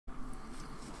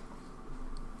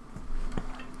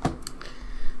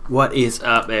What is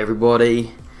up,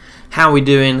 everybody? How we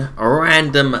doing? A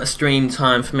random stream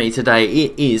time for me today.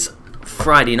 It is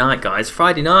Friday night, guys.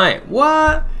 Friday night.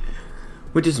 What?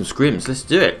 We'll do some scrims. Let's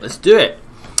do it. Let's do it.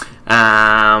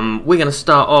 We're going to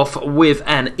start off with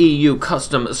an EU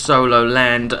custom solo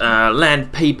land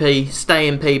PP. Stay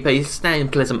in PP. Stay in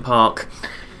Pleasant Park.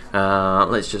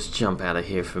 Let's just jump out of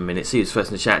here for a minute. See who's first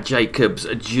in the chat. Jacobs,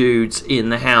 Jude's in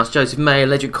the house. Joseph May,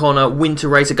 Legend Connor, Winter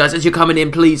Racer. Guys, as you're coming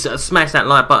in, please smash that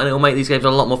like button. It'll make these games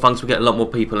a lot more fun so we get a lot more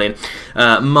people in.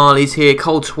 Marley's here.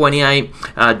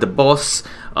 Cole28, The Boss.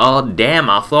 Oh, damn,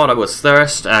 I thought I was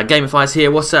thirst. Gamify's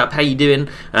here. What's up? How you doing?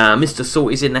 Mr.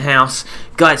 Salt is in the house.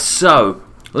 Guys, so,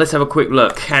 let's have a quick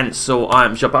look. Cancel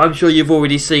item shop. I'm sure you've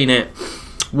already seen it.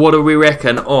 What do we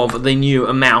reckon of the new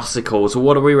mousicles?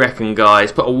 What do we reckon,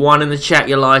 guys? Put a 1 in the chat,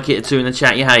 you like it. A 2 in the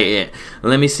chat, you hate it.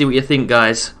 Let me see what you think,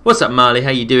 guys. What's up, Marley? How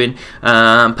you doing?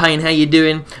 Payne, how you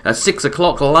doing? 6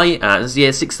 o'clock late. Yeah,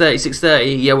 6:30,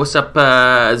 6:30. Yeah, what's up,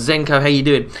 Zenko? How you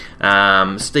doing?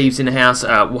 Steve's in the house.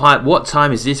 What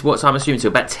time is this? What time am I streaming to?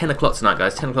 About 10 o'clock tonight,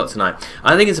 guys. 10 o'clock tonight.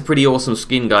 I think it's a pretty awesome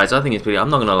skin, guys. I think it's pretty. I'm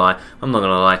not gonna lie. I'm not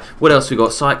gonna lie. What else we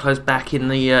got? Cyclone's back in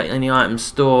the item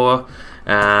store.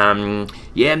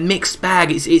 Yeah, mixed bag.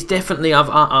 It's definitely.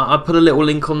 I put a little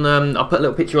link on I put a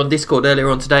little picture on Discord earlier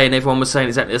on today, and everyone was saying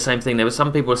exactly the same thing. There were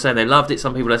some people saying they loved it,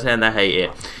 some people are saying they hate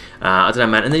it. I don't know,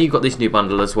 man. And then you've got this new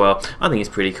bundle as well. I think it's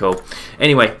pretty cool.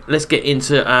 Anyway, let's get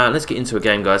into a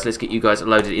game, guys. Let's get you guys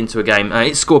loaded into a game.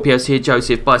 It's Scorpio's here.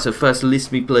 Joseph, Bison, first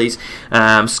list me, please.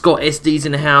 Scott SD's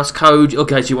in the house. Code.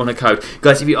 Okay, so you want a code,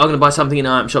 guys? If you are going to buy something in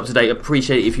the item shop today,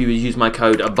 appreciate it if you would use my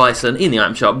code Bison in the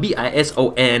item shop.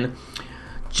 BISON.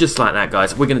 Just like that,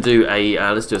 guys. We're going to do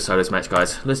a let's do a solos match,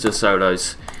 guys. Let's do a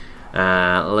solos.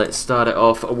 Let's start it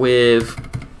off with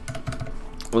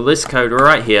this code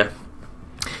right here.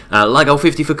 Lego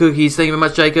 50 for cookies. Thank you very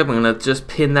much, Jacob. I'm going to just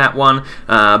pin that one.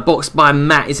 Boxed by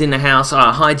Matt is in the house.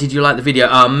 Hi, did you like the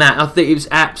video? Matt, I think it was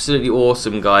absolutely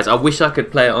awesome, guys. I wish I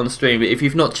could play it on stream, but if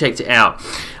you've not checked it out,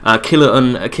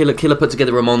 Killer put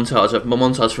together a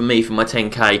montage from me for my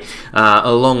 10K,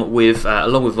 along with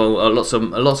lots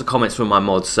of comments from my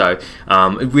mods. So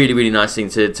a really nice thing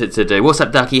to do. What's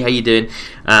up, Ducky? How you doing?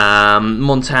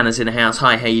 Montana's in the house.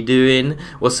 Hi, how you doing?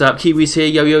 What's up? Kiwi's here.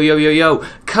 Yo.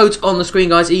 Codes on the screen,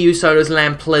 guys. EU solos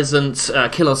land Pleasant.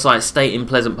 Kill on site. Stay in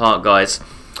Pleasant Park, guys.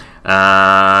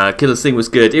 Killer's thing was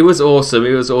good. It was awesome.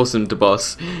 It was awesome, the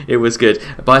boss. It was good.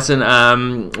 Bison,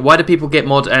 why do people get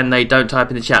mod and they don't type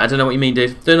in the chat? I don't know what you mean,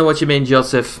 dude. Don't know what you mean,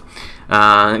 Joseph.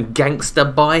 Gangster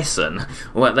Bison.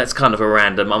 Well, that's kind of a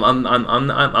random. I'm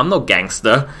not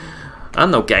gangster.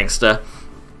 I'm not gangster.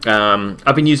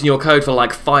 I've been using your code for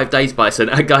like 5 days, Bison.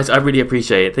 Guys, I really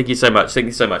appreciate it. Thank you so much. Thank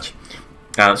you so much.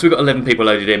 So we've got 11 people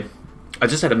loaded in. I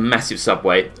just had a massive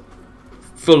subway.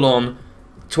 Full on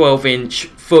 12-inch,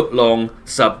 foot-long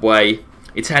subway.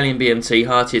 Italian BMT,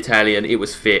 hearty Italian. It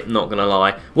was fit, not going to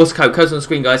lie. What's the code? Code's on the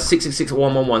screen, guys.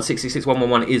 666111.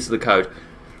 666111 is the code.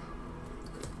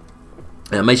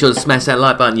 Make sure to smash that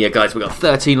like button. Yeah, guys, we've got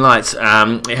 13 likes.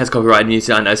 It has copyright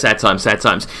music. I know, sad times, sad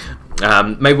times.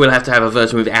 Maybe we'll have to have a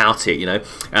version without it, you know.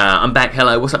 I'm back.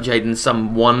 Hello, what's up, Jaden?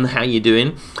 Someone, how you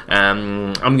doing?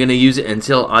 I'm going to use it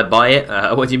until I buy it.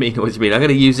 What do you mean? What do you mean? I'm going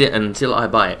to use it until I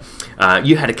buy it.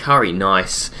 You had a curry.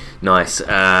 Nice.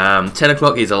 10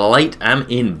 o'clock is late. I'm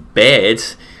in bed.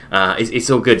 It's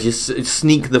all good. Just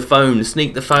sneak the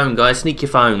phone, guys. Sneak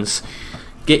your phones.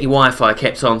 Get your Wi-Fi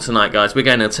kept on tonight, guys. We're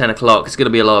going at 10 o'clock. It's going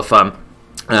to be a lot of fun.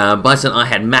 Bison, I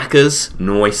had Macca's.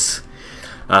 Nice.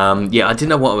 Yeah, I didn't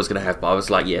know what I was going to have, but I was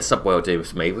like, yeah, Subway will do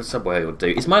for me. What Subway will do?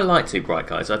 Is my light too bright,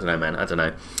 guys? I don't know, man. I don't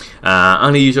know. I'm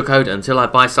going to use your code until I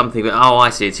buy something. Oh,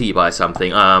 I see. Until you buy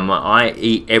something. I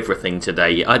eat everything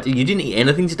today. You didn't eat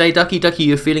anything today, Ducky? Ducky,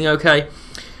 you feeling okay?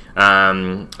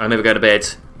 I never go to bed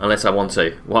unless I want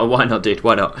to. Why not, dude?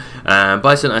 Why not?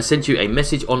 Bison, I sent you a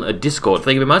message on a Discord.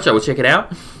 Thank you very much. I will check it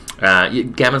out.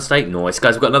 Gammon State, nice.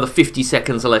 Guys, we've got another 50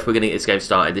 seconds left. We're going to get this game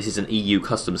started. This is an EU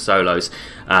custom solos.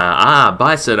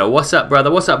 Bison, what's up, brother?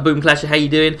 What's up, Boom Clasher? How you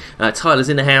doing? Tyler's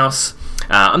in the house.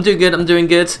 I'm doing good. I'm doing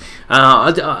good.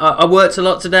 I worked a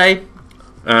lot today.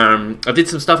 I did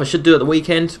some stuff I should do at the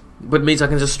weekend, but it means I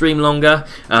can just stream longer.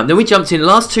 Then we jumped in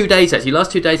last 2 days, actually.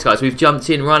 Last 2 days, guys, we've jumped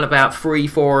in around about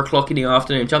 3-4 o'clock in the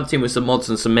afternoon. Jumped in with some mods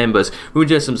and some members. We were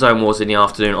doing some Zone Wars in the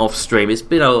afternoon off stream. It's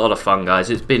been a lot of fun,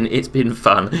 guys. It's been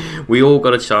fun. We all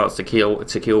got a chance to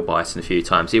kill Bison a few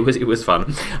times. It was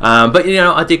fun. But you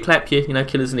know, I did clap you. You know,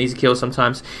 killer's an easy kill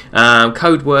sometimes.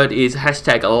 Code word is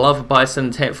hashtag love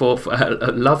Bison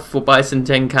love for Bison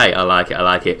 10K. I like it. I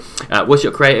like it. What's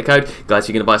your creator code, guys?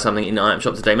 You're gonna buy something in the item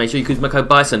shop today. Make sure you use my code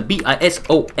Bison.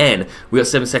 BISON. We got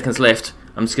 7 seconds left.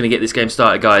 I'm just going to get this game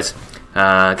started, guys.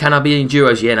 Can I be in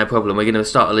duos? Yeah, no problem. We're going to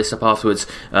start a list up afterwards.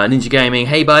 Ninja Gaming.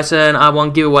 Hey, Bison, I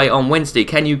won giveaway on Wednesday.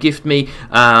 Can you gift me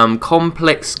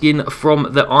complex skin from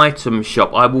the item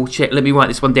shop? I will check. Let me write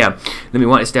this one down. Let me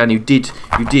write this down. You did.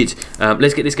 You did.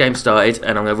 Let's get this game started,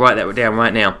 and I'm going to write that down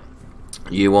right now.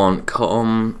 You want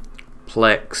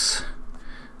complex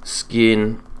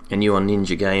skin, and you want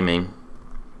Ninja Gaming.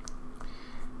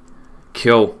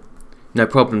 Cool. No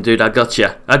problem, dude. I got you.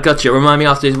 I got you. Remind me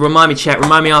after this. Remind me, chat.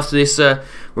 Remind me after this.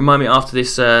 Remind me after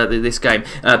this. This game.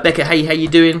 Becca, hey, how you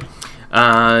doing?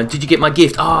 Did you get my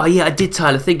gift? Oh yeah, I did,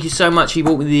 Tyler. Thank you so much. He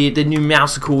bought me the new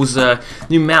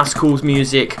Mousicles,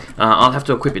 music. I'll have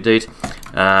to equip it, dude.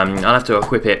 I'll have to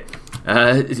equip it.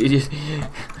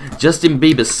 Justin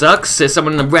Bieber sucks, says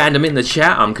someone random in the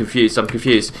chat. I'm confused. I'm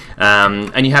confused.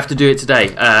 And you have to do it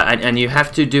today. And you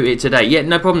have to do it today. Yeah,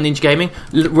 no problem, Ninja Gaming.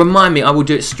 Remind me, I will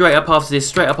do it straight up after this.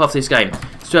 Straight up after this game.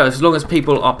 So as long as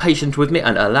people are patient with me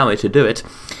and allow me to do it.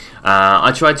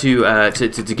 I tried to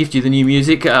gift you the new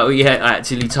music. Oh yeah,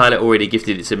 actually Tyler already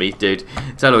gifted it to me, dude.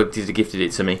 Tyler gifted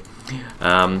it to me.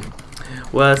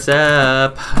 What's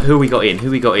up? Who we got in?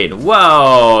 Who we got in?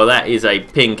 Whoa, that is a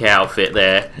pink outfit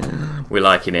there. We're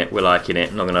liking it. We're liking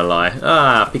it. Not gonna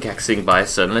lie. Pickaxing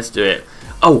Bison. Let's do it.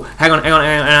 Oh, hang on, hang on,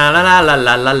 hang on. La la la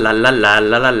la la la la la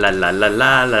la la la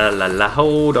la la la la.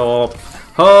 Hold up.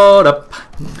 Hold up.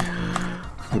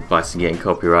 Bison getting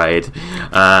copyrighted.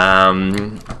 I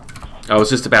was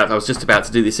just about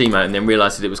to do this emote and then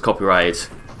realised that it was copyrighted.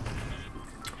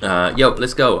 Yo,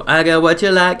 let's go. I got what you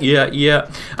like. Yeah,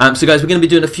 yeah. So guys, we're going to be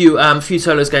doing a few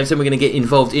solos games, then we're going to get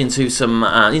involved into some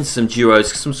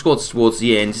duos, some squads towards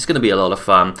the end. It's going to be a lot of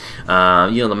fun.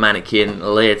 You know, the mannequin.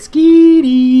 Let's get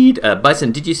it.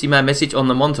 Bison, did you see my message on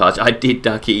the montage? I did,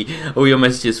 Ducky. All your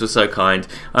messages were so kind.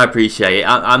 I appreciate it.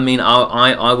 I mean,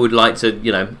 I would like to,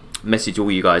 you know, message all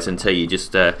you guys and tell you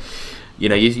just. You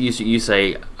know, you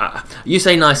say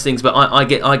nice things, but I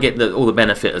get all the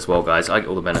benefit as well, guys. I get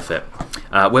all the benefit.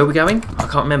 Where are we going? I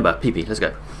can't remember. PP, let's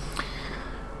go.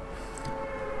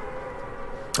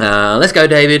 Let's go,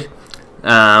 David.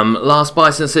 Last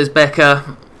Bison, says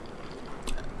Becca.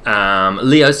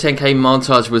 Leo's 10k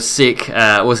montage was sick,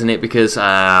 wasn't it? Because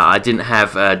I didn't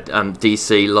have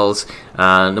DC lols.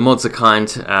 The mods are kind.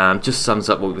 Just sums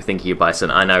up what we're thinking of Bison.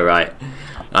 I know, right?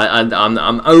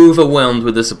 I'm overwhelmed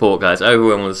with the support, guys.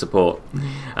 Overwhelmed with the support.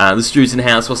 The Strew's in the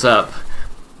house. What's up?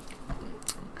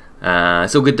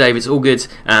 It's all good, Dave. It's all good.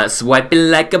 Swiping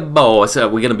like a boss.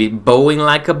 We're gonna be bowing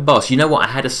like a boss. You know what? I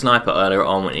had a sniper earlier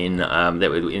on in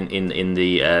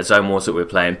the zone wars that we were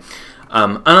playing.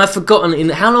 And I've forgotten,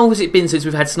 how long has it been since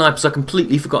we've had snipers? I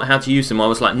completely forgot how to use them. I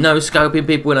was like no-scoping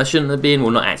people when I shouldn't have been.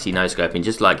 Well, not actually no-scoping,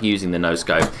 just like using the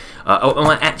no-scope. Am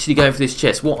I actually going for this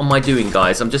chest? What am I doing,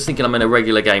 guys? I'm just thinking I'm in a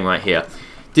regular game right here.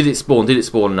 Did it spawn? Did it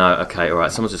spawn? No. Okay,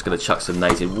 alright. Someone's just going to chuck some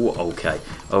nades in. Okay.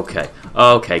 Okay.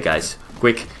 Okay, guys.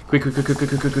 Quick. Quick.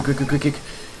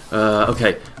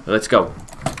 Okay, let's go.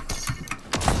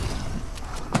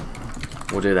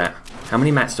 We'll do that. How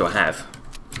many mats do I have?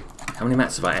 How many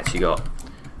mats have I actually got?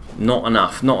 Not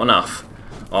enough, not enough.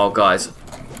 Oh, guys,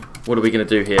 what are we going to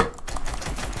do here?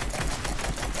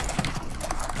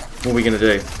 What are we going to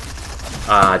do?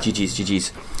 GG's,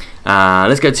 GG's.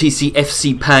 Let's go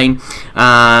TCFC Pain.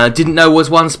 Didn't know was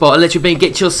one spot. Electric Bean,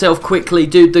 get yourself quickly.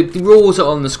 Dude, the rules are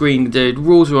on the screen, dude.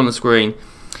 Rules are on the screen.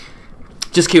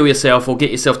 Just kill yourself or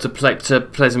get yourself to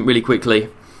Pleasant really quickly.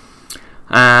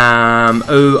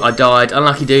 Oh, I died.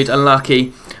 Unlucky, dude,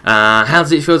 unlucky. How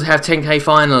does it feel to have 10k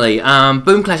finally?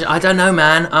 Boom Clash, I don't know,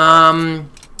 man.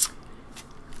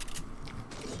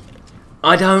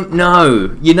 I don't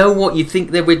know. You know what? You'd think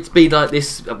there would be like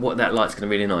this. What, that light's going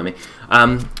to really annoy me.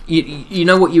 You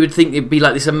know what you would think? It'd be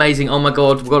like this amazing, oh my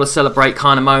god, we've got to celebrate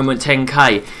kind of moment,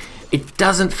 10k. It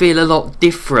doesn't feel a lot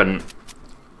different.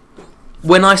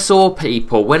 When I saw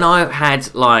people, when I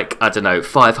had like, I don't know,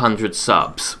 500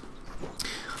 subs,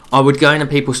 I would go into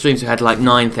people's streams who had like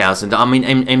 9,000. I mean,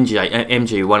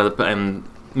 MG, one of the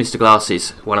Mr. Glasses,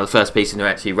 one of the first people who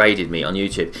actually raided me on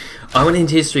YouTube. I went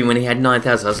into his stream when he had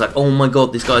 9,000. I was like, oh my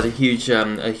god, this guy's a huge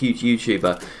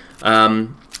YouTuber.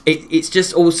 It's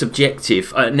just all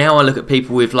subjective. Now I look at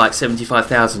people with like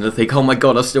 75,000 and think, oh my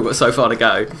god, I've still got so far to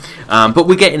go. But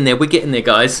we're getting there. We're getting there,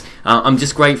 guys. I'm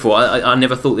just grateful. I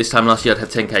never thought this time last year I'd have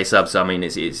 10k subs. I mean,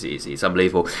 it's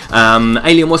unbelievable.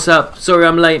 Alien, what's up? Sorry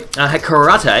I'm late. I had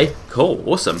karate. Cool,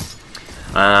 awesome.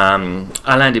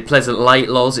 I landed Pleasant late,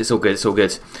 lols. It's all good. It's all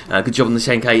good. Good job on the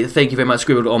 10k. Thank you very much.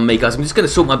 Scribbled on me, guys. I'm just going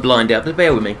to sort my blind out. But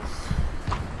bear with me.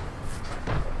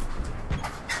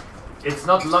 It's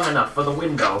not long enough for the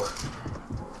window.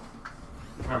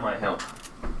 That might help.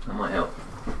 That might help.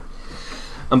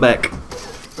 I'm back.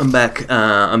 I'm back.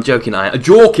 I'm joking. I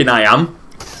am.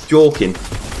 Joking.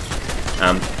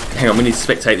 Hang on, we need to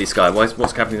spectate this guy.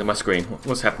 What's happening on my screen?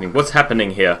 What's happening? What's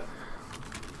happening here?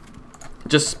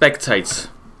 Just spectate.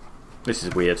 This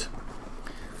is weird.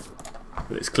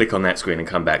 Let's click on that screen and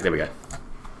come back. There we go.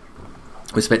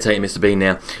 We're spectating Mr. Bean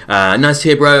now. Nice to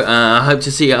hear, bro. I hope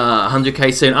to see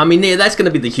 100k soon. I mean, yeah, that's going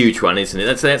to be the huge one, isn't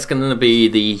it? That's going to be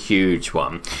the huge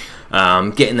one.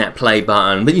 Getting that play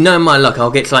button. But you know my luck,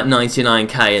 I'll get to like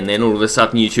 99k and then all of a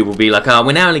sudden YouTube will be like, oh,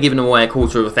 we're now only giving away a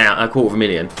quarter of a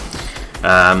million.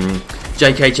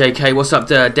 JK, what's up,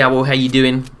 Dowell? How you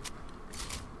doing?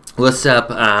 What's up?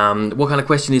 What kind of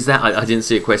question is that? I didn't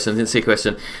see a question.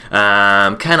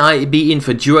 Can I be in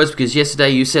for duos? Because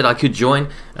yesterday you said I could join.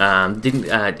 But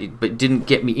didn't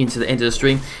get me into the end of the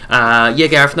stream. Yeah,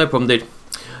 Gareth, no problem, dude.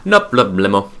 No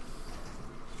problemo.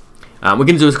 We're going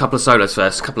to do a couple of solos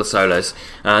first.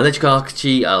 Let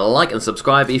your like and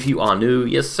subscribe if you are new.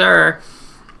 Yes, sir.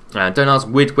 Don't ask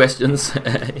weird questions.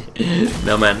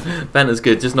 No, man. Banner's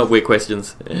good, just not weird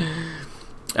questions.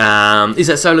 Is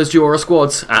that solos, duo, or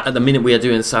squads? At the minute we are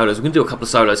doing solos. We're going to do a couple of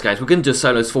solos, guys. We're going to do a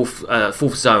solos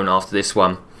fourth zone after this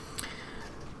one.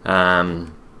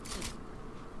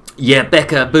 Yeah,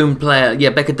 Becca, boom player. Yeah,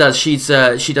 Becca does. She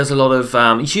does a lot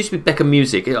of. She used to be Becca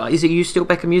Music. Is it you still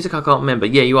Becca Music? I can't remember.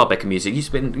 Yeah, you are Becca Music.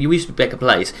 You used to be Becca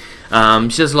Plays.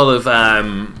 She does a lot of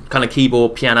kind of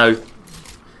keyboard, piano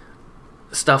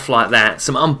stuff like that.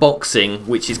 Some unboxing,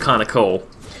 which is kind of cool.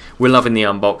 We're loving the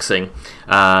unboxing.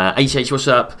 HH, what's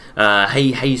up?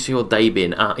 Hey, how's your day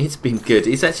been? It's been good.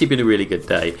 It's actually been a really good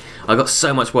day. I got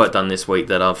so much work done this week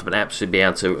that I've been absolutely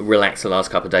able to relax the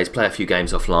last couple of days, play a few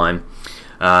games offline.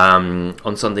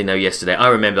 On Sunday, no, yesterday. I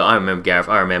remember, Gareth,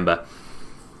 I remember.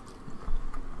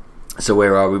 So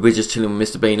where are we? We're just chilling with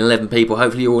Mr. Bean, 11 people.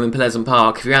 Hopefully you're all in Pleasant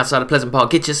Park. If you're outside of Pleasant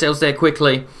Park, get yourselves there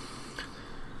quickly.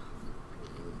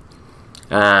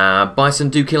 Bison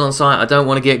do kill on sight. I don't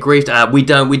want to get griefed. We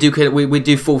don't. We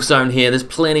do fourth zone here. There's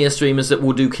plenty of streamers that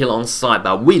will do kill on sight,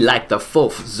 but we like the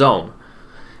fourth zone.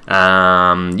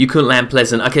 You couldn't land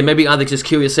Pleasant. Okay, maybe either just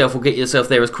kill yourself or get yourself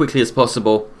there as quickly as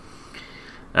possible.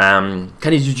 Can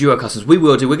you do duo customs? We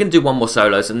will do. We're going to do one more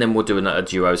solos and then we'll do another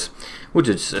duos. We'll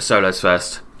do solos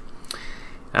first.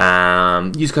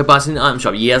 Use code Bison in the item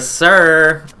shop. Yes,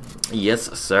 sir.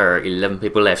 Yes, sir. 11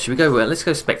 people left. Should we go? Let's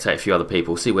go spectate a few other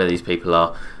people. See where these people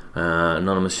are.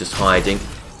 Anonymous just hiding.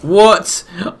 What?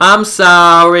 I'm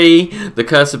sorry. The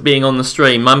curse of being on the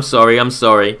stream. I'm sorry. I'm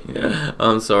sorry.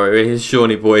 His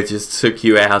Shawnee boy just took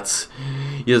you out.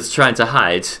 You're just trying to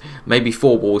hide. Maybe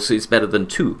 4 balls is better than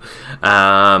 2.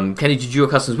 Can you do dual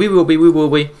customs? We will be.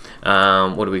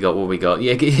 What do we got?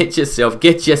 Yeah, get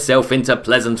yourself into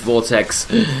Pleasant Vortex.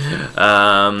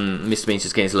 Mr. Bean's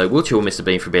just getting slow. We'll chill Mr.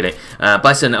 Bean for a bit.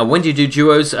 Bison, when do you do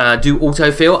duos? Do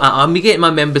autofill? I'll be getting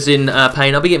my members in,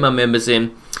 Payne. I'll be getting my members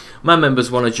in. My members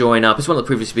want to join up. It's one of the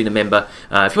previously been a member.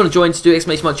 If you want to join, to do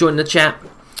exclamation mark join in the chat.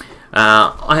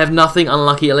 I have nothing.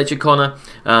 Unlucky Electric Connor.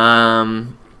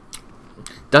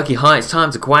 Ducky, hi, it's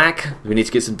time to quack. We need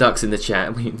to get some ducks in the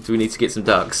chat. We need to get some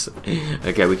ducks.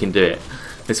 Okay, we can do it.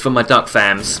 It's for my duck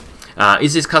fams.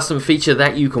 Is this custom feature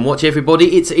that you can watch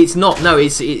everybody? It's not. No,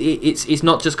 it's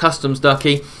not just customs,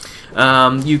 Ducky.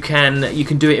 You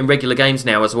can do it in regular games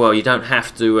now as well. You don't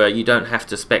have to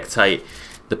spectate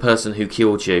the person who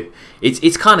killed you.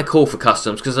 It's kind of cool for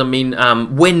customs because I mean,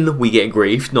 when we get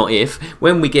griefed, not if.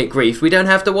 When we get griefed, we don't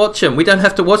have to watch them. We don't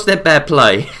have to watch their bad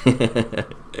play.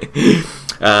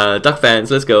 Duck fans,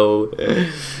 let's go.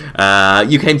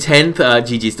 You came 10th.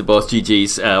 GG's the boss.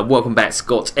 GG's. Welcome back,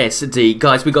 Scott SD.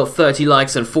 Guys, we got 30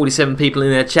 likes and 47 people in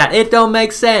their chat. It don't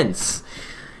make sense.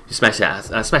 Just smash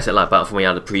that like button for me.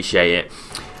 I'd appreciate it.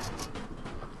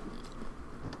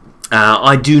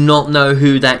 I do not know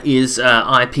who that is.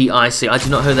 IPIC. I do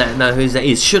not know who that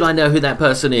is. Should I know who that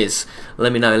person is?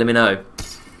 Let me know. Let me know.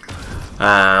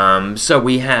 So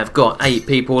we have got 8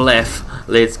 people left.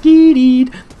 Let's get it.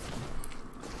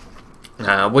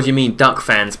 What do you mean, duck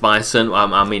fans, Bison?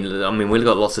 I mean, we've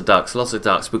got lots of ducks. We've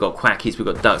got quackies, we've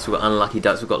got ducks, we've got unlucky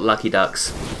ducks, we've got lucky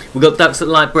ducks. We've got ducks that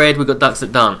like bread, we've got ducks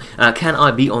that don't. Can I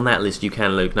be on that list? You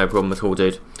can, Luke. No problem at all,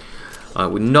 dude.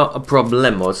 We're not a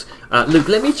problemos. Luke,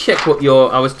 let me check what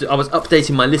your. I was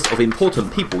updating my list of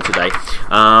important people today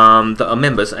that are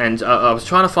members, and I was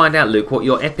trying to find out, Luke, what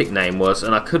your epic name was,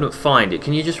 and I couldn't find it.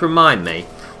 Can you just remind me?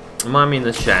 Remind me in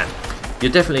the chat.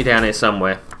 You're definitely down here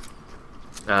somewhere.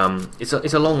 It's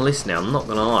a long list now. I'm not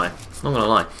gonna lie.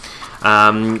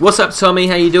 What's up, Tommy?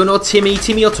 How you doing? Or Timmy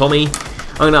or Tommy?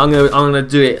 I'm gonna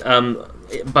do it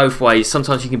both ways.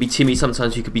 Sometimes you can be Timmy,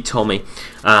 sometimes you could be Tommy.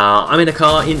 I'm in a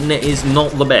car. Internet is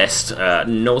not the best.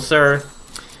 No, sir.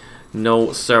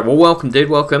 No, sir. Well, welcome, dude.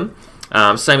 Welcome.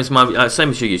 Same as my,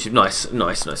 same as your YouTube. Nice,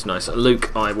 nice, nice, nice.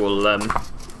 Luke, I will.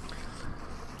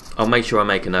 I'll make sure I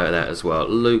make a note of that as well.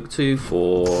 Luke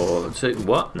 242.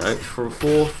 What? No,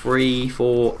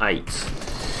 4348.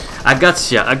 I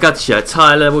gotcha. I gotcha.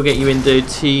 Tyler, we'll get you in, dude.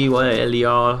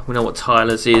 TYLER. We know what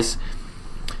Tyler's is.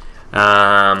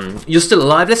 You're still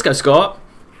alive. Let's go, Scott.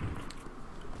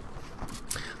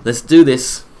 Let's do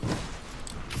this.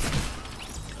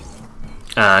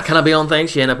 Can I be on?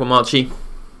 Thanks. Yeah, no problem, Archie.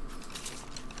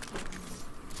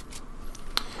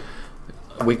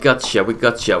 We gotcha. We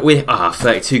gotcha.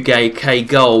 32k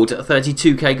gold.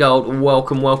 32k gold.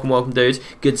 Welcome, welcome, welcome, dude.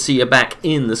 Good to see you back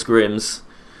in the scrims.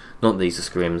 Not these are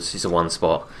scrims. It's a one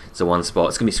spot. It's a one spot.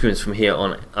 It's gonna be scrims from here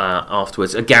on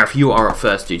afterwards. Gareth, you are up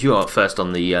first, dude. You are up first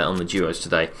on the duos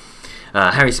today.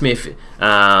 Harry Smith,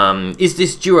 is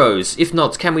this duos? If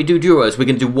not, can we do duos? We're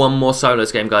gonna do one more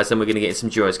solos game, guys. Then we're gonna get some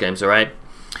duos games. All right.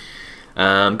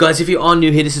 Guys, if you are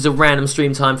new here, this is a random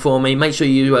stream time for me. Make sure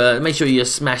you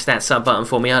smash that sub button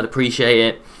for me. I'd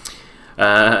appreciate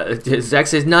it. Zach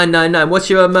says 999.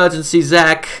 What's your emergency,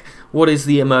 Zach? What is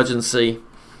the emergency?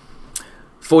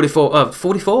 44.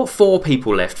 44. 4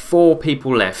 people left. 4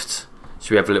 people left.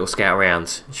 Should we have a little scout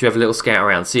around? Should we have a little scout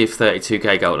around? See if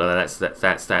 32k gold. Oh, that's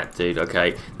that dude.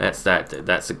 Okay,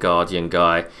 that's a Guardian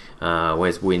guy.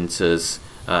 Where's Winters?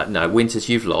 No, Winters,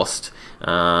 you've lost.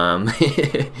 Let's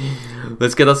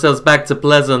get ourselves back to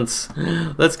Pleasant.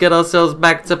 Let's get ourselves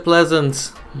back to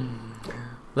Pleasant.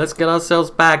 Let's get ourselves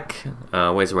back.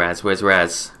 Where's Raz? Where's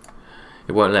Raz?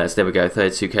 It won't let us. There we go.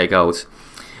 32k gold.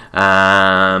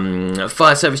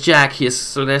 Fire Service Jack. Yes,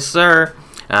 sir.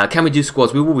 Can we do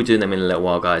squads? We will be doing them in a little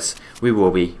while, guys. We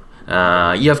will be.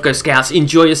 You have Go Scouts.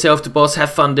 Enjoy yourself, the boss.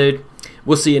 Have fun, dude.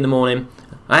 We'll see you in the morning.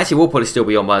 Actually, we'll probably still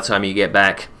be on by the time you get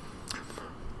back.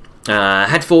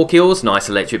 Had 4 kills. Nice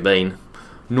electric bean.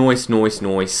 Nice, nice,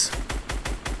 nice.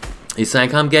 He's saying,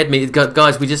 come get me.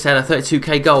 Guys, we just had a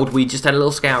 32k gold. We just had a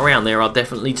little scout around. There are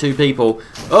definitely 2 people.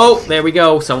 Oh, there we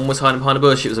go. Someone was hiding behind a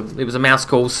bush. It was a mouse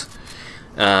calls.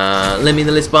 Let me in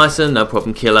the list, Bison. No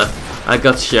problem, killer. I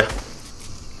gotcha.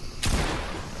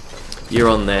 You're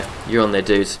on there. You're on there,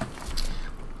 dudes.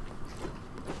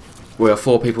 We are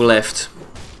 4 people left.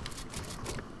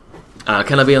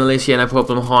 Can I be on the list? Yeah, no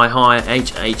problem. Hi, hi.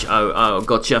 HHOO.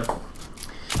 Gotcha.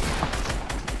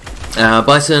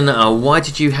 Bison, why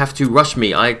did you have to rush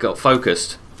me? I got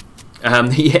focused.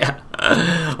 Yeah.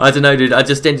 I don't know, dude. I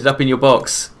just ended up in your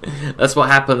box. That's what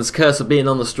happens. Curse of being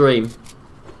on the stream.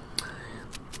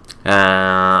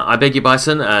 I beg you,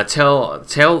 Bison.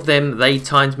 Tell them they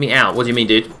timed me out. What do you mean,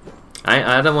 dude?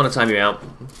 I don't want to time you out.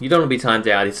 You don't want to be timed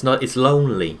out. It's not. It's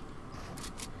lonely.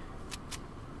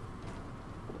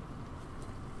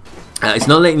 It's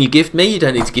not letting you gift me. You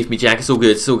don't need to gift me, Jack. It's all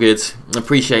good. It's all good. I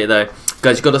appreciate it, though.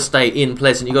 Guys, you've got to stay in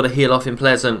Pleasant. You've got to heal off in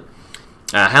Pleasant.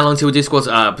 How long till we do squads?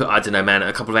 I don't know, man.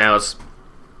 A couple of hours.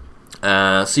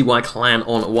 CY Clan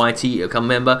on YT. Become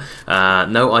member.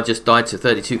 No, I just died to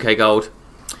 32k gold.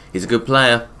 He's a good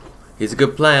player. He's a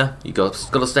good player. You got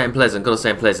to stay in Pleasant. Got to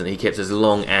stay in Pleasant. He kept as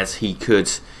long as he could.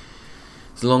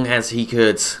 As long as he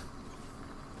could.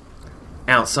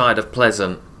 Outside of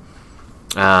Pleasant.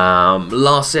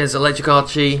 Lars says Electric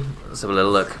Archie. Let's have a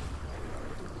little look.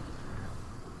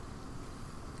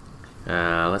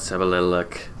 Let's have a little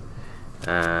look.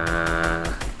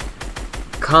 Can't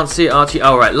see it, Archie.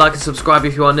 Oh, right. Like and subscribe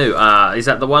if you are new. Is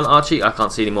that the one, Archie? I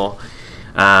can't see anymore.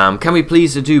 Can we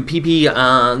please do PP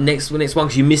next one?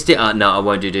 Because you missed it. No, I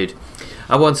won't do, dude.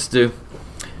 I want to do.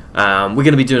 We're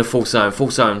going to be doing a full zone.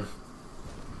 Full zone.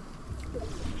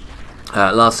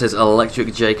 Lars says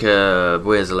Electric Jacob.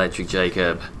 Where's Electric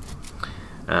Jacob?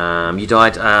 You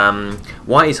died.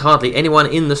 Why is hardly anyone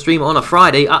in the stream on a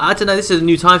Friday? I don't know. This is a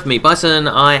new time for me. Bison,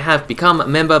 I have become a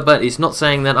member, but it's not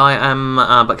saying that I am.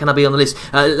 But can I be on the list?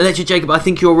 Electric Jacob, I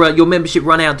think your membership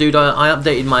run out, dude. I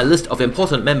updated my list of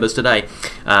important members today.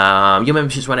 Your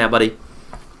membership's run out, buddy.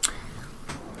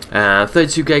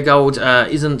 32k gold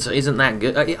isn't that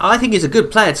good. I think he's a good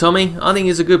player, Tommy. I think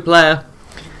he's a good player.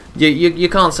 You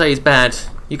can't say he's bad.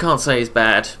 You can't say he's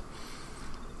bad.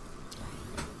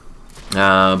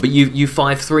 But you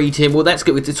 5'3", Tim. Well, that's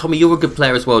good. Tommy, you're a good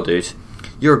player as well, dude.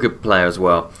 You're a good player as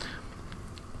well.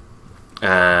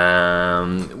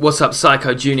 What's up,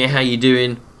 Psycho Junior? How you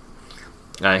doing?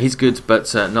 He's good,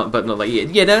 but not like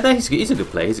yeah. No, he's good. He's a good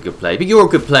player. He's a good player. But you're a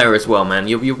good player as well, man.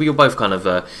 You're both kind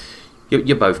of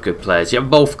you're both good players. You're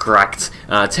both cracked.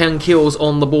 10 kills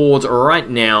on the board right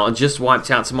now. Just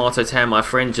wiped out Tomato Town. My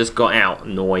friend just got out.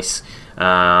 Nice.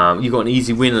 You got an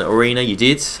easy win at Arena. You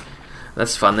did.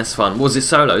 That's fun. That's fun. Was it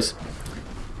solos?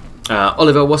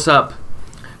 Oliver, what's up?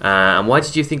 And why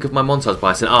did you think of my montage,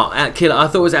 Bison? Oh, Killer, I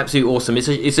thought it was absolutely awesome. It's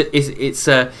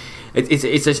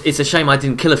a shame I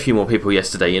didn't kill a few more people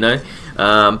yesterday, you know.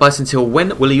 Bison, till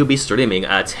when will you be streaming?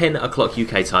 10 o'clock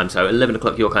UK time, so 11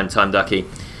 o'clock your kind of time, Ducky.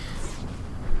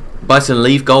 Bison,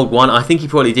 leave gold won. I think he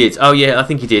probably did. Oh yeah, I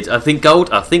think he did. I think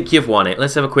gold. I think you've won it.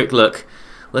 Let's have a quick look.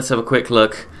 Let's have a quick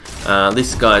look.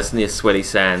 This guy's near Sweaty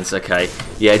Sands. Okay.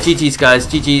 Yeah, GG's guys.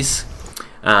 GG's.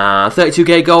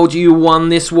 32k gold. You won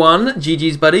this one.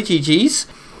 GG's, buddy. GG's.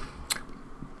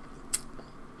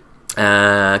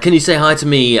 Can you say hi to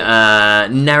me,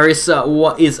 Narissa?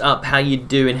 What is up? How you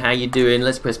doing? How you doing?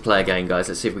 Let's press play again, guys.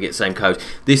 Let's see if we get the same code.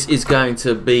 This is going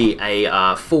to be a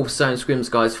 4th zone scrims,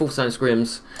 guys. 4th zone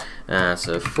scrims.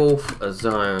 So 4th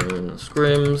zone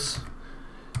scrims.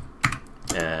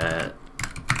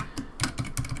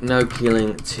 No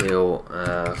killing till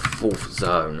 4th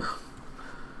zone.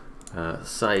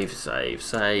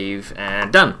 Save,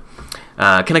 and done.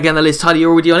 Can I get on the list? Tyler,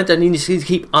 you're already on it. Don't need to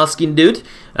keep asking, dude.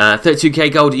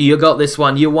 32k gold. You got this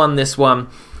one. You won this one.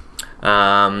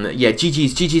 Yeah,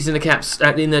 GG's in the caps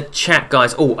in the chat,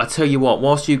 guys. Oh, I tell you what.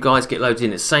 Whilst you guys get loaded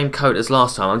in, it's same code as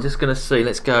last time. I'm just gonna see.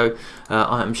 Let's go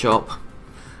item shop.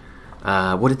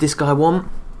 What did this guy want?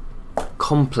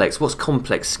 Complex. What's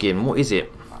complex skin? What is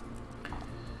it?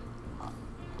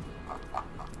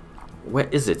 Where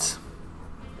is it?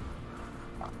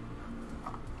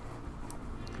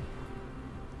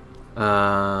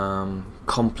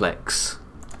 Complex.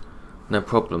 No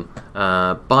problem.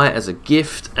 Buy it as a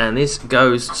gift, and this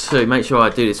goes to, make sure I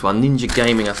do this one, Ninja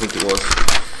Gaming, I think it was.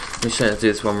 Let me show you how to do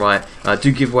this one right.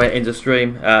 Do give away at end of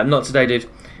stream. Not today, dude.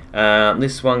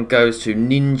 This one goes to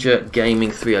Ninja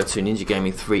Gaming 302. Ninja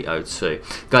Gaming 302.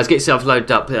 Guys, get yourself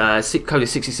loaded up. Code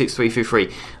is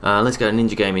 66333. Let's go to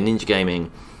Ninja Gaming. Ninja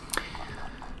Gaming.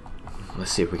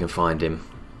 Let's see if we can find him.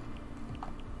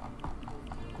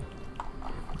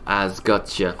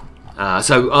 Gotcha.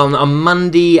 So on a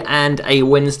Monday and a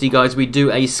Wednesday, guys, we do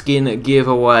a skin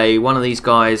giveaway. One of these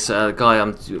guys, the guy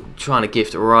I'm trying to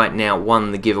gift right now,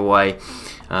 won the giveaway.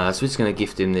 So we're just going to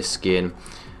gift him this skin.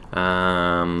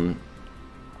 Where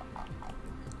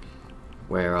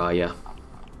are you?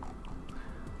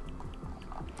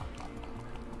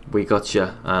 We got you.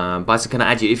 Bison, can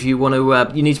I add you? If you want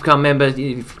to, you need to become a member. If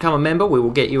you become a member, we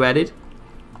will get you added.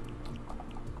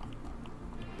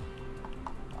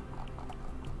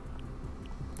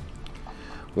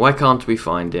 Why can't we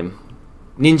find him?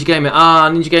 Ninja Gaming.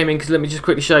 Ninja Gaming, because let me just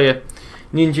quickly show you.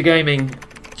 Ninja Gaming,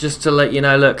 just to let you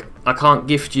know, look, I can't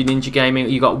gift you Ninja Gaming.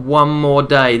 You got one more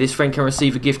day. This friend can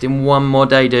receive a gift in one more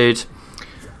day, dude.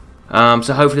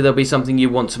 So hopefully there'll be something you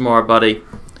want tomorrow, buddy.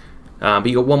 But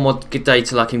you got one more day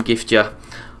till I can gift you.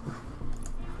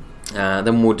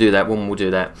 Then we'll do that.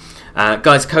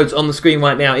 Guys, code's on the screen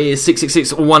right now. It is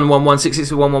 666-111,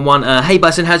 666-111. Hey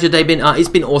Bison, how's your day been? It's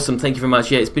been awesome, thank you very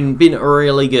much. Yeah, it's been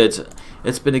really good.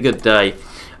 It's been a good day.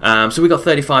 So we got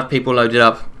 35 people loaded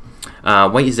up.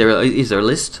 Wait, is there a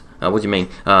list? What do you mean?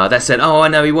 That said, oh, I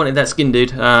know he wanted that skin, dude.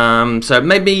 So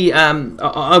maybe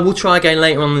I will try again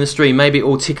later on in the stream. Maybe it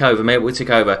will tick over.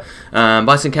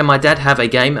 Bison, can my dad have a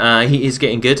game? He is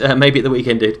getting good. Maybe at the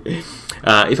weekend, dude.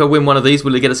 If I win one of these,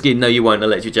 will I get a skin? No, you won't. I'll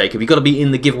let you, Jacob. You've got to be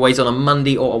in the giveaways on a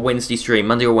Monday or a Wednesday stream.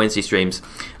 Monday or Wednesday streams.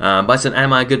 Bison,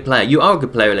 am I a good player? You are a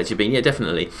good player, let you be. Yeah,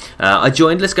 definitely. I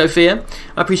joined. Let's go, Fear.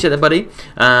 I appreciate that, buddy.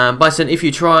 Bison, if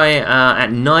you try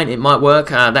at 9, it might work.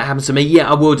 That happens to me. Yeah,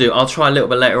 I will do. I'll try a little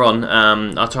bit later on.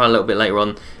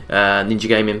 Ninja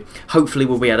Gaming. Hopefully,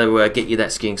 we'll be able to get you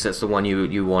that skin because that's the one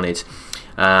you wanted.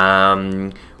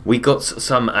 We got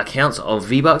some accounts of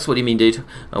V-Bucks. What do you mean, dude?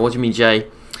 What do you mean, Jay?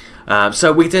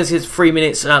 So we did this 3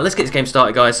 minutes. Let's get this game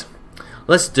started, guys.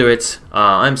 Let's do it.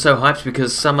 I'm so hyped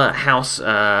because Summer House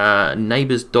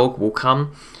neighbour's dog will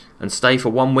come and stay for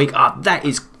 1 week. That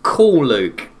is cool,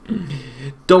 Luke.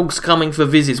 Dogs coming for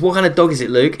visits. What kind of dog is it,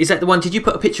 Luke? Is that the one? Did you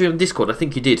put a picture in Discord? I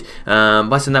think you did.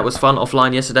 Bison, that was fun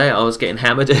offline yesterday. I was getting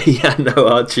hammered. Yeah, no,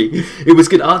 Archie. It was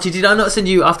good. Archie, did I not send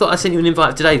you? I thought I sent you an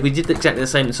invite today. We did exactly the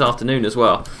same this afternoon as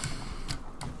well.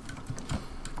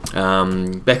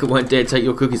 Becca won't dare take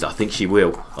your cookies. I think she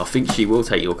will. I think she will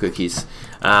take your cookies.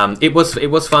 It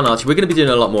was fun, Archie. We're going to be doing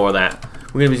a lot more of that.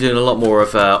 We're going to be doing a lot more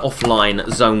of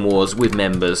offline zone wars with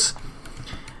members.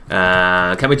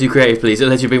 Can we do creative, please?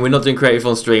 Allegedly, we're not doing creative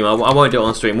on stream. I won't do it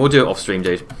on stream. We'll do it off stream,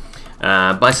 dude.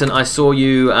 Bison, I saw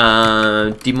you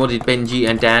demodded Benji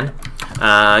and Dan.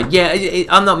 Yeah,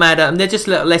 I'm not mad at them. They're just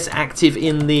less active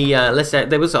in the I think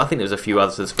there was a few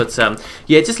others, but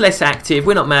yeah, just less active.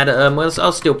 We're not mad at them.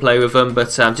 I'll still play with them, but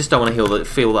just don't want to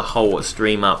fill the whole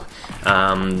stream up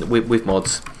with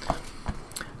mods.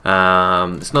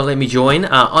 It's not letting me join.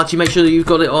 Archie, make sure that you've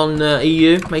got it on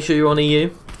EU. Make sure you're on EU.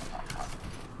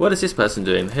 What is this person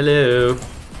doing? Hello.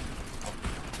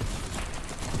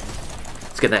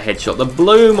 Let's get that headshot. The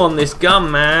bloom on this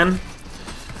gun, man.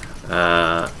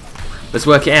 Let's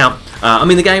work it out.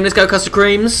 I'm in the game. Let's go,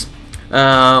 Scrims.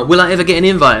 Will I ever get an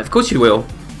invite? Of course you will.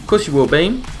 Of course you will,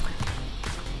 Beam.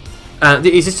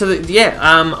 Is this to the... Yeah,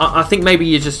 I think maybe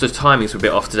you're just the timings were a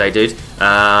bit off today, dude.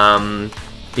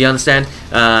 You understand?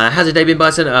 How's your day been,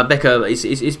 Bison? Becca,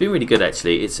 it's been really good,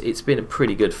 actually. It's been a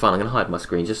pretty good fun. I'm going to hide my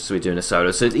screen just as we're doing a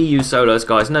solo. So it's EU solos,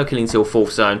 guys. No killing till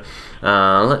 4th zone.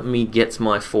 Let me get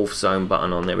my 4th zone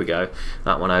button on. There we go.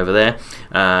 That one over there.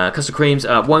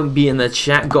 Scrims won't be in the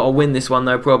chat. Got to win this one,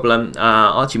 no problem.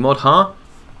 Archie Mod, huh?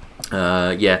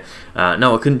 Yeah,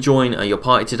 no, I couldn't join your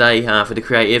party today for the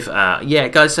creative. Yeah,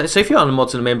 guys, so if you're on the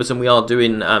mods and the members, and we are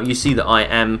doing, you see that I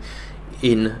am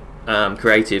in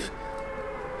creative,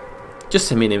 just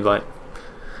send me an invite.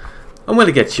 I'm going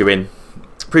to get you in.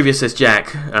 Previous says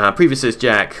Jack. Previous says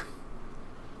Jack.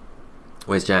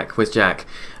 Where's Jack? Where's Jack?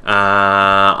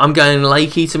 I'm going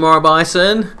Lakey tomorrow,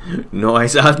 Bison.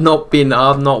 Nice. I've not been to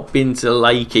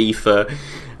Lakey for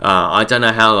I don't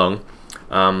know how long.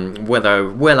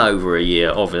 Well over a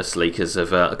year, obviously, because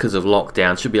of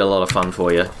lockdown. Should be a lot of fun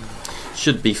for you.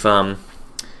 Should be fun.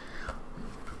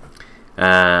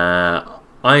 I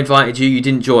invited you. You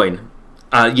didn't join.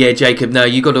 Yeah, Jacob. No,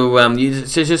 you got to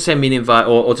just send me an invite,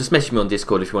 or just message me on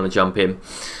Discord if you want to jump in.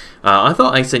 I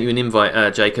thought I sent you an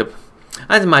invite, Jacob.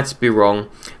 I might be wrong.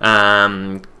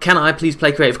 Can I please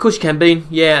play creative? Of course you can, Bean.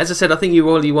 Yeah, as I said, I think you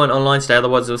already weren't online today.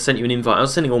 Otherwise, I would have sent you an invite. I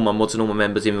was sending all my mods and all my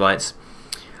members invites.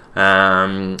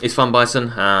 It's fun,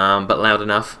 Bison, but loud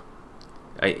enough.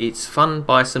 It's fun,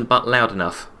 Bison, but loud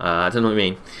enough. I don't know what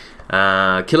you mean.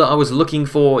 Killer, I was looking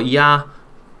for, yeah.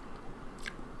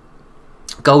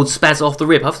 Gold spaz off the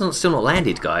rip. I've still not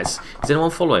landed, guys. Is anyone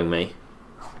following me?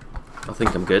 I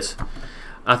think I'm good.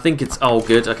 I think it's all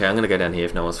good. Okay, I'm going to go down here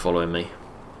if no one's following me.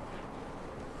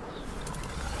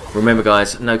 Remember,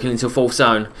 guys, no killing till 4th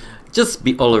zone. Just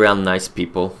be all around nice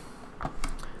people.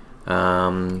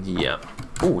 Yeah.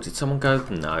 Oh, did someone go?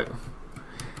 No.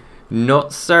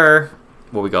 Not, sir.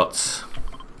 What we got?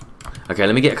 Okay,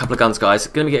 let me get a couple of guns, guys.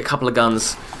 Let me get a couple of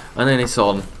guns, and then it's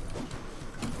on.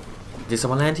 Did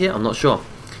someone land here? I'm not sure.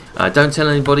 Don't tell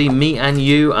anybody. Me and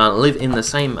you live in the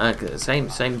same.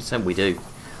 Same. We do.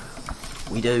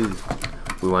 We do.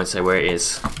 We won't say where it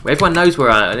is. Everyone knows where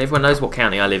everyone knows what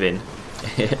county I live in.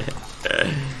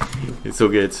 It's all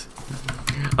good.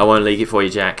 I won't leak it for you,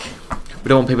 Jack. We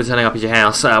don't want people turning up at your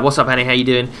house. What's up, Annie? How you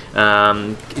doing?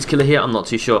 Is Killer here? I'm not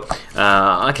too sure.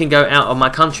 I can go out of my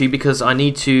country because I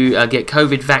need to get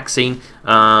COVID vaccine,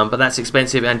 but that's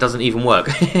expensive and doesn't even work.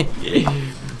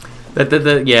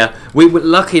 Yeah, we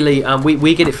luckily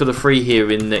we get it for the free here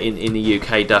in the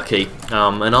UK, Ducky,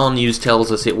 and our news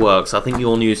tells us it works. I think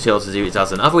your news tells us it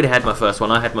doesn't. I've already had my first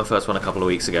one. I had my first one a couple of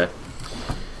weeks ago.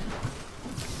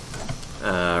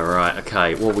 Right,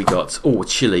 okay, what we got? Oh,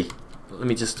 chili. Let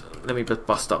me just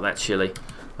bust up that chili.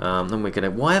 Then we're gonna.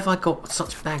 Why have I got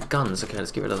such bad guns? Okay,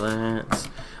 let's get rid of that.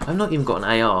 I've not even got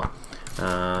an AR.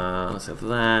 Let's have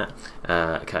that.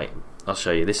 Okay, I'll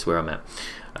show you. This is where I'm at.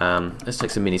 Let's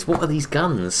take some minis. What are these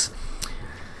guns?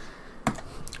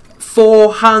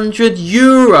 400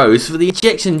 euros for the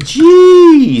ejection.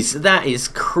 Jeez, that is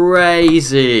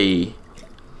crazy.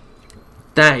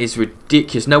 That is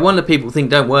ridiculous. No wonder people think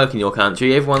don't work in your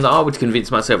country. Everyone that I would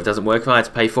convince myself it doesn't work if I had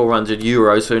to pay 400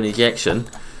 euros for an ejection.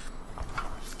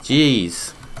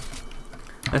 Jeez.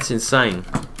 That's insane.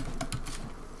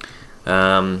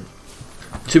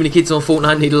 Too many kids on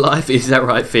Fortnite need a life. Is that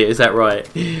right, Fit? Is that right?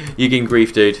 You're getting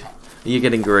griefed, dude. You're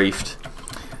getting griefed.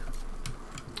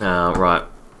 Right.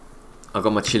 I've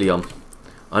got my chili on.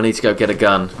 I need to go get a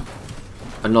gun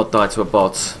and not die to a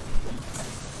bot.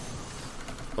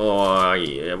 Oh,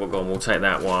 yeah, we'll take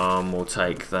that one. We'll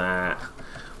take that.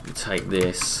 We'll take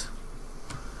this.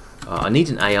 I need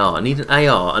an AR. I need an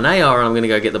AR. An AR, and I'm going to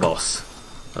go get the boss.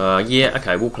 Yeah,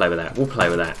 okay, we'll play with that. We'll play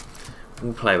with that.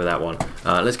 We'll play with that one.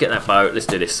 Let's get that boat. Let's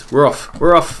do this. We're off.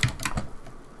 We're off.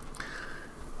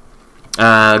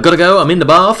 Gotta go. I'm in the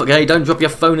bath. Okay, don't drop your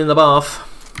phone in the bath.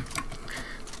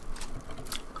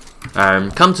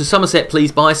 Come to Somerset,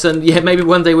 please, Bison. Yeah, maybe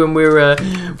one day when we're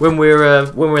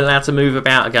allowed to move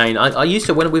about again. I used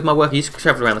to, with my work, I used to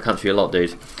travel around the country a lot,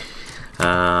 dude.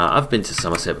 I've been to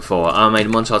Somerset before. I made a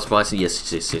montage Bison.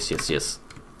 Yes.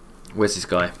 Where's this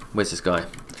guy? Where's this guy?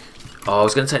 Oh, I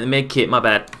was going to take the med kit. My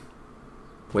bad.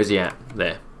 Where's he at?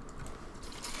 There.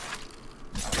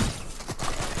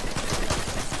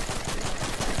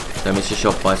 Don't miss your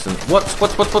shot, Bison. What?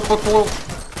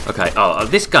 Okay, oh,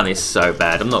 this gun is so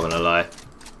bad, I'm not gonna lie.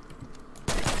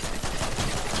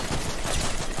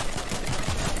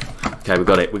 Okay, we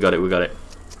got it.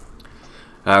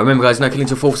 Remember, guys, no killing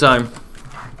till fourth zone.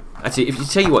 Actually, if you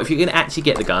tell you what, if you're gonna actually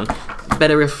get the gun,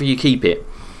 better if you keep it.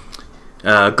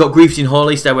 Got griefed in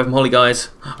Holly. Stay away from Holly, guys.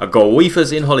 I got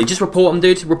weefers in Holly. Just report them,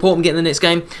 dude. Report them. Get in the next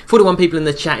game. 41 people in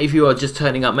the chat. If you are just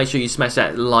turning up, make sure you smash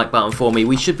that like button for me.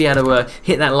 We should be able to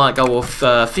hit that like goal of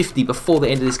 50 before the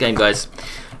end of this game, guys.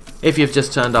 If you've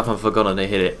just turned up and forgotten to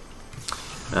hit it.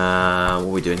 What are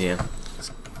we doing here?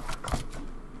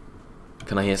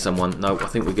 Can I hear someone? No, I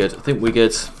think we're good. Be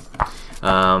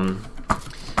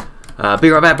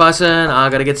right back, Bison. I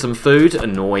gotta get some food.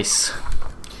 Nice.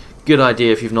 Good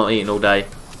idea if you've not eaten all day.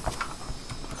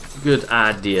 Good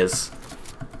ideas.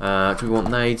 Do we want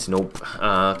nades? Nope.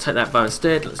 Take that bow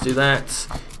instead. Let's do that.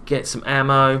 Get some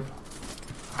ammo.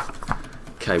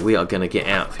 Okay, we are gonna get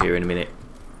out of here in a minute.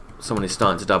 Someone is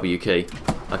starting to W key.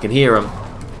 I can hear them.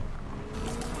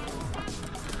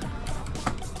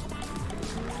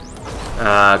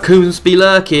 Coombs be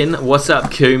lurking. What's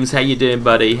up, Coombs? How you doing,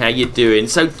 buddy? How you doing?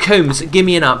 So, Coombs, give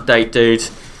me an update, dude.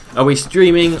 Are we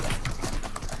streaming?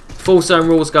 Full zone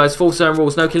rules, guys. Full zone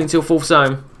rules. No killing till fourth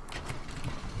zone.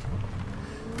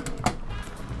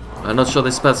 I'm not sure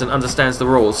this person understands the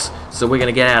rules, so we're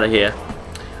gonna get out of here.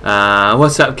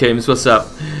 What's up, Coombs? What's up?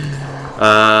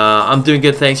 I'm doing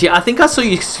good, thanks. Yeah, I think I saw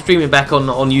you streaming back on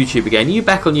YouTube again. Are you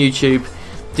back on YouTube?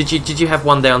 Did you have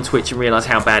one day on Twitch and realise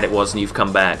how bad it was and you've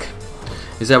come back?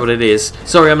 Is that what it is?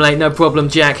 Sorry I'm late, no problem.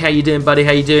 Jack, how you doing, buddy?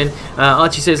 How you doing?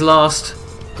 Archie says last.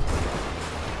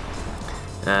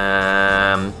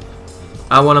 I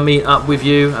want to meet up with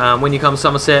you when you come to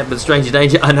Somerset, but stranger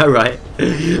danger. I know, right?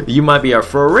 You might be a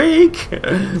freak. Is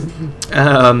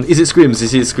it Scrims?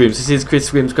 This is Scrims. This is Chris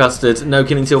Scrims Custard. No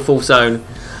killing till fourth zone.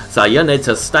 So you need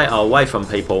to stay away from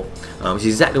people, which is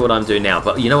exactly what I'm doing now.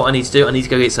 But you know what I need to do? I need to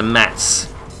go get some mats.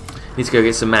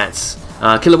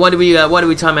 Killer, why do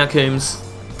we time out, Coombs?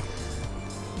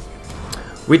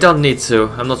 We don't need to.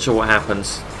 I'm not sure what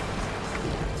happens.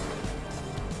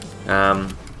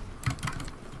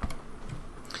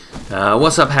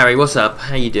 What's up, Harry? What's up?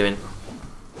 How you doing?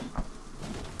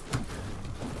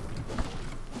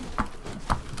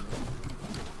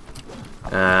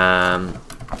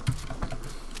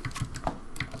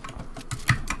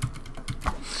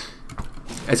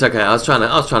 It's okay. I was trying to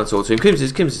talk to him. Coombs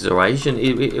is alright.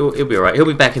 He'll be alright. He'll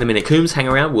be back in a minute. Coombs, hang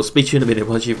around. We'll speak to you in a minute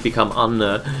once you've become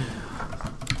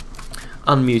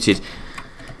unmuted.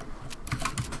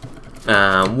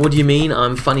 What do you mean?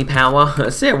 I'm funny power.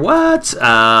 Say what?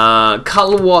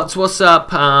 Cuddle Watts, what's up?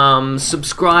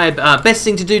 Subscribe. Best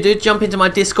thing to do, dude. Jump into my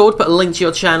Discord. Put a link to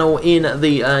your channel in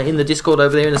the Discord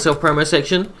over there in the self promo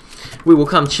section. We will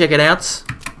come check it out.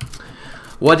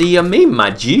 What do you mean,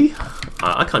 my G?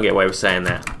 I can't get away with saying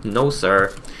that. No,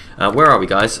 sir. Where are we,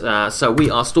 guys? So we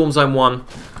are Storm Zone 1.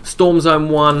 Storm Zone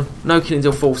 1. No killing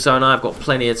till fourth zone. I've got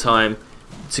plenty of time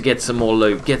to get some more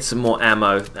loot, get some more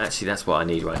ammo. Actually, that's what I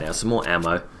need right now. Some more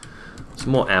ammo.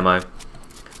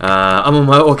 I'm on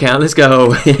my auto count. Let's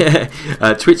go.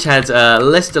 Twitch had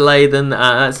less delay than...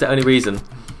 that's the only reason.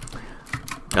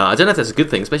 I don't know if that's a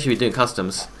good thing, especially if you're doing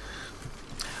customs.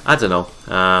 I don't know.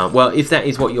 Well, if that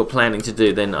is what you're planning to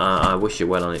do, then I wish you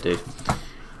well on it, dude.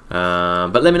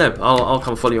 But let me know. I'll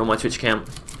come follow you on my Twitch account.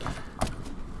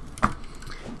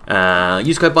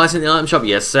 Use code Bison in the item shop.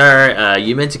 Yes, sir.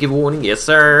 You meant to give a warning? Yes,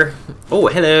 sir. Oh,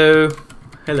 hello.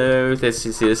 Hello.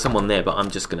 There's someone there, but I'm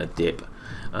just going to dip.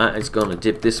 It's going to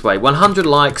dip this way. 100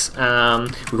 likes. We've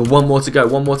got one more to go.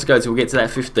 Till we get to that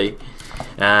 50.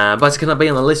 Bison, can I be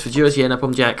on the list for viewers? Yeah, no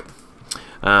problem, Jack.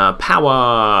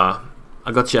 Power.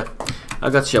 I gotcha.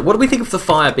 What do we think of the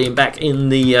fire being back in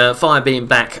the fire being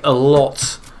back a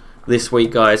lot this week,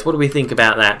 guys? What do we think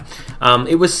about that?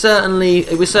 It was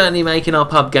certainly making our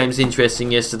pub games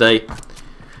interesting yesterday.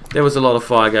 There was a lot of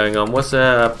fire going on. What's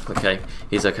up? Okay,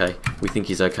 he's okay. We think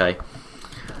he's okay.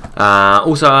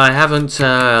 Also, I haven't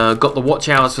got the watch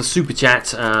hours for Super Chat,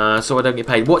 so I don't get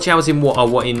paid. Watch hours in what?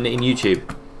 What in YouTube?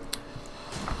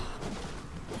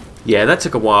 Yeah, that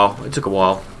took a while. It took a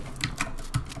while.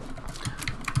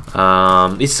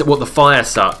 This is what the fire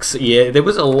sucks. Yeah, there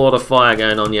was a lot of fire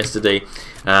going on yesterday.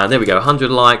 There we go,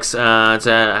 100 likes to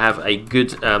have a good,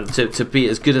 to be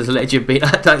as good as Legend Beat.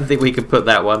 I don't think we can put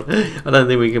that one.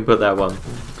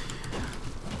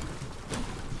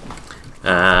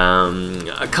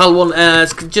 Carl,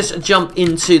 just jump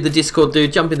into the Discord,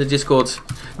 dude. Jump in the Discord.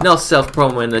 No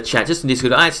self-promo in the chat, just in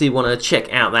Discord. I actually want to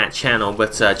check out that channel,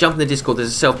 but jump in the Discord. There's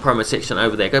a self-promo section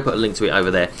over there. Go put a link to it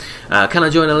over there. Can I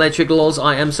join Electric Laws?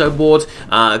 I am so bored.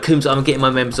 Coombs, I'm getting my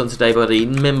members on today, buddy.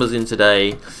 Members in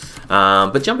today.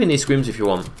 But jump in these Scrims if you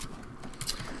want.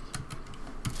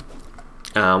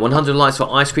 100 likes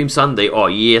for Ice Cream Sundae. Oh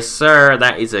yes, sir.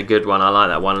 That is a good one. I like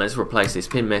that one. Let's replace this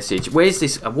pin message. Where's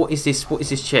this? What is this? What is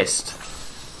this chest?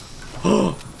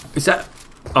 Oh, is that?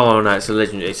 Oh no, it's a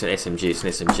legendary. It's an SMG. It's an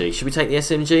SMG. Should we take the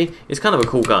SMG? It's kind of a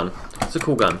cool gun. It's a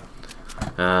cool gun.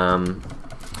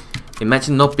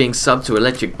 Imagine not being subbed to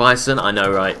Electric Bison. I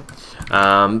know, right?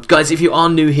 Guys, if you are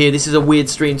new here, this is a weird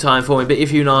stream time for me. But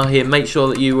if you're not here, make sure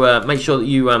that you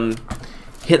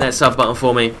hit that sub button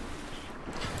for me.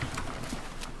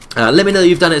 Let me know that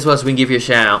you've done it as well, so we can give you a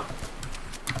shout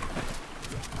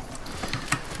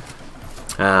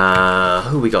out.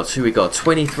 Who we got?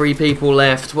 23 people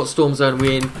left. What storm zone are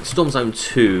we in? Storm zone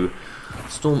 2.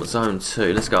 Storm zone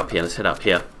 2. Let's go up here. Let's head up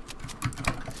here.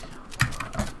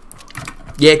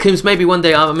 Yeah, Coombs, maybe one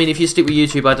day, I mean, if you stick with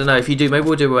YouTube, I don't know, if you do, maybe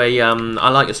we'll do a, I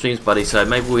like your streams, buddy, so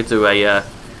maybe we'll do a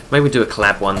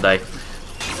collab one day.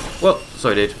 Well,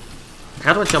 sorry, dude.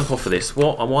 How do I jump off of this?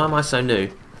 What? Why am I so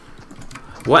new?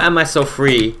 Why am I so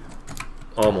free?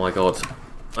 Oh my god.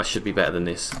 I should be better than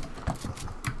this.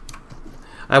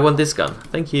 I want this gun.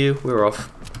 Thank you. We're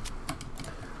off.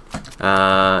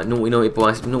 Naughty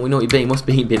boys. Naughty Bean. What's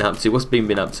Bean been up to? What's Bean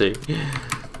been up to?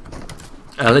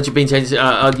 Alleged Bean changed it.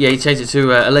 Yeah, he changed it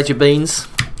to Alleged Beans.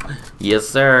 Yes,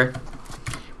 sir.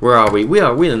 Where are we?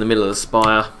 We're in the middle of the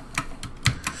spire.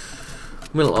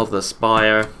 Middle of the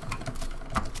spire.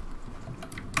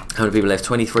 How many people left?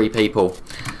 23 people.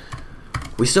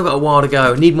 We still got a while to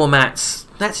go. Need more mats.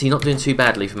 Actually, not doing too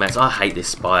badly for mats. I hate this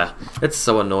spire. It's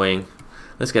so annoying.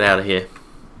 Let's get out of here.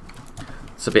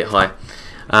 It's a bit high.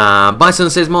 Bison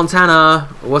says Montana.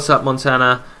 What's up,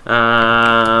 Montana?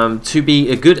 To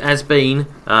be a good as been.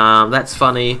 That's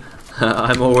funny.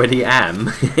 I'm already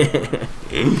am.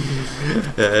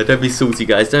 Don't be salty,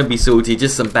 guys. Don't be salty.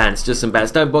 Just some bants. Just some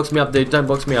bants. Don't box me up, dude. Don't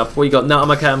box me up. What you got? No, I'm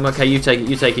okay. I'm okay. You take it.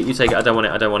 You take it. You take it. I don't want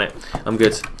it. I don't want it. I'm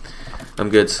good. I'm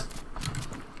good.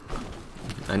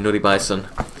 And Naughty Bison.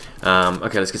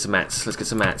 Okay, let's get some mats. Let's get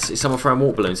some mats. Is someone throwing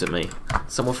water balloons at me?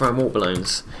 Someone throwing water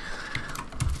balloons.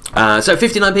 So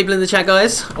 59 people in the chat,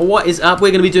 guys. What is up?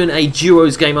 We're going to be doing a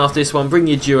duos game after this one. Bring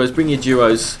your duos. Bring your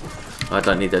duos. I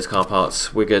don't need those car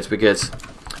parts. We're good. We're good.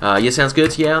 Yeah, sounds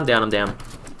good. Yeah, I'm down. I'm down.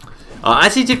 I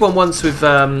actually did one once with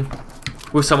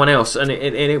someone else, and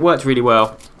it worked really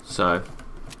well. So.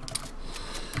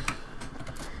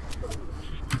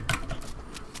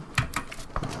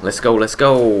 Let's go. Let's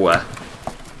go.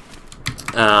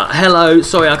 Hello.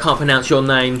 Sorry, I can't pronounce your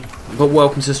name, but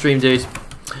welcome to the stream, dude.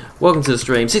 Welcome to the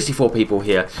stream. 64 people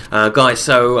here. Guys,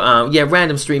 so, yeah,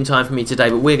 random stream time for me today,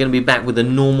 but we're going to be back with the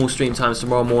normal stream times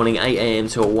tomorrow morning, 8 AM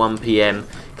till 1 PM.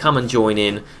 Come and join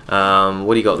in.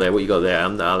 What do you got there? What you got there?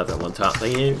 I'll have that one tap.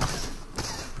 Thank you.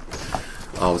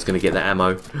 Oh, I was going to get that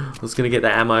ammo. I was going to get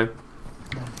that ammo.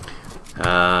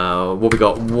 What we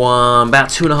got? About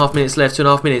 2.5 minutes left.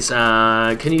 2.5 minutes.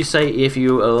 Can you say if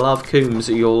you love Coombs,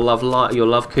 you'll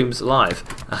love Coombs live?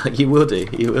 You will do.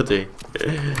 You will do.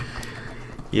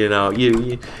 You know,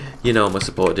 you know I'm a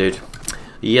support, dude.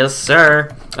 Yes,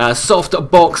 sir.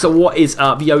 Soft box. What is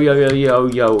up? Yo, yo, yo, yo,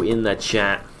 yo, in the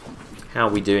chat. How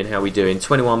we doing? How we doing?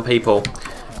 21 people.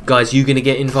 Guys, you gonna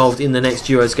get involved in the next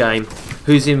Duos game?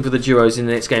 Who's in for the Duos in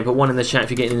the next game? Put one in the chat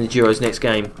if you're getting in the Duos next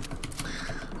game.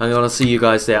 I'm gonna see you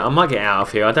guys there. I might get out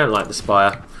of here. I don't like the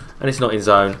spire, and it's not in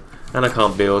zone, and I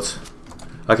can't build.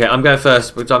 Okay, I'm going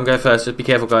first. I'm going first. Just be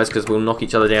careful, guys, because we'll knock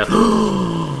each other down.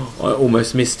 I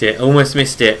almost missed it. Almost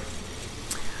missed it.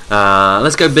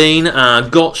 Let's go, Bean.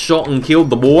 Got shot and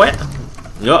killed the boy.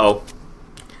 Uh-oh.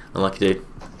 Unlucky dude.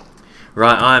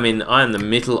 Right, I'm the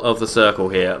middle of the circle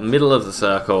here. Middle of the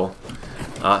circle.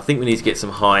 I think we need to get some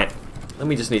height. Then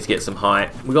we just need to get some height.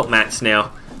 We got mats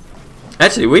now.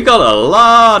 Actually, we got a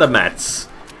lot of mats.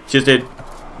 Cheers, dude.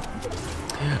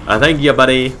 Thank you,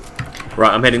 buddy.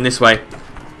 Right, I'm heading this way.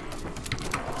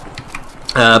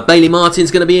 Bailey Martin's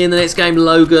going to be in the next game.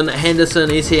 Logan Henderson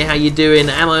is here. How you doing?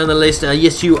 Am I on the list?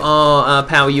 Yes, you are.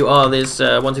 Power, you are. There's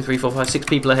 1, 2, 3, 4, 5, 6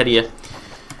 people ahead of you.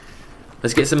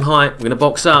 Let's get some height. We're going to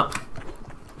box up.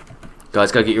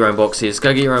 Guys, go get your own boxes.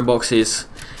 Go get your own boxes.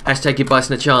 Hashtag give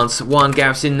Bison a chance. 1,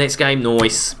 Gareth's in the next game.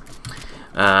 Nice.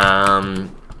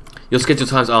 Your schedule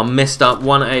times are messed up.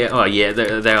 1 AM. Oh, yeah,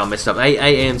 they are messed up. 8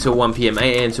 AM till 1 PM.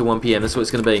 8 AM till 1 PM. That's what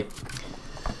it's going to be.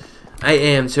 8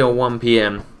 AM till 1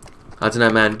 PM. I don't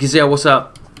know, man. Gazelle, what's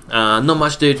up? Not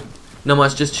much, dude. Not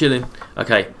much, just chilling.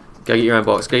 Okay, go get your own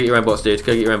box. Go get your own box, dude.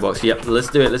 Go get your own box. Yep, let's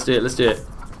do it. Let's do it. Let's do it.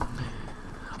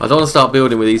 I don't want to start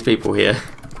building with these people here.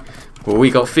 Well,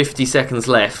 we got 50 seconds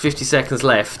left. 50 seconds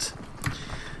left.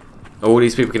 All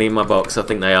these people can eat my box. I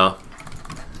think they are.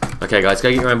 Okay, guys, go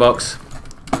get your own box.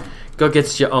 Go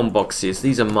get your own boxes.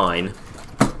 These are mine.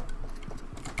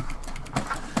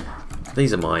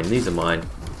 These are mine. These are mine.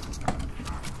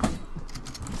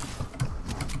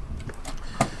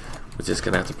 We're just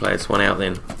going to have to play this one out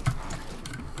then.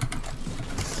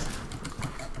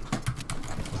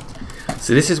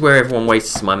 So this is where everyone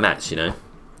wastes my match, you know.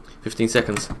 15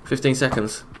 seconds. 15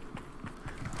 seconds.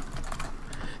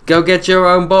 Go get your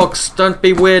own box. Don't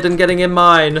be weird and getting in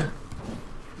mine.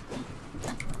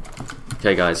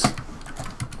 Okay, guys.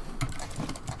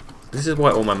 This is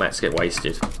why all my mats get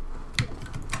wasted.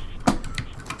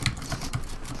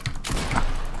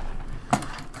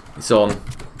 It's on.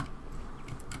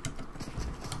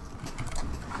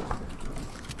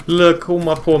 Look, all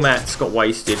my poor mats got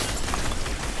wasted.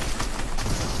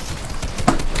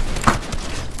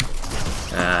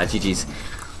 GG's.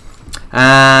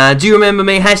 Do you remember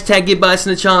me? Hashtag give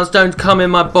Bison a chance. Don't come in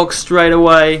my box straight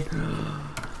away.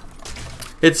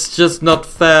 It's just not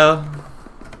fair.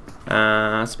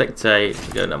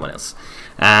 Spectate. Go, no one else.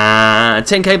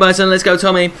 10k Bison. Let's go,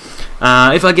 Tommy. If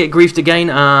I get griefed again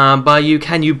by you,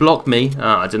 can you block me?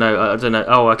 I don't know. I don't know.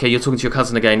 Oh, okay. You're talking to your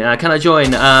cousin again. Can I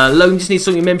join? Logan just needs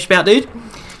to sort your membership out, dude.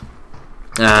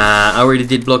 I already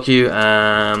did block you.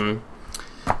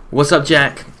 What's up,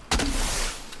 Jack?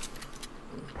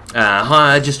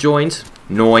 Hi, I just joined.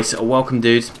 Nice. Welcome,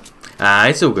 dude.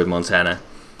 It's all good, Montana.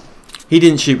 He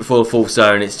didn't shoot before the 4th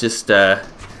zone. It's just,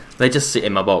 they just sit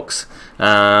in my box.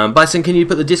 Bison, can you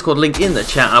put the Discord link in the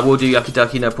chat? I will do, Yucky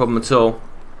Ducky, no problem at all.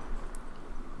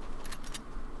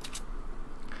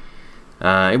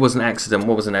 It was an accident.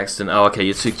 What was an accident? Oh, okay,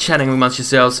 you're two chatting amongst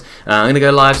yourselves. I'm going to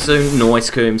go live soon. Nice,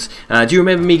 Coombs. Do you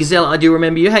remember me, Gazelle? I do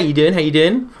remember you. How you doing? How you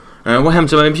doing? What happened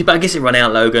to my membership? I guess it ran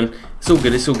out, Logan. It's all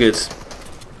good. It's all good.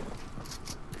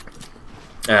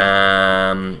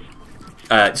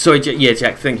 Sorry, yeah,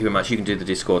 Jack, thank you very much. You can do the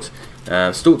Discord.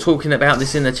 Stop talking about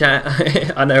this in the chat.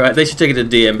 I know, right? They should take it to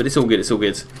DM, but it's all good. It's all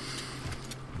good.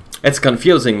 It's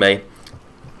confusing me.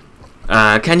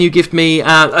 Can you gift me a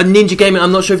Ninja Gaming?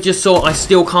 I'm not sure if you just saw. I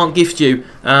still can't gift you.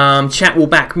 Chat will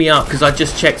back me up because I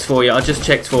just checked for you. I just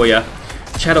checked for you.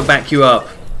 Chat will back you up.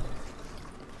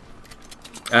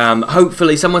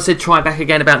 Hopefully, someone said try back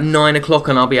again about 9 o'clock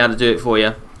and I'll be able to do it for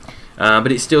you.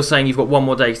 But it's still saying you've got one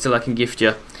more day till I can gift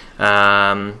you.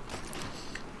 I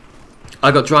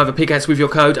got driver pickaxe with your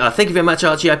code. Thank you very much,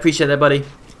 Archie. I appreciate that, buddy.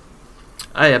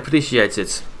 I appreciate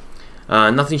it.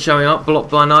 Nothing showing up.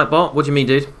 Blocked by Nightbot. What do you mean,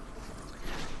 dude?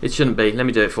 It shouldn't be. Let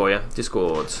me do it for you.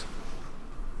 Discord.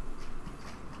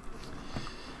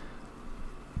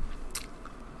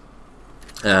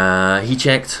 He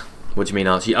checked. What do you mean,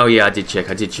 Archie? Oh yeah, I did check.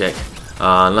 I did check.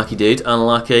 Unlucky, dude.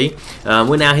 Unlucky.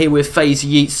 We're now here with FaZe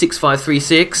Yeet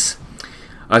 6536.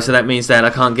 So that means that I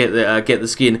can't get the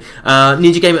skin.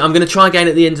 Ninja Gaming, I'm going to try again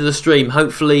at the end of the stream.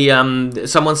 Hopefully,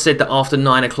 someone said that after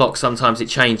 9 o'clock sometimes it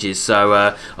changes.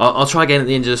 So I'll try again at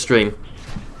the end of the stream.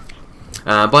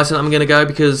 Bison, I'm going to go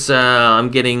because I'm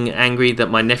getting angry that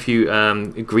my nephew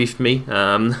griefed me.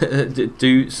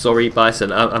 Sorry,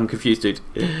 Bison. I'm confused, dude.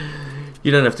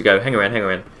 You don't have to go. Hang around, hang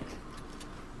around.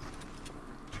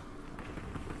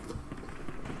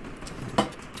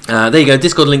 There you go.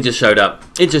 Discord link just showed up.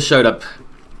 It just showed up.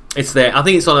 It's there. I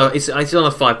think it's on a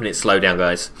 5-minute slowdown,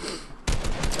 guys.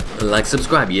 Like,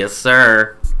 subscribe, yes,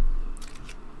 sir.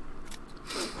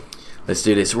 Let's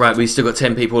do this. Right, we've still got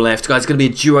 10 people left, guys. It's gonna be a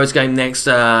duos game next.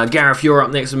 Gareth, you're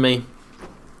up next with me.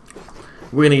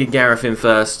 We're gonna get Gareth in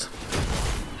first.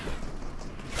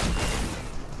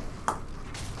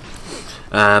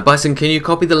 Bison, can you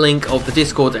copy the link of the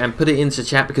Discord and put it into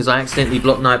chat because I accidentally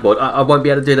blocked Nightbot? I won't be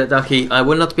able to do that, Ducky. I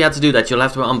will not be able to do that. You'll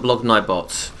have to unblock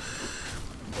Nightbot.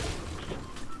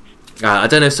 I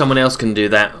don't know if someone else can do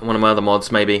that. One of my other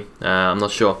mods, maybe. I'm not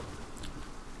sure.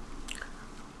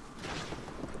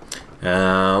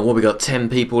 What we got? 10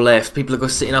 people left. People are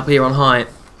sitting up here on height.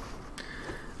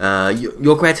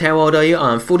 You're Greg, how old are you?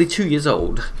 I'm 42 years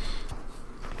old.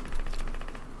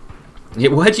 Yeah,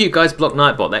 why do you guys block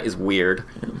Nightbot? That is weird.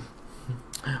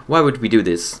 Why would we do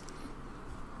this?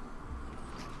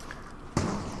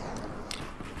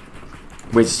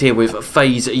 We're just here with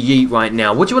FaZe Yeet right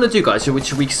now. What do you want to do, guys? Should we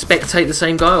spectate the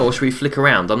same guy or should we flick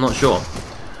around? I'm not sure.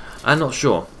 I'm not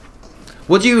sure.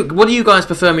 What do you guys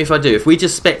prefer me if I do? If we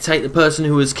just spectate the person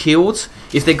who was killed,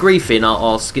 if they're griefing,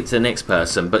 I'll skip to the next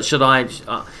person. But should I?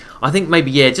 I think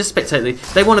maybe, yeah, just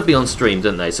spectate. They want to be on stream,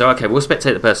 don't they? So okay, we'll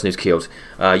spectate the person who's killed.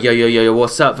 Yo,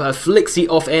 what's up? Flixie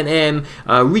off NM.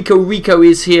 Rico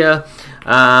is here.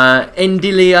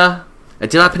 Endilia.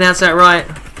 Did I pronounce that right?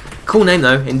 Cool name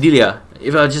though, Endilia.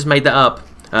 If I just made that up.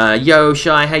 Yo,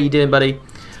 Shy, how you doing, buddy?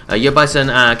 Yo, Bison,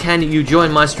 can you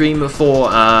join my stream for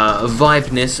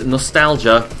vibeness,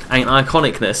 nostalgia, and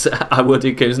iconicness? I will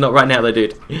do, Kim. Not right now, though,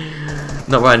 dude.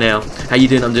 Not right now. How you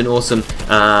doing? I'm doing awesome.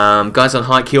 Guys on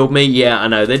height killed me. Yeah, I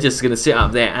know. They're just going to sit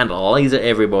up there and laser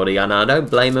everybody. And I don't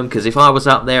blame them, because if I was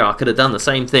up there, I could have done the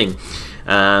same thing.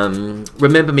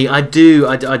 Remember me. I do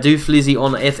Flizzy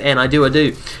on FN. I do.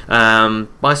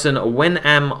 Bison, when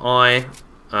am I...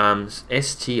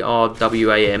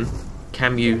 STRWAM,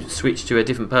 can you switch to a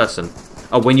different person?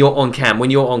 Oh, when you're on cam,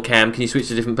 can you switch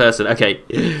to a different person? Okay.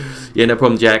 Yeah, no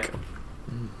problem, Jack.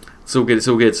 It's all good, it's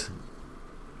all good.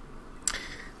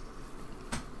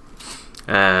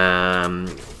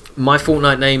 My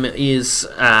Fortnite name is,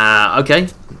 okay,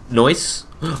 nice.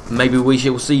 Maybe we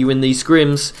shall see you in these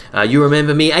scrims. You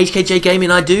remember me, HKJ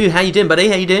Gaming, I do. How you doing, buddy?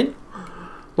 How you doing?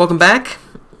 Welcome back.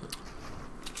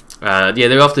 Yeah,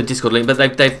 they're after the Discord link, but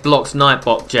they've blocked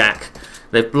Nightbot, Jack.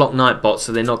 They've blocked Nightbot,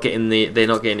 so they're not getting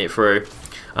it through.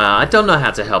 I don't know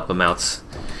how to help them out.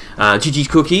 GG's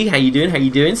Cookie, how you doing? How you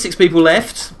doing? 6 people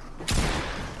left.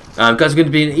 Guys are going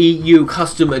to be an EU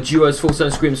custom duos full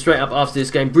zone scrim straight up after this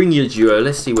game. Bring your duo.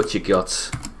 Let's see what you got.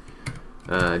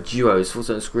 Duos full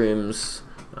zone scrims.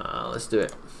 Let's do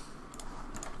it.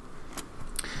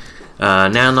 Now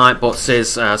Nightbot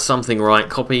says something right.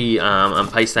 Copy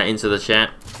and paste that into the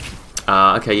chat.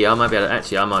 Okay, yeah, I might be able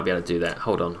to do that.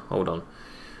 Hold on.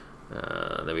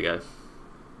 There we go.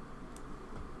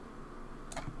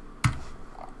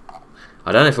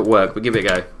 I don't know if it worked, but give it a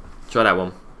go. Try that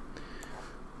one.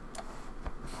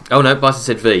 Oh no, Bison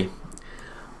said V.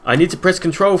 I need to press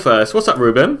control first. What's up,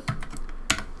 Ruben?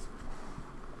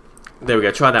 There we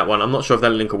go, try that one. I'm not sure if that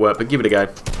link will work, but give it a go.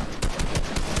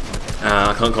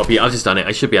 I can't copy it. I've just done it.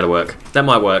 It should be able to work. That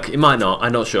might work. It might not.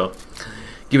 I'm not sure.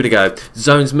 Give it a go.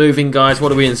 Zones moving, guys.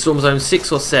 What are we in? Storm zone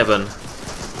 6 or 7?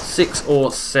 6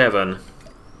 or 7.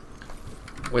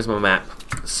 Where's my map?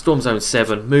 Storm zone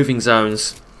 7. Moving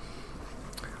zones.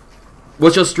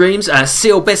 Watch your streams.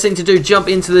 Seal, best thing to do, jump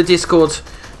into the Discord.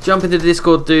 Jump into the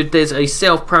Discord, dude. There's a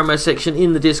self-promo section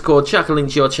in the Discord. Chuck a link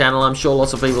to your channel. I'm sure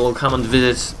lots of people will come and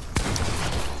visit.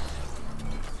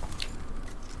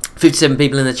 57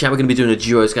 people in the chat. We're going to be doing a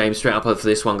duos game straight up for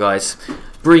this one, guys.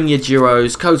 Bring your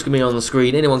duos. Code's going to be on the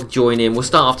screen. Anyone can join in. We'll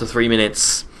start after 3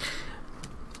 minutes.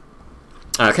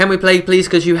 Can we play, please?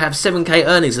 Because you have 7k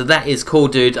earnings. So that is cool,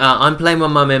 dude. I'm playing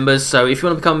with my members. So if you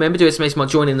want to become a member, do it.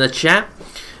 Join in the chat.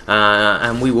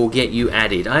 And we will get you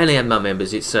added. I only have my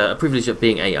members. It's a privilege of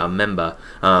being a member.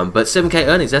 But 7k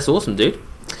earnings. That's awesome, dude.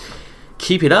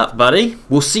 Keep it up, buddy.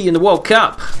 We'll see you in the World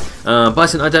Cup.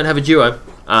 Bison, I don't have a duo.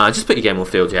 Just put your game on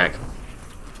field, Jack.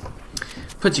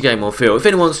 Put your game on field. If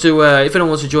anyone wants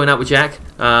to, join up with Jack,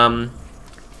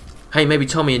 hey, maybe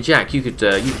Tommy and Jack, you could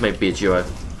maybe be a duo.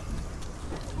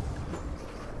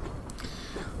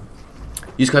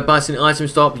 Use code Bison item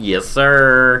stop. Yes,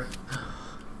 sir.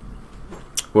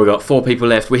 We've got 4 people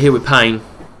left. We're here with Pain.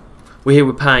 We're here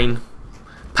with Pain.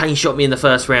 Pain shot me in the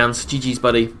first round. GG's,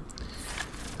 buddy.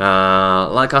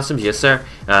 Like customs, yes, sir.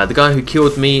 The guy who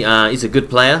killed me is a good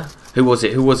player. Who was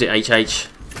it? Who was it, HH?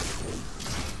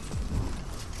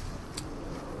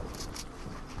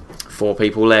 4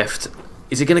 people left.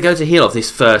 Is it going to go to heal off?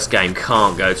 This first game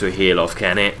can't go to a heal off,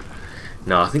 can it?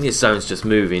 No, I think this zone's just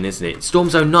moving, isn't it? Storm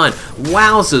Zone 9.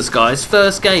 Wowzers, guys.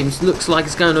 First game looks like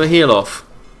it's going to a heal off.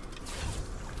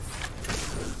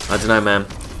 I don't know, man.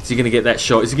 Is he going to get that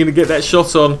shot? Is he going to get that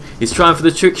shot on? He's trying for the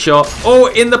trick shot.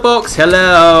 Oh, in the box.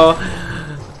 Hello.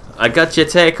 I got your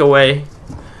takeaway.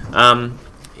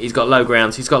 He's got low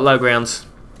grounds. He's got low grounds.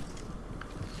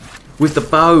 With the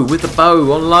bow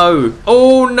on low.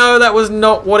 Oh no, that was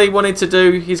not what he wanted to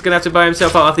do. He's going to have to bow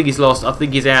himself up. I think he's lost. I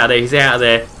think he's out of there. He's out of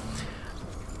there.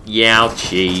 Yow,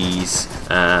 cheese.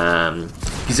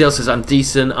 Gazelle says, I'm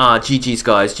decent. GG's,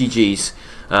 guys. GG's.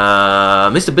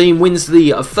 Mr. Beam wins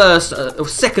the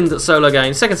second solo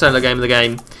game of the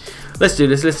game. Let's do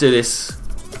this. Let's do this.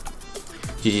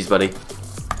 GG's, buddy.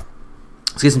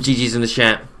 Let's get some GG's in the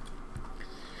chat.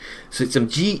 So some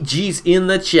GG's in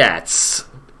the chats.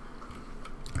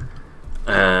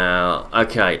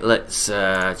 Okay, let's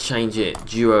change it.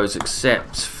 Duos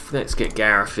accept. Let's get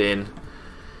Gareth in.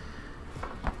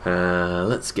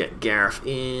 Let's get Gareth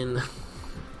in.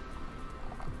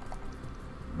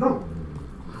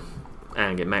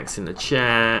 And get Max in the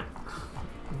chat.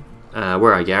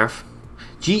 Where are you, Gareth?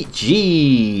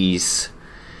 GG's.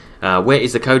 Where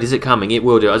is the code? Is it coming? It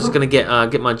will do. I was just going to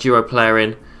get my duo player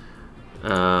in.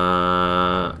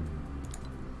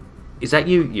 Is that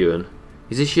you, Ewan?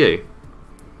 Is this you?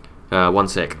 1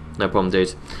 sec. No problem,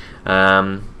 dude.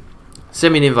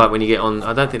 Send me an invite when you get on.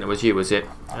 I don't think that was you, was it?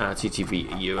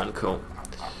 TTV Ewan, cool.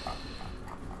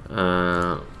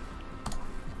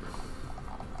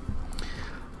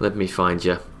 Let me find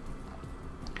you.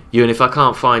 Ewan, if I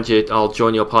can't find you, I'll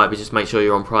join your pipe, but just make sure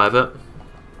you're on private.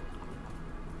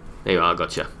 There you are, I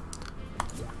got you.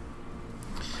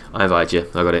 I invite you.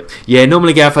 I got it. Yeah,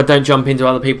 normally, Gaff, I don't jump into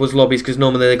other people's lobbies because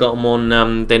normally they got them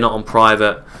on. They're not on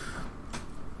private,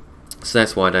 so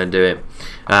that's why I don't do it.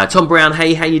 Tom Brown,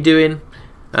 hey, how you doing?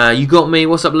 You got me.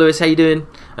 What's up, Lewis? How you doing?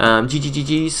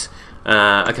 GGGGs.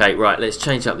 Okay, right. Let's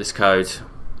change up this code.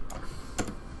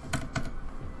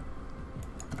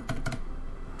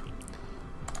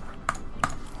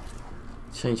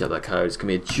 Change up that code. It's gonna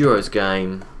be a duos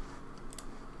game.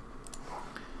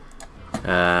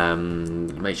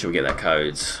 Make sure we get that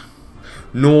code.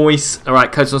 Nice.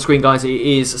 Alright, code's on screen, guys. It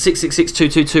is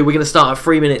 666222. We're going to start at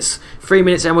 3 minutes. 3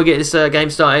 minutes and we'll get this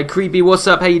game started. Creepy, what's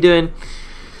up? How you doing?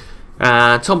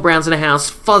 Tom Brown's in the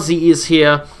house. Fuzzy is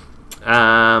here.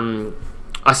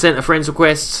 I sent a friend's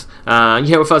request. Yeah,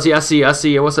 well, Fuzzy, I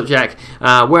see you. What's up, Jack?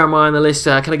 Where am I on the list?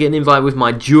 Can I get an invite with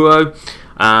my duo?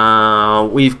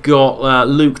 We've got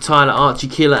Luke, Tyler, Archie,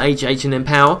 Killer, HH, and then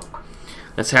Power.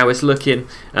 That's how it's looking.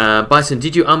 Bison,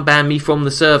 did you unban me from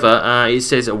the server? It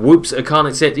says, whoops, I can't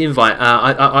accept the invite.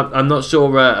 I'm not sure,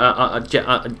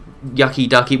 Yucky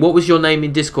Ducky. What was your name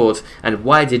in Discord? And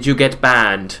why did you get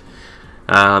banned?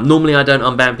 Normally I don't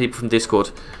unban people from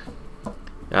Discord.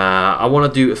 I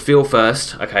want to do Phil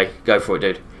first. Okay, go for it,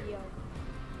 dude.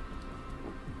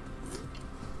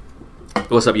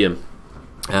 What's up, Yum?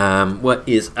 What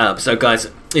is up? So,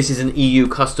 guys, this is an EU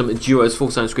custom duos full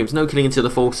zone scrims. No killing into the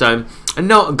full zone, and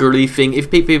not griefing.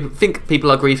 If people think people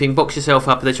are griefing, box yourself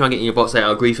up. If they try and get in your box, they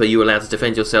are a griefer. You're allowed to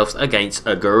defend yourselves against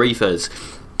griefers.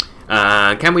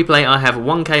 Can we play? I have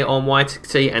 1k on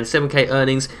YT and 7k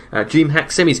earnings. DreamHack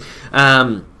semis.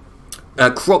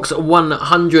 Crocs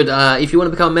 100. If you want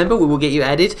to become a member, we will get you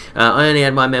added. I only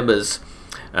add my members.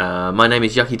 My name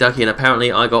is Yucky Ducky, and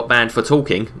apparently I got banned for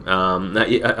talking. I'm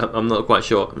not quite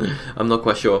sure. I'm not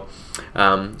quite sure.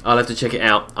 I'll have to check it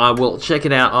out. I will check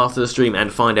it out after the stream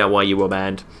and find out why you were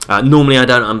banned. Normally I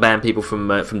don't unban people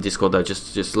from Discord though.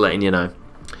 Just letting you know.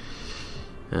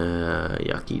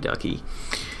 Yucky Ducky.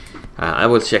 I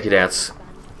will check it out.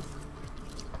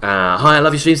 Hi, I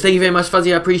love your streams. Thank you very much,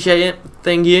 Fuzzy. I appreciate it.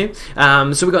 Thank you.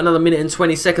 So we've got another minute and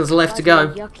 20 seconds left to go.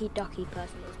 Yucky Ducky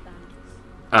person is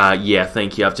banned. Yeah,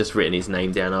 thank you. I've just written his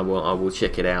name down. I will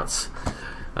check it out.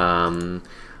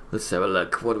 Let's have a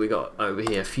look. What do we got over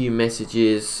here? A few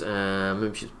messages.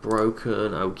 Membership's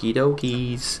broken. Okie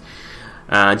dokies.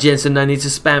 Jensen, no need to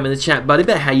spam in the chat, buddy.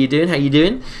 But how you doing? How you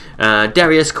doing?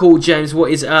 Darius, cool. James,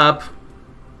 what is up?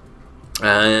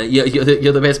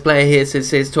 You're the best player here.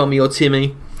 Says Tommy or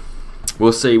Timmy.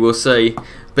 We'll see. We'll see.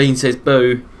 Bean says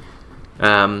boo.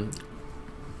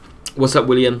 What's up,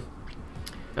 William?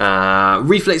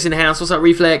 Reflex in the house. What's up,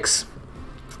 Reflex?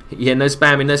 Yeah, no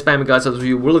spamming, guys.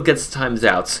 We will get the times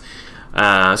out.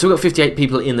 So we've got 58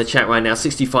 people in the chat right now,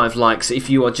 65 likes. If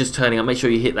you are just turning up, make sure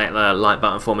you hit that like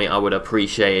button for me. I would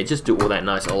appreciate it. Just do all that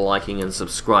nice liking and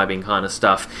subscribing kind of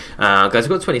stuff. Guys,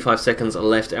 we've got 25 seconds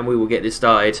left and we will get this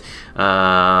started.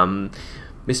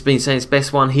 Mr. Bean saying it's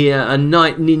best one here. A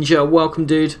Night Ninja, welcome,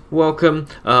 dude. Welcome.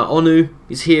 Onu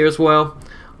is here as well.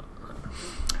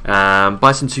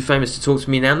 Bison too famous to talk to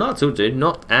me now? Not at all, dude.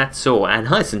 Not at all. And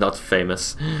Bison not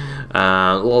famous.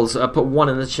 Lols, I put one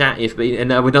in the chat if Beam.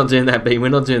 No, we're not doing that, Beam. We're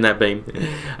not doing that, Beam.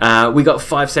 We got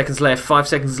 5 seconds left. 5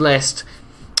 seconds left.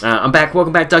 I'm back.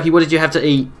 Welcome back, Dougie. What did you have to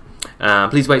eat?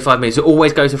 Please wait 5 minutes. So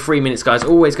always go to 3 minutes, guys.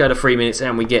 Always go to 3 minutes,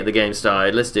 and we get the game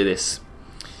started. Let's do this.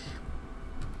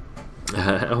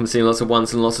 I'm seeing lots of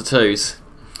ones and lots of twos.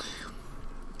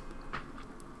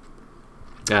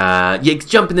 Yeah,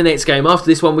 jump in the next game. After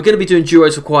this one, we're going to be doing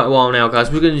duos for quite a while now,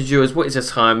 guys. We're going to do duos. What is the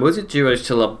time? Was it duos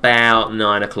till about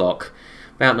 9 o'clock?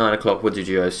 About 9 o'clock, we'll do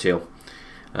duos till.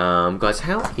 Guys,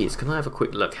 how is... Can I have a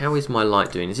quick look? How is my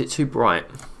light doing? Is it too bright?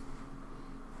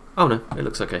 Oh, no. It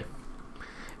looks okay.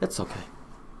 It's okay.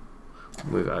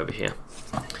 Move it over here.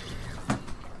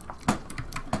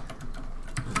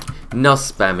 No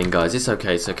spamming, guys. It's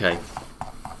okay. It's okay.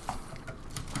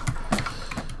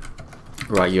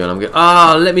 Right, you and I'm good.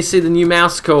 Ah, let me see the new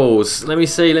mouse calls. Let me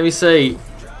see. Let me see.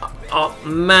 Oh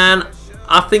man,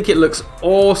 I think it looks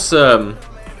awesome.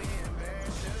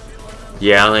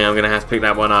 Yeah, I think I'm gonna have to pick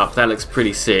that one up. That looks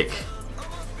pretty sick.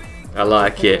 I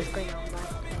like it.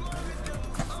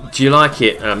 Do you like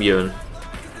it, Ewan?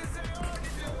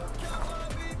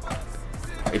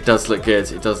 It does look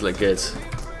good. It does look good.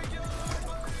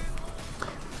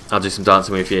 I'll do some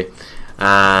dancing with you.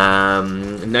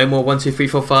 No more 1, 2, 3,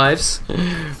 4,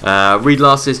 5s. Read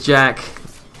last is Jack.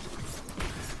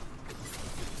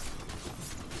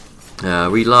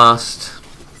 Read last.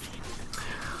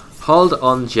 Hold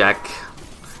on, Jack.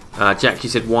 Jack, you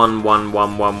said 1, 1,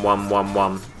 1, 1, 1, 1,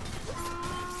 1.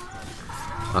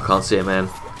 I can't see it, man.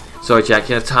 Sorry, Jack.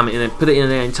 You have to time it in and put it in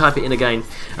there and type it in again.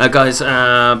 Guys,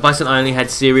 Bison only had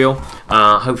cereal.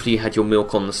 Hopefully you had your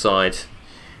milk on the side.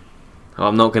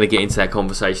 I'm not going to get into that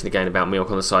conversation again about milk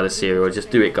on the side of cereal.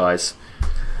 Just do it, guys.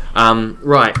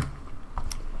 Right.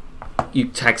 You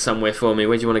tag somewhere for me.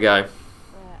 Where do you want to go? Do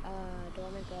I want to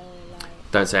go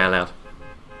like... Don't say out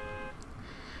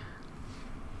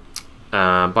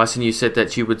loud. Bison, you said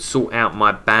that you would sort out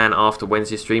my ban after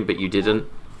Wednesday stream, but you didn't.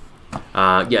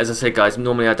 Yeah, as I said, guys,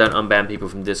 normally I don't unban people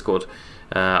from Discord.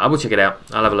 I will check it out.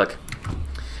 I'll have a look.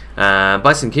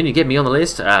 Bison, can you get me on the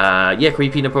list? Yeah,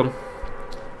 creepy, no problem.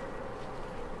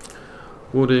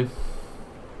 Will do.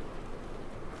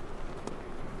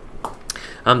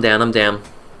 I'm down.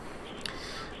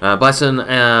 Bison,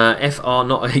 FR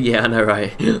not. Yeah, I know,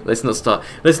 right? Let's not start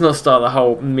the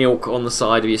whole milk on the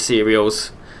side of your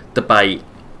cereals debate.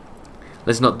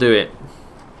 Let's not do it.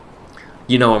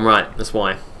 You know I'm right. That's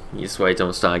why. That's why you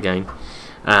don't start again.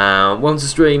 Welcome to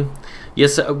stream.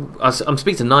 Yes, I'm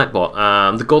speaking to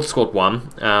Nightbot. The God Squad one.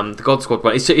 The God Squad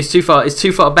one. It's too far. It's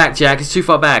too far back, Jack. It's too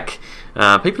far back.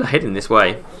 People are heading this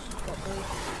way.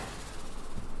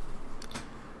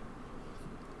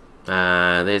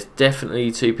 There's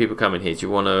definitely 2 people coming here. Do you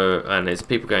want to? And there's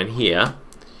people going here.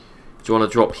 Do you want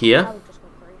to drop here? I just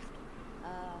got briefed.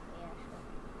 Yeah, sure.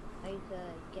 I need to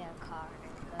get a car and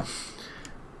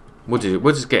then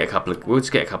We'll just get a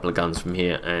couple of guns from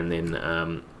here, and then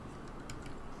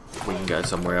we can go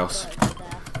somewhere else.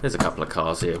 There's a couple of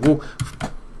cars here.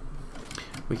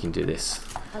 We can do this.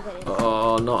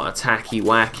 Oh, not a tacky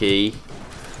wacky.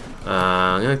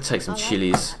 I'm gonna take some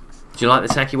chilies. Do you like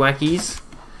the tacky wackies?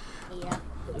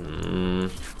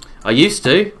 I used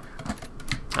to.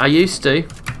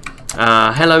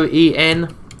 Hello,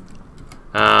 EN.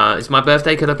 It's my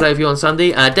birthday. Could I play with you on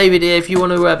Sunday? David, if you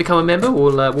want to become a member,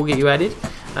 we'll get you added. Wait,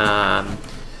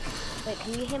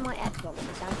 can you hear my Xbox?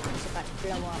 It sounds like it's about to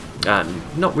blow up.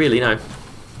 Not really, no.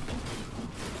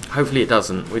 Hopefully it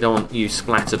doesn't. We don't want you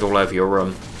splattered all over your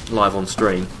room live on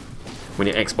stream when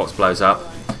your Xbox blows up.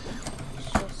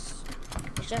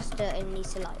 It's just it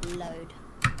needs to like load.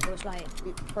 It was like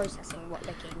processing what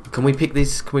the game. Can we pick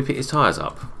these tyres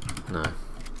up? No.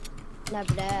 No,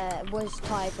 but there was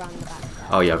tied round the back there.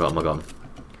 Oh yeah, I got them.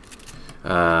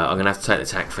 I'm gonna have to take the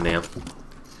tack for now.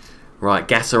 Right,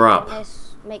 gas her up.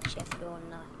 This makeshift door,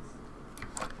 nice.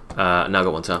 No, I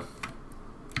got one too.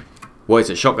 What is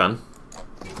it? Shotgun?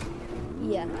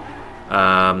 Yeah.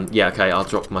 Yeah. Okay, I'll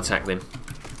drop my tack then.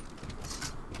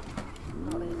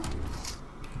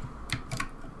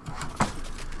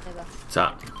 What's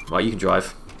up? Right, you can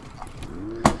drive.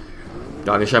 I'm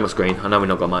gonna show my screen. I know we've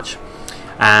not got much.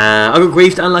 I got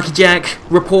griefed, unlucky Jack.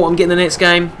 Report, I'm getting the next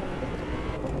game.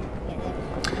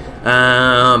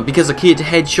 Because a kid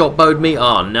headshot bowed me.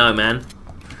 Oh no, man.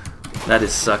 That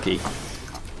is sucky.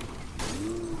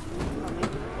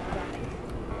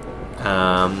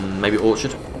 Maybe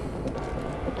Orchard.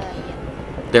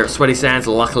 They're at Sweaty Sands.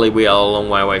 Luckily, we are a long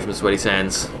way away from Sweaty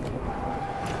Sands.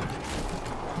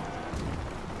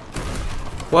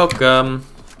 Welcome.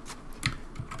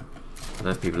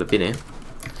 Those people have been here.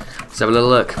 Let's have a little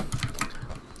look.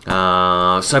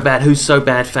 So bad. Who's so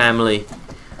bad? Family.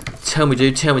 Tell me,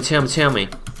 dude. Tell me.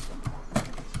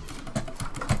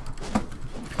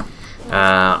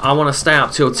 I want to stay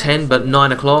up till 10, but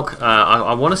 9 o'clock.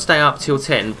 I want to stay up till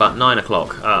 10, but 9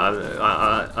 o'clock.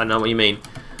 I know what you mean.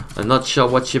 I'm not sure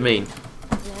what you mean.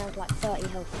 And I had like 30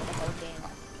 health for the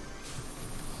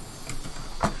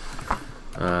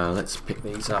whole game. Let's pick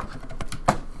these up.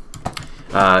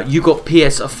 You got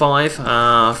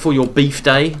PS5 for your beef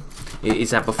day. Is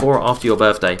that before or after your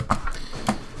birthday?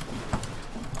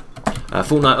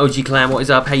 Fortnite OG Clan, what is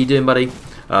up? How you doing, buddy?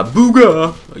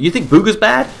 Booger! You think Booger's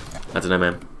bad? I don't know,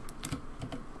 man.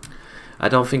 I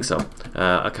don't think so.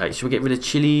 Okay, should we get rid of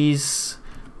chilies?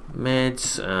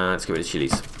 Meds? Let's get rid of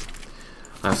chilies.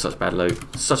 I have such bad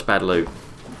loot. Such bad loot.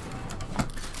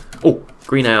 Oh,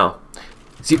 green AR.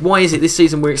 See, why is it this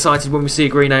season we're excited when we see a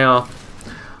green AR?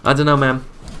 I don't know, man.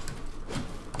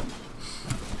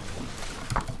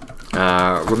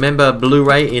 Remember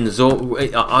Blu-ray in Zor?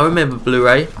 I remember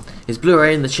Blu-ray. Is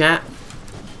Blu-ray in the chat?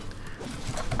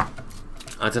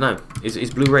 I don't know.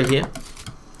 Is Blu-ray here?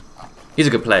 He's a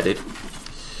good player, dude.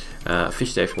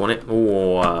 Fish there if you want it.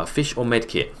 Or fish or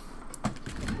medkit.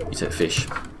 You take the fish.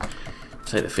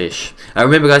 Take the fish.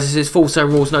 Remember, guys, this is full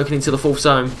zone rules. No killing to the fourth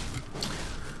zone.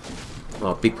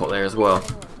 Oh, big pot there as well.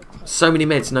 So many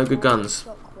meds, no good guns.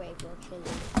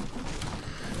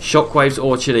 Shockwaves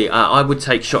or chili. I would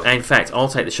take shock. In fact, I'll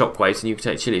take the shockwaves, and you can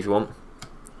take chili if you want.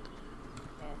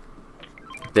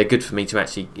 they're good for me to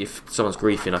actually, if someone's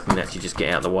griefing, I can actually just get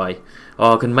out of the way.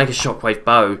 Oh, I can make a shockwave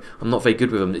bow. I'm not very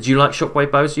good with them. Do you like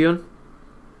shockwave bows, Ewan?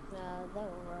 They're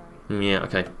alright. Yeah,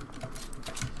 okay.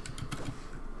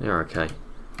 They're okay.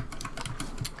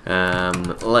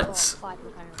 Let's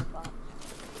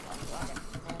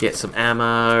get some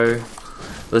ammo.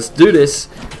 Let's do this.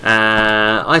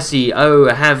 I see. Oh,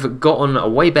 I have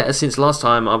gotten way better since last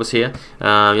time I was here.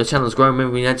 Your channel's grown.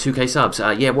 Remember we had 2K subs.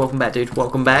 Yeah, welcome back, dude.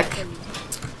 Welcome back.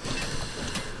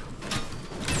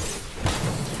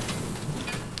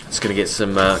 Just gonna get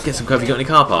some coffee. Got any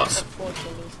car parts? Yeah,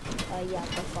 I've got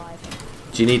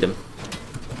 5. Do you need them?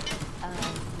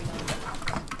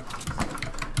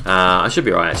 I should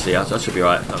be alright actually. I should be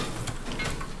alright.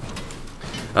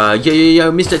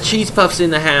 Yo, Mr. Cheese Puff's in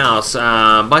the house.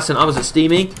 Bison, I was at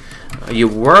Steamy. You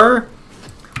were?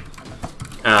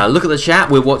 Look at the chat.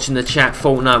 We're watching the chat.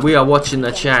 Fortnite. We are watching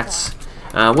the chats.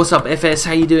 What's up, FS?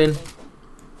 How you doing?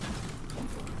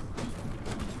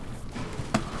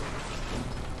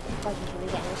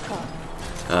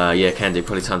 Yeah, can do.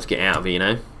 Probably time to get out of here, you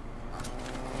know.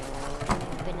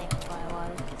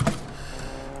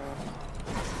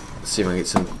 Let's see if I can get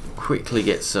some. Quickly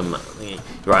get some.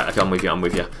 Right, okay, I'm with you. I'm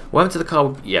with you. What happened to the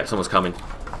car? Yeah, someone's coming.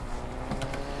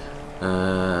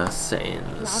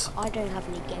 Settings. I don't have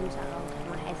any games on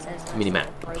my head says Minimap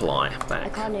apply back. I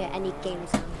can't hear any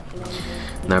games on.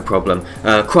 No problem.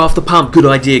 Craft the pump. Good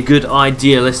idea. Good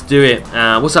idea. Let's do it.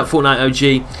 What's up, Fortnite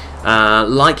OG?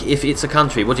 Like if it's a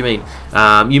country. What do you mean?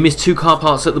 You missed 2 car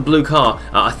parts at the blue car.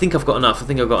 I think I've got enough. I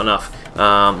think I've got enough.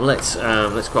 Let's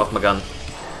craft my gun.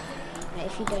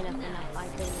 If you don't have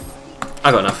enough,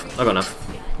 I got enough. I got enough.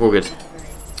 We're all good.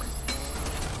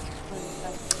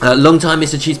 Long time,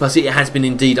 Mr. Cheese Puffs. It has been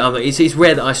indeed. It's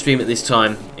rare that I stream at this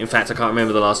time. In fact, I can't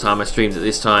remember the last time I streamed at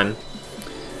this time.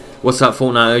 What's up,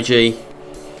 Fortnite OG?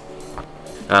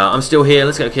 I'm still here.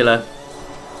 Let's go, killer.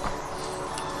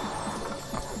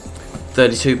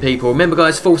 32 people. Remember,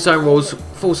 guys, full zone rules.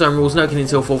 Full zone rules. No killing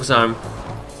until full zone.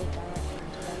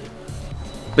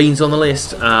 Bean's on the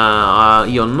list.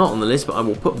 You're not on the list, but I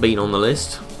will put Bean on the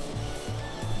list.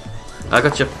 I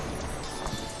gotcha.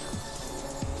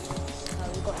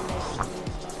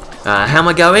 How am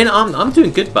I going? I'm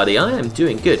doing good, buddy. I am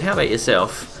doing good. How about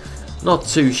yourself? Not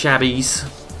too shabbies.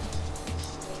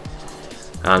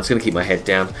 I'm just going to keep my head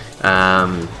down.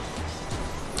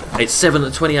 It's 7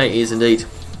 at 28 is indeed.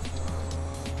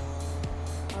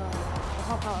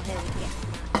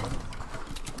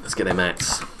 Let's get their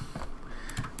max.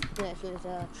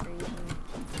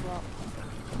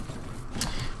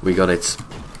 We got it.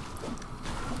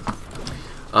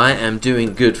 I am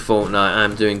doing good, Fortnite.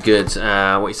 I'm doing good. What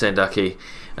are you saying, Ducky?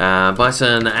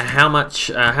 Bison, how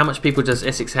much people does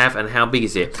Essex have, and how big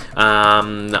is it?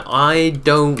 I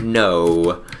don't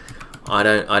know. I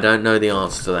don't know the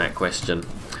answer to that question.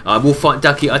 I will find,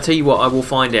 Ducky. I tell you what, I will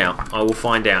find out. I will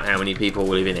find out how many people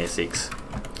live in Essex.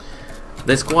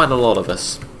 There's quite a lot of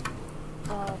us.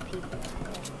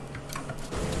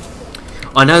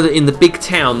 I know that in the big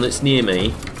town that's near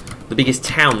me, the biggest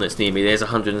town that's near me, there's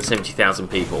 170,000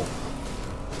 people.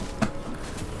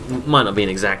 Might not be an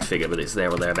exact figure, but it's there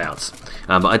or thereabouts.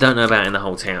 But I don't know about in the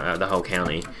whole town, the whole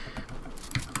county.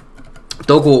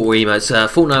 Dog water emotes.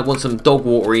 Fortnite wants some dog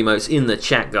water emotes in the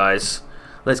chat, guys.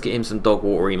 Let's get him some dog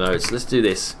water emotes. Let's do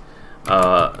this.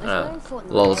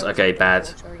 Lols. Okay,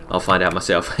 bad. I'll find out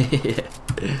myself. Yeah.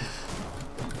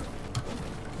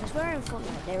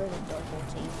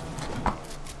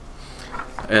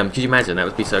 Could you imagine? That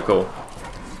would be so cool.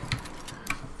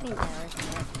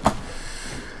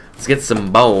 Let's get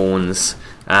some bones.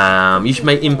 You should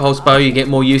make impulse bow. You get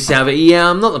more use out of it. Yeah,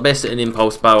 I'm not the best at an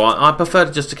impulse bow. I prefer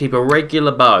just to keep a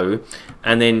regular bow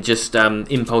and then just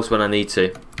impulse when I need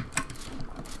to.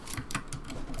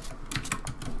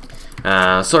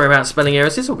 Sorry about spelling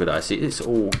errors. It's all good, I see. It's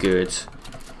all good.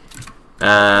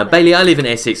 Bailey, I live in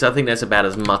Essex. I think that's about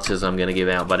as much as I'm going to give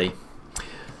out, buddy.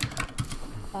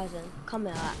 Bison, come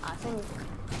here. I think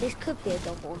this could be a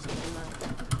dog water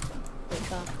emote.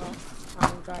 Which I've got.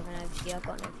 I'm driving over to you. I've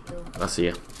got no fuel. I see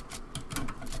you.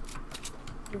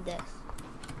 This.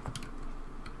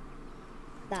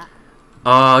 That.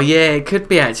 Oh, yeah, it could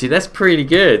be actually. That's pretty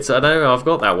good. So I don't know. I've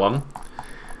got that one.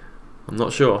 I'm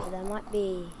not sure. There might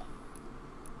be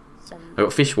some. I've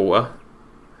got fish water.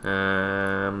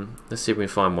 Let's see if we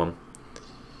can find one.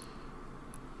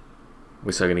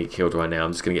 We're so going to get killed right now.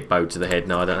 I'm just going to get bowed to the head.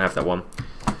 No, I don't have that one.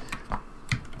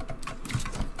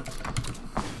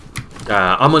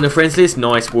 I'm on the friends list.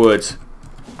 Nice words.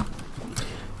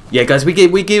 Yeah, guys, we do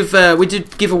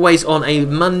giveaways on a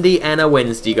Monday and a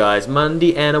Wednesday, guys.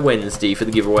 Monday and a Wednesday for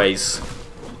the giveaways.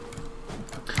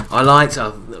 I liked.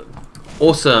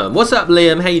 Awesome. What's up,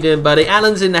 Liam? How you doing, buddy?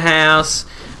 Alan's in the house.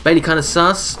 Bailey kind of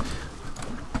sus.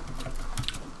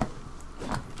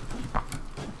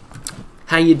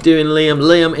 How you doing, Liam?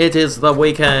 Liam, it is the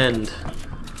weekend.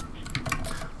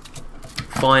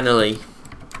 Finally.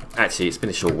 Actually, it's been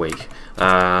a short week. Where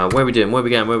are we doing? Where are we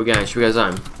going? Where are we going? Should we go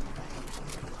zone?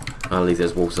 I'll leave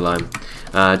those wolves alone.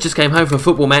 Just came home from a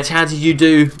football match. How did you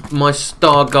do, my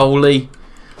star goalie?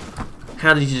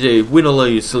 How did you do? Win or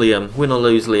lose, Liam? Win or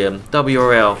lose, Liam? W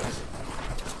or L?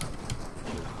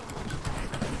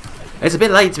 It's a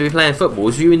bit late to be playing football.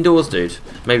 Was you indoors, dude?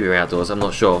 Maybe you're outdoors. I'm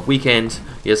not sure. Weekend.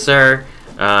 Yes, sir.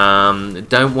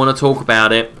 Don't want to talk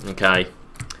about it. Okay.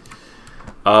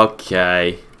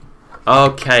 Okay.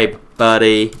 Okay,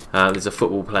 buddy. There's a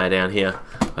football player down here.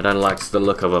 I don't like the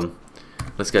look of him.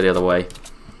 Let's go the other way.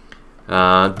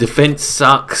 Defense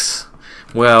sucks.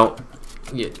 Well,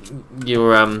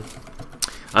 you're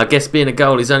I guess being a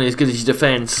goal is only as good as your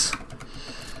defense.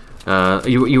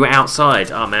 You were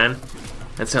outside. Oh man,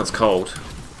 that sounds cold.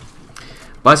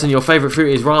 Bison, your favourite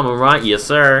fruit is ramen, right? Yes,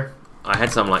 sir. I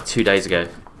had some like 2 days ago.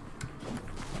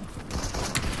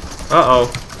 Uh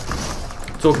oh.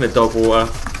 Talking to dog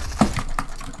water.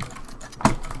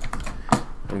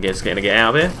 I'm just getting to get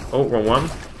out of here. Oh, wrong one.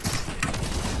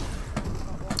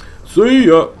 See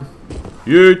ya.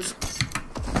 Yeet.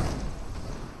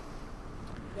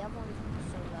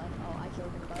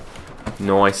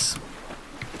 Nice.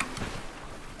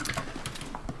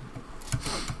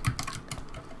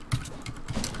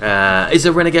 Is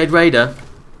a Renegade Raider?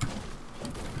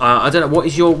 I don't know. What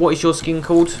is your skin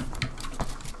called?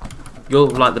 You're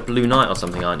like the Blue Knight or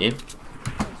something, aren't you?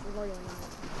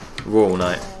 Royal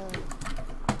Knight.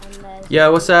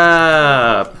 Yo, what's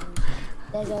up?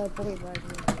 There's a boy version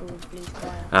called Blue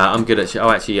Sky. I'm good at. Oh,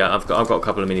 actually, yeah. I've got a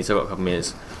couple of minis. I've got a couple of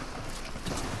minutes.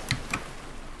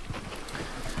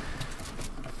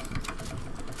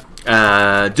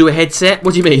 Do a headset?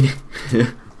 What do you mean?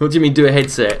 What do you mean do a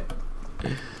headset?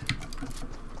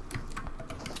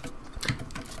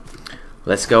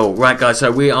 Let's go. Right, guys,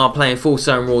 so we are playing full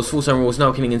zone rules. Full zone rules,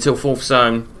 no killing until 4th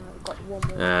zone.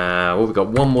 Well, we've got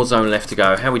one more zone left to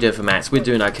go. How are we doing for mats? We're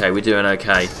doing okay. We're doing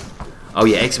okay. Oh,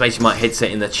 yeah, exclamation mark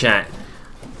headset in the chat.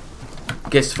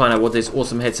 Guess to find out what this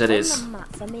awesome headset is.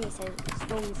 For me, it says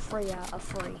still 3 out of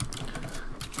 3.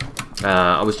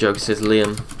 I was joking, says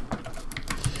Liam.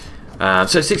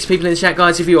 So 6 people in the chat,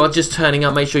 guys. If you are just turning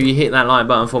up, make sure you hit that like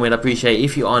button for me. I'd appreciate it.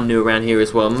 If you are new around here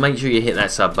as well, make sure you hit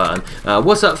that sub button.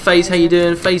 What's up, FaZe? How you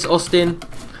doing? FaZe Austin.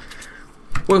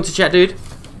 Welcome to chat, dude.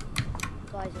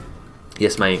 Bison.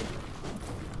 Yes, mate.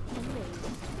 For me,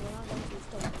 when I go to the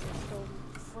store,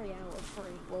 it's still 3 out of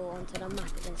 3. Well, onto the map,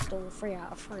 it's still 3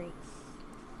 out of 3.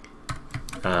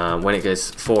 When it goes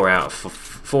 4 out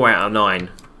of 9.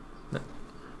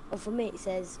 Well, for me, it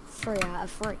says 3 out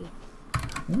of 3.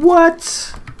 What?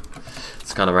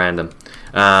 It's kind of random.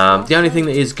 The only thing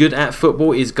that is good at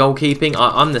football is goalkeeping.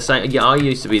 I'm the same. Yeah, I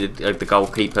used to be the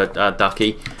goalkeeper,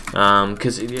 ducky,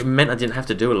 because it meant I didn't have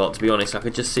to do a lot. To be honest, I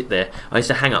could just sit there. I used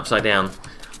to hang upside down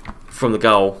from the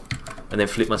goal and then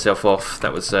flip myself off.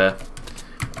 That was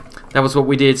what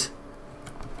we did.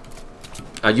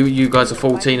 You guys are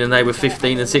 14 and they were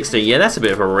 15 and 16. Yeah, that's a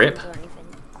bit of a rip.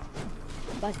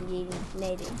 You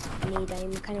need a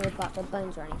mechanical part for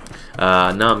bones or anything?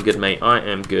 No, I'm good, mate. I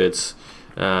am good.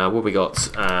 What we got?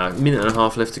 Minute and a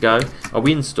half left to go. Are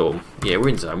we in storm? Yeah, we're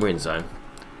in zone. We're in zone.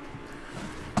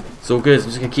 It's all good. I'm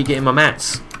just gonna keep getting my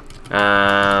mats.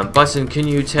 Bison, can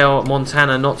you tell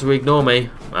Montana not to ignore me?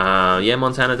 Yeah,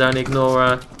 Montana, don't ignore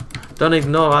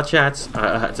our chats.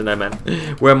 I don't know, man.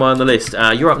 Where am I on the list?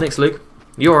 You're up next, Luke.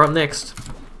 You're up next.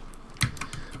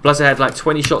 Plus, I had like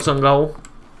 20 shots on goal.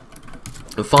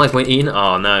 And 5 went in.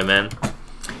 Oh no, man.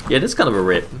 Yeah, that's kind of a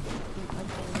rip.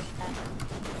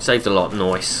 Saved a lot.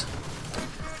 Nice.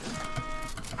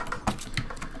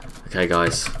 Okay,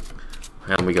 guys.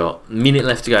 How have we got? Minute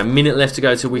left to go. Minute left to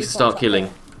go till we can start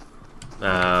killing.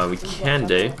 We can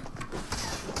do.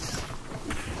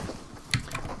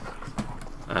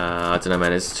 I don't know,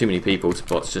 man. There's too many people to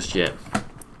bots just yet.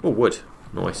 Oh, wood.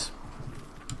 Nice.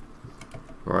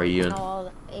 Where are you?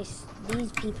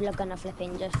 These people are gonna flip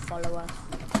in, just follow us.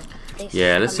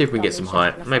 Yeah, let's see if we can get some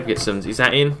height. Maybe get some. Is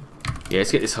that in? Yeah,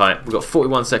 let's get this height. We've got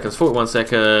 41 seconds. 41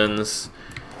 seconds.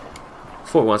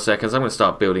 41 seconds. I'm going to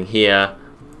start building here.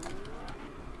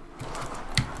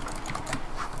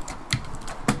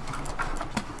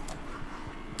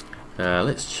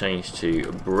 Let's change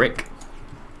to brick.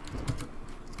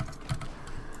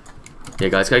 Yeah,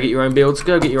 guys, go get your own builds.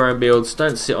 Go get your own builds.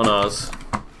 Don't sit on ours.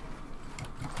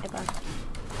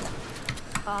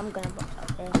 I'm gonna box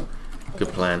up there. Good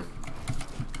plan.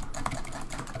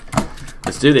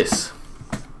 Let's do this.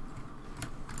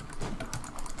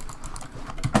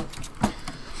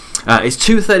 It's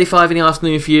 2:35 in the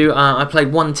afternoon for you. I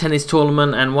played one tennis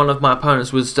tournament, and one of my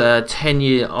opponents was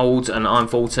 10-year-old, and I'm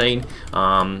 14.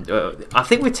 I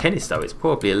think with tennis though, it's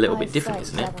probably a little bit different,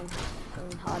 isn't it?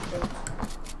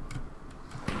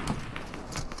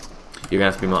 You're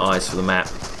gonna have to be my eyes for the map.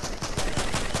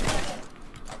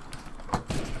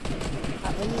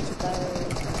 We need to go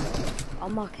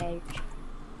on my cage.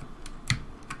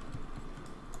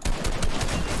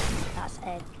 That's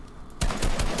egg.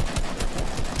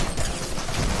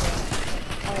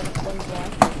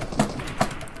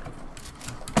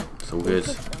 It's all good.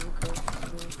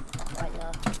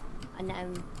 And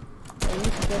then we need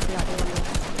to go for like the one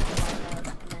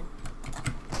and then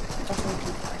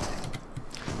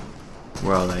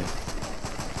where are they?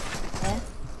 there.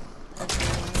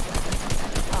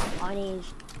 I need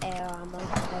air ammo.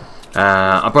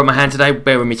 I broke my hand today.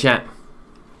 Bear with me, chat.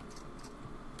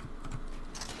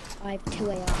 I have 2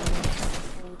 AR ammo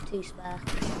and 2 spare.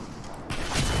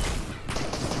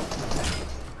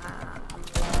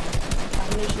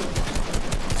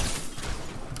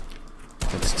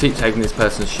 Let's keep taking this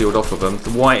person's shield off of them.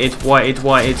 Whited.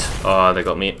 Oh, they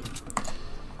got me.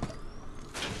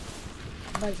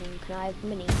 Bison, can I have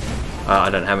minis? I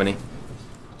don't have any. Use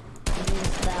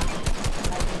that.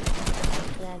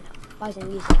 And then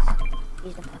Bison, use this.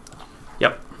 Use the pepper.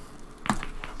 Yep.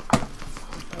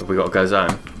 Have we got to go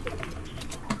zone?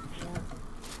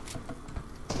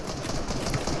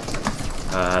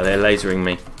 Yeah. They're lasering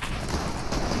me.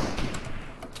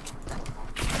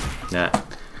 Nah.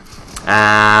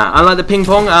 I like the ping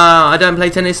pong. I don't play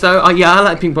tennis though. Yeah, I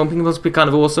like ping pong. Ping pong's kind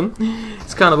of awesome.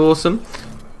 It's kind of awesome.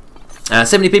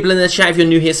 70 people in the chat. If you're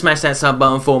new here, smash that sub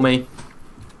button for me.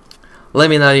 Let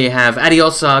me know you have.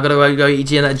 Adios. I gotta go eat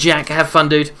dinner. Jack, have fun,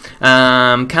 dude.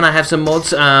 Can I have some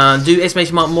mods? Do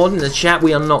exclamation mark mod in the chat.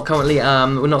 We are not currently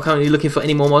we're not currently looking for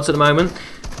any more mods at the moment.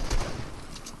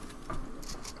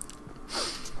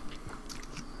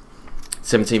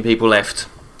 $17 people left.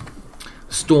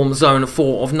 Storm zone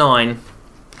 4 of 9.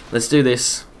 Let's do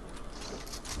this.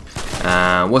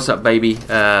 What's up, baby?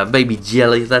 Baby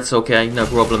jelly. That's okay, no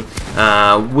problem.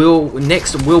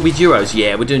 Next will be duos.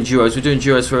 Yeah, we're doing duos. We're doing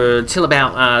duos for till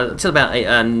about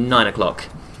 9 o'clock.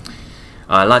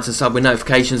 Like to sub with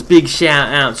notifications. Big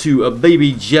shout out to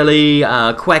Baby Jelly,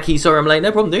 Quacky. Sorry I'm late.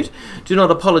 No problem, dude. Do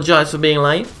not apologise for being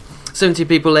late. 70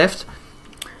 people left.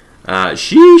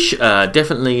 Sheesh.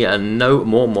 Definitely no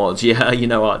more mods. Yeah, you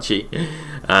know Archie.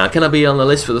 Can I be on the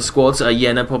list for the squads?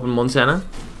 Yeah, no problem, Montana.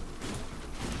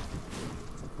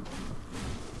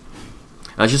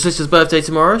 It's your sister's birthday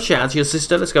tomorrow. Shout out to your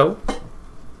sister. Let's go.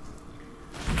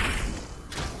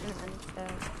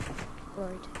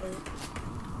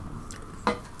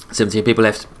 17 people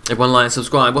left. Everyone like and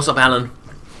subscribe. What's up, Alan?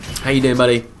 How you doing,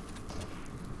 buddy?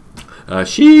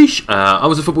 Sheesh. I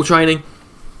was at football training.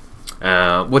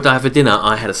 What did I have for dinner?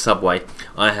 I had a Subway.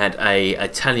 I had a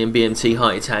Italian BMT,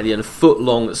 hot Italian,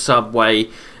 foot-long Subway,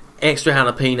 extra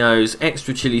jalapenos,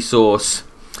 extra chili sauce.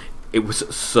 It was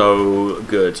so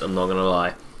good, I'm not going to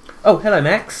lie. Oh, hello,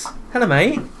 Max. Hello,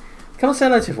 mate. Come on, say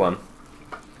hello to everyone.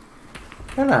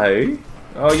 Hello.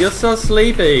 Oh, you're so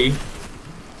sleepy.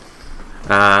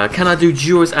 Can I do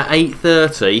duos at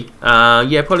 8:30?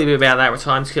 Yeah, probably be about that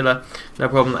time, Killer. No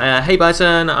problem. Hey,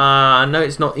 Bison. I know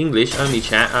it's not English only,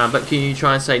 chat. But can you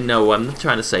try and say no? I'm not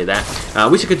trying to say that.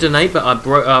 Wish I could donate, but I'm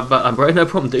broke. No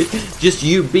problem, dude. Just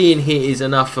you being here is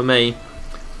enough for me.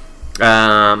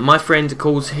 My friend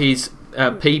calls his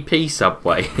PP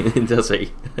Subway, does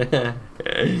he? I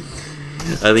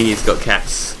think he's got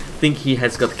caps. I think he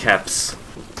has got caps.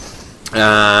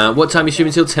 What time are you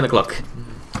streaming till? 10 o'clock.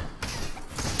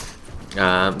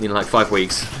 In like 5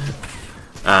 weeks.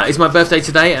 It's my birthday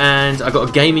today, and I got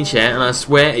a gaming chair, and I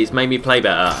swear it's made me play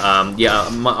better. Yeah,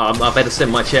 I better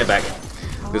send my chair back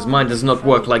because mine does not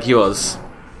work like yours.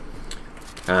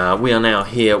 We are now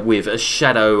here with a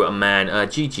Shadow Man.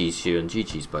 GG's you and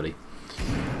GG's, buddy.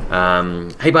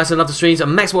 Hey, Bison, love the streams.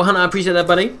 Maxwell Hunter, I appreciate that,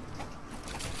 buddy.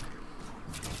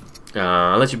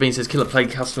 Let Your Bean says, Killer played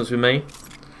customers with me.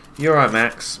 You're right,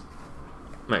 Max.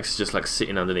 Max is just like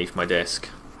sitting underneath my desk.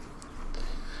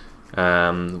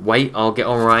 Wait, I'll get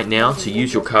on right now to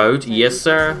use your code. Yes,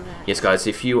 sir. Yes, guys,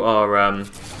 if you are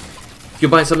if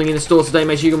you're buying something in the store today,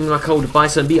 make sure you use my code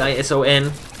Bison,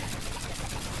 B-I-S-O-N.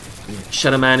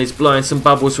 Shadow Man is blowing some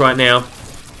bubbles right now.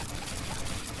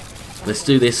 Let's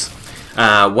do this.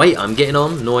 Wait, I'm getting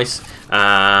on. Nice.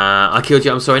 I killed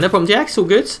you. I'm sorry. No problem, Jack. It's all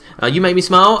good. You make me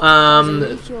smile.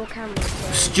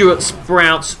 Stuart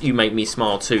Sprouts, you make me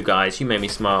smile too, guys. You make me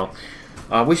smile.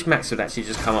 I wish Max would actually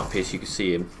just come up here so you could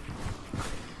see him.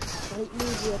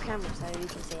 Move your camera so you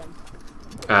can see him.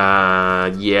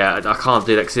 Yeah, I can't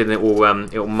do that because then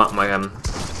it'll muck my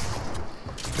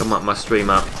stream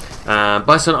up.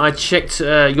 Bison, I checked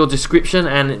your description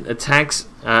and tags.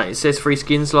 It says free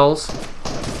skins, lols.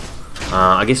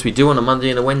 I guess we do on a Monday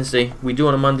and a Wednesday. We do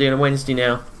on a Monday and a Wednesday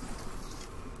now.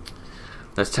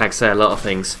 Those tags say a lot of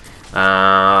things.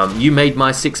 You made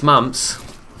my 6 months.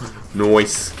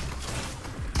 Nice.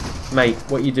 Mate,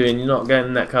 what are you doing? You're not going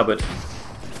in that cupboard.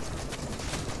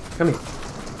 Come here.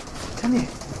 Come here.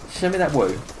 Show me that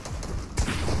woo.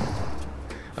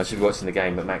 I should be watching the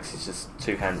game, but Max is just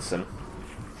too handsome.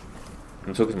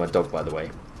 I'm talking to my dog, by the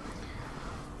way.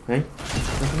 Hey?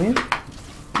 Come here.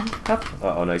 Up.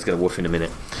 Oh no, he's going to woof in a minute.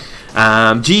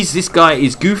 Geez, this guy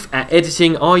is goof at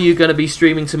editing. Are you going to be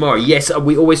streaming tomorrow? Yes,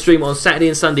 we always stream on Saturday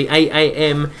and Sunday, 8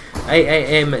 a.m.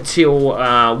 till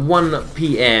 1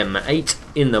 p.m. 8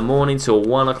 in the morning till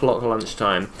 1 o'clock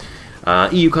lunchtime.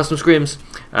 EU Custom Scrims.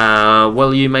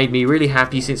 Well, you made me really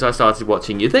happy since I started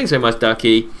watching you. Thanks very much,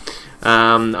 Ducky.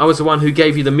 I was the one who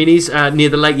gave you the minis near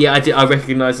the lake. Yeah, I did. I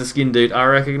recognise the skin, dude. I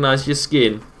recognise your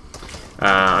skin.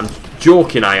 I'm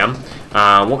joking, I am.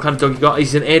 What kind of dog you got?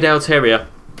 He's an Airedale Terrier.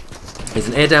 He's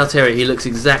an Airedale Terrier. He looks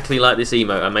exactly like this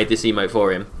emote. I made this emote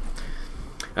for him.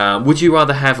 Would you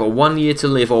rather have a 1 year to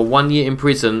live or 1 year in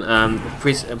prison,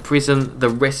 prison the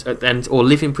rest, or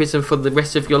live in prison for the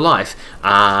rest of your life?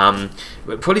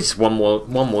 Probably just one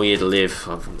more year to live.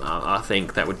 I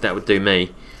think that would do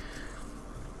me.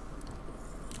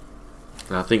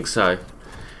 I think so.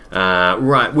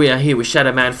 Right, we are here with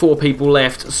Shadow Man. 4 people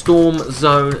left. Storm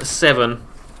Zone 7.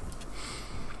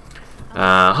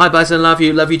 Hi Bison, love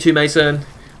you too, Mason.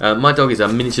 My dog is a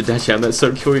miniature dachshund. That's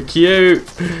so cute.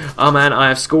 Oh man, I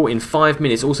have school in 5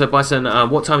 minutes. Also, Bison,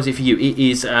 what time is it for you? It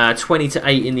is 20 to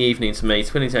 8 in the evening to me.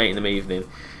 20 to 8 in the evening.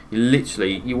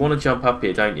 You want to jump up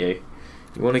here, don't you?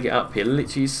 You want to get up here.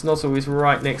 Literally, Snozzle is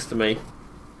right next to me.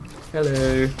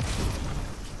 Hello.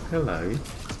 Hello.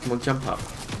 Come on, jump up.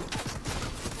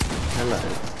 Hello.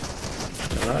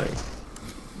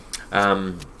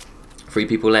 Hello. 3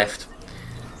 people left.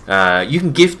 You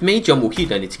can gift me, John Walker. You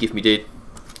don't need to gift me, dude.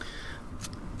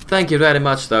 Thank you very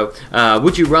much, though.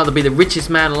 Would you rather be the richest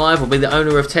man alive or be the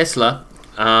owner of Tesla?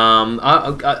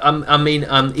 I mean,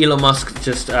 Elon Musk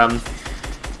just Elon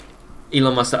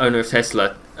Musk, the owner of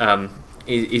Tesla,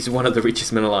 is one of the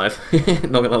richest men alive.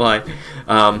 Not gonna lie,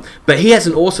 but he has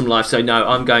an awesome life. So no,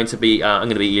 I'm going to be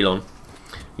Elon.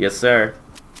 Yes, sir.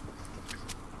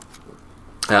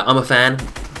 I'm a fan.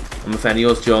 I'm a fan of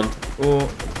yours, John. Oh,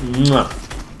 mwah.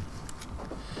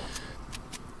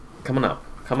 Come on up.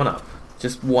 Come on up.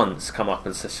 Just once, come up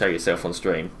and show yourself on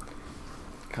stream.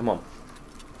 Come on.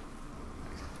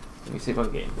 Let me see if I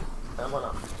can get him. Come on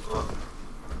up.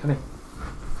 Come here.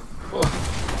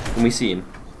 Can we see him?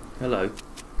 Hello.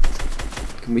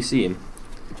 Can we see him?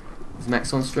 Is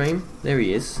Max on stream? There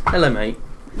he is. Hello, mate.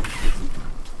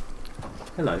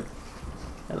 Hello.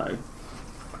 Hello.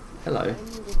 Hello.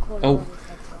 Oh.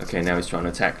 Okay, now he's trying to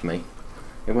attack me.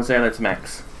 Everyone say hello to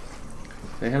Max.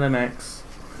 Say hello, Max.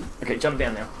 Okay, jump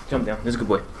down now. Jump down. There's a good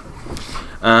boy.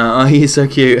 Oh, he is so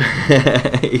cute.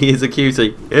 He is a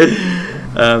cutie.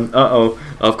 Uh-oh.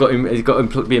 I've got him. He's got him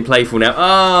being playful now.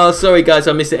 Oh, sorry guys,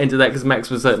 I missed the end of that because Max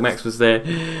was there.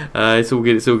 It's all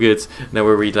good. It's all good. Now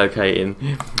we're relocating.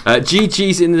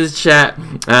 GG's in the chat.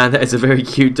 That is a very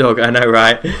cute dog. I know,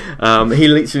 right? He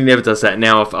literally never does that.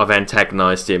 Now I've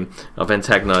antagonised him.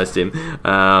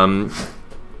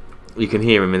 You can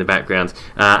hear him in the background.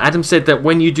 Adam said that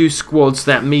when you do squads,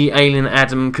 that me, Alien,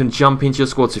 Adam can jump into your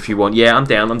squads if you want. Yeah, I'm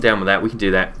down with that. We can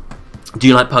do that. Do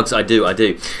you like pugs? I do.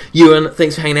 Ewan,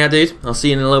 thanks for hanging out, dude. I'll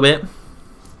see you in a little bit.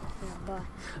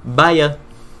 Bye.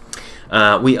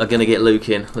 We are going to get Luke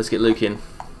in. Let's get Luke in.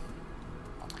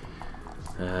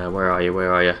 Where are you?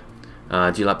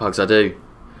 Do you like pugs? I do.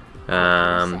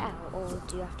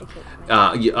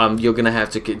 You're going to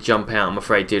have to jump out, I'm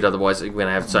afraid, dude. Otherwise, we're going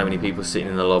to have so many people sitting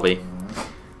in the lobby.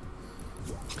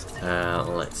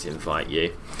 Let's invite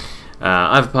you.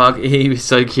 I have a pug. He was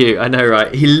so cute. I know,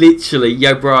 right? He literally,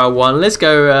 yo, bro, I won. Let's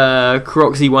go,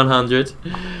 Croxy 100.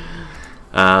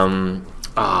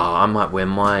 I might wear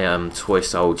my toy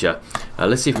soldier.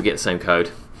 Let's see if we get the same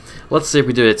code. Let's see if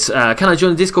we do it. Can I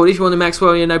join the Discord? If you want to,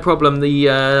 Maxwell, yeah, no problem.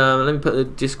 Let me put the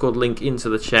Discord link into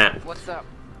the chat. What's up?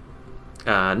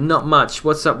 Not much.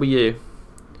 What's up with you?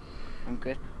 I'm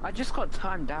good. I just got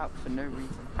timed out for no reason.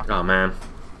 Oh man.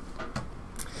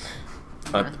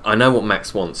 I know what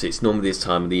Max wants. It's normally this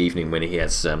time of the evening when he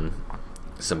has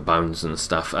some bones and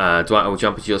stuff. Dwight, I will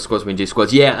jump into your squads when you do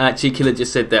squads. Yeah, actually, Killer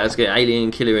just said that. Let's get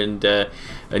Alien, Killer, and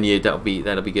you. That'll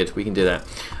be good. We can do that.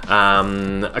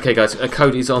 Okay, guys.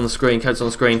 Code is on the screen. Code's on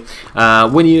the screen.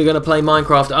 When are you going to play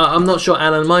Minecraft? I'm not sure,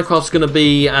 Alan. Minecraft's going to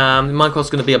be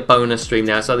a bonus stream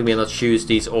now. It's either going to be on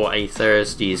Tuesdays or a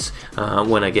Thursdays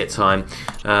when I get time.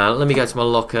 Let me go to my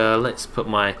locker. Let's put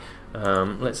my.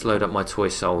 Let's load up my toy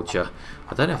soldier.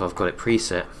 I don't know if I've got it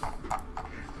preset.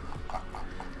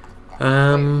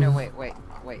 No,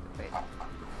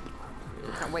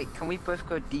 wait. Can we both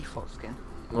go default skin?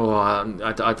 Oh,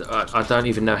 I don't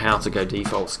even know how to go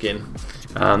default skin.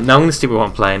 No, I'm going to stick with what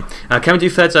I'm playing. Can we do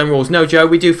third zone rules? No, Joe,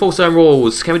 we do full zone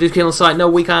rules. Can we do kill on site? No,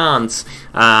 we can't.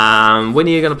 When are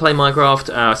you going to play Minecraft?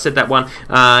 I said that one.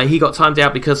 He got timed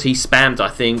out because he spammed, I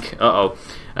think.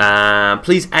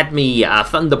 Please add me,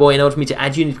 Thunderboy. In order for me to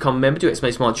add you, need to become a member. Do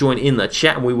 !smart join in the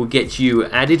chat and we will get you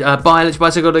added. Bye, Let's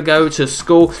Bison, got to go to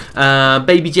school.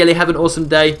 Baby Jelly, have an awesome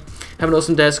day. Have an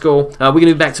awesome day at school. We're going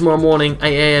to be back tomorrow morning,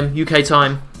 8 AM UK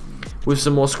time, with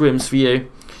some more scrims for you.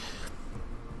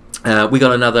 We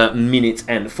got another minute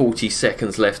and 40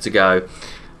 seconds left to go.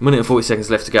 Minute and 40 seconds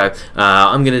left to go.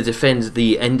 I'm going to defend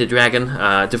the Ender Dragon.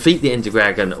 Defeat the Ender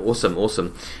Dragon. Awesome.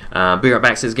 Be right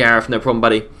back, says Gareth. No problem,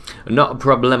 buddy. Not a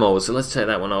problemo. So let's take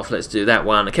that one off. Let's do that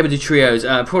one. Can we do trios?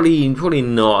 Probably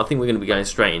not. I think we're going to be going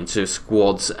straight into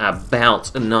squads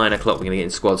about 9 o'clock. We're going to get in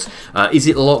squads. Is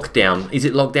it lockdown? Is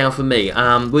it lockdown for me?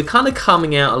 We're kind of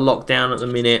coming out of lockdown at the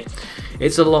minute.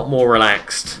 It's a lot more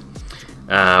relaxed.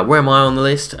 Where am I on the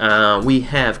list? We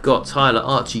have got Tyler,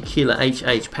 Archie, Killer,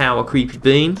 HH, Power, Creepy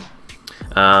Bean.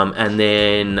 And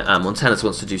then Montanus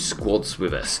wants to do squads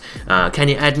with us. Can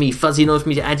you add me? Fuzzy, in order for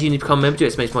me to add you, need to become a member.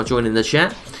 It makes my join in the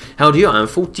chat. How old are you? I'm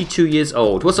 42 years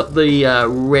old. What's up, the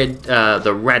Rad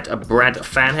Brad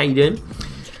fan? How you doing?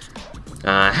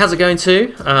 How's it going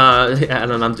too?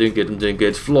 Alan, I'm doing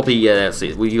good. Floppy, yeah, that's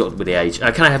it. We got with the age.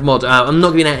 Can I have mod? I'm not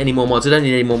giving out any more mods. I don't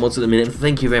need any more mods at the minute.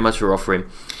 Thank you very much for offering.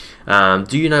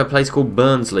 Do you know a place called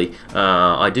Burnsley?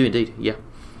 I do indeed, yeah.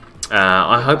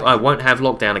 I hope I won't have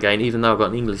lockdown again, even though I've got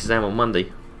an English exam on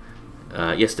Monday.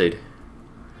 Yes, dude.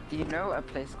 Do you know a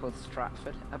place called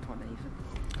Stratford upon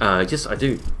Avon? Yes, I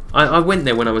do. I went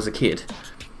there when I was a kid.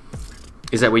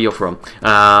 Is that where you're from?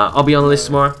 I'll be on the list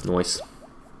tomorrow. Nice.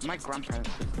 My grandparents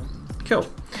live there. Cool.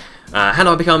 How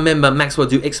do I become a member? Maxwell,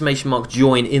 do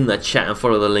 !join in the chat and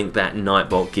follow the link that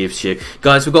Nightbot gives you.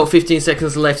 Guys, we've got 15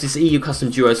 seconds left. It's EU custom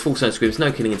duos, full zone scrims,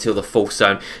 no killing until the full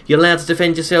zone. You're allowed to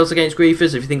defend yourselves against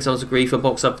griefers. If you think someone's a griefer,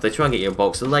 box up. If they try and get you a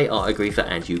box, they are a griefer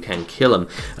and you can kill them.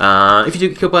 If you do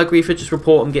get killed by a griefer, just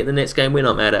report them, get in the next game. We're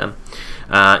not mad at them.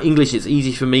 English is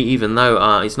easy for me, even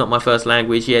though it's not my first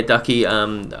language. Yeah, Ducky,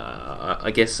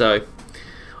 I guess so.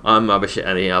 I'm rubbish at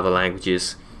any other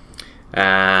languages.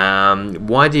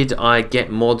 Why did I get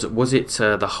mods? Was it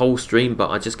the whole stream, but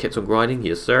I just kept on grinding?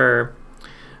 Yes, sir.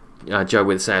 Joe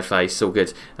with a sad face, all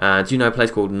good. Do you know a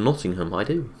place called Nottingham? I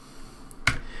do.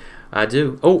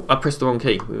 Oh, I pressed the wrong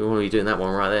key. We want to be doing that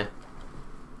one right there.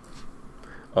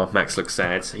 Oh, Max looks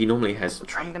sad. He normally has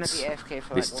treats. I'm gonna be AFK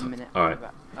for like 1 minute. All right.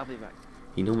 I'll be back.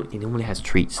 He normally has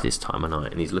treats this time of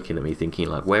night, and he's looking at me thinking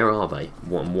like, where are they?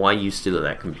 Why are you still at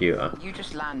that computer? You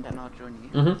just land and I'll join you.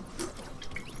 Mm-hmm.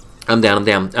 I'm down.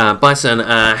 Bison,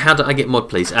 how do I get mod,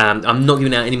 please? I'm not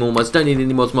giving out any more mods. Don't need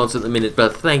any mods at the minute,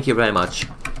 but thank you very much.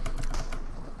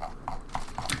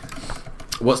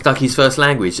 What's Ducky's first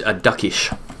language?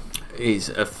 Duckish. He's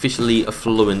officially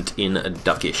fluent in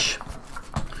Duckish.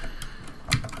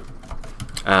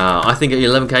 I think at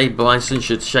 11k, Bison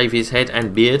should shave his head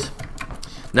and beard.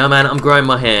 No, man, I'm growing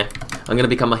my hair. I'm going to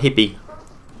become a hippie.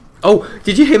 Oh,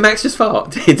 did you hear Max just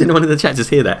fart? Did anyone in the chat just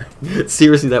hear that?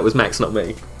 Seriously, that was Max, not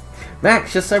me.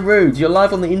 Max, you're so rude. You're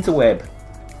live on the interweb.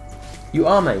 You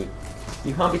are, mate.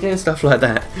 You can't be doing stuff like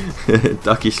that.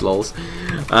 Duckish lols.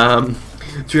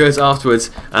 Trios afterwards.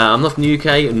 I'm not from the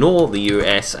UK nor the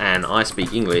US, and I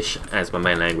speak English as my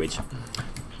main language.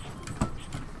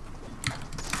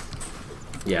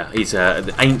 Yeah, it's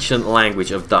the ancient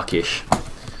language of Duckish.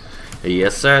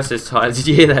 Yes, sir, says Tyler. Did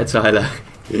you hear that, Tyler?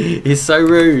 He's so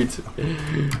rude.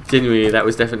 Genuinely, that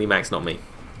was definitely Max, not me.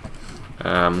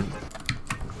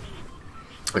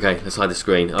 Okay, let's hide the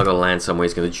screen. I've got to land somewhere.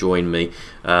 He's going to join me.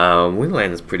 We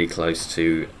land pretty close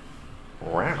to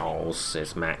Row,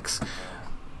 says Max.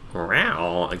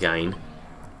 Row again.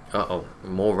 Uh-oh,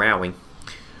 more rowing.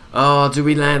 Oh, do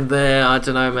we land there? I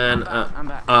don't know, man. I'm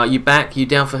back. You back? You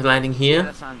down for landing here?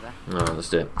 Let's land there. Oh, let's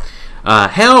do it.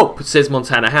 Help, says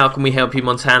Montana. How can we help you,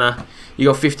 Montana? You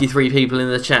got 53 people in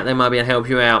the chat. They might be able to help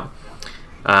you out.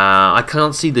 I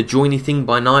can't see the joiny thing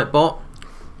by Nightbot.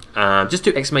 Just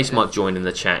do !join in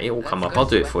the chat. It will come up. I'll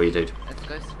do it for you, dude. Let's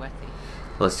go sweaty.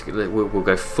 We'll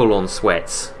go full on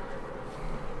sweats.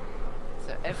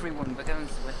 So everyone, we're going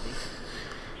sweaty.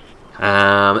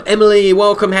 Emily,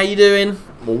 welcome. How you doing?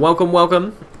 Well,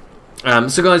 welcome.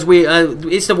 So guys,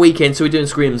 it's the weekend, so we're doing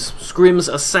scrims.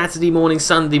 Scrims are Saturday morning,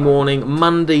 Sunday morning.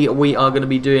 Monday I'm going to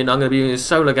be doing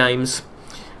solo games,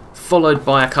 followed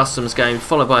by a customs game,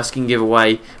 followed by a skin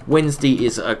giveaway. Wednesday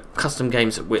is a public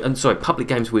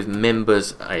games with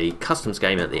members, a customs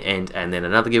game at the end, and then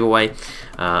another giveaway.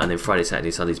 And then Friday, Saturday,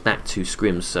 Sunday's back to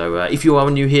scrims. So if you are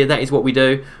new here, that is what we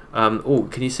do. Oh,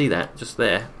 can you see that just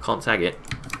there? Can't tag it.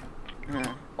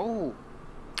 Oh.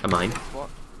 Am I?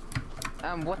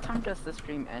 What time does the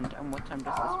stream end, and what time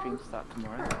does the stream start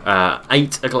tomorrow?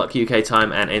 8 o'clock UK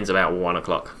time and ends about 1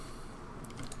 o'clock.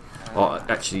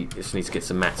 Actually, just need to get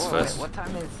some maths first. Wait, what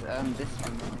time is this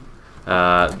stream?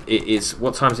 It is.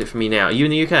 What time is it for me now? Are you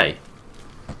in the UK?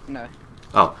 No.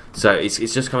 Oh, so it's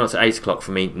just coming up to 8 o'clock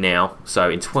for me now. So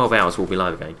in 12 hours we'll be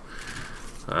live again.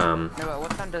 No, but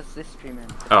what time does this stream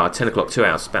end? 10 o'clock, 2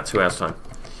 hours, about 2 hours time.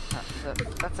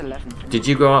 That's 11. Did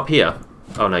you go up here?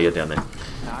 Oh no, you're down there.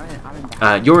 No,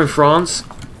 I'm in you're in France.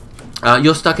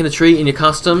 You're stuck in a tree in your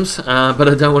customs, but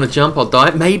I don't want to jump, I'll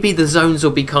die. Maybe the zones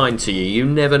will be kind to you, you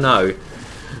never know.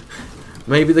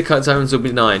 Maybe the zones will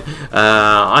be kind.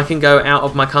 I can go out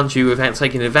of my country without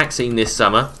taking a vaccine this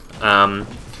summer.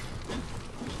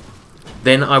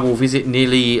 Then I will visit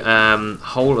nearly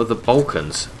whole of the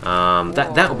Balkans.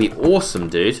 That would be awesome,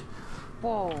 dude.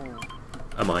 Whoa.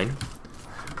 Am mine.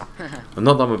 I'm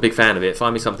not that I'm a big fan of it.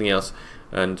 Find me something else.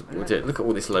 And look at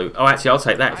all this loot. Oh, actually, I'll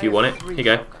take that if you want it. Here you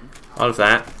go. I'll have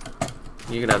that.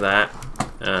 You can have that.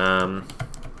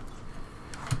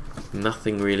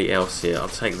 Nothing really else here. I'll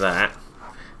take that.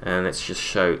 And let's just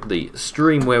show the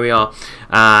stream where we are.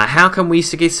 How can we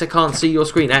suggest I can't see your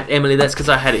screen? Emily, that's because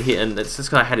I had it hidden. That's just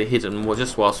because I had it hidden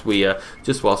just whilst we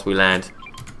land.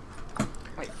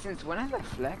 Wait, since when are the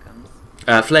flare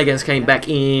guns? Flare guns came back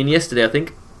in yesterday, I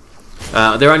think.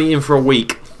 They're only in for a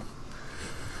week.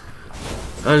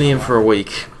 Only in for a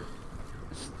week.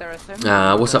 What's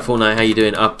up, Fortnite? How you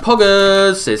doing?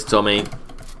 Poggers, says Tommy.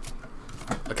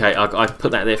 Okay, I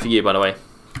put that there for you, by the way.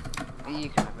 You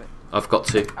can have it. I've got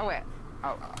to. Oh wait.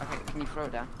 Oh, okay. Can you throw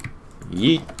it down?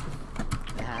 Yeet.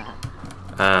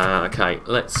 Okay,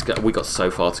 let's go. We got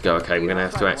so far to go. Okay, we're gonna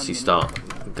have to actually start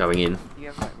going in. You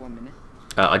have like 1 minute.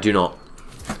 I do not.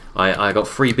 I got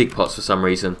 3 big pots for some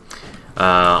reason.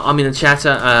 I'm in the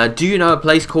chatter. Do you know a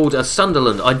place called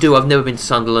Sunderland? I do. I've never been to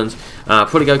Sunderland.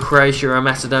 Probably go Croatia or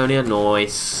Macedonia.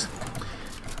 Nice.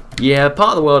 Yeah, part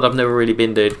of the world I've never really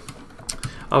been, dude.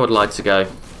 I would like to go.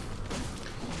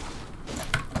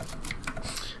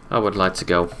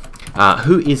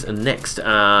 Who is next?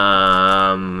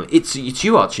 It's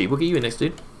you, Archie. We'll get you in next,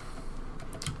 dude.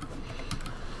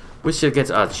 We should get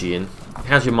Archie in.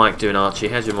 How's your mic doing, Archie?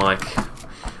 How's your mic?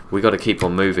 We got to keep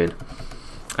on moving.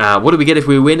 What do we get if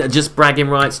we win? Just bragging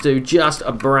rights, dude. Just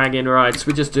bragging rights.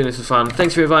 We're just doing this for fun.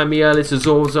 Thanks for inviting me earlier to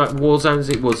Warzones.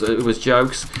 It was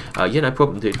jokes. Yeah, no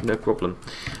problem, dude. No problem.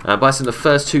 Bison, the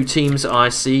first 2 teams I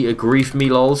see grief me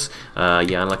lols.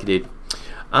 Yeah, unlucky, dude.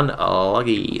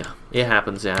 Unlucky. It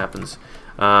happens. It happens.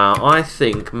 I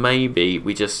think maybe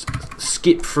we just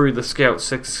skip through the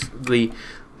the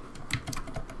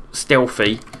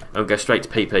stealthy and go straight to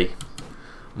PP.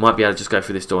 Might be able to just go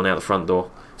through this door and out the front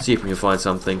door. See if we can find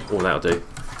something. All that'll do.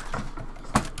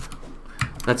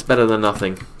 That's better than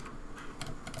nothing.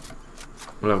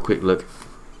 We'll have a quick look.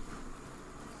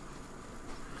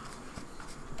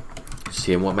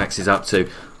 Seeing what Max is up to.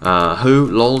 Who?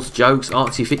 Lols, jokes,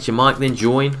 Artsy, fix your mic, then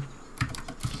join.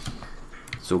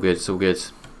 It's all good, it's all good.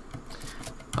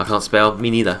 I can't spell,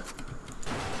 me neither.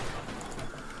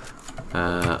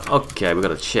 Okay, we've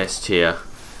got a chest here.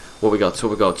 What we got?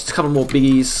 Just a couple more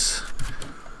biggies.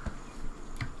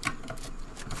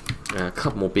 A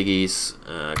couple more biggies.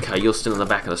 Okay, you're still in the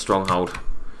back of the stronghold.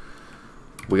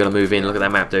 We gotta move in. Look at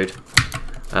that map, dude.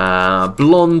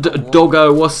 Blonde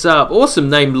Doggo, what's up? Awesome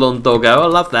name, Blonde Doggo. I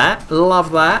love that.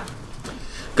 Love that.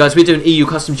 Guys, we're doing EU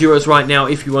Custom Euros right now.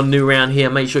 If you are new around here,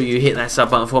 make sure you hit that sub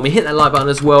button for me. Hit that like button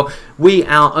as well. We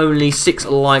are only 6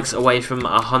 likes away from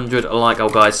 100 like goal,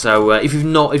 guys. So if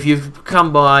you've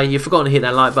come by, you've forgotten to hit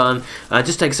that like button,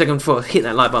 just take a second to hit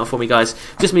that like button for me, guys.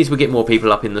 Just means we get more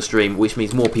people up in the stream, which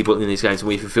means more people in these games, and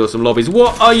we fulfill some lobbies.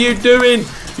 What are you doing,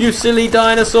 you silly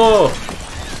dinosaur?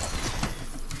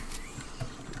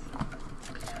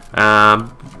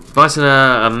 Bison,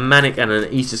 a manic and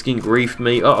an Easter skin griefed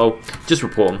me. Uh-oh. Just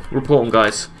report them. Report them,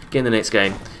 guys. Get in the next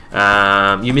game.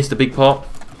 You missed a big pot.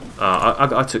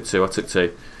 I took 2. I took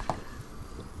 2.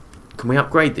 Can we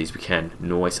upgrade these? We can.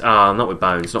 Nice. Not with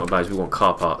bones. Not with bones. We want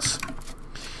car parts.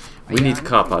 We need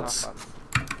car parts.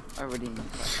 already in.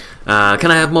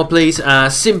 Can I have mod, please?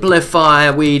 Simplify.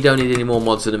 We don't need any more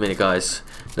mods in a minute, guys.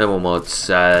 No more mods.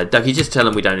 Ducky, just tell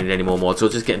them we don't need any more mods, or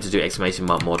just get them to do exclamation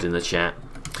mark mod in the chat.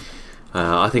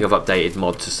 I think I've updated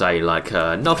mod to say like,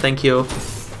 no, thank you.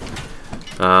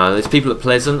 There's people at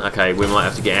Pleasant. Okay, we might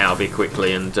have to get out of here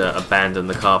quickly and abandon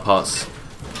the car parts.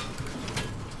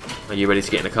 Are you ready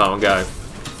to get in the car and go?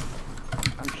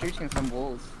 I'm shooting some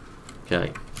walls.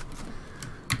 Okay.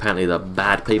 Apparently the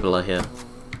bad people are here.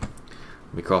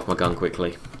 Let me craft my gun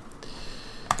quickly.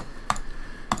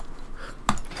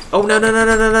 Oh no no no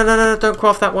no no no no no! Don't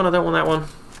craft that one. I don't want that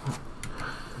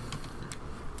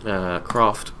one.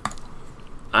 Craft.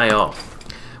 AR.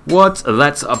 What?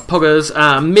 That's a poggers.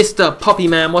 Mr. Poppy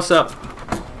Man, what's up?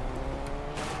 I'm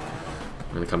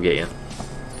gonna come get you.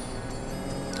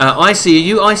 Icy, are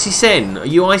you Icy Sen? Are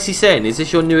you Icy Sen? Is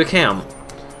this your new account?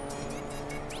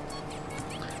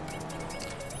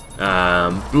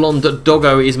 Blonde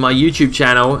Doggo is my YouTube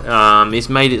channel. It's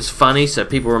made it funny so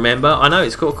people remember. I know,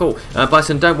 it's cool.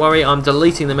 Bison, don't worry, I'm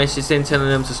deleting the message then, telling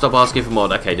them to stop asking for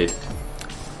mod. Okay, dude.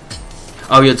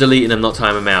 Oh, you're deleting them, not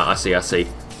timing them out. I see.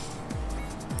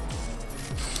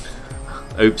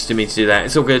 Oops, didn't mean to do that.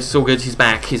 It's all good. He's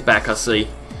back, I see.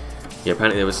 Yeah,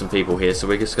 apparently there were some people here, so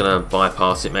we're just going to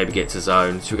bypass it, maybe get to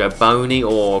zone. Should we go Boney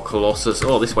or Colossus?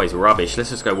 Oh, this way's rubbish.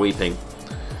 Let's just go Weeping.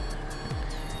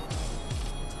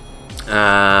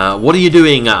 What are you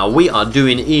doing? We are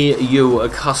doing EU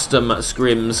custom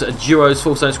scrims. Duos,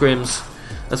 full zone scrims.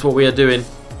 That's what we are doing.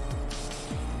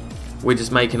 We're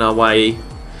just making our way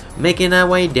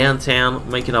downtown,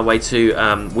 making our way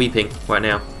to Weeping right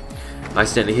now.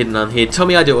 Accidentally hidden on here.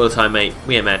 Tommy, I do it all the time, mate.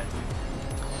 We ain't mad.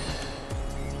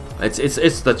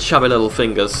 It's the chubby little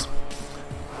fingers.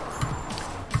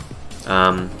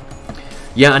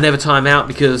 Yeah, I never time out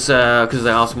because they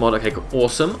asked mod. Okay,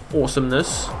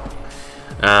 awesomeness.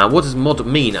 What does mod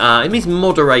mean? It means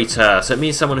moderator, so it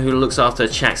means someone who looks after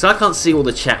chat. So I can't see all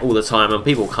the chat all the time, and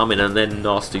people come in and they're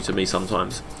nasty to me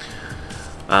sometimes.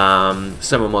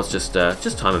 Some mods just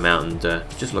time them out and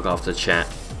just look after the chat.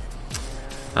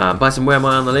 Bison, where am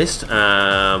I on the list?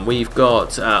 We've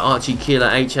got Archie Killer,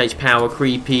 HH Power,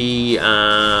 Creepy,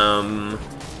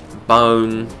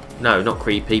 Bone. No, not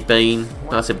Creepy. Bean.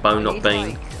 I said Bone, not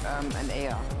Bean. An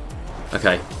AR.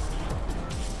 Okay.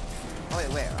 Oh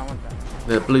wait, I want that.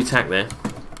 The blue tack there.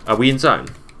 Are we in zone?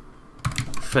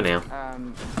 For now. Yeah.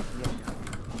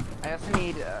 I also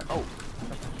need. Oh,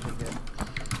 that's actually good.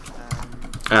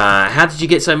 How did you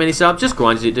get so many subs? Just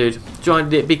grinded it, dude.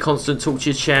 Grinded it. Be constant. Talk to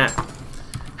your chat.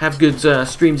 Have good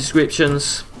stream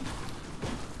descriptions.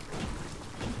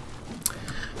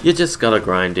 You just gotta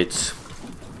grind it.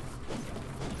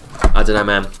 I don't know,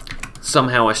 man.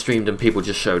 Somehow I streamed and people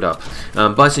just showed up.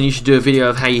 Bison, you should do a video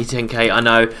of how you hit 10k. I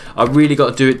know. I really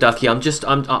got to do it, Ducky.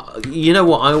 You know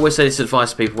what? I always say this advice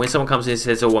to people. When someone comes in and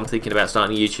says, "Oh, I'm thinking about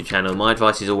starting a YouTube channel," my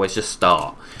advice is always just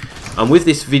start. And with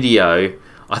this video,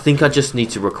 I think I just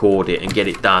need to record it and get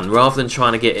it done, rather than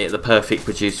trying to get it the perfect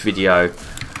produced video.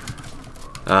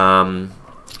 I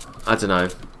don't know.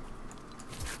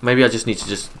 Maybe I just need to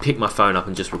just pick my phone up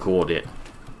and just record it.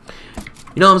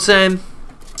 You know what I'm saying?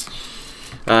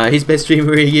 His best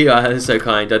streamer are you? That's so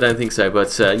kind. I don't think so,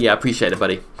 but yeah, I appreciate it,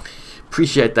 buddy.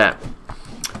 Appreciate that.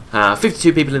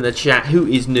 52 people in the chat. Who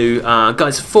is new?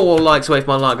 Guys, 4 likes away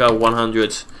from my like goal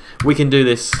 100. We can do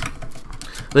this.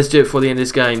 Let's do it before the end of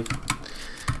this game.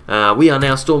 We are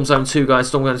now Storm Zone 2, guys.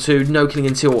 Storm Zone 2, no killing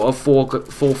until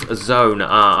 4th zone.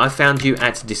 I found you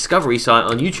at Discovery site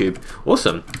on YouTube.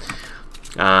 Awesome.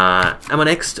 Am I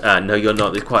next? No, you're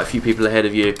not. There's quite a few people ahead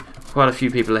of you. Quite a few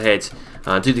people ahead.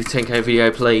 Do the 10k video,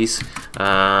 please.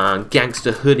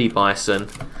 Gangster hoodie, Bison.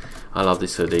 I love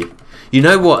this hoodie. You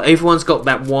know what? Everyone's got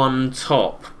that one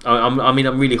top. I mean,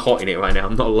 I'm really hot in it right now.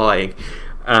 I'm not lying.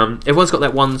 Everyone's got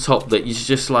that one top that you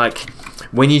just like,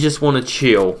 when you just want to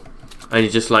chill. And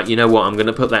you're just like, you know what, I'm going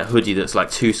to put that hoodie that's like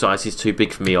 2 sizes too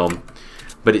big for me on.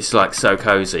 But it's like so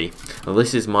cozy. Well,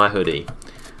 this is my hoodie.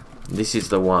 This is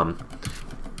the one.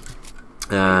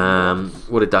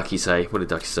 What did Ducky say?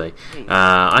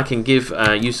 I can give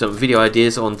you some video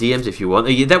ideas on DMs if you want.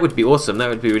 Yeah, that would be awesome. That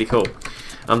would be really cool.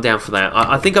 I'm down for that.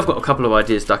 I think I've got a couple of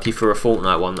ideas, Ducky, for a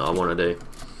Fortnite one that I want to do.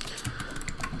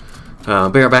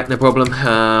 Bear back, no problem.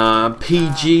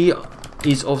 PG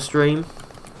is off stream.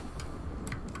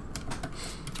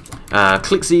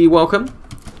 Clixy, welcome.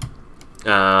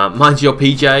 Mind your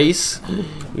PJs.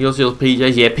 Your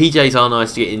PJs. Yeah, PJs are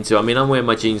nice to get into. I mean, I'm wearing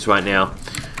my jeans right now,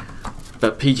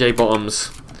 but PJ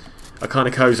bottoms are kind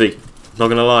of cozy. Not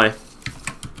gonna lie.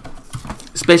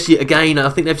 Especially, again, I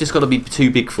think they've just got to be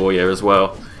too big for you as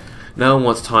well. No one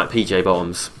wants tight PJ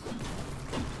bottoms.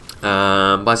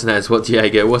 Bison has what,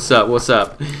 Diego? What's up? What's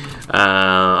up?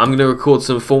 I'm going to record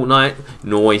some Fortnite.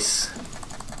 Nice.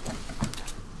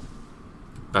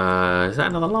 Is that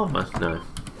another llama? No.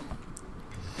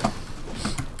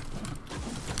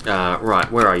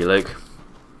 Right, where are you, Luke?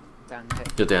 Down here.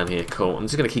 You're down here, cool. I'm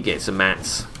just going to keep getting some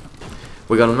mats.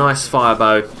 We got a nice fire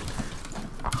bow.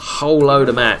 A whole load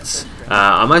of mats.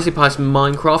 I mostly post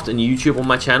Minecraft and YouTube on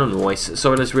my channel. Nice.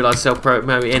 Sorry, I just realised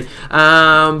self-promoting.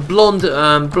 Blonde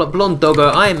Doggo,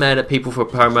 I ain't mad at people for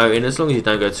promoting as long as you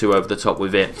don't go too over the top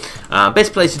with it.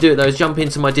 Best place to do it though is jump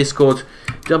into my Discord.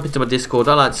 I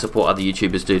like to support other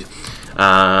YouTubers, dude.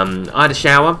 I had a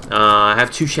shower. I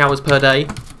have 2 showers per day.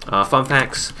 Fun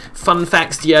facts. Fun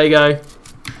facts, Diego. Did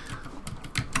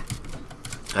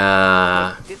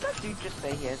that dude just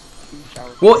say he has 2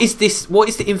 showers? What is this? What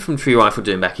is the infantry rifle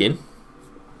doing back in?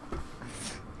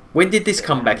 When did this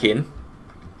come back in?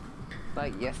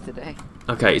 Like yesterday.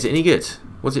 Okay, is it any good?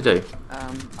 What does it do?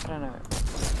 I don't know.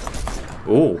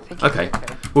 Oh, okay.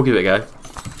 We'll give it a go.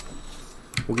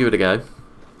 We'll give it a go.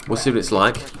 We'll see what it's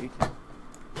like.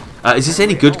 Is this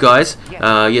any good, guys?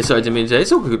 Yeah, sorry, I didn't mean to say.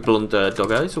 It's all good, blonde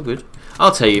doggo. It's all good.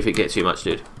 I'll tell you if it gets too much,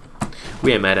 dude.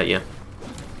 We ain't mad at you.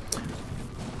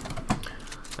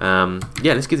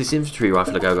 Yeah, let's give this infantry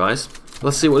rifle a go, guys.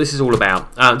 Let's see what this is all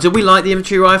about. Do we like the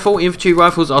infantry rifle? Infantry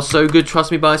rifles are so good,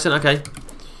 trust me, Bison. Okay.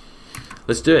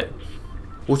 Let's do it.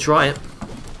 We'll try it.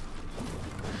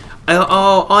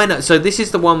 Oh, I know. So this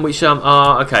is the one which,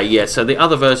 okay, yeah. So the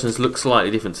other versions look slightly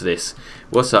different to this.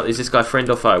 What's up? Is this guy friend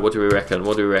or foe? What do we reckon?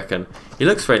 What do we reckon? He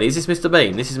looks friendly. Is this Mr.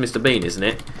 Bean? This is Mr. Bean, isn't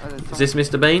it? Is this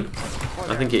Mr. Bean?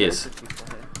 I think it is.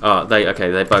 Oh, okay,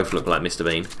 they both look like Mr.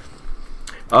 Bean.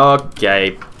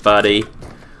 Okay, buddy.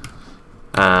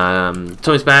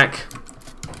 Tommy's back.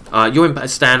 You're in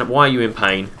Stan. Why are you in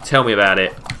pain? Tell me about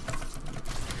it.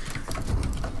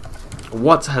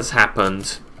 What has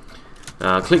happened?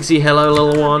 Clicksy, hello,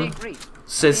 little one.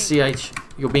 Says CH.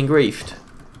 You're being griefed.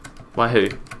 By who?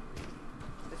 This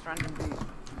random dude.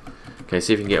 Okay,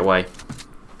 see if you can get away.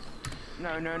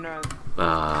 No, no, no.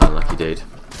 Lucky dude.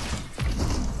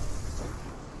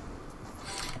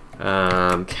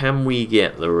 Can we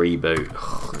get the reboot?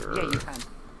 Yeah, you can.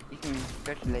 You can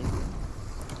go to lazy.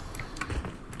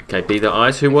 Okay, be the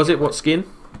eyes. Who was it? What skin?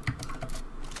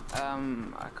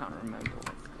 I can't remember.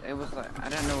 It was like, I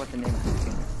don't know what the name of the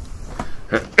skin is.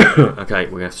 Okay,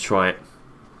 we're gonna have to try it.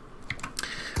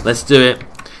 Let's do it.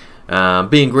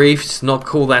 Being griefed, not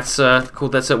call that sir. Call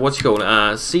that sir. What you call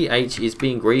it? CH is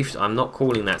being griefed. I'm not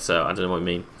calling that sir. I don't know what you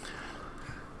mean.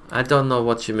 I don't know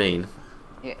what you mean.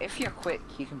 Yeah, if you're quick,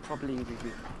 you can probably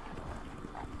reboot.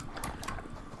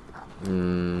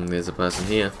 There's a person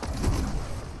here.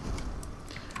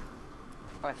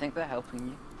 Oh, I think they're helping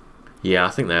you. Yeah, I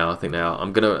think they are. I think they are.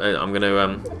 I'm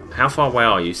gonna. How far away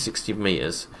are you? 60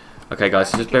 meters. Okay, guys,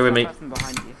 so just bear with me.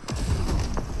 Behind you.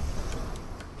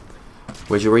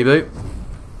 Where's your reboot?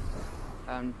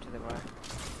 To the right.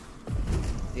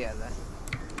 Yeah, there.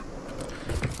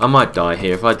 I might die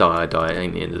here. If I die, I die. It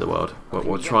ain't the end of the world.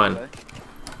 We'll try and.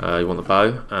 You want the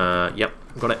bow? Yep,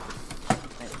 got it.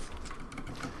 Thanks.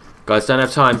 Guys, don't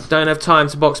have time. Don't have time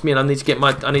to box me in. I need to get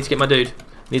my. I need to get my dude. I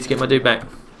need to get my dude back.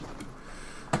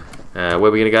 Where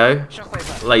are we gonna go?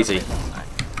 Lazy.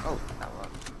 Oh, that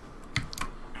worked.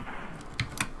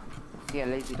 Yeah,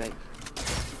 lazy bait.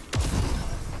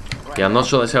 Right, Yeah, I'm not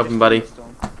sure that's helping, buddy.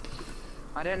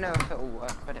 I don't know if it'll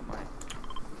work, but it might.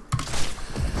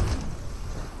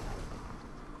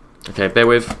 Okay, bear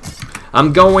with.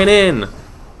 I'm going in. I'm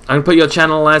gonna put your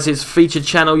channel as its featured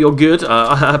channel. You're good.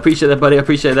 I appreciate that, buddy. I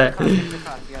appreciate that.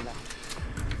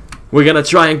 We're gonna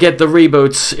try and get the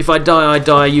reboots. If I die, I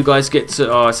die. You guys get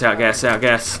to. Oh, it's out gas, out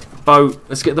gas. Boat.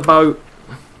 Let's get the boat.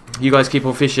 You guys keep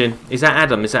on fishing. Is that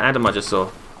Adam? Is that Adam I just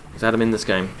saw? Is Adam in this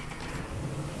game?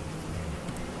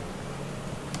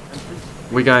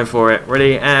 We're going for it.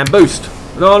 Ready and boost.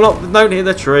 No, don't hit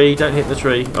the tree. Don't hit the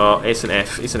tree. Oh, it's an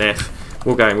F. It's an F.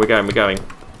 We're going. We're going. We're going.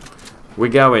 We're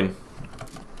going.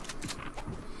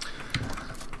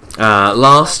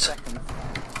 Last.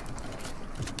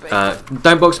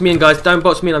 Don't box me in, guys. Don't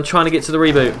box me in. I'm trying to get to the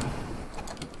reboot.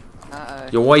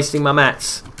 You're wasting my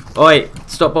mats. Oi,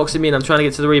 stop boxing me in. I'm trying to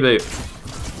get to the reboot.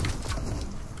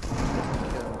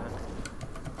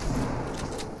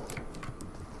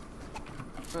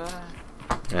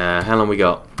 How long we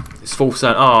got? It's full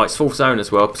zone. Oh, it's full zone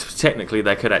as well. Technically,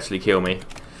 they could actually kill me.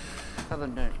 Tell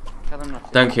them don't. Tell them not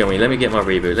to. Don't kill me. Let me get my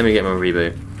reboot. Let me get my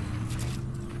reboot.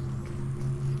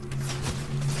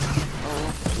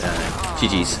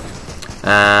 GG's.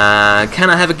 Can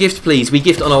I have a gift, please? We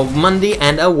gift on a Monday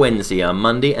and a Wednesday. A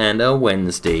Monday and a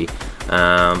Wednesday.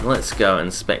 Let's go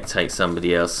and spectate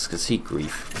somebody else because he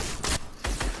grief.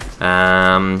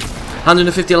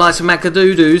 150 likes for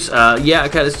Macadoodles. Yeah,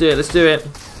 okay, let's do it. Let's do it.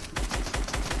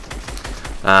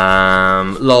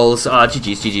 Lols.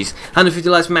 GG's. 150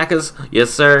 likes for Macas. Yes,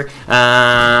 sir.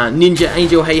 Ninja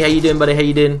Angel. Hey, how you doing, buddy? How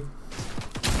you doing?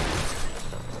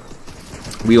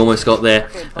 We almost got there.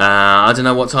 I don't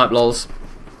know what type, lols.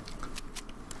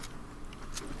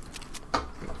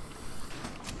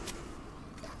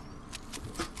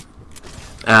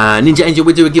 Ninja Angel,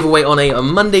 we do a giveaway on a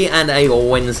Monday and a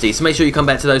Wednesday, so make sure you come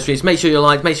back to those streams. Make sure you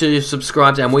like, make sure you're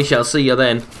subscribed, and we shall see you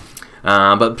then.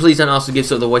 But please don't ask for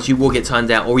gifts, otherwise you will get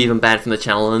timed out or even banned from the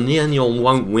channel, and you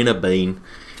won't win a bean.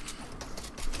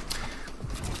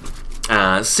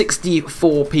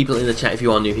 64 people in the chat. If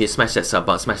you are new here, smash that sub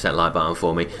button, smash that like button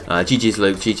for me. GG's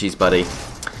Luke, GG's buddy.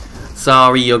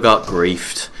 Sorry you got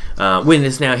griefed.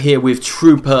 Winners now here with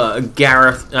Trooper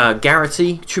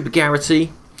Garrity,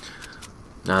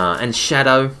 and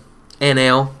Shadow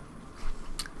NL.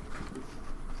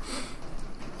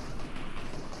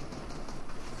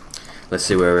 Let's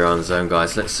see where we are on the zone,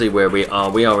 guys. Let's see where we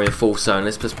are. We are in full zone.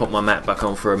 Let's just pop my map back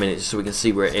on for a minute just so we can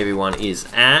see where everyone is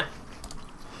at.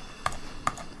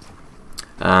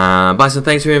 Bison,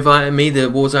 thanks for inviting me to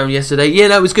Warzone yesterday. Yeah,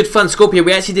 no, it was good fun. Scorpio,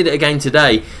 we actually did it again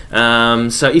today.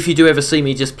 So if you do ever see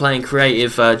me just playing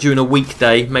creative during a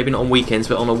weekday, maybe not on weekends,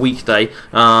 but on a weekday,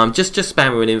 just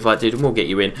spam with an invite, dude, and we'll get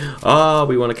you in. Oh,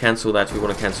 we want to cancel that. We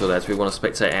want to cancel that. We want to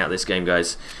spectate out this game,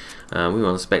 guys. We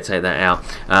want to spectate that out.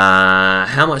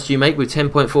 How much do you make with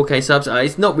 10.4k subs?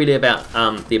 It's not really about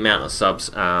the amount of subs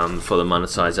for the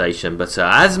monetization, but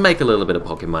I just make a little bit of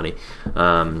pocket money.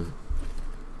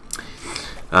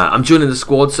 I'm joining the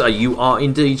squad, so you are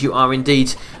indeed,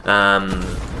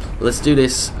 let's do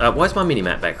this. Why is my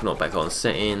minimap back? Not back on.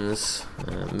 Settings,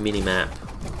 minimap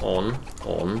on,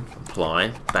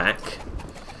 apply, back,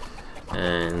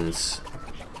 and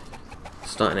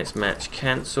start next match,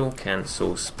 cancel,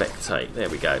 spectate. There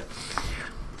we go.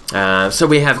 So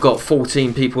we have got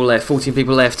 14 people left. I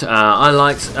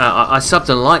subbed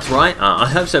and liked, right? I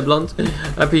hope so, Blonde.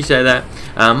 I appreciate that.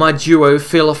 My duo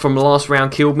Phil from last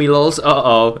round killed me, lols.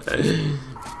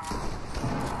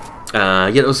 Yeah,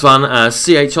 it was fun.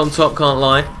 CH on top, can't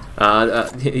lie.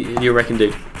 You reckon,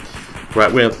 dude?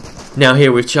 Right, we're now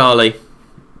here with Charlie.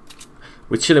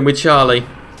 We're chilling with Charlie.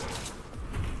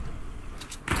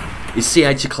 Is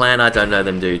CH a clan? I don't know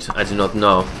them, dude. I do not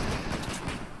know.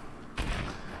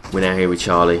 We're now here with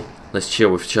Charlie. Let's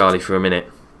chill with Charlie for a minute.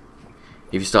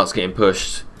 If he starts getting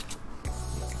pushed.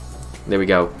 There we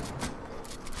go.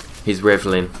 He's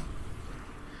reveling.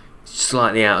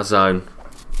 Slightly out of zone.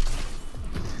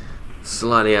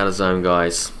 Slightly out of zone,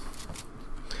 guys.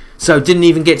 So, didn't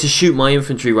even get to shoot my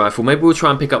infantry rifle. Maybe we'll try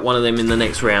and pick up one of them in the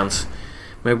next round.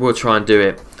 Maybe we'll try and do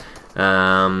it.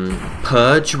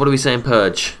 Purge? What are we saying,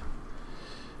 Purge?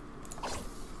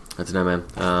 I don't know, man.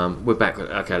 We're back.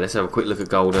 Okay, let's have a quick look at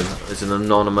Golden. There's an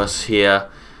Anonymous here.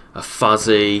 A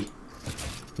Fuzzy.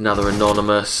 Another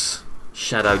Anonymous.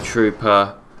 Shadow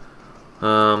Trooper.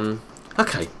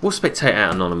 Okay, we'll spectate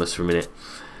out Anonymous for a minute.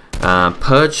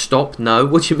 Purge, stop. No.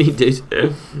 What do you mean, dude?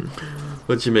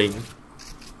 What do you mean?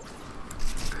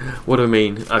 What do I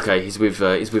mean? Okay, he's with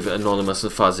Anonymous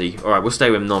and Fuzzy. Alright, we'll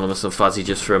stay with Anonymous and Fuzzy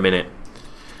just for a minute.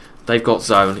 They've got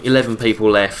zone. 11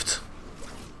 people left.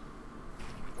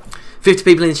 50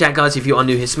 people in the chat, guys. If you are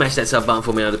new here, smash that sub button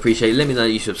for me. I'd appreciate it. Let me know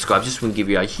that you subscribe. Just want to give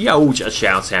you a huge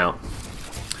shout out.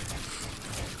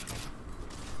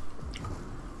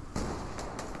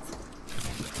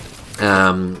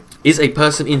 Is a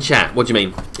person in chat? What do you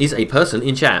mean? Is a person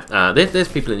in chat? There's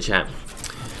people in chat.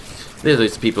 There's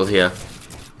those people here.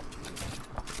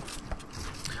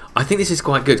 I think this is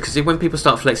quite good because when people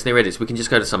start flexing their edits, we can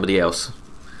just go to somebody else.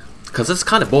 Because that's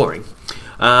kind of boring.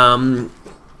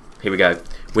 Here we go.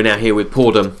 We're now here with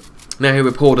Pordham.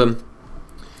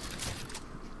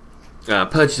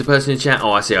 Purchase a person in chat.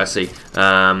 Oh, I see.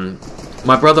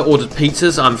 My brother ordered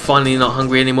pizzas. I'm finally not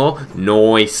hungry anymore.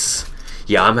 Nice.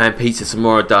 Yeah, I'm having pizza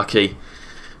tomorrow, Ducky.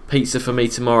 Pizza for me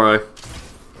tomorrow.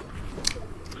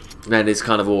 That is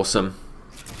kind of awesome.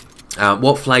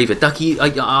 What flavour? Ducky,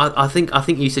 I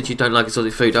think you said you don't like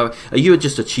exotic food. Are you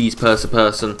just a cheese person?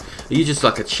 Are you just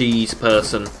like a cheese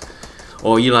person?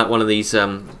 Or are you like one of these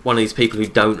people who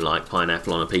don't like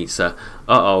pineapple on a pizza?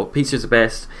 Pizza's the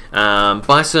best.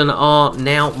 Bison are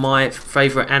now my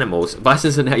favourite animals.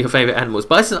 Bisons are now your favourite animals.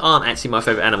 Bison aren't actually my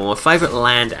favourite animal. My favourite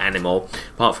land animal,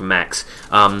 apart from Max,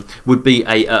 would be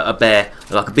a bear,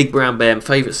 like a big brown bear. My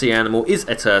favourite sea animal is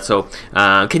a turtle.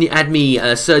 Can you add me,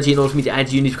 Sergi? In order for me to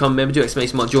add you, you need to become a member. Do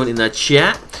exclamation mark join in the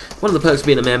chat. One of the perks of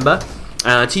being a member.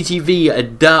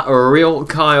 TTV da real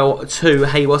Kyle 2.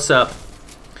 Hey, what's up?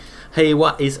 Hey,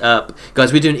 what is up?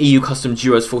 Guys, we're doing EU custom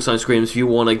duos, full size Scrims. If you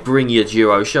want to bring your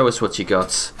duo, show us what you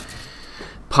got.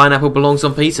 Pineapple belongs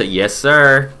on pizza. Yes,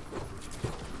 sir.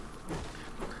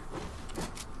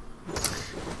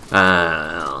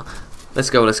 Let's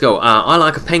go, let's go. I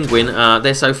like a penguin.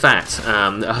 They're so fat.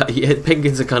 Yeah,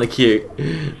 penguins are kind of cute.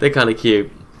 They're kind of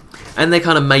cute. And they're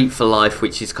kind of mate for life,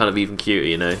 which is kind of even cuter,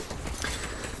 you know.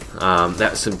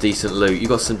 That's some decent loot. You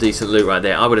got some decent loot right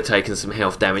there. I would have taken some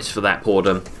health damage for that,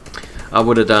 boredom. I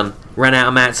would have done. Ran out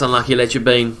of mats, unlucky electric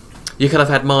beam. You could have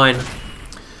had mine.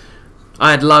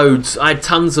 I had loads. I had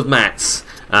tons of mats.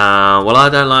 Well, I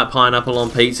don't like pineapple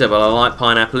on pizza, but I like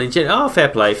pineapple in general. Oh, fair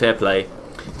play, fair play.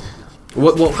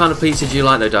 What kind of pizza do you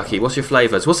like though, Ducky? What's your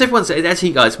flavours? What's everyone's...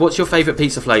 Actually, guys, what's your favourite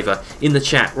pizza flavour in the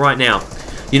chat right now?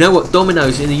 You know what?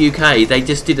 Domino's in the UK, they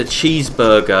just did a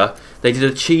cheeseburger. They did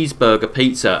a cheeseburger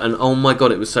pizza, and oh my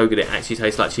god, it was so good. It actually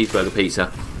tastes like cheeseburger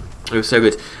pizza. It was so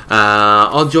good.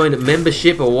 I'll join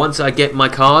membership once I get my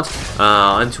card.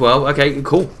 I'm 12. Okay,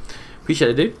 cool.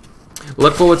 Appreciate it, dude.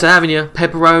 Look forward to having you.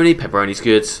 Pepperoni. Pepperoni's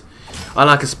good. I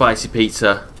like a spicy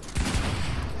pizza.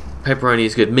 Pepperoni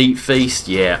is good. Meat feast.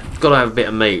 Yeah. Gotta have a bit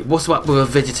of meat. What's up with a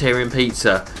vegetarian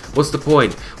pizza? What's the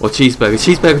point? Or cheeseburger.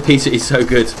 Cheeseburger pizza is so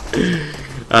good.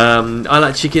 I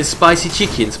like chicken. Spicy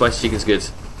chicken. Spicy chicken's good.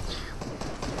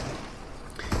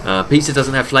 Pizza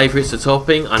doesn't have flavour. It's the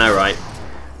topping. I know, right?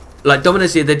 Like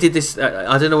Domino's, they did this.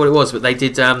 I don't know what it was, but they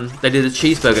did a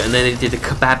cheeseburger, and then they did a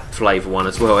kebab flavour one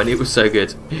as well, and it was so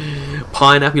good.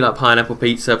 Pineapple, you like pineapple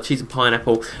pizza, cheese and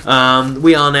pineapple.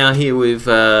 We are now here with.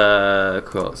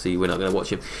 See, we're not going to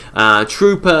watch him.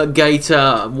 Trooper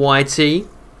Gator YT.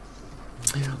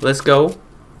 Let's go.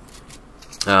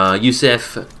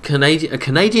 Youssef,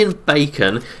 Canadian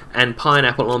bacon and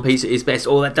pineapple on pizza is best.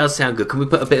 Oh, that does sound good. Can we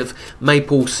put a bit of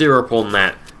maple syrup on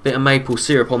that? Bit of maple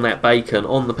syrup on that bacon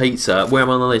on the pizza. Where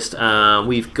am I on the list?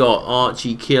 We've got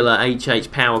Archie, Killer,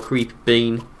 HH, Power, Creepy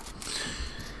Bean.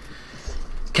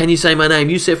 Can you say my name?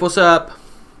 Yusuf, what's up?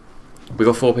 We've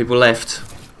got 4 people left.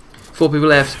 4 people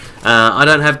left. I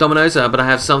don't have Domino's, but I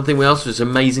have something else which is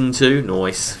amazing too.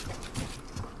 Nice.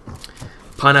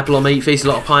 Pineapple on meat feast. A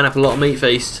lot of pineapple, a lot of meat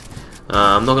feast.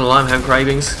 I'm not going to lie, I'm having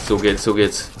cravings. It's all good, it's all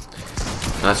good.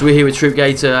 So we're here with Troop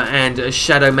Gator and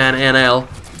Shadow Man NL.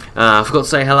 I forgot to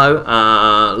say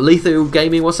hello. Lethal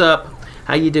Gaming, what's up?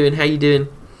 How you doing? How you doing?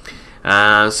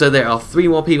 So there are 3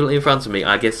 more people in front of me.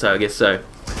 I guess so. I guess so.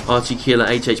 Archie, Killer,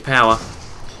 HH, Power.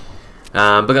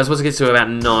 But guys, once it gets to about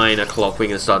 9 o'clock, we're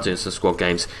going to start doing some squad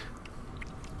games.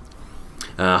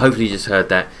 Hopefully you just heard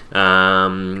that.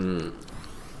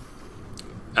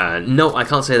 No, I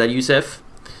can't say that, Yusef.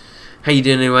 How you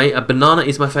doing anyway? A banana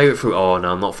is my favourite fruit. Oh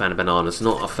no, I'm not a fan of bananas.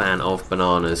 Not a fan of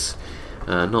bananas.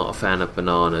 Not a fan of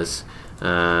bananas.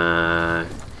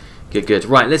 Good, good.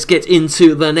 Right, let's get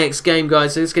into the next game,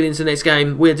 guys. Let's get into the next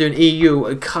game. We're doing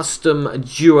EU custom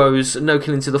duos. No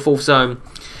killing to the 4th zone.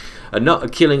 Not a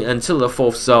killing until the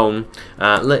 4th zone.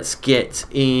 Let's get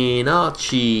in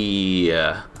Archie.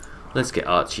 Let's get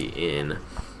Archie in.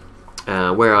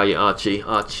 Where are you, Archie?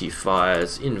 Archie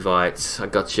fires. Invites. I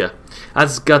gotcha.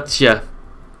 I've gotcha.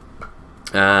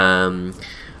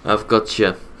 I've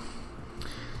gotcha.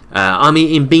 I'm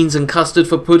eating beans and custard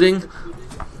for pudding.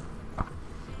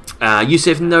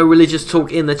 Yusuf, no religious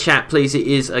talk in the chat, please. It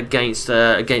is against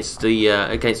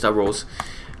against our rules.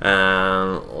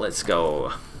 Let's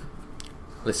go.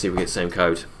 Let's see if we get the same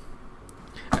code.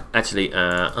 Actually,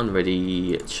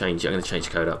 unready. Change. I'm going to change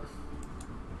the code up.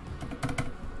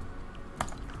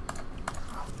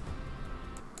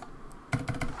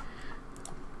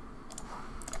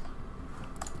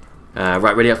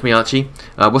 Right, ready up for me, Archie.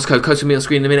 What's code? Code's going to be on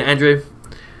screen in a minute, Andrew.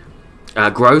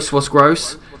 Gross. What's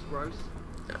gross?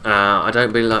 I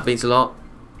don't really like beans a lot.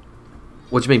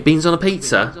 What do you mean? Beans on a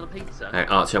pizza?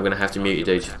 Archie, I'm going to have to mute you,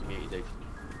 dude.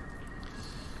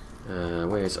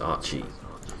 Where's Archie?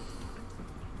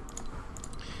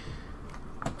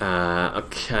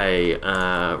 Okay.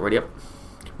 Ready up.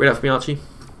 Ready up for me, Archie.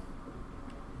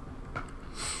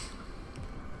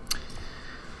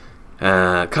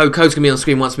 Code's going to be on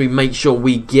screen once we make sure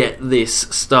we get this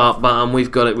start button.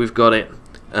 We've got it, we've got it.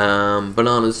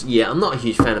 Bananas, yeah, I'm not a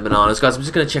huge fan of bananas, guys. I'm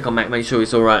just going to check on Mac, make sure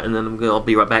he's alright, and then I'll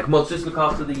be right back. Mods, just look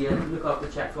after the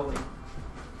chat for me.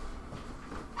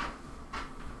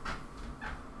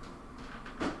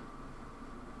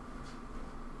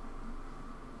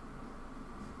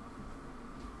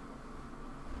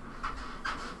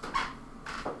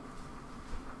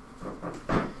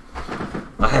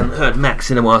 I haven't heard Max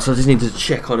in a while, so I just need to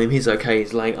check on him. He's okay.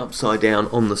 He's laying upside down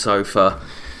on the sofa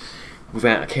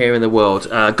without a care in the world.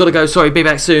 Gotta go. Sorry, be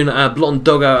back soon. Blonde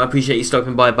Doggo, I appreciate you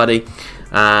stopping by, buddy.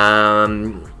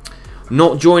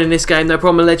 Not joining this game, no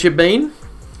problem, Electric Bean.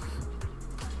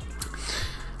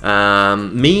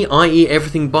 Me, I eat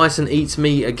everything Bison eats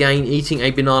me again, eating a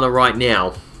banana right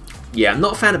now. Yeah, I'm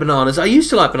not a fan of bananas. I used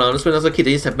to like bananas when I was a kid.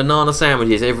 I used to have banana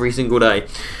sandwiches every single day.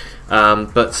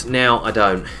 But now I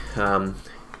don't.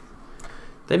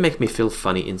 They make me feel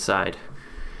funny inside.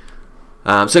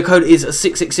 So code is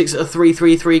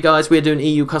 666333, guys. We're doing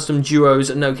EU custom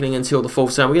duos, no killing until the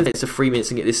 4th zone. We're going to take some 3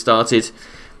 minutes and get this started.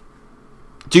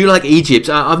 Do you like Egypt?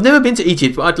 I've never been to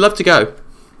Egypt, but I'd love to go.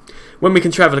 When we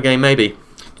can travel again, maybe.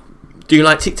 Do you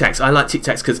like Tic Tacs? I like Tic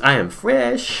Tacs because I am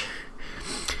fresh.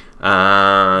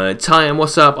 Tyan,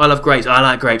 what's up? I love grapes. I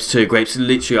like grapes too. Grapes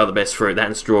literally are the best fruit. That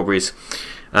and strawberries.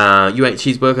 You ate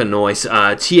cheeseburger? Nice.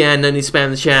 Tian, no need to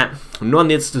spam the chat. No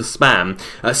need to spam.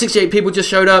 68 people just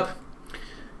showed up.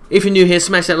 If you're new here,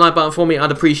 smash that like button for me.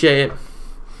 I'd appreciate it.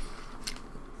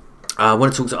 I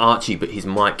want to talk to Archie, but his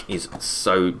mic is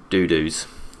so doo-doos.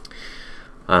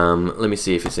 Let me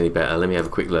see if it's any better. Let me have a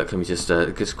quick look. Let me just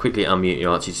quickly unmute you,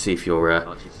 Archie, to see if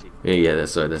you're... yeah,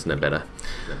 that's no better.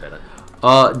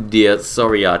 Oh dear,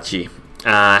 sorry, Archie.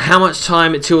 How much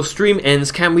time till stream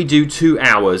ends? Can we do 2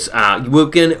 hours? We're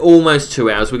going almost 2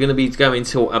 hours. We're going to be going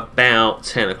till about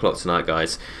 10 o'clock tonight,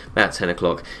 guys. About 10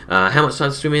 o'clock. How much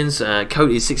time to stream ends?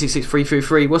 Code is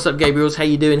 666333. What's up, Gabriels? How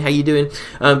you doing? How you doing?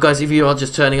 Guys, if you are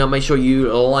just turning up, make sure you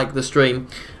like the stream.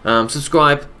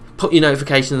 Subscribe. Put your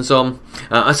notifications on.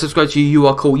 I subscribe to you. You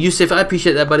are cool. Yusuf, I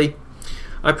appreciate that, buddy.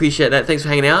 I appreciate that. Thanks for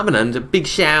hanging out, and a big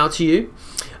shout out to you.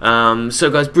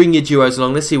 So guys, bring your duos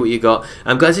along. Let's see what you got.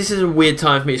 Guys, this is a weird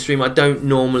time for me to stream. I don't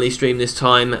normally stream this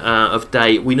time of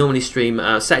day. We normally stream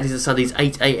Saturdays and Sundays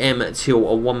 8 AM till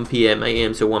 1 PM, 8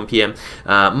 AM till 1 PM.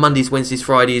 Mondays, Wednesdays,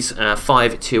 Fridays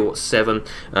 5 till 7.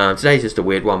 Today's just a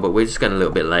weird one, but we're just going a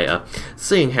little bit later,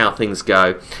 seeing how things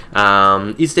go.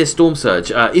 Is there storm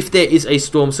surge? If there is a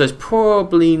storm surge,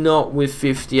 probably not with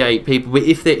 58 people, but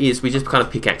if there is, we just kind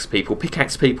of pickaxe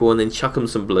people and then chuck them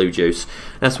some blue juice.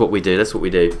 That's what we do. That's what we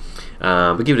do.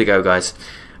 But give it a go, guys.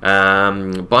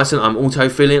 Bison, I'm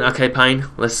auto-filling. Okay, Payne,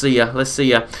 let's see ya. Let's see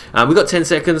ya. We've got 10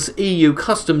 seconds. EU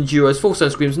custom duos, 4th zone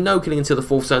Scrims, no killing until the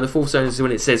 4th zone. The 4th zone is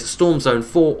when it says Storm Zone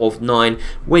 4 of 9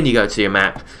 when you go to your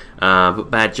map.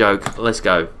 But bad joke. Let's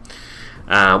go.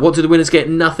 What do the winners get?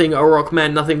 Nothing. A rock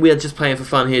man, nothing. We are just playing for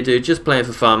fun here, dude. Just playing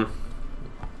for fun.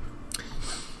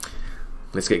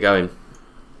 Let's get going.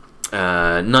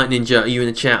 Night Ninja, are you in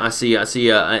the chat? I see.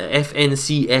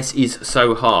 FNCS is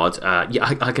so hard.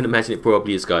 Yeah, I can imagine it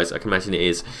probably is, guys. I can imagine it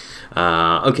is.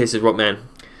 Okay, says Rockman.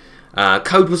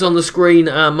 Code was on the screen,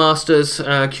 Masters,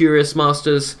 Curious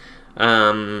Masters.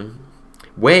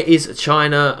 Where is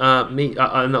China?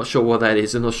 I'm not sure what that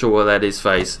is. I'm not sure what that is,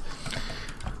 Face.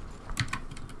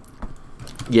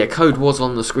 Yeah, code was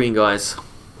on the screen, guys.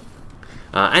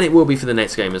 And it will be for the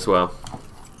next game as well.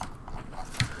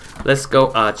 Let's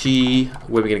go, Archie.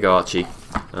 Where are we going to go, Archie?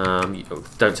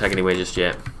 Don't tag anywhere just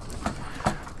yet.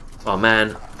 Oh,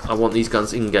 man. I want these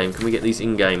guns in-game. Can we get these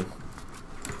in-game?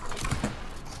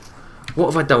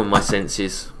 What have I done with my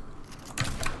senses?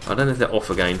 I don't know if they're off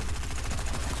again.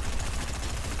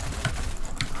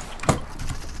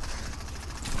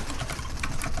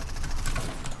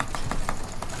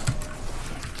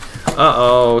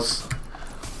 Uh-oh.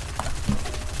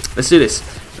 Let's do this.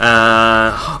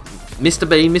 Mr.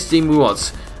 B, Mr. D.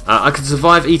 Watts. I could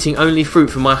survive eating only fruit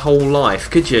for my whole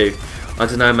life. Could you? I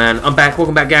don't know, man. I'm back.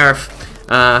 Welcome back, Gareth.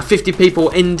 50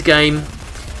 people, end game.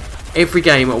 Every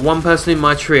game, one person in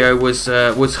my trio was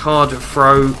hard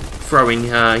throwing.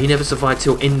 He never survived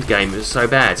till end game. It was so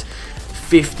bad.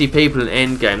 50 people in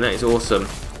end game. That is awesome.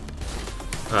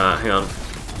 Hang on.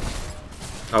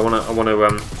 I wanna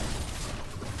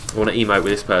emote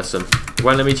with this person. It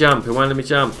won't let me jump. It won't let me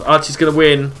jump. Archie's gonna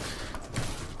win.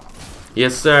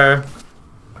 Yes, sir.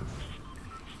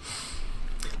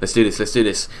 Let's do this. Let's do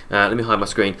this. Let me hide my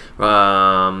screen.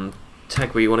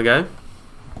 Tag where you want to go.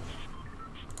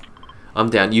 I'm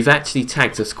down. You've actually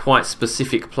tagged a quite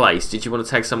specific place. Did you want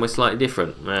to tag somewhere slightly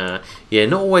different? Yeah,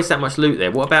 not always that much loot there.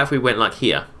 What about if we went like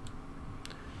here?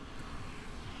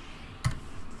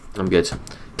 I'm good.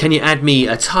 Can you add me,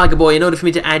 a Tiger Boy? In order for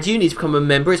me to add you, you need to become a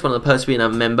member. It's one of the perks of being a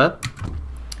member.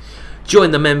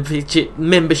 Join the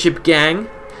membership gang.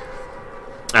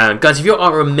 Guys, if you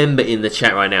are a member in the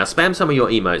chat right now, spam some of your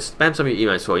emotes. Spam some of your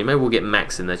emotes for you. Maybe we'll get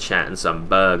Max in the chat and some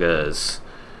burgers.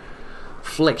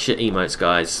 Flex your emotes,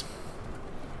 guys.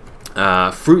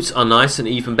 Fruits are nice and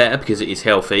even better because it is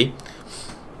healthy.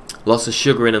 Lots of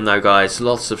sugar in them though, guys.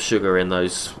 Lots of sugar in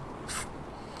those.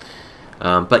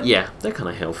 But yeah, they're kind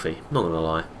of healthy. Not gonna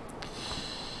lie.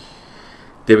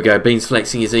 There we go. Beans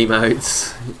flexing his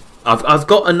emotes. I've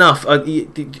got enough. I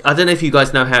don't know if you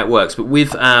guys know how it works, but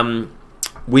with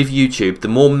with YouTube, the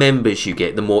more members you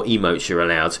get, the more emotes you're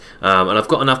allowed. And I've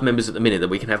got enough members at the minute that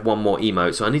we can have one more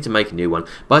emote, so I need to make a new one.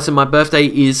 Bison, my birthday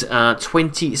is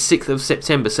 26th of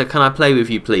September, so can I play with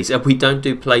you, please? We don't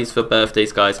do plays for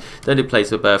birthdays, guys. Don't do plays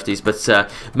for birthdays, but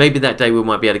maybe that day we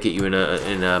might be able to get you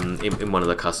in one of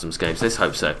the customs games. Let's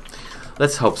hope so.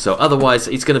 Let's hope so. Otherwise,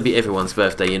 it's going to be everyone's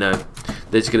birthday, you know.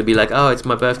 They're just going to be like, oh, it's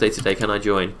my birthday today, can I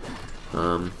join?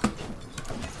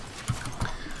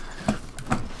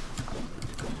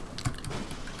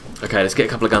 Okay, let's get a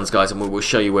couple of guns, guys, and we'll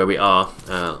show you where we are.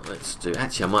 Let's do.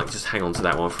 Actually, I might just hang on to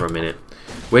that one for a minute.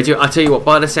 Where do you? I tell you what.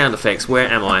 By the sound effects, where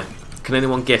am I? Can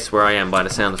anyone guess where I am by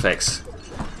the sound effects?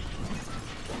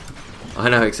 I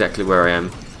know exactly where I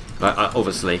am.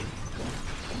 Obviously,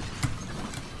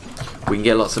 we can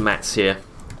get lots of mats here.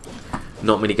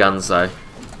 Not many guns though.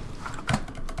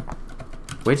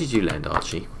 Where did you land,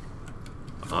 Archie?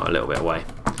 Oh, a little bit away.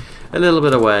 A little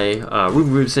bit away.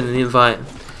 Room sending the invite.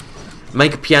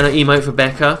 Make a piano emote for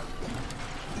Becca.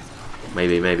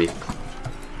 Maybe.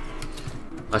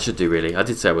 I should do, really. I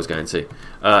did say I was going to.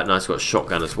 Nice, got a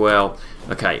shotgun as well.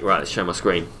 Okay, right, let's show my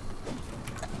screen.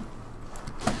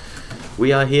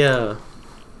 We are here.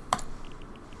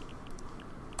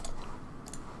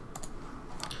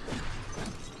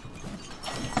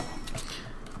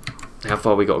 How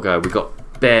far we got to go? We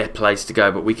got bare place to go,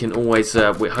 but we can always.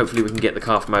 Hopefully, we can get the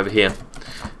car from over here,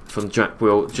 from Jack.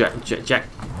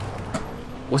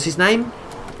 What's his name?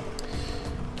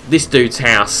 This dude's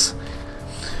house.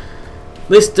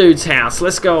 This dude's house.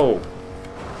 Let's go.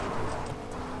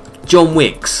 John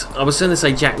Wicks. I was going to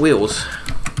say Jack Wheels.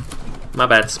 My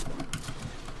bad.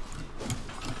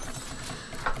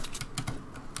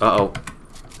 Uh-oh.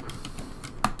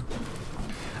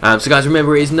 So guys,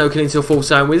 remember it is no killing till full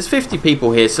zone. There's 50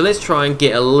 people here, so let's try and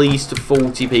get at least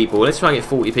 40 people. Let's try and get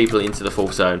 40 people into the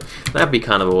full zone. That'd be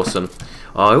kind of awesome.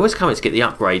 Oh, I always come in to get the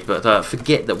upgrade, but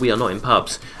forget that we are not in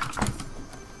pubs.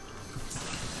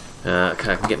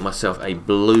 Okay, I can get myself a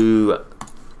blue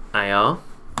AR.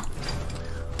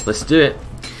 Let's do it.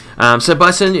 So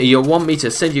Bison, you want me to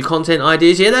send you content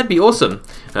ideas? Yeah, that'd be awesome.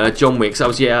 John Wicks,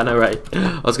 I know, right?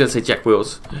 I was going to say Jack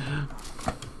Wheels.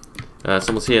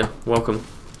 Someone's here. Welcome.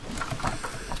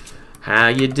 How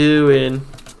you doing?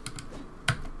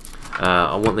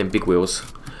 I want them big wheels.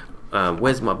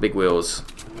 Where's my big wheels?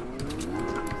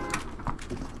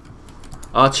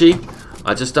 Archie,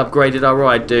 I just upgraded our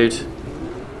ride, dude.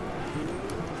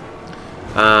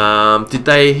 Did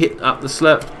they hit up the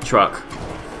slurp truck?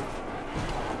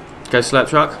 Go slurp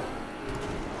truck.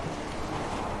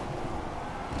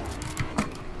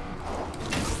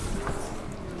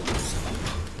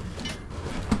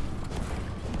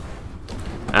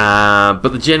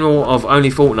 But the general of only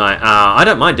Fortnite. I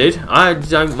don't mind, dude. I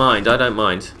don't mind.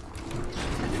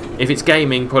 If it's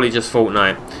gaming, probably just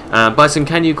Fortnite. Bison,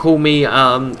 can you call me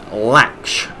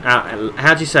Laksh?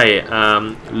 How do you say it?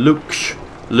 Luksh?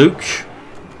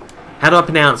 How do I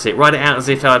pronounce it? Write it out as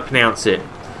if I pronounce it.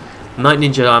 Night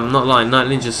Ninja, I'm not lying. Night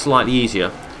Ninja's slightly easier.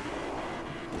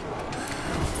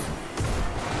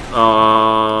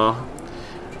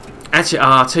 Actually,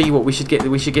 I'll tell you what. We should get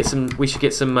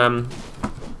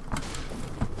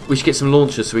some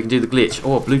launchers so we can do the glitch.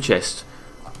 Oh, blue chest.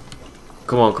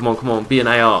 Come on. Be an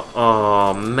AR.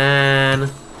 Oh,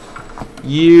 man.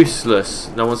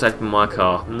 Useless. No one's opened my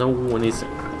car. No one is.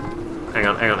 Hang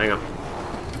on. I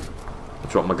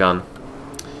dropped my gun.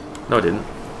 No, I didn't.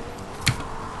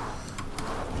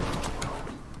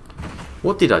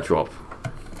 What did I drop?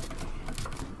 I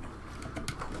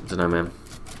don't know, man.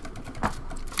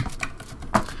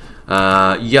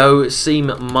 Yo,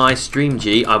 seem my stream,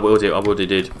 G. I will do,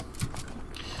 dude.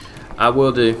 I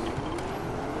will do.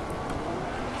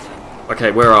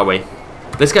 Okay, where are we?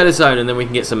 Let's go to zone and then we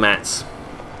can get some mats.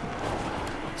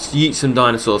 Let's yeet some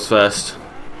dinosaurs first.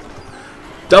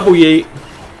 Double yeet.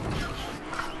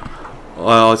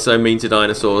 Oh, it's so mean to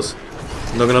dinosaurs.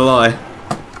 I'm not gonna lie.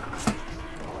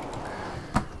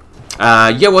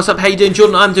 Yo, what's up? How you doing,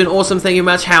 Jordan? I'm doing awesome, thank you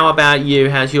very much. How about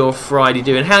you? How's your Friday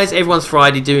doing? How is everyone's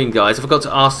Friday doing, guys? I forgot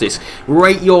to ask this.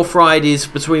 Rate your Fridays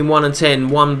between 1 and 10.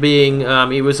 1 being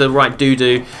it was a right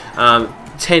doo-doo.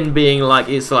 10 being like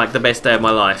it's like the best day of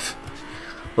my life.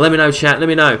 Let me know, chat. Let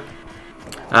me know.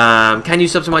 Can you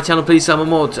sub to my channel, please, Summer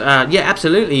Mod? Yeah,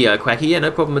 absolutely, Quacky. Yeah,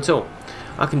 no problem at all.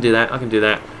 I can do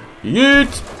that.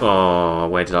 Yeet! Oh,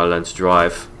 where did I learn to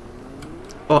drive?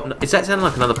 Oh, is that sounding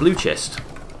like another blue chest?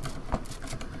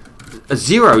 A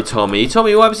 0, Tommy.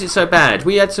 Tommy, why was it so bad?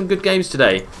 We had some good games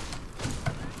today.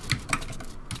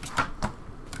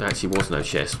 There actually was no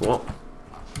chest. What?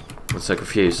 I'm so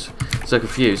confused.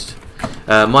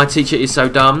 My teacher is so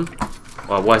dumb.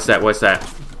 Oh, why's that?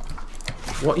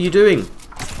 What are you doing?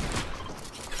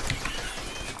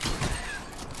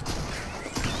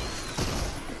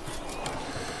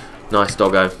 Nice,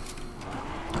 doggo.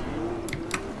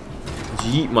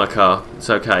 Yeet my car. It's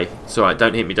okay. It's alright.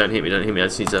 Don't hit me, don't hit me, don't hit me. I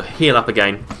just need to heal up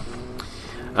again.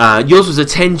 Yours was a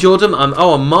 10, Jordan.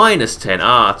 Oh, a minus 10.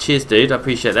 Ah, cheers, dude. I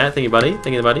appreciate that. Thank you, buddy.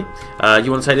 Thank you, buddy.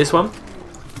 You want to take this one?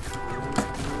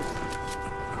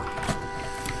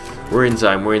 We're in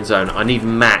zone. We're in zone. I need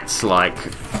mats like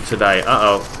today.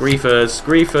 Uh-oh. Griefers.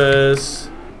 Griefers.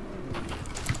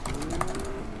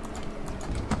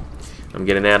 I'm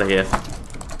getting out of here.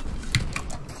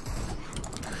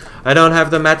 I don't have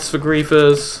the mats for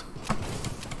griefers.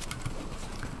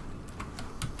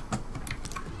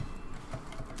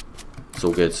 It's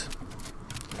all good.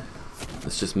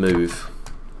 Let's just move.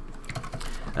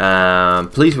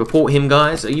 Please report him,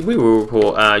 guys. We will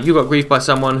report. You got griefed by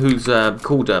someone who's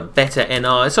called a better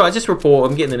NR. So I just report.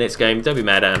 I'm getting the next game. Don't be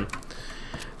mad at him.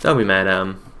 Don't be mad at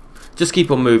him. Just keep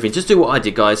on moving. Just do what I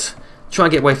did, guys. Try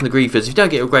and get away from the griefers. If you don't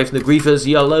get away from the griefers,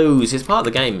 you lose. It's part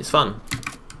of the game. It's fun.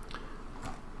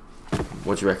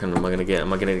 What do you reckon? Am I gonna get?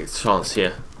 Am I gonna get a chance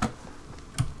here?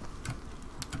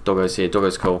 Doggo's here.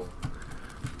 Doggo's cool.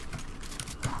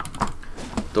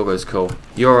 Doggo's cool.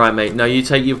 You're alright, mate. No, you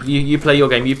take you play your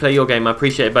game. You play your game. I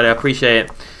appreciate it, buddy. I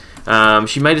appreciate it.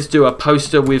 She made us do a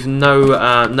poster with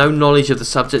no knowledge of the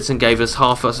subjects and gave us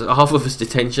half of us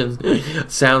detention.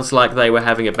 Sounds like they were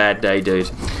having a bad day, dude.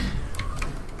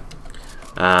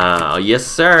 Yes,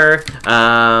 sir.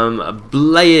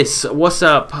 Blaise, what's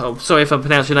up? Oh, sorry if I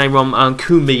pronounced your name wrong.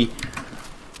 Kumi,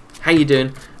 how you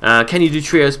doing? Can you do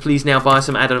trios, please? Now,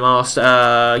 Bison. Adam asked.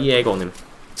 Yeah, go on then.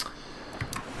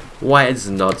 White heads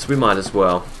and nods. We might as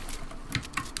well.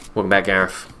 Welcome back,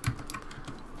 Gareth.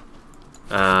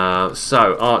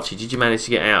 So Archie, did you manage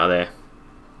to get out of there?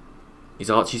 Is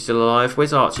Archie still alive?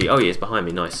 Where's Archie? Oh, yeah, he's behind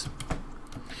me. Nice.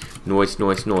 Noise,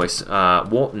 noise, noise.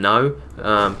 What? No.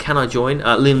 Can I join?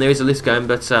 Liam, there is a list going,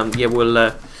 but yeah, we'll.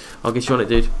 I'll get you on it,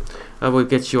 dude. I will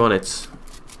get you on it.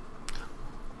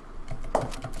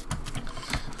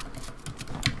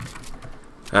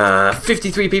 Uh,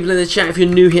 53 people in the chat. If you're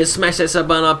new here, smash that sub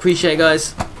button. I appreciate it,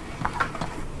 guys.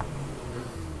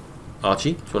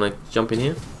 Archie, do you want to jump in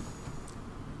here?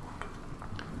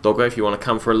 Doggo, if you want to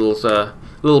come for a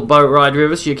little boat ride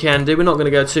with us, you can do. We're not going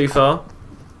to go too far.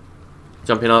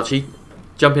 Jump in, Archie.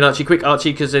 Jump in, Archie. Quick,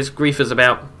 Archie, because there's griefers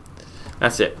about.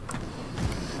 That's it.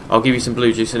 I'll give you some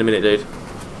blue juice in a minute, dude.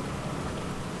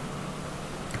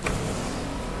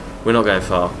 We're not going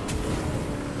far.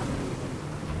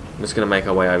 I'm just going to make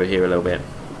our way over here a little bit.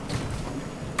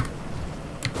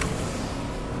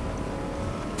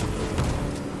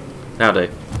 That'll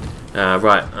do.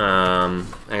 Right.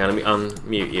 Hang on, let me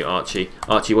unmute you, Archie.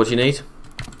 Archie, what do you need?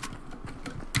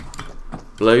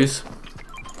 Blues?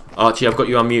 Archie, I've got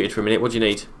you unmuted for a minute. What do you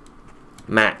need?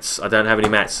 Mats. I don't have any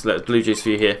mats. Look, blue juice for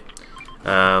you here.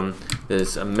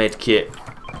 There's a med kit.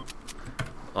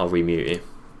 I'll remute you.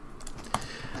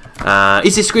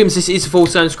 Is this Scrims? This is Full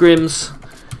Zone Scrims.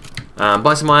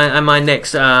 Bison, am I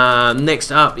next?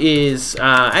 Next up is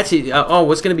actually. Oh,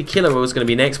 what's going to be killer? What's going to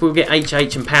be next? We'll get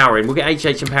HH and Power in. We'll get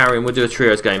HH and Power in. We'll do a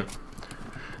trios game.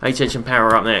 HH and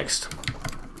Power up next.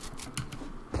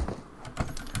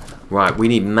 Right, we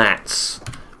need mats.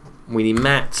 We need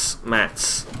mats,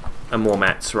 and more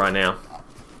mats right now.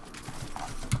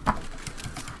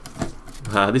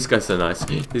 This guy's so nice.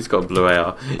 He's got blue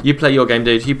AR. You play your game,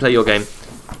 dude. You play your game.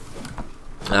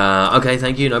 Okay,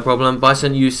 thank you. No problem.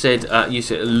 Bison, you said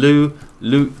Lucci.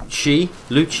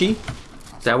 Lucci?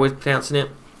 Is that how we're pronouncing it?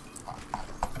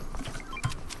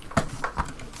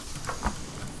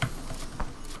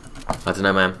 I don't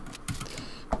know, man.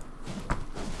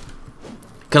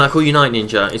 Can I call you Night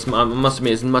Ninja? I must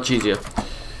admit, it's much easier.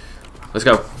 Let's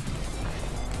go.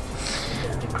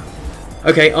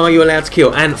 Okay, are you allowed to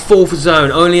kill? And 4th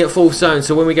zone, only at 4th zone.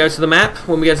 So when we go to the map,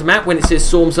 when it says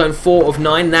Storm Zone 4 of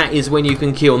 9, that is when you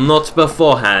can kill. Not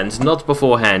beforehand. Not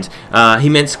beforehand. He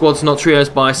meant squads, not trios,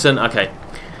 Bison. Okay.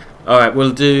 Alright,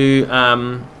 we'll do... Go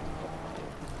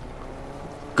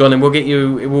on then, we'll get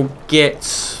you...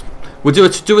 We'll do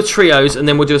a trios, and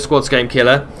then we'll do a squads game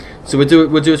killer. So we'll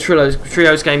do a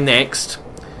trios game next.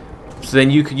 So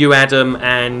then you Adam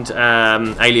and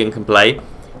Alien can play.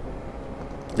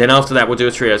 Then after that we'll do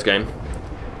a trios game.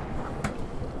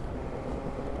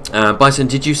 Bison,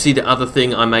 did you see the other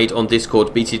thing I made on Discord?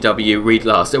 BTW read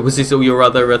last. Was this all your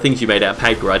other things you made out of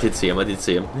paper? I did see them.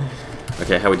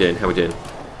 Okay, how we doing?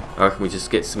 I reckon we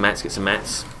just get some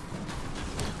mats.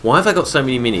 Why have I got so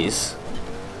many minis?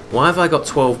 Why have I got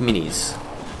 12 minis?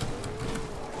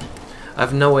 I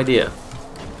have no idea.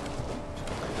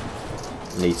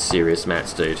 Need serious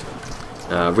mats, dude.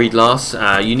 Read last.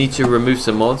 You need to remove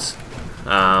some mods.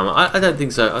 I don't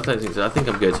think so. I think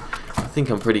I'm good. I think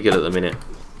I'm pretty good at the minute.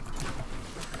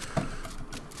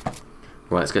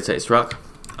 Right, let's go take this truck.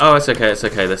 Oh, it's okay, it's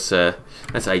okay. That's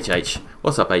HH.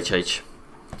 What's up, HH?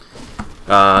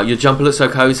 Your jumper looks so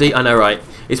cozy. I know, right?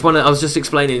 It's one. I was just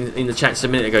explaining in the chat just a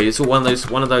minute ago. It's one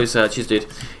of those. Cheers, dude.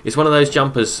 It's one of those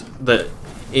jumpers that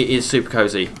it is super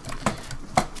cozy.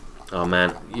 Oh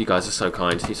man, you guys are so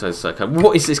kind. You're so kind.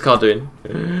 What is this car doing?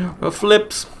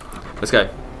 Flips. Let's go.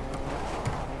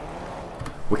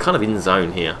 We're kind of in the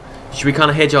zone here. Should we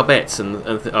kind of hedge our bets and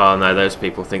oh no, those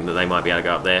people think that they might be able to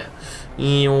go up there.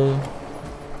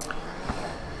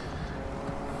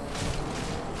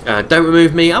 Don't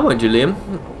remove me. I won't do Liam.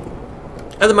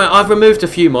 At the moment, I've removed a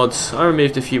few mods. I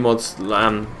removed a few mods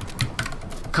a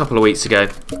couple of weeks ago.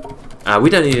 We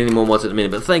don't need any more mods at the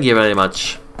minute, but thank you very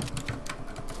much.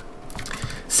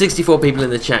 64 people in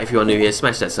the chat. If you are new here,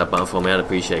 smash that sub button for me. I'd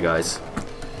appreciate it, guys.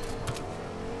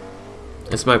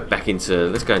 Let's move back into.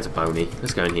 Let's go into Pony.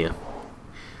 Let's go in here.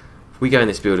 If we go in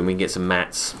this building, we can get some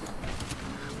mats.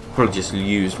 Probably just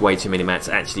used way too many mats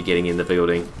actually getting in the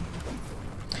building.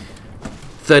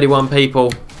 31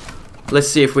 people. Let's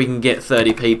see if we can get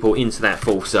 30 people into that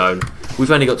fourth zone.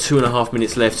 We've only got 2.5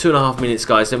 minutes left. 2.5 minutes,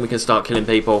 guys. Then we can start killing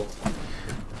people.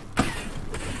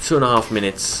 2.5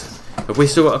 minutes. Have we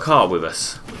still got a car with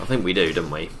us? I think we do, don't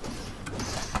we?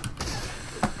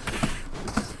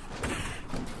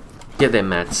 Get them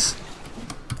mats.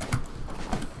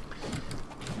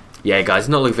 Yeah, guys,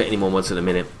 not looking for any more mods at the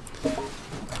minute.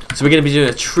 So we're going to be doing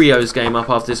a trios game up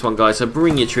after this one, guys. So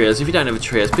bring your trios. If you don't have a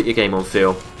trios, put your game on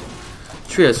Phil.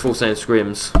 Trios, full same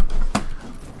scrims.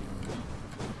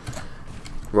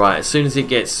 Right, as soon as it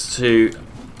gets to...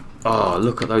 Oh,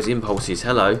 look at those impulses.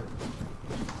 Hello.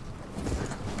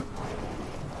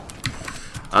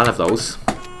 I'll have those.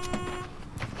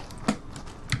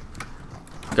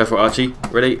 Go for it, Archie.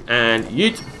 Ready? And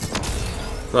yeet.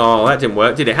 Oh, that didn't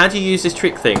work, did it? How do you use this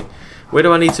trick thing? Where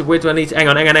do I need to? Hang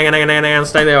on.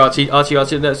 Stay there, Archie. Archie.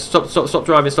 No, stop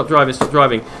driving.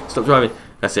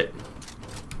 That's it.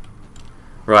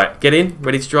 Right, get in.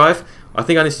 Ready to drive. I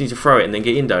think I just need to throw it and then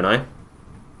get in, don't I?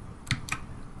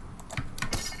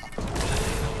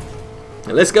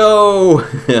 Let's go.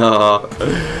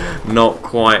 Not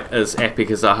quite as epic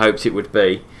as I hoped it would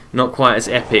be. Not quite as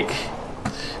epic.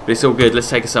 But it's all good. Let's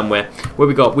take us somewhere. What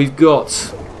we got? We've got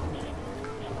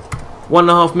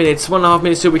 1.5 minutes. 1.5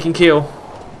 minutes till we can kill.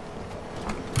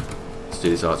 Let's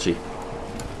do this, Archie.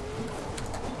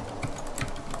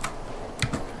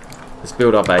 Let's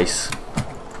build our base.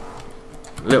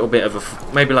 A little bit of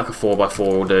a... Maybe like a 4x4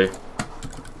 will do.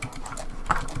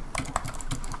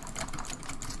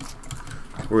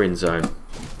 We're in zone.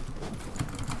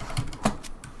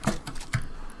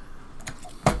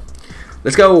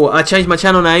 Let's go. I changed my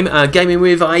channel name. Gaming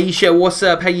with Aisha. What's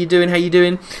up? How you doing?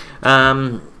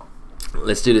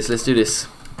 Let's do this.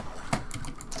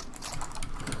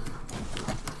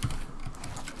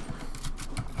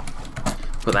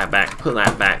 Put that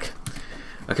back.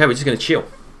 Okay, we're just going to chill.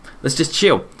 Let's just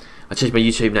chill. I changed my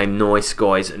YouTube name. Nice,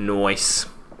 guys. Nice.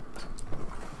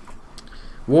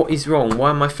 What is wrong?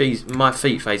 Why are my feet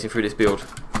facing through this build?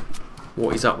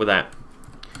 What is up with that?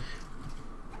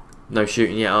 No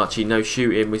shooting yet, Archie. No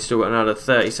shooting. We've still got another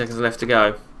 30 seconds left to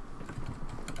go.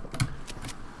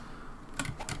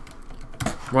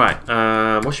 Right.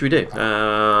 What should we do?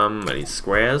 Any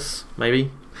squares? Maybe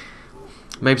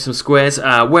some squares.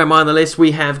 Where am I on the list?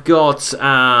 We have got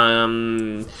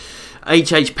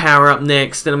HH Power up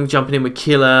next. Then I'm jumping in with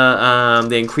Killer.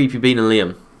 Then Creepy Bean and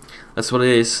Liam. That's what it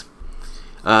is.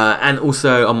 And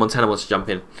also, Montana wants to jump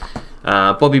in.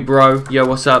 Bobby Bro, yo,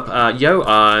 what's up? Yo,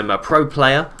 I'm a pro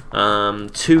player.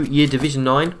 2-year Division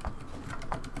 9.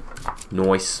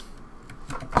 Nice.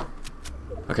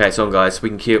 Okay, it's on, guys. We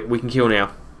can kill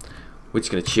now. We're just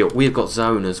gonna chill. We've got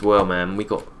zone as well, man. We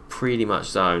got pretty much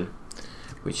zone,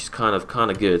 which is kind of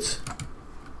good.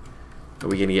 Are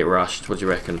we gonna get rushed? What do you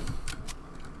reckon?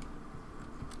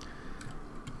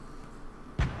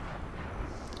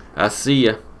 I see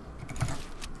ya.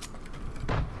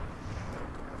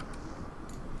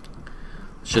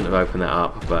 Shouldn't have opened that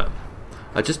up, but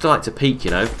I just like to peek,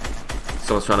 you know.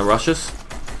 Someone's trying to rush us.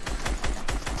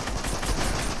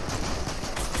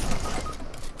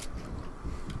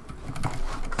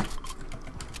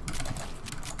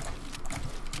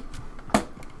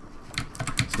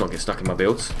 Let's not get stuck in my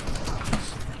builds.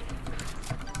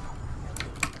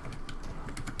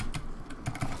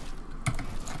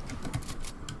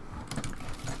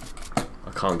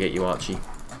 I can't get you, Archie.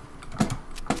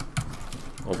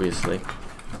 Obviously.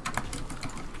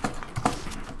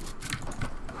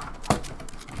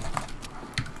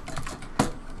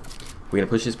 We're going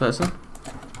to push this person.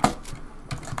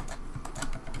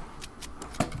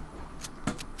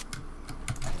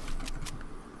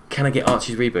 Can I get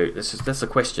Archie's reboot? That's the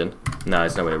question. No,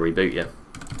 there's no way to reboot you.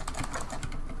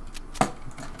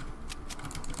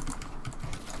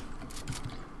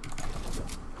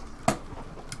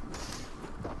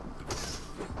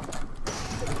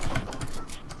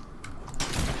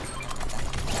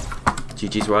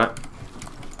 GG's right.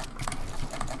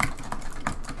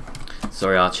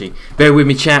 Sorry, Archie. Bear with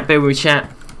me, chat. Bear with me,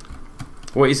 chat.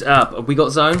 What is up? Have we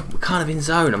got zone? We're kind of in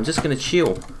zone. I'm just going to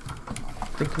chill. I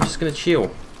think I'm just going to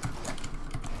chill.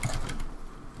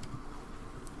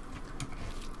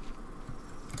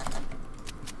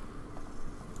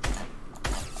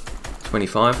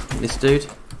 $25, this dude.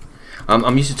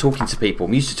 I'm used to talking to people.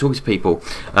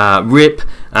 Rip.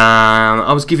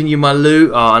 I was giving you my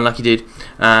loot. Oh, unlucky dude.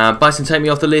 Bison, take me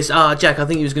off the list. Ah, Jack, I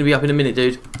think he was going to be up in a minute,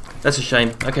 dude. That's a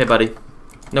shame. Okay, buddy.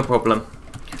 No problem.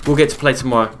 We'll get to play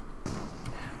tomorrow.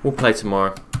 We'll play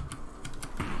tomorrow.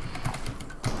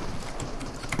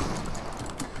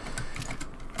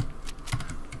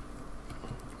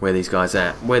 Where are these guys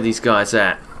at? Where are these guys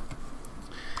at?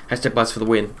 Hashtag Bison for the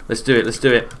win. Let's do it. Let's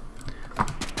do it.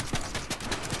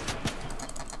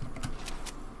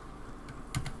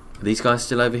 Are these guys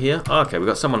still over here? Oh, okay, we've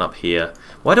got someone up here.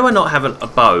 Why do I not have a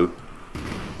bow?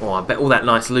 Oh, I bet all that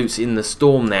nice loot's in the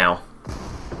storm now.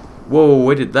 Whoa,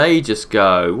 where did they just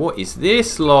go? What is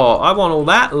this lot? I want all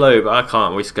that loot, but I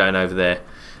can't risk going over there.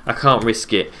 I can't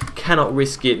risk it. Cannot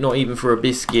risk it, not even for a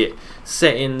biscuit.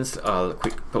 Settings. Oh,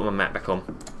 quick, put my map back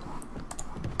on.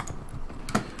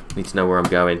 Need to know where I'm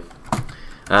going.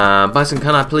 Bison,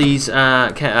 can I please,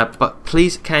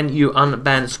 can you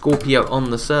unban Scorpio on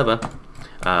the server?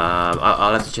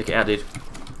 I'll have to check it out, dude.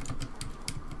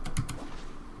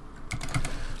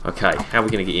 Okay, how are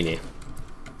we going to get in here?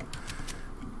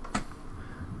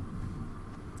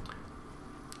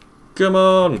 Come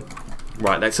on!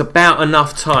 Right, that's about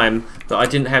enough time that I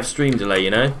didn't have stream delay,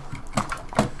 you know?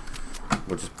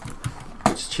 We're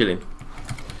just chilling.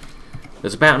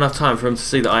 There's about enough time for him to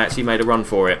see that I actually made a run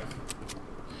for it.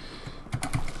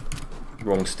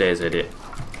 Wrong stairs edit.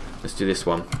 Let's do this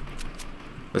one.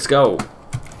 Let's go!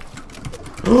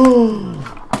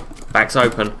 Back's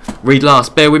open. Read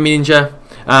last. Bear with me, Ninja.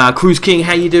 Cruise King,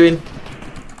 how you doing?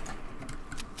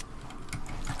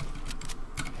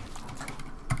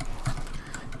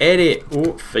 Edit.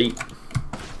 Oh, feet.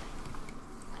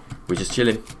 We're just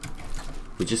chilling.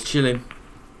 We're just chilling.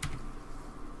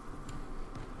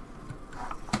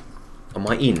 Am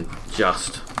I in?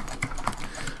 Just.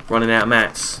 Running out of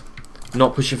mats.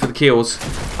 Not pushing for the kills.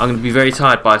 I'm going to be very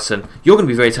tired, Bison. You're going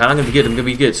to be very tired. I'm going to be good. I'm going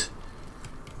to be good.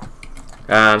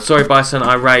 Sorry, Bison.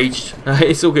 I raged.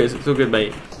 It's all good. It's all good,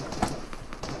 mate.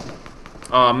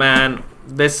 Oh, man.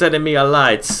 They're setting me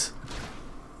alight.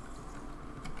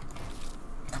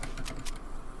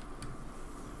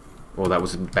 Oh, that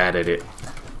was a bad edit.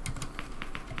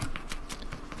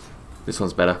 This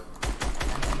one's better.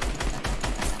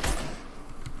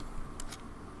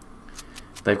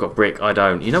 They've got brick, I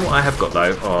don't. You know what I have got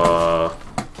though? Oh.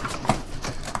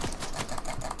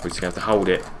 We're just going to have to hold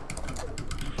it.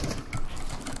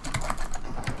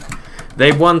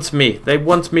 They want me. They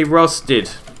want me roasted.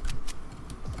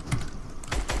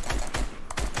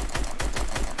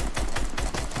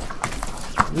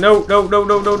 No, no, no,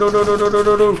 no, no, no, no, no, no, no,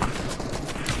 no, no.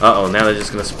 Uh-oh, now they're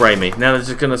just going to spray me. Now they're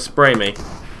just going to spray me.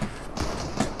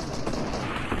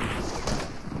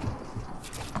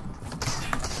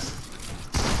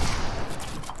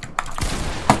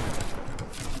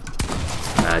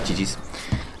 GG's.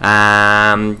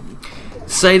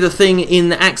 Say the thing in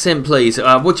the accent, please.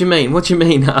 What do you mean? What do you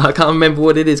mean? I can't remember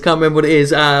what it is. Can't remember what it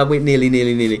is. Wait,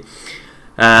 nearly.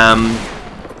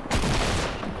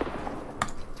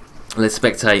 Let's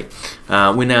spectate.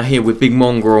 We're now here with Big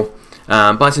Mongrel.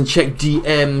 Bison, check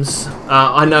DMs.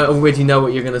 I already know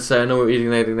what you're going to say. I know what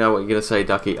you're going to say,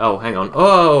 Ducky. Oh, hang on.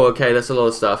 Oh, okay, that's a lot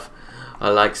of stuff. I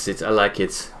like it. I like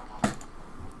it.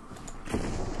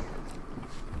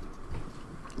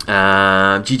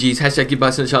 GG's. Hashtag give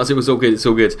Bison a chance. It was all good. It's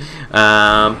all good.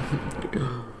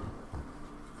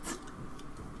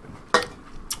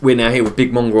 We're now here with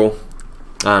Big Mongrel.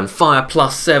 And Fire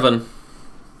 +7.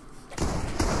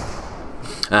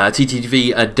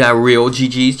 TTV Daryl.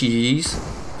 GG's.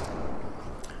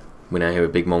 We're now here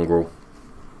with Big Mongrel.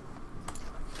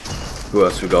 Who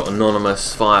else we got?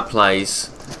 Anonymous, Fireplace,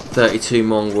 32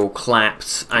 Mongrel,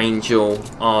 Clapped, Angel,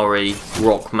 Ari,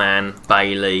 Rockman,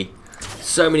 Bailey.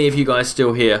 So many of you guys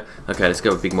still here. Okay, let's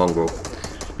go with Big Mongrel.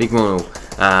 Big Mongrel.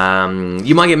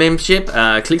 You might get membership.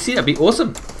 Clixie, that'd be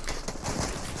awesome.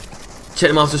 Check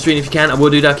them after the stream if you can. I will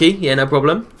do, Ducky. Yeah, no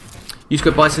problem. Use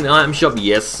code Bison in the item shop.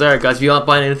 Yes, sir. Guys, if you aren't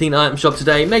buying anything in the item shop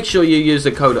today, make sure you use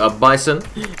the code Bison.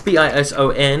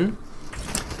 B-I-S-O-N.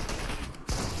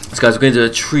 So guys, we're going to do a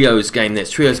trios game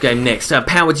next.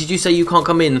 Power, did you say you can't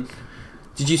come in?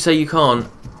 Did you say you can't?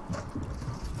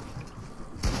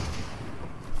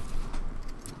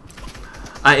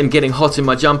 I am getting hot in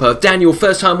my jumper. Daniel,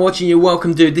 first time watching you.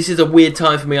 Welcome, dude. This is a weird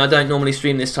time for me. I don't normally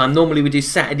stream this time. Normally we do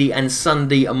Saturday and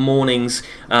Sunday mornings,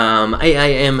 8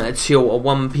 AM till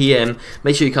 1 PM.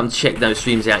 Make sure you come check those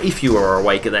streams out if you are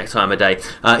awake at that time of day.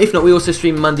 If not, we also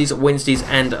stream Mondays, Wednesdays,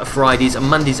 and Fridays.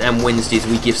 Mondays and Wednesdays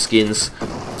we give skins.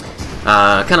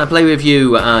 Can I play with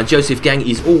you? Joseph Gang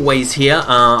is always here.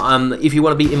 If you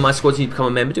want to be in my squad, you need to become a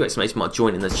member. Do exclamation mark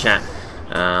join in the chat.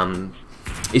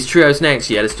 Is trios next?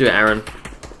 Yeah, let's do it, Aaron.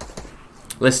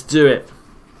 Let's do it.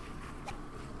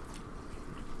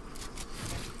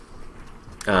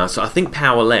 So I think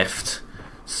Power left.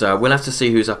 So we'll have to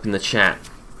see who's up in the chat.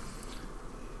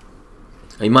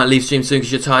 You might leave stream soon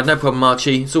because you're tired. No problem,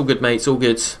 Archie. It's all good, mate. It's all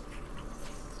good. It's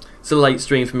a late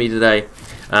stream for me today.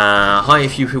 Hi,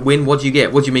 if you win, what do you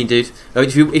get? What do you mean, dude?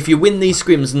 If you win these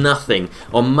scrims, nothing.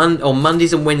 On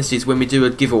Mondays and Wednesdays when we do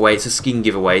a giveaway, it's a skin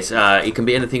giveaway. It can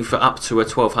be anything for up to a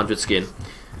 1200 skin.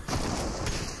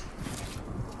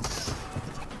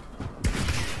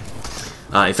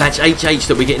 In fact, HH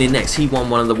that we're getting in next, he won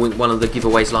one of the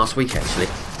giveaways last week actually.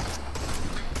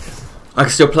 I can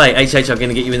still play. HH, I'm going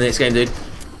to get you in the next game, dude.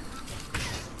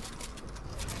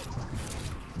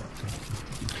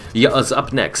 Ya's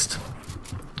up next.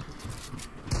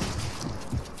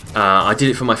 I did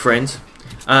it for my friend.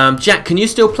 Jack, can you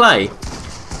still play?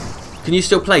 Can you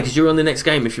still play? Because you're on the next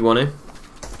game if you want to.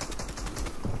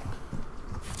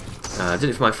 I did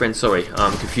it for my friend, sorry.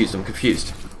 I'm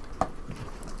confused.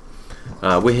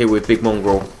 We're here with Big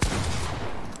Mongrel.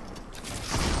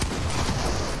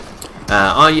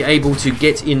 Are you able to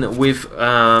get in with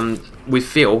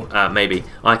Phil? Maybe.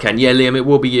 I can. Yeah, Liam, it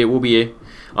will be you.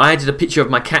 I added a picture of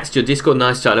my cats to your Discord.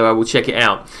 Nice, Tyler. I will check it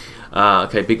out.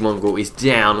 Okay, Big Mongrel is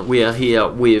down. We are here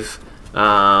with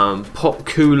Pop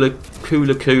Cooler.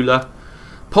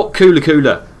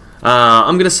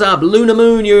 I'm going to sub. Lunar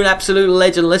Moon, you're an absolute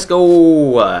legend. Let's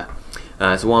go.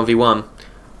 It's a 1v1.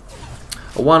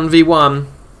 A 1v1.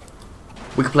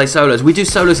 We can play solos. We do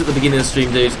solos at the beginning of the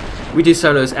stream, dude. We do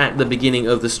solos at the beginning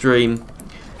of the stream.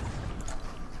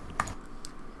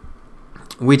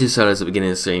 If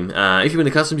you win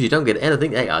the customs, you don't get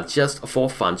anything. They are just for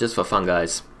fun. Just for fun,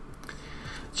 guys.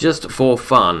 Just for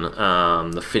fun.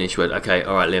 The finish word. Okay,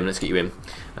 alright, Liam, let's get you in.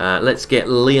 Let's get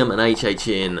Liam and HH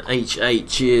in.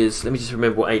 HH is... Let me just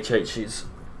remember what HH is.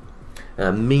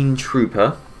 Mean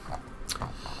Trooper.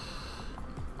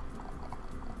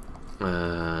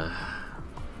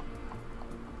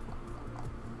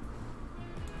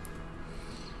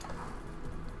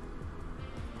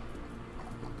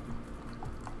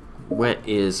 Where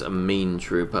is a Mean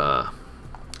Trooper?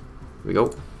 Here we go.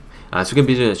 So we're going to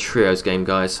be doing a trios game,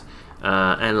 guys.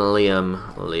 And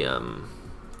Liam.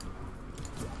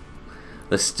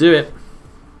 Let's do it.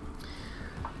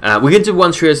 We're going to do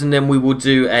one trios and then we will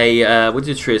do a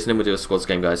trios and then we'll do a squads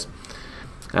game, guys.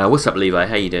 What's up, Levi?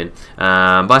 How you doing?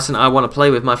 Bison, I want to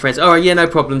play with my friends. Alright, yeah, no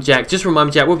problem, Jack. Just remind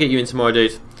me, Jack, we'll get you in tomorrow,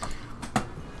 dude.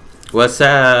 What's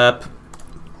up?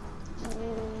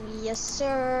 Yes,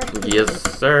 sir. Yes,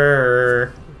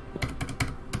 sir.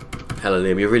 Hello,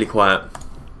 Liam. You're really quiet.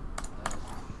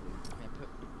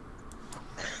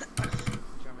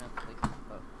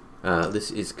 This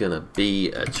is gonna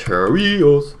be a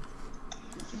trios.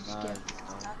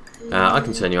 I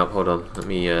can turn you up. Hold on. Let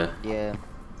me. Yeah.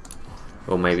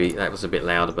 Or maybe that was a bit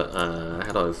louder, but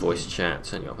how do I voice chat?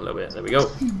 Turn you up a little bit. There we go.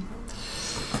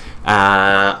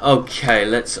 Okay,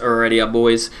 let's ready up,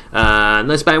 boys. No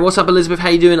spam. What's up, Elizabeth? How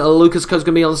you doing? Lucas Code's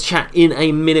gonna be on the chat in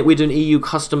a minute. We're doing EU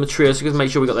custom trio, so just make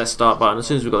sure we got that start button. As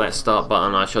soon as we got that start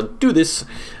button, I shall do this.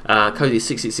 Code is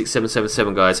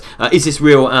 666777, guys. Is this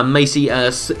real? Macy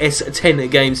S10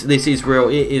 games. This is real.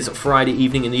 It is Friday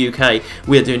evening in the UK.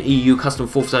 We are doing EU custom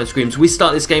 4th zone scrims. We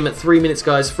start this game at 3 minutes,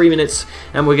 guys. 3 minutes,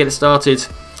 and we'll get it started.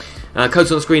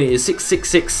 Codes on the screen is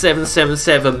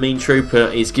 666777. Mean Trooper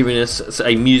is giving us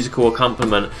a musical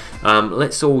accompaniment.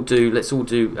 Let's all do.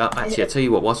 Actually, I tell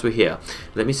you what. Whilst we're here,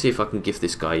 let me see if I can gift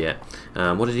this guy yet.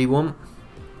 What did he want?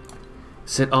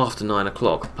 Said after 9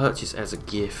 o'clock. Purchase as a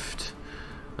gift.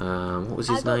 What was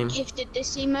his name? I got gifted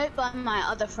this emote by my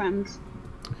other friend.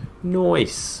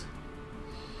 Nice.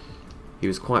 He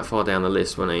was quite far down the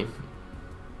list, wasn't he?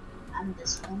 And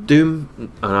this one. Doom.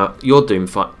 You're Doom.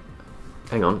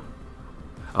 Hang on.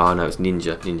 Oh no, it's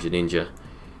Ninja.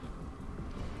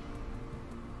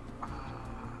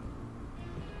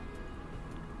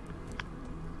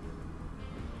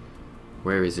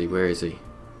 Where is he?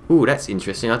 Ooh, that's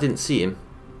interesting. I didn't see him.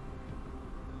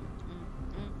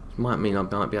 Might mean I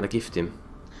might be able to gift him.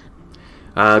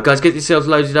 Guys, get yourselves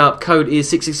loaded up. Code is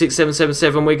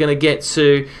 666777. We're going to get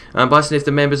to Bison. If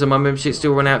the members of my membership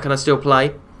still run out, can I still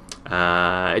play?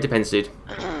 It depends, dude.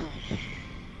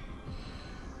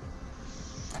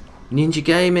 Ninja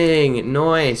Gaming,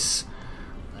 nice.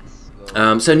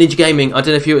 So Ninja Gaming, I don't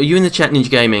know if are you in the chat, Ninja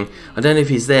Gaming? I don't know if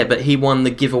he's there, but he won the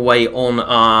giveaway on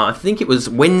I think it was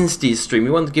Wednesday's stream. He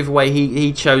won the giveaway.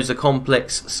 He chose a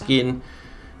complex skin.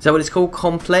 Is that what it's called?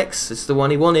 Complex. It's the one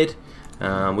he wanted.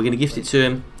 We're going to gift it to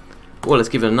him. Well, let's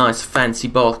give it a nice fancy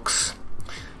box.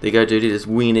 There you go, dude. It is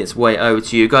winging its way over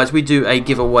to you. Guys, we do a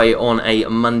giveaway on a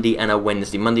Monday and a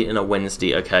Wednesday. Monday and a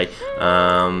Wednesday, okay.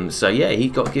 So, yeah, he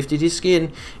got gifted his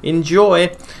skin. Enjoy.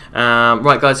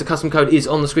 Right, guys, the custom code is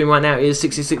on the screen right now. It is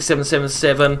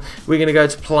 66777. We're going to go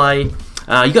to play.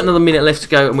 You got another minute left to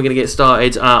go, and we're going to get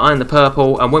started. I'm the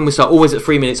purple, and when we start, always at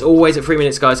 3 minutes. Always at 3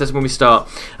 minutes, guys. That's when we start.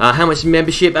 How much is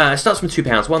membership? It starts from £2,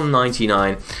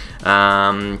 $1.99.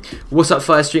 What's up,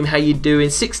 Firestream? How you doing?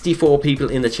 64 people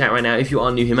in the chat right now. If you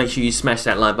are new here, make sure you smash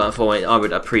that like button for it. I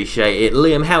would appreciate it.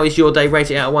 Liam, how is your day?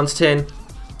 Rate it out of 1 to 10.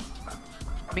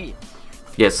 Me?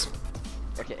 Yes.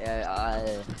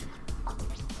 Okay,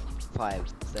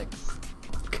 5, 6.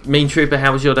 Mean Trooper,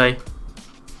 how was your day?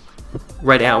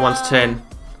 Rate it out of 1 to 10.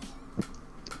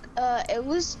 It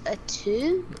was a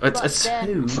 2. A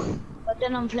 2? But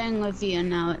then I'm playing with you and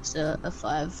now it's a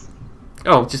 5.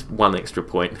 Oh, just 1 extra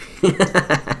point.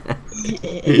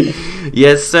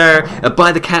 Yes, sir.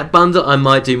 Buy the cat bundle. I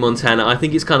might do Montana. I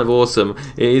think it's kind of awesome.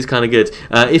 It is kind of good.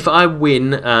 If I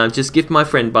win, just gift my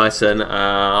friend Bison.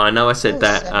 I know I said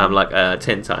that like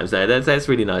 10 times there. That's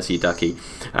really nice of you, Ducky.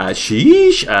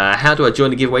 Sheesh. How do I join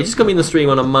the giveaway? Just come in the stream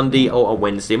on a Monday or a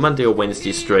Wednesday. Monday or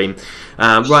Wednesday stream.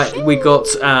 Right, we got.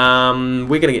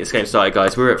 We're gonna get this game started,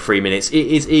 guys. We're at 3 minutes. It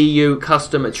is EU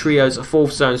custom trios,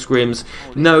 4th zone scrims.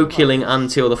 No killing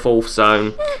until the 4th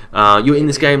zone. You're in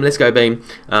this game. Let's go, Beam.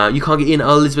 You can't get in.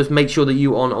 Oh, Elizabeth, make sure that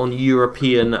you on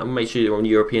European. Make sure you're on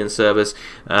European servers.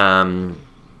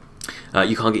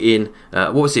 You can't get in.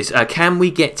 What was this? Can we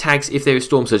get tags if there is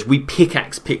Storm Surge? We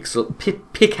pickaxe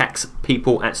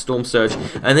people at Storm Surge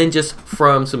and then just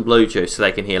throw them some blue juice so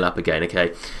they can heal up again.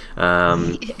 Okay.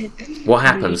 What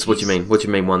happens? What do you mean? What do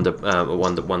you mean, Wonder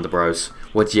Bros?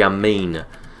 What do you mean?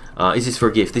 Is this for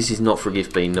a gift? This is not for a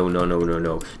gift, Bean. No.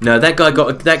 No, that guy got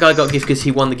a gift because he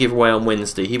won the giveaway on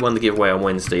Wednesday. He won the giveaway on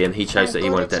Wednesday, and he chose that he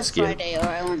wanted that skin. Friday, or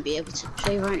I won't be able to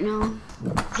play right now.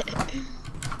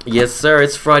 Yes, sir.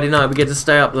 It's Friday night. We get to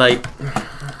stay up late.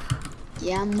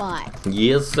 Yeah, I might.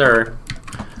 Yes, sir.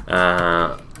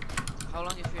 How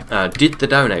long is your Did the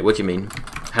donate? What do you mean?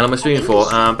 How long am I streaming for?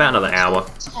 About another hour.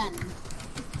 10.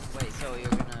 Wait, so you're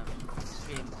gonna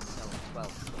stream until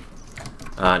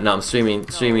 12? No, I'm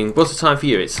streaming. What's the time for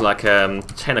you? It's like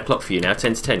 10 o'clock for you now.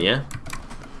 10 to 10, yeah?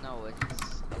 No,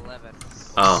 it's 11.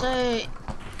 Oh. So,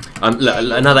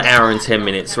 another hour and 10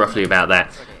 minutes, roughly about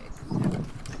that.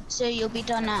 so you'll be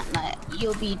done at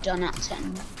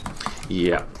 10.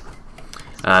 Yeah.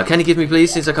 Can you give me,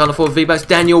 please, since I can't afford V-Bucks?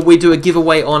 Daniel, we do a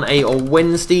giveaway on a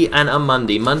Wednesday and a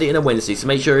Monday. Monday and a Wednesday. So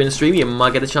make sure you're in the stream. You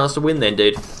might get a chance to win then,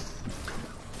 dude.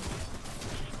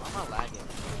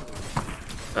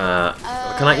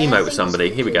 Can I emote with somebody?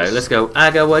 Here we go. Let's go.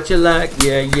 I got what you like.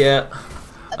 Yeah.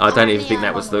 I don't even think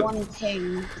that was the... One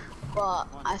ping, but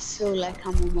I feel like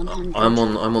I'm on 100.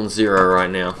 I'm on 0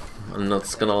 right now. I'm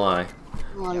not gonna lie.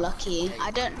 Oh, lucky.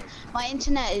 My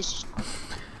internet is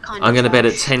kind of. I'm gonna bet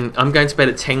at 10. I'm going to bet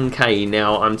at 10k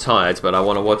now. I'm tired, but I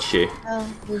want to watch you.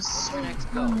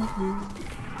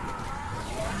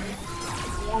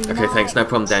 Okay, thanks. No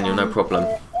problem, Daniel. No problem.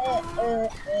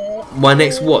 My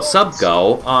next what sub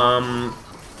goal? I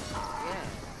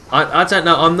don't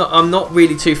know. I'm not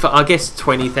really too far. I guess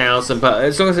 20,000, but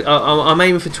as long as I'm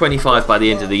aiming for 25 by the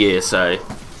end of the year. So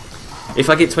if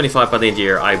I get 25 by the end of the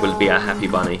year, I will be a happy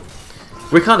bunny.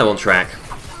 We're kind of on track.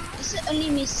 Is it only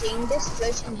me seeing this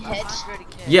floating head?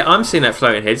 Yeah, I'm seeing that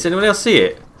floating head. Does anyone else see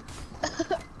it?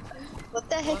 What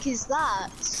the heck is that?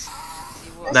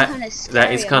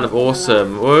 That is kind of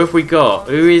awesome. What have we got?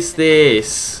 Who is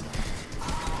this?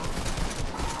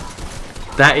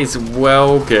 That is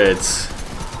well good.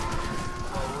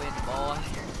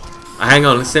 Hang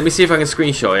on, let me see if I can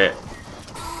screenshot it.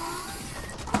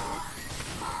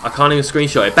 I can't even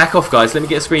screenshot it. Back off, guys. Let me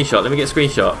get a screenshot.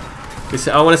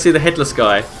 I want to see the headless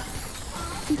guy.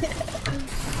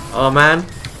 Oh man,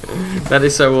 that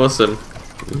is so awesome.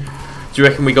 Do you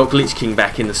reckon we got Glitch King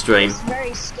back in the stream? It's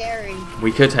very scary.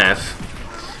 We could have.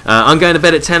 I'm going to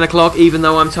bed at 10 o'clock even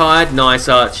though I'm tired. Nice,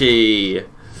 Archie.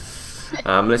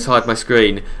 Let's hide my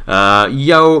screen.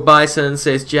 Yo, Bison,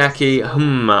 says Jackie.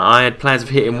 I had plans of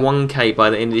hitting 1K by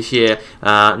the end of this year.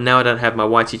 Now I don't have my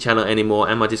YT channel anymore,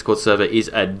 and my Discord server is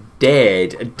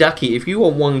dead. Ducky, if you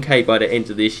want 1K by the end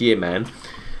of this year, man,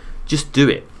 just do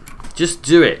it. Just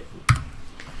do it.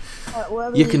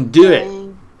 You can do it.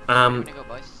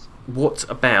 What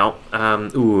about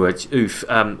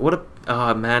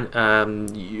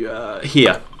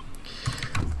here.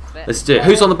 Let's do it.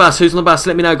 Who's on the bus? Who's on the bus?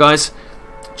 Let me know, guys.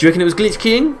 Do you reckon it was Glitch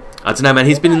King? I don't know, man.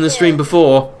 He's been in the stream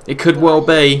before. It could well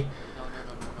be.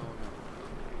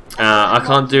 I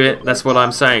can't do it. That's what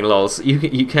I'm saying, lols.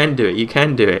 You can do it. You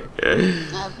can do it.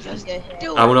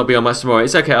 I will not be on much tomorrow.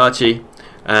 It's okay, Archie.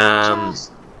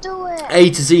 Just do it. A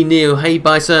to Z Neil. Hey,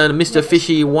 Bison. Mr.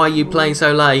 Fishy, why are you playing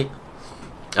so late?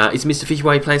 It's Mr. Fishy,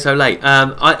 why are you playing so late?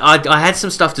 I had some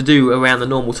stuff to do around the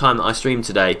normal time that I streamed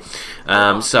today.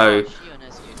 So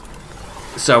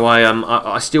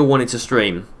I still wanted to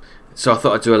stream, so I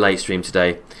thought I'd do a late stream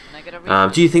today.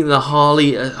 Do you think the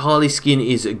Harley skin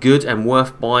is good and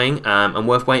worth buying and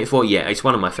worth waiting for? Yeah, it's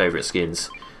one of my favourite skins.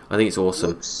 I think it's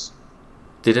awesome.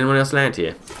 Did anyone else land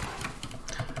here?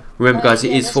 Remember, guys,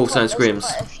 it is full zone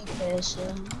scrims.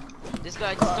 This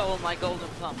guy just stole my golden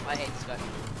plum. I hate this guy.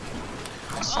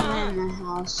 Someone in my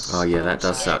house. Oh yeah, that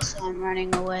does suck. So I'm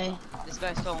running away. This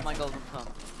guy stole my golden plum.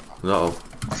 Uh oh.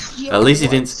 At least he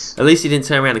didn't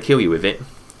turn around and kill you with it.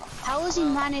 How has he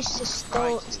managed to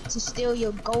steal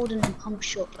your golden pump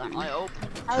shotgun? I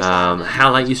opened.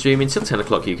 How late you streaming? Till 10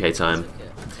 o'clock UK time.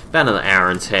 About another hour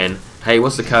and 10. Hey,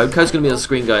 what's the code? Code's gonna be on the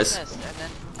screen, guys. And then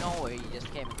nowhere he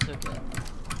just came and took it.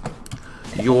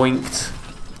 Yoinked.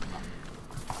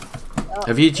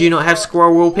 Do you not have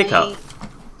squirrel rule pickup?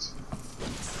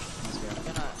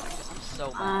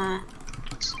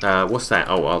 What's that?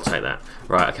 Oh, I'll take that.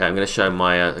 Right, okay, I'm going to show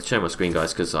my screen,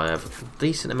 guys, because I have a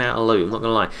decent amount of loot. I'm not going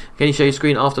to lie. Can you show your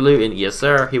screen after looting? Yes,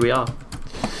 sir. Here we are.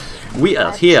 We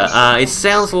are here. It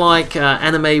sounds like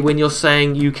anime when you're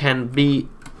saying you can do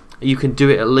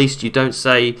it. At least you don't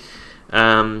say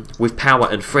with power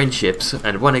and friendships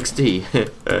and 1XD.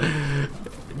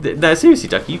 No, seriously,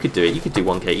 Ducky, you could do it. You could do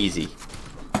 1K easy.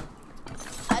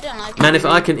 I don't like Man, if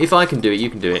I can do it, you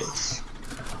can do it.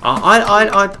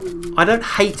 I don't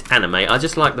hate anime. I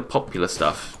just like the popular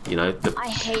stuff. You know, I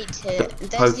hate it. The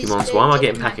Pokemons. Why am I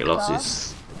getting packet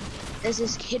losses? There's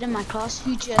this kid in my class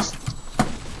who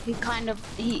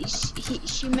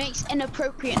she makes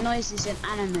inappropriate noises in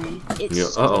anime.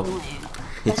 It's annoying.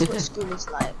 That's what school is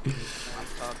like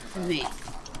for me.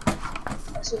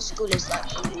 That's what school is like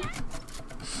for me.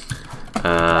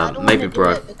 Maybe,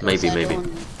 bro. Maybe. I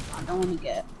don't want to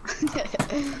get.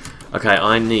 Okay,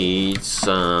 I need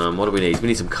some. What do we need? We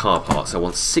need some car parts. I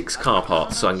want 6 car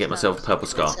parts so I can get myself a purple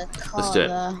scar. Let's do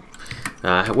it.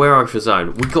 Where are we for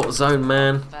zone? We got zone,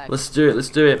 man. Let's do it. Let's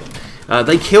do it.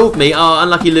 They killed me. Oh,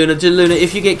 unlucky Luna. Luna,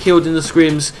 if you get killed in the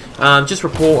scrims, just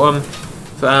report them.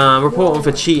 Report them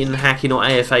for cheating, hacking, or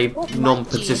AFA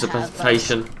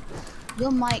non-participation.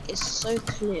 Your mic is so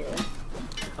clear.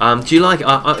 Do you like?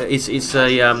 It's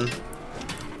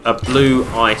a blue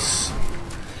ice.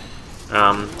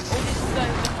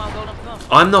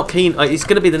 I'm not keen. It's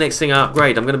going to be the next thing I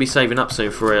upgrade. I'm going to be saving up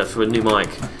soon for a new mic.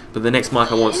 But the next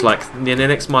mic I want's like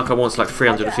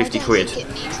 350 quid.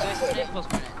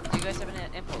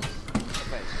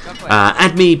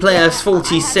 Add me,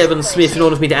 players47 Smith. In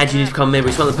order for me to add you, need to become a member.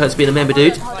 It's one of the perks of being a member,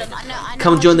 dude.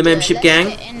 Come and join the membership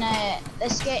gang.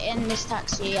 Let's get in this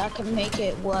taxi. I can make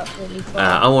it work really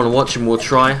fast. I want to watch and we'll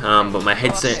try. But my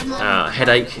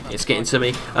headache, it's getting to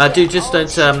me. Dude, just don't.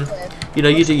 You know,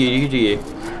 you do you. You do you.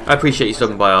 I appreciate you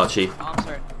stopping by, Archie. Oh, I'm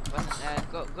sorry.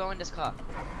 Go in this car.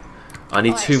 I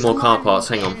need 2 more car parts.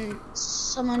 Hang on.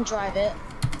 Someone drive it.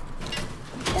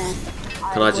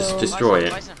 Can I just destroy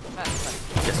it?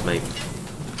 Yes, mate.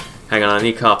 Hang on, I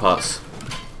need car parts.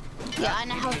 Yeah, I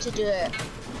know how to do it.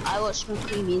 I watched my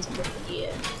previous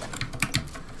video.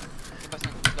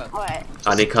 Alright.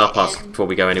 I need car parts before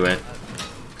we go anywhere.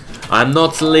 I'm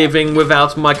not living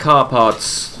without my car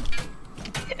parts.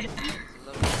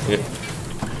 Yeah.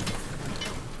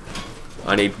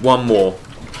 I need 1 more.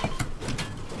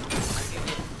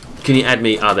 Can you add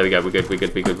me? Ah, there we go. We're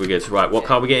good. Right, what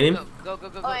car are we getting in? Go.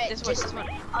 Right, this one.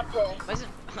 Up here. Bison.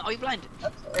 Are you blind?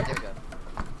 Okay. There we go.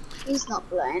 He's not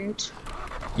blind.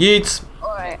 Yeets.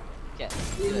 Alright. Okay.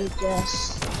 You need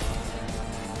this.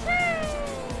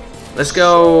 Let's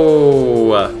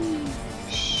go.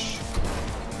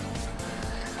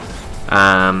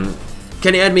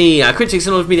 Can you add me? Critics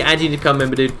in order for me to add you to become a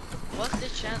member, dude. What's the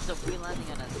chance of we landing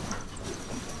on a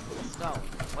stone?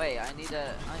 Wait, I need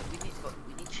a.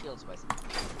 We need shields, Bison.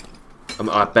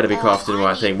 I better be crafting the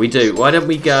right thing. We do. Why don't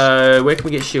we go... Where can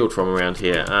we get shield from around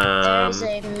here? There's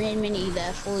a mini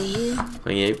there for you.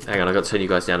 Thank you. Hang on, I've got to turn you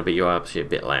guys down a bit. You are actually a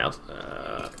bit loud.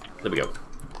 There we go.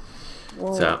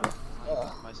 Whoa. So...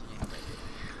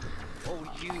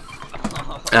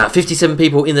 57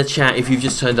 people in the chat. If you've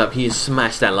just turned up here,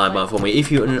 smash that like button for me.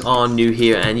 If you are new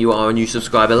here and you are a new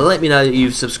subscriber, let me know that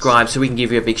you've subscribed so we can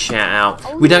give you a big shout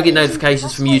out. We don't get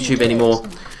notifications from YouTube anymore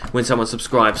when someone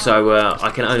subscribes, so I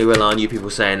can only rely on you people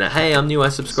saying that, hey, I'm new, I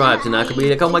subscribed, and I can be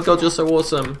like, oh my god, you're so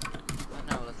awesome.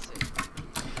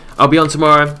 I'll be on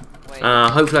tomorrow.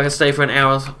 Hopefully I can stay for an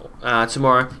hour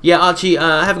tomorrow. Yeah, Archie,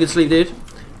 have a good sleep, dude.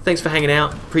 Thanks for hanging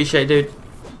out. Appreciate it, dude.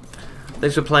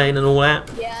 Thanks for playing and all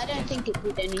that. Yeah, I don't think it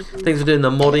did anything. Thanks for doing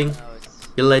the modding.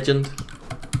 You're a legend.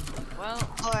 Well,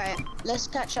 alright, let's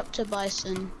catch up to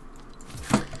Bison.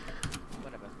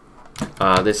 whatever.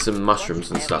 There's some mushrooms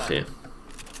and stuff here.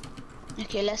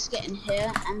 Okay, let's get in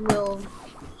here and we'll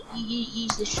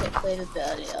use the shockwave a bit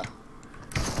earlier.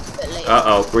 A bit later.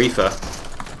 Uh-oh, griefer.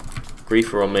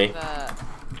 Griefer on me.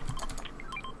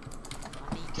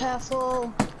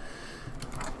 Careful.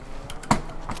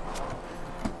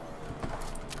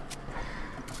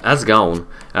 How's it going?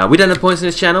 We don't have points in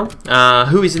this channel.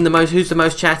 Who's the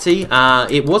most chatty?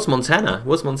 It was Montana. It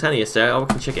was Montana yesterday. I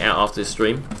can check it out after this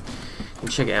stream. I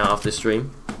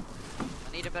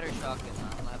need a better shotgun.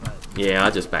 Yeah,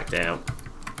 I just backed out.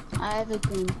 I have a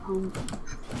green pump.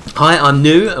 Hi, I'm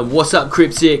new. What's up,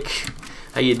 Cryptic?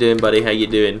 How you doing, buddy? How you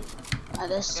doing?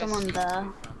 There's someone there.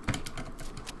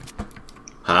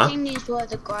 Huh? I think these were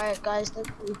the guys that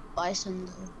called Bison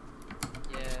though.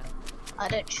 Yeah. I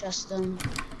don't trust them.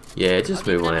 Yeah, just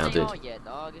move on out, dude.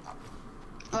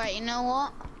 Alright, you know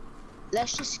what?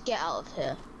 Let's just get out of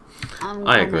here.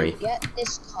 I agree. Get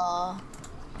this car.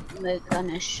 We're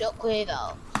gonna shockwave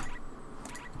out.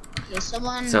 Okay,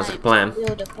 someone Sounds like a plan.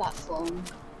 build a platform.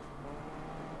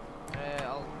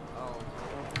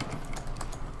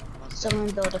 Someone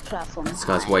build a platform. This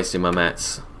guy's wasting my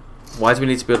mats. Why do we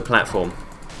need to build a platform?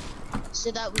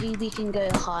 So that we can go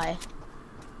high.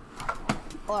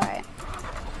 Alright.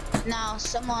 Now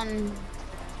someone...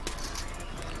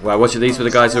 Well, watch it. These were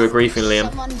the guys who were griefing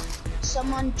Liam.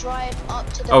 Someone drive up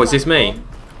to the Oh, is this me? Yeah,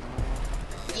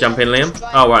 Jump in, Liam?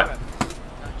 drive. Oh, right. No,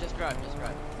 just drive.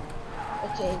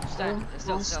 Okay, Stand,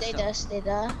 cool. Now still. stay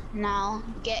there. Now,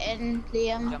 get in,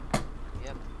 Liam. Jump.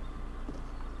 Yep.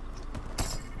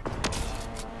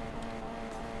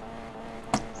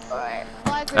 Alright.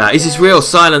 Is this real?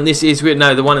 Silent. This is real.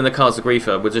 No, the one in the car's the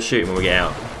griefer. We'll just shoot him when we get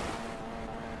out.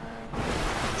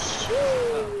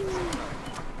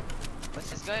 What's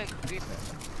this guy? Griefer?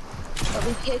 Are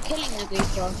we killing the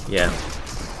griefer? Yeah.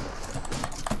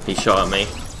 He shot at me.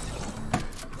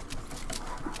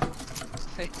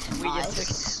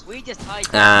 we just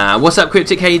hide. What's up,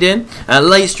 Cryptic? How you doing?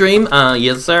 Late stream?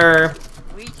 Yes, sir.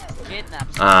 We just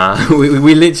kidnapped.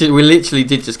 We literally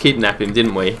did just kidnap him,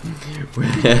 didn't we?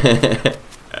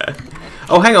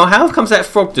 Oh, hang on. How comes that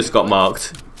frog just got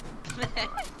marked?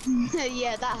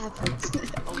 Yeah, that happens.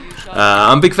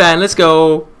 I'm a big fan. Let's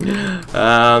go.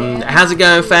 How's it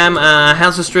going, fam?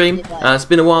 How's the stream? It's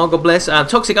been a while. God bless.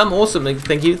 Toxic, I'm awesome.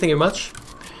 Thank you. Thank you very much.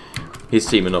 His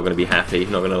team are not going to be happy.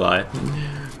 Not going to lie.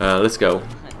 Let's go.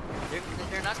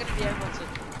 They're not going to be able to.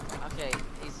 Okay,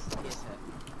 he's hit.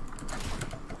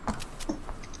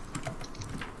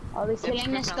 Are we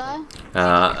killing this guy?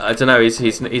 I don't know.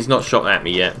 He's not shot at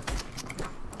me yet.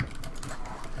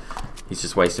 He's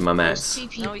just wasting my mats. There's 2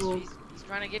 people. No, he's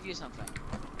trying to give you something.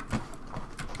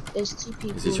 There's 2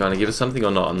 people. Is he trying to give us something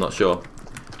or not? I'm not sure.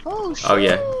 Oh, Oh,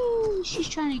 yeah. She's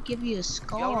trying to give you a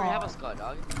scar. You already have a scar,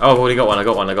 dog. Oh, I've already got one. I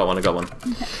got one.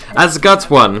 As Guts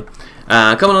one.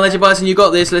 Come on, Legend Bison, you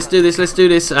got this. Let's do this.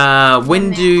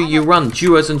 When do you run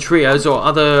duos and trios or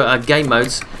other game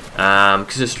modes?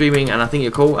 Because you're streaming, and I think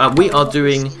you're cool. We're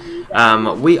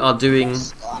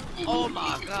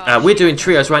doing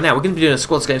trios right now. We're going to be doing a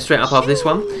squads game straight up after this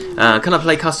one. Can I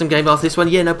play custom game after this one?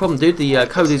 Yeah, no problem, dude. The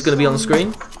code is going to be on the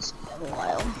screen.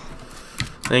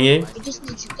 Thank you. We just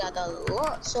need to gather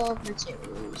lots of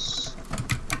materials.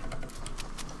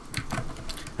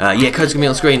 Yeah, code's gonna be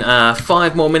on screen.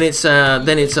 5 more minutes,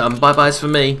 then it's bye-byes for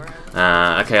me.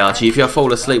 Okay, Archie, if you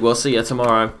fall asleep, we'll see you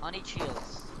tomorrow. I need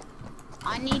shields.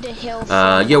 I need a heal.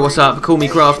 Yeah, what's up? Call me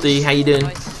Crafty. How you doing?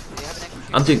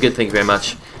 I'm doing good, thank you very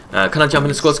much. Can I jump in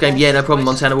the squads game? Yeah, no problem,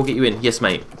 Montana. We'll get you in. Yes,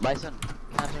 mate. Bison,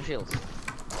 have some shields.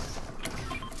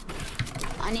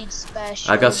 I need spare shields.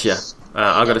 I got you.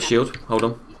 I got a shield. Hold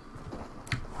on.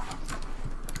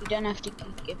 You don't have to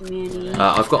give me any.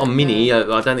 I've got a mini. I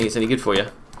don't think it's any good for you.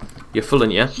 You're full,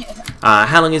 aren't you?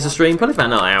 How long is the stream? Probably about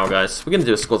another hour, guys. We're going to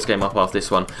do a squads game up after this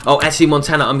one. Oh, actually,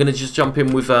 Montana, I'm going to just jump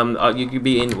in with... you can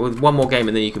be in with one more game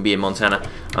and then you can be in Montana.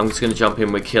 I'm just going to jump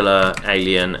in with Killer,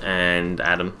 Alien, and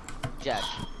Adam. Jack.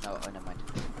 No, never mind.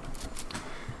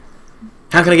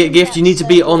 How can I get a gift? You need to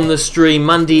be on the stream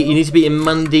Monday. You need to be in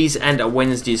Monday's and a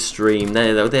Wednesday's stream.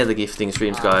 They're the gifting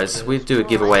streams, guys. We do a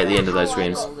giveaway at the end of those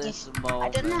streams. I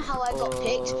don't know how I got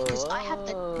picked because I have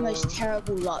the most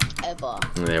terrible luck ever.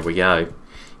 There we go.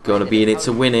 Gotta be in it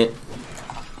to win it.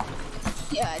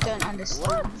 Yeah, I don't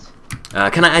understand.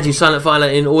 Can I add you, Silent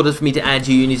Violet? In order for me to add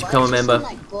you, you need to become a member.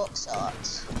 Like box art.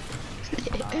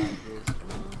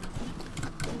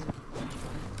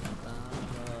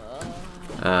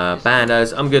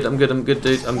 Bandos. I'm good,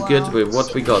 dude. I'm good with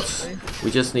what we got.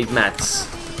 We just need mats.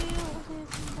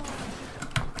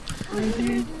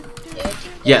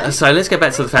 Yeah, so let's get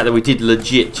back to the fact that we did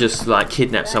legit just like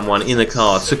kidnap someone in the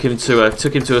car, took him to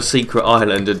a secret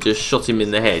island and just shot him in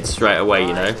the head straight away,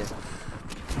 you know.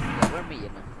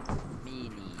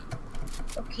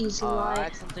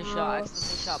 Accidentally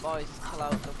shot, boys. Chill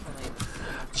out, don't kill me.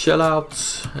 Chill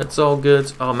out. It's all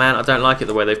good. Oh man, I don't like it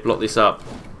the way they've blocked this up.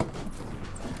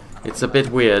 It's a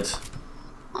bit weird.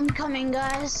 I'm coming,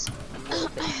 guys.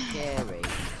 Scary.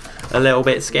 A little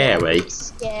bit scary.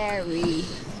 Scary.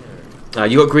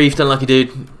 You got griefed, unlucky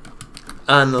dude.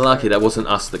 Unlucky, that wasn't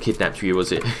us that kidnapped you,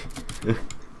 was it? There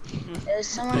was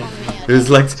someone on me. It was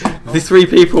like the 3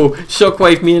 people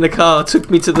shockwaved me in a car, took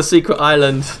me to the secret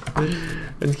island,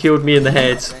 and killed me in the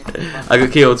head. I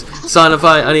got killed. Silent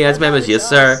Fight only adds members, yes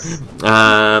sir.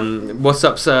 What's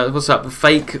up, sir? What's up?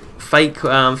 Fake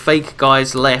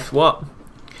guys left. What?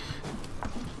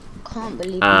 Can't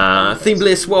believe Theme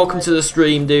Bliss, welcome to the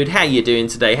stream, dude. How you doing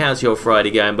today? How's your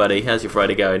Friday going, buddy? How's your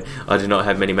Friday going? I do not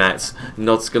have many mats.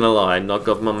 Not gonna lie, not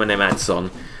got many mats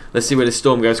on. Let's see where the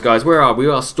storm goes, guys. Where are we?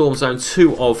 We are Storm Zone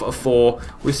 2 of 4.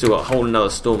 We've still got a whole another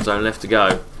Storm Zone left to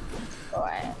go.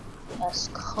 Alright, let's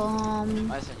calm.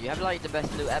 Bison, you have like the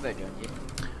best loot ever, don't you?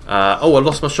 Oh, I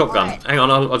lost my shotgun. Right. Hang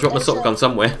on, I'll drop my shotgun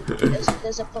somewhere.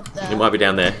 There's a pop there. It might be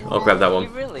down there. I'll grab that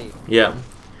one. Really? Yeah.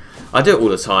 I do it all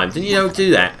the time. Didn't you know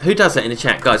do that? Who does that in the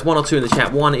chat? Guys, 1 or 2 in the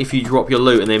chat. 1 if you drop your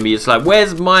loot and then be just like,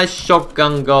 where's my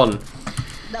shotgun gone?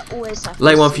 That always happens.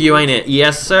 Late one for you, ain't it?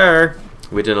 Yes, sir.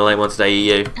 We're doing a late one today,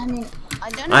 EU. I mean, I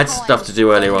don't know I had how stuff to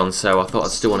do earlier on, so I thought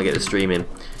I'd still want to get the stream in.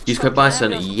 Use code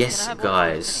Bison. Yes,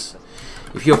 guys.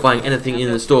 If you're buying anything in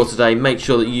the store today, make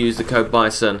sure that you use the code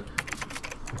Bison.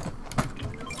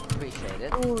 Appreciate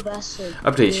it. Oh, that's a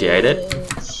Appreciate it.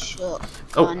 good shot.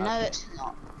 Oh. No, it's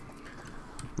not.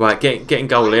 Right, getting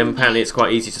goal, Liam. Apparently it's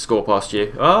quite easy to score past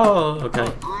you. Oh, okay.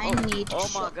 I need Oh my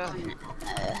shotgun.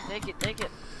 Take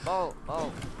it. Oh.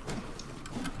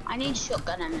 I need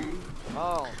shotgun ammo.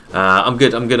 Oh. I'm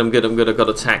good. I've got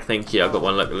attack, thank you. I've got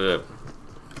one, look.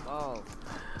 Oh.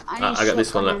 I I got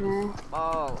this one, look. ammo.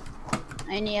 Oh.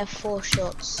 I only have 4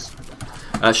 shots.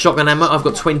 Shotgun ammo, I've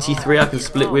got 23, I can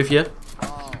split with you.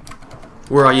 Oh.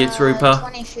 Where are you, trooper?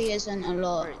 23 isn't a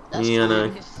lot. That's Yeah, I fine. know.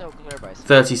 It's so clear, Bison.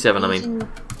 37, I mean.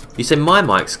 You said my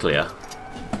mic's clear?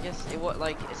 Yes, it was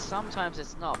like sometimes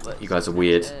it's not, but You guys are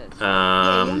weird.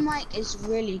 Yeah, your mic is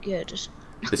really good.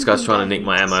 This guy's trying to nick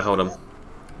my ammo, hold on.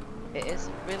 it is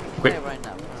really Quick. clear right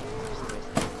now.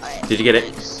 Alright, Did you get it?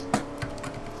 thanks.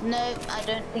 No, I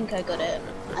don't think I got it.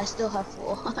 I still have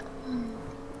 4.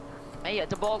 Hey,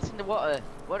 the ball's in the water.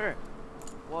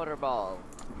 Water ball.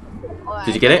 Alright,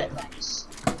 Did you I get it? Thanks.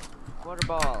 Water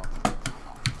ball.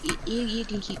 You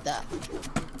can keep that.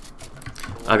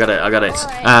 I got it.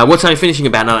 What time are you finishing?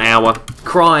 About another hour.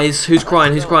 Cries. Who's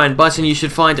crying? Bison, you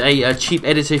should find a cheap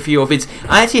editor for your vids.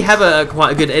 I actually have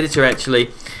quite a good editor, actually.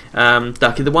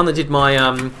 Ducky, the one that did my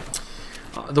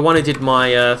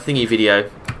thingy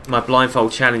video, my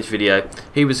blindfold challenge video.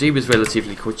 He was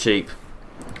relatively cheap.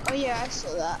 Oh yeah, I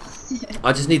saw that.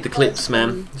 I just need the clips,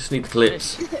 man. Just need the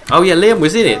clips. Oh yeah, Liam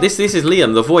was in it. This is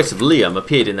Liam. The voice of Liam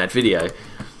appeared in that video.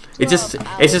 It's just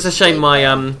a shame my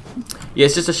yeah,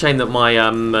 it's just a shame that my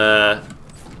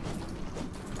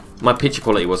my picture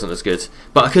quality wasn't as good.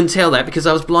 But I couldn't tell that because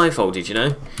I was blindfolded, you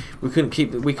know. We couldn't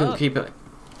keep an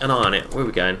eye on it. Where are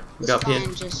we going? We go up here.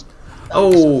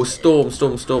 Oh, storm.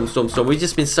 We've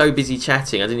just been so busy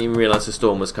chatting. I didn't even realise the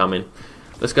storm was coming.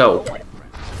 Let's go.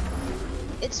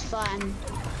 It's fine.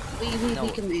 We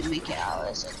can make it out.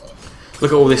 It's okay.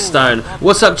 Look at all this stone.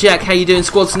 What's up, Jack? How you doing?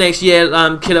 Squads next. Yeah,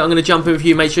 Killer, I'm going to jump in with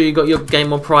you. Make sure you got your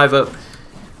game on private.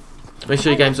 Make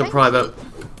sure your game's on private.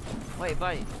 Wait.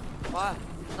 What?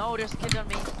 No, there's a kid on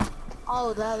me.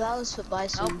 Oh, that was for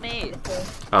Bison. Help me.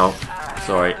 Oh,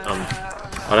 sorry.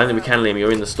 I don't think we can, Liam.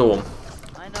 You're in the storm.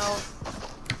 I know.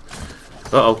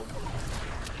 Uh-oh.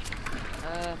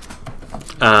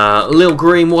 Lil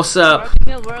Green, what's up?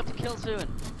 We're out to kill soon.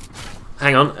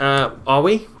 Hang on, are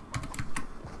we?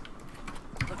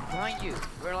 Look behind you.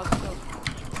 We're allowed to kill.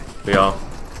 We are.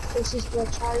 This is the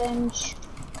challenge.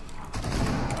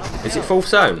 Is it full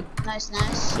zone? Nice.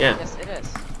 Yeah. Yes, it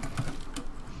is.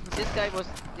 This guy was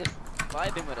just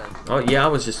vibing with us. Oh yeah, I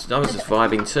was just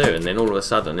vibing too, and then all of a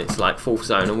sudden it's like full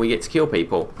zone, and we get to kill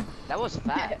people. That was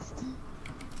fast.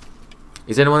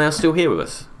 Is anyone else still here with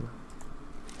us?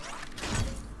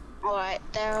 Alright,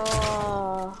 there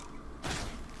are...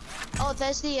 Oh,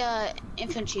 there's the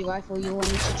infantry rifle. You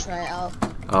want me to try it out?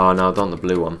 Oh no, I don't want the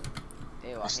blue one.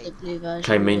 Ew, That's the blue version.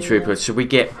 Okay, mean trooper. Should we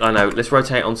get? I know. Let's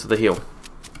rotate onto the hill.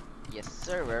 Yes,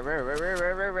 sir.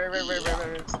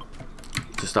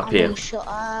 Just up here. Shot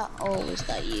at. Oh, was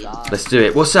that you? Let's do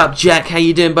it. What's up, Jack? How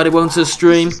you doing, buddy? Welcome to the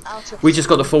stream. We just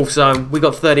got the full zone. We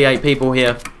got 38 people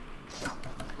here.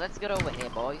 Let's get over here,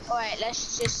 boys. Alright,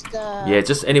 let's just Yeah,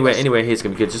 just anywhere here's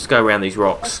gonna be good. Just go around these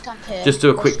rocks. camp here. Just do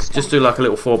a quick. Just do like a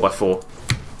little 4x4.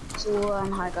 So we're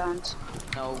on high ground.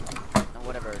 No,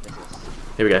 whatever this is.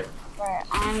 Here we go. Right,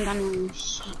 I'm gonna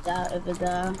shoot that over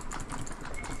there.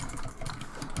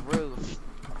 Roof.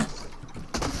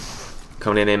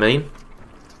 Coming in here, mean.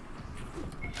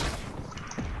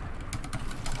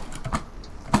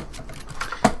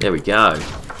 There we go.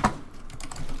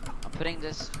 I'm putting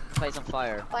this place on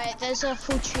fire. Alright, there's a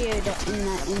full trio in that.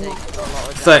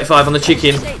 35 on the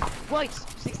chicken. 6 whites.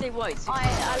 6 whites.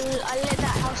 I lit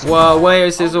that house. Whoa, where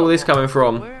is this all this coming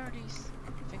from? Where are these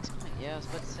things coming? Yeah, I was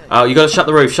about to say. Oh, you gotta shut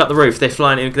the roof. Shut the roof. They're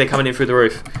flying in. They're coming in through the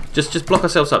roof. Just block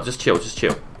ourselves up. Just chill. Just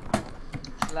chill.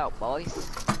 Chill out, boys.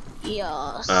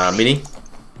 Yes. Mini.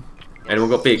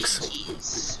 Anyone got bigs?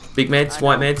 Jeez. Big meds,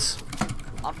 white meds.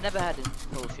 I've never had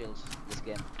full shields this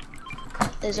game.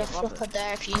 There's a flopper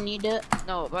there if you need it.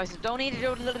 No, Bison, don't need it.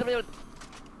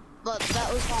 But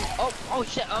that was my... Oh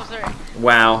shit, I was there.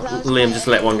 Wow, Liam just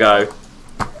let one go.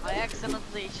 I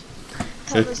accidentally.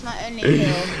 That was my only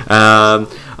kill. I'm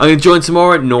gonna join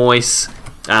tomorrow. Nice.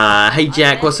 Hey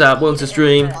Jack, what's up? Welcome to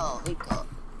stream. Oh, we got...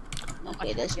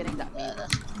 Okay, there's getting that there.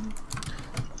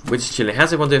 We're just chilling.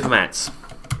 How's everyone doing for mats?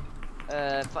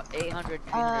 800,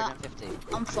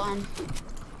 350. I'm fine.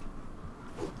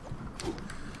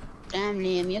 Damn,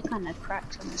 Liam, you're kind of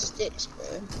cracked on the sticks, bro.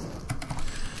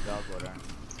 Dog water.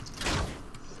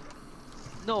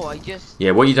 No, I just.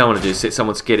 Yeah, what you don't want to do is sit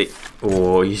someone to get it,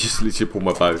 or you just literally pull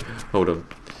my bow. Hold on.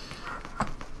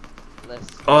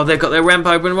 Oh, they've got their ramp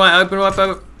open, right open.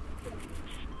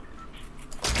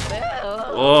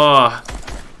 Oh.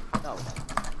 No,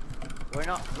 we're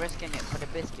not risking it for the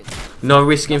biscuits. No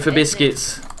risking for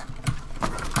biscuits.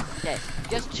 Okay,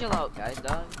 just chill out, guys.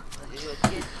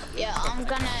 Yeah, I'm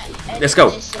gonna. Let's go.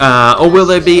 Or will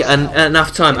there be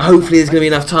enough time? Hopefully there's going to be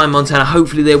enough time, Montana.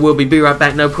 Hopefully there will be. Be right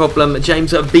back, no problem.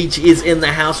 James Beach is in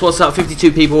the house. What's up?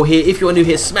 52 people here. If you're new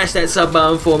here, smash that sub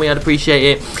button for me. I'd appreciate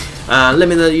it. Let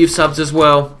me know that you've subbed as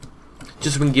well.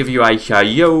 Just so we can give you a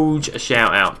huge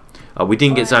shout out. Oh, we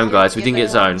didn't get zone, guys. We didn't get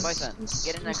zone. Bison,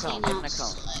 get in that cone. Get in that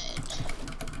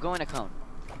cone. Go in a cone.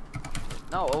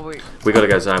 No, over. We gotta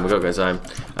go zone. We gotta go zone.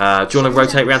 Do you want to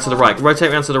rotate round to the right?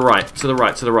 Rotate round to the right. To the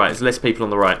right. To the right. There's less people on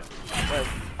the right.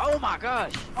 Oh my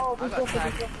gosh! Oh, I got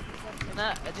tagged. Do you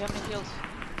have any kills?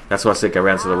 That's why I said go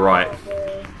round to the right.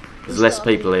 There's less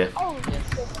people here. Oh, Yes.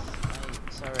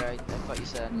 Sorry, I thought you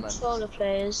said left. controller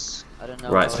players. I don't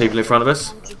know. Right, there's people in front of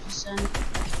us. 100%.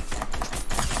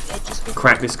 Yeah, just be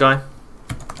Crack this guy.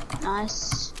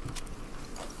 nice.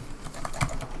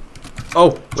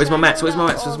 Oh, where's my mats? Where's my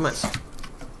mats? Where's my mats?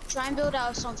 Try and build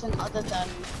out something other than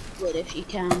wood if you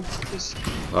can.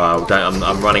 Oh, don't,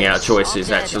 I'm running out of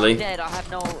choices actually. I'm dead. I have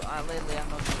no. Literally, I'm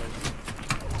no choice.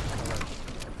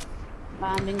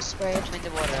 I'm being sprayed. I'm in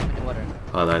the water. I'm in the water.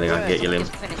 Oh, no, I think I can get you, Lim.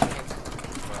 Just finish me.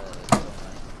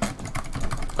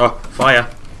 Oh, fire.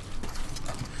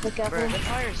 Look Bro, at the me.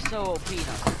 fire is so OP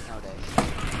nowadays.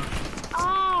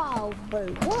 Oh, bro,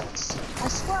 what? I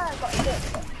swear I got hit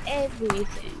for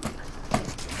everything.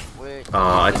 Wait.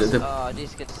 Oh,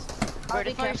 This gets. I'll Bro, the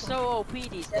be fire is careful. so OP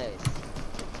these days.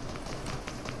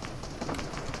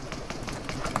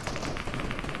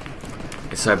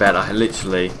 It's so bad. I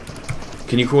literally.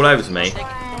 Can you crawl over to me?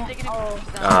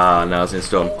 Ah, no, I was in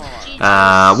storm.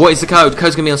 What is the code?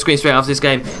 Code's gonna be on screen straight after this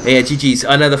game. Yeah, GG's.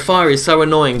 I know the fire is so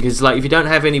annoying because, like, if you don't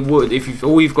have any wood, if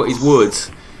all you've got is wood,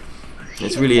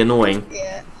 it's really annoying.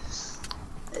 Yeah.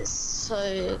 It's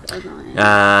so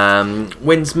annoying.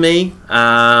 When's me?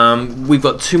 We've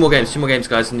got two more games,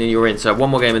 guys, and then you're in. So one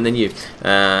more game and then you.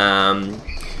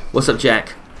 What's up,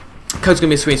 Jack? Code's gonna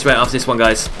be on screen straight after this one,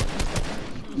 guys.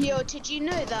 Yo, did you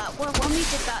know that when we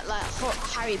did that like hot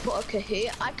Harry Potter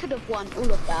Kahoot, I could have won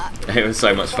all of that. It was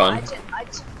so much fun. I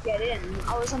didn't get in.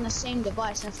 I was on the same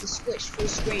device. I have to switch through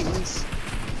screens.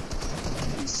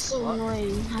 It's so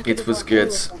annoying. It was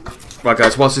good. Right,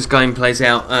 guys. Whilst this game plays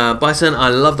out, Bison, I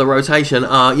love the rotation.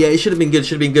 Yeah, it should have been good.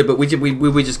 Should have been good, but we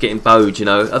were just getting bowed. You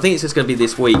know, I think it's just going to be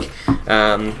this week.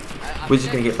 We're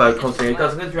just going to get bowed constantly.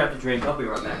 Guys, I'm going to grab a drink. I'll be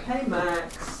right back. Hey,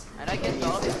 Max. And I get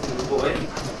dog.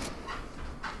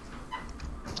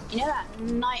 You know that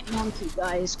night monkey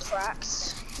guy is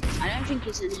cracks. I don't think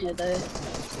he's in here though.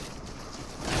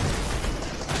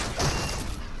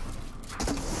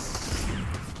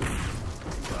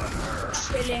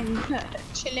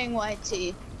 Chilling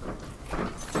YT.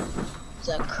 It's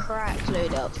a crack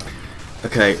load up.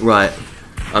 Okay, right.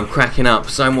 I'm cracking up.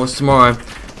 Same was tomorrow.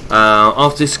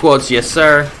 After squads, yes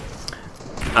sir. Wait,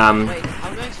 I'm going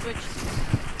to switch.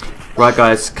 Right,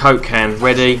 guys. Coke can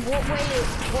ready.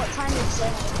 What time is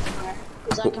it?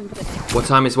 I can put it. What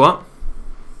time is what?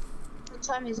 What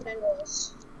time is Zone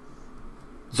Wars?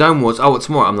 Zone Wars? Oh, it's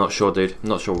tomorrow? I'm not sure, dude. I'm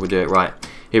not sure we'll do it right.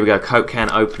 Here we go. Coke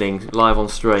can opening live on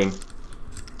stream.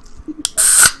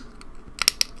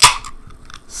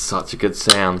 Such a good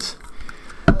sound.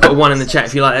 Put a 1 in the chat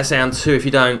if you like that sound, 2 if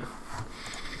you don't.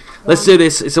 Let's do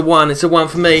this. It's a 1. It's a 1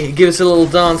 for me. Give us a little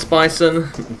dance, Bison.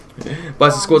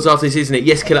 Bison squad's after this, isn't it?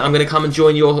 Yes, Killer. I'm going to come and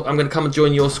join your. I'm going to come and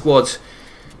join your squad.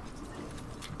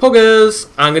 Poggers!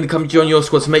 I'm going to come join your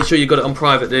squad, so make sure you got it on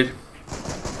private, dude.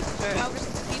 So how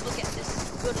does people get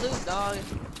this good loot, dog?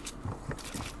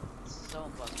 So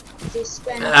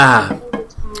impossible.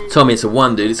 Tommy, it's a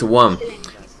 1, dude. It's a 1.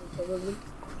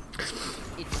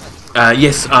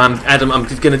 Yes, Adam, I'm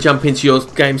just going to jump into your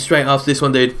game straight after this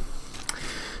one, dude.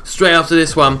 Straight after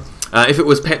this one. If it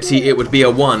was Pepsi, it would be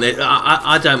a 1.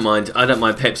 I don't mind. I don't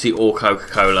mind Pepsi or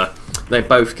Coca-Cola. They're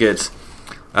both good.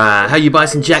 How you,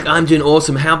 Bison Jack? I'm doing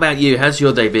awesome. How about you? How's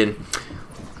your day been?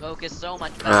 Coke is so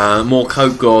much better. More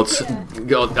Coke gods.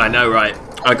 God, I know, right?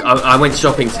 I went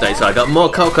shopping today, so I got more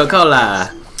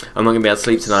Coca-Cola. I'm not going to be able to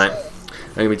sleep tonight.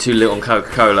 I'm going to be too little on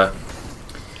Coca-Cola.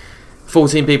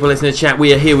 14 people listening to chat.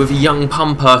 We are here with Young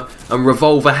Pumper and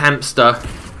Revolver Hamster.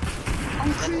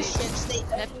 On cruise ships, they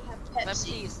only have Pepsi.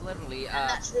 Pepsi is literally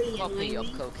a really copy of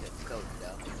annoying. Coke,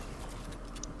 though.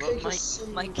 But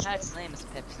my cat's name is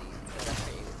Pepsi.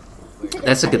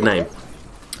 That's a good name.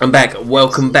 I'm back.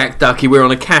 Welcome back, Ducky. We're on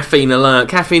a caffeine alert.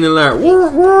 Caffeine alert.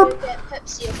 Whoop, whoop.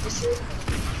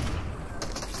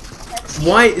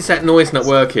 Why is that noise not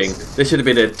working? There should have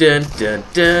been a dun dun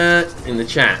dun in the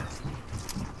chat.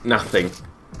 Nothing.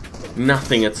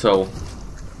 Nothing at all.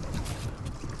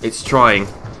 It's trying.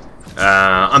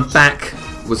 I'm back.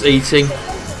 Was eating.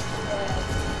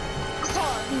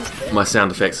 My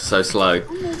sound effects are so slow.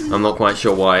 I'm not quite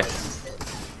sure why.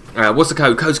 What's the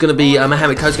code? Code's going to be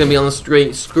Mohammed. Code's going to be on the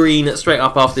screen straight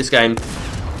up after this game.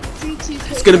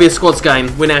 It's going to be a squads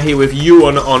game. We're now here with you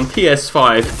on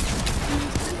PS5.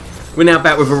 We're now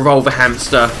back with a Revolver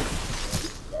Hamster.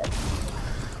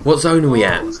 What zone are we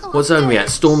at? What zone are we at?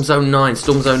 Storm Zone 9.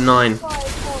 Storm Zone 9.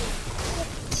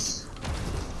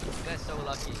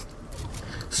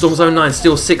 Storm Zone 9.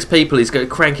 Still 6 people. He's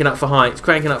cranking up for height. He's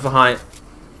cranking up for height.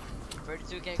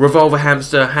 Revolver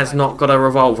Hamster has not got a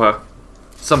revolver.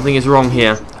 Something is wrong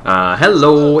here.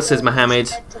 Hello, says Mohammed.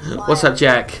 What's up,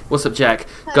 Jack? What's up, Jack?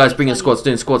 Guys, bring your squads.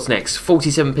 Doing squads next.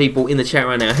 47 people in the chat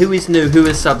right now. Who is new? Who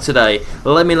is sub today?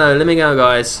 Let me know. Let me know,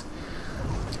 guys.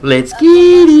 Let's get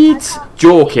it.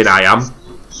 Joking, I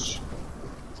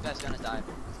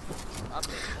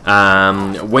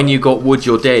am. When you got wood,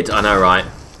 you're dead. I know, right?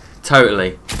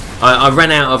 Totally. I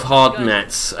ran out of hard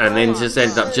mats and then just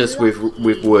ended up just with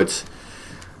wood.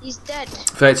 He's dead.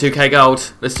 32k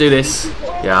gold. Let's do this.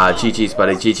 Yeah, GG's,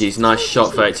 buddy. GG's. Nice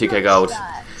shot, 32k gold.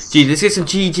 Gee, let's get some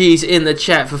GG's in the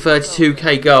chat for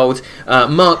 32k gold.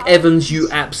 Mark Evans, you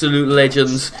absolute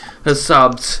legends, has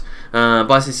subbed.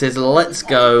 Bison says, let's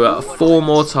go 4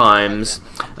 more times.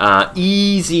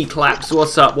 Easy claps.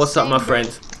 What's up? What's up, my friend?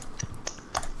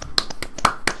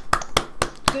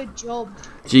 Good job.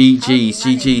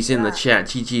 GG's in the chat.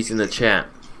 GG's in the chat.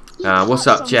 What's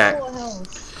up, Jack?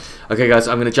 Okay, guys,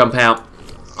 I'm going to jump out.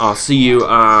 I'll see you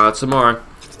tomorrow.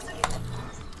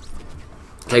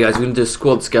 Okay, guys, we're going to do a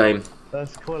squads game.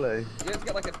 That's quality. You have to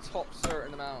get like a top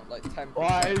certain amount, like 10.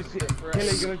 Why is Killer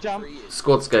gonna jump?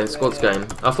 Squads game, squads game.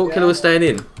 I thought Killer was staying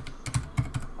in.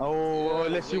 Oh,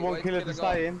 unless you want Killer to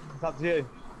stay in, it's up to you.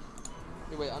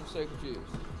 Wait, I'm so confused.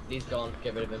 He's gone,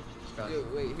 get rid of him.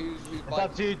 Wait, who's it's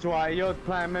up to you, Dwight. You're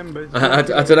playing members. I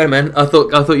don't know, man. I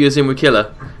thought you was in with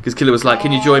Killer because Killer was like,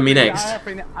 "Can you join me next?" I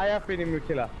have been in with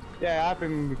Killer. Yeah, I have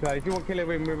been in with Killer. If you want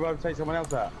Killer in, we'll take someone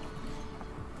else out.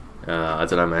 I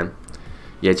don't know, man.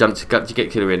 Yeah, jump to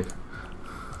get killer in.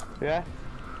 Yeah?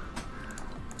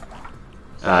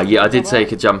 Yeah, I did say you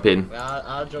could jump in. Yeah,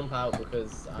 I'll jump out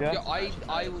because. Yeah. Yeah,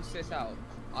 I will sit out.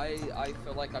 I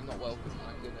feel like I'm not welcome.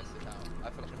 I'm gonna sit out. I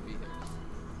feel like I shouldn't be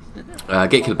here.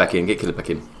 Get killer back in. Get killer back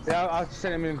in. Yeah, I'll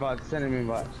send him an invite. Send him an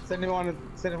invite. Send him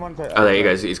one to. Oh, there you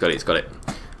go. He's got it. He's got it.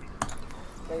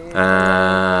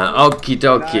 Okie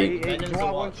dokie.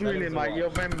 I want you in here, mate. You're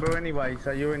a member anyway,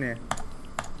 so you're in here.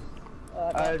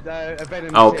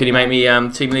 Oh, can you make me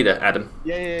team leader, Adam?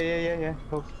 Yeah.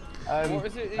 Cool. What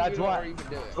is it That's you right. are even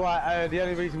doing? Right. The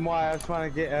only reason why I was trying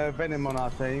to get Venom on our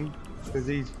team because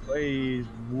he's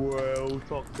well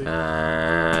toxic.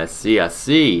 I see. Yeah, so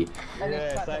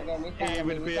he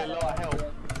would be a lot of help.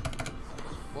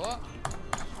 What?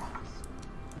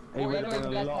 It would have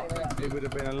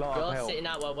been a lot of You're help. sitting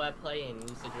out while we're playing.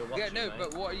 You said you're watching. Yeah, no, right?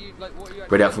 but what are you like? What are you?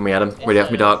 Ready up for me, Adam. Ready up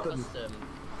for me, Dark. Custom.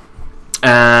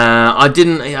 I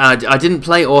didn't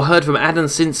play or heard from Adam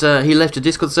since he left the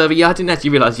Discord server. Yeah, I didn't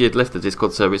actually realise he had left the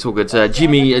Discord server. It's all good.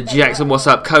 Jimmy Jackson, what's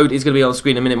up? Code is going to be on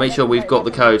screen in a minute. Make sure we've got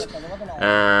the code.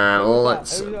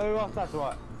 Let's. Who else? That's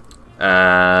right.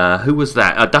 Who was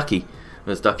that? Ducky.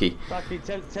 There's Ducky. Ducky,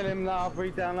 tell him that I've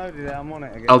re-downloaded it. I'm on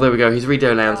it again. Oh, there we go. He's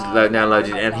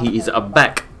downloaded and he is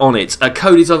back on it.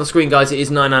 Code is on the screen, guys. It is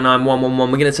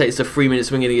 999111. We're going to take this to 3 minutes.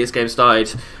 We're going to get this game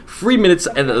started. 3 minutes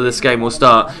and this game will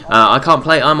start. I can't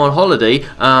play. I'm on holiday.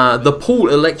 The Pool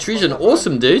Electrician.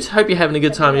 Awesome, dude. Hope you're having a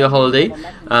good time on your holiday.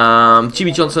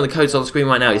 Jimmy Johnson, the code's on the screen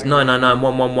right now. It's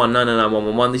 999111,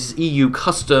 999111. This is EU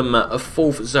custom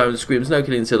 4th zone scrims. No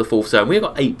killing until the 4th zone. We've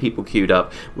got 8 people queued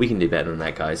up. We can do better than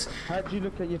that, guys. How do you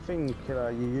look at your thing,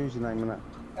 Killer? Your username and that?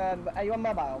 Are you on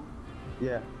mobile?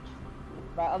 Yeah.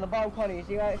 Right, on the bottom corner, you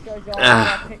see where it shows your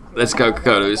Let's go,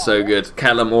 Coca-Cola. It's so good.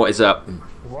 Callum, what is up?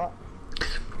 What?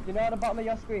 You know at the bottom of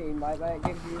your screen, like where it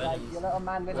gives you like your little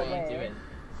man with a What are you wave? doing?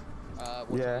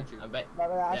 Yeah. I bet.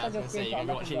 Like, I Yeah, I was sent you a gonna say, screenshot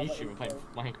you're watching of YouTube and playing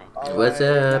Minecraft. Oh, What's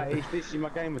up? It's literally my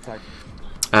gamer tag.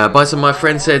 Bison, my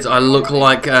friend said I look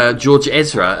like George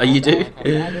Ezra. Are you do?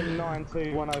 Adam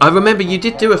 92105. I remember you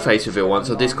did do a face reveal once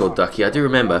on Discord, Ducky. I do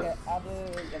remember.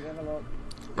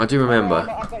 I do remember.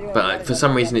 But for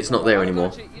some reason it's not there anymore.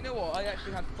 Actually, you know what? I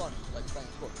actually had fun like playing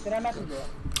squad. Did I message you?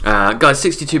 Guys,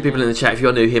 62 people in the chat. If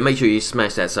you're new here, make sure you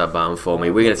smash that sub button for me.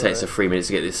 We're going to take us 3 minutes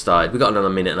to get this started. We've got another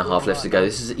minute and a half left to go.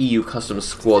 This is EU Custom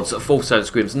Squads, 4th zone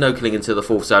scrims, no killing until the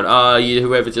 4th zone.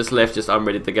 Whoever just left just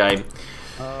unreaded the game.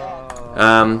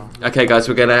 Okay, guys,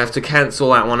 we're going to have to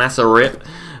cancel that one. That's a rip.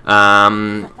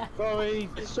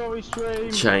 Sorry,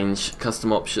 stream. Change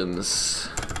custom options.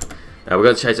 We're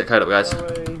going to change that code up, guys.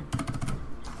 Sorry.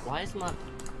 Why is my...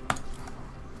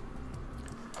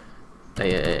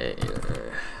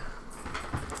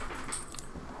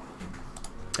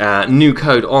 New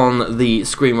code on the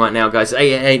screen right now, guys.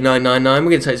 888999.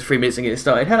 We're going to take us 3 minutes and get it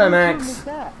started. Hello, Max.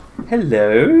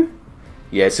 Hello.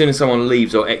 Yeah, as soon as someone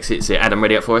leaves or exits it, Adam,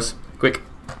 ready up for us? Quick.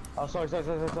 Oh, sorry.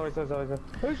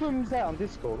 Whose room is that on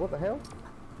Discord? What the hell?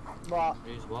 What?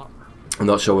 Who's what? I'm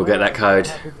not sure we'll get that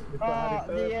code.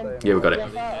 Yeah, we got it.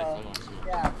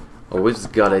 Yeah. Oh,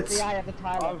 we've got it. The eye of the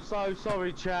timer. I'm so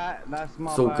sorry, chat. That's my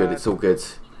It's all good, bad. it's all good.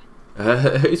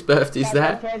 Whose birthday is I'm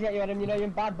that? crazy at you, Adam. You know you're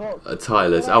in bad books.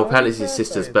 Tyler's. Oh, apparently it's his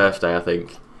sister's birthday, I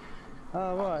think.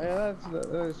 Oh, right. Yeah,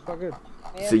 that's quite good.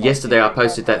 So yesterday I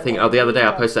posted that thing. Oh, the other day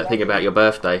I posted that thing about your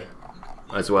birthday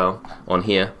as well on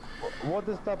here. What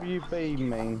does WB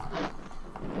mean?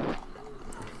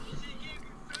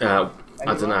 I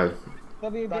don't know.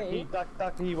 WB.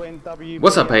 Ducky went WB.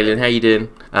 What's up, Alien? How you doing?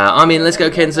 I'm in. Let's go,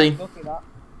 Kenzie.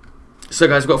 So,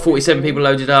 guys, we've got 47 people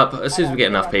loaded up. As soon as we get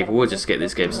enough people, we'll just get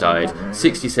this game started.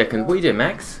 60 seconds. What are you doing,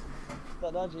 Max?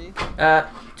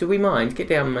 Do we mind? Get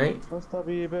down, mate. What's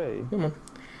WB? Come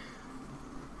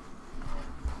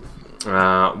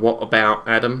on. What about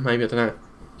Adam? Maybe, I don't know.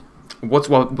 What's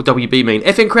what WB mean?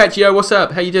 FN Cratchio, what's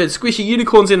up? How you doing? Squishy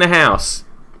Unicorns in the house.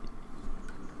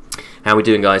 How we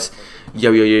doing, guys?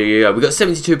 Yo. We've got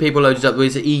 72 people loaded up.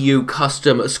 There's an EU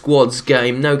custom squads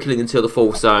game. No killing until the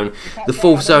 4th zone. The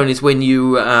 4th zone is when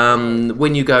you go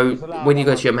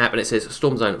to your map and it says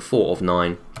Storm Zone 4 of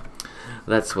 9.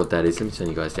 That's what that is. Let me turn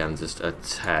you guys down just a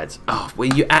tad. Oh, were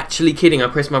you actually kidding? I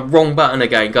pressed my wrong button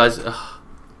again, guys. Ugh.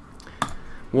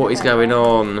 What is going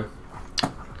on?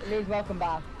 Welcome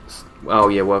back. Oh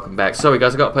yeah, welcome back. Sorry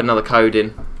guys, I got to put another code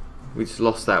in. We just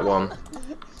lost that one.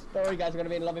 Sorry guys, we're going to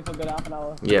be in the lobby for a good half an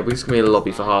hour. Yeah, we're just going to be in the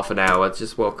lobby for half an hour.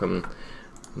 Just welcome.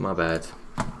 My bad.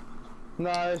 No,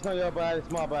 it's not your bad,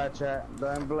 it's my bad, chat.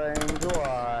 Don't blame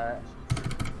Dwight.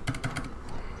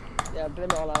 Yeah, blame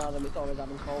it all on Adam. It's always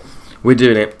Adam's fault. We're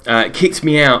doing it. Kicked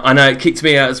me out. I know it kicked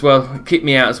me out as well. Kicked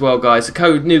me out as well, guys.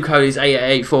 The new code is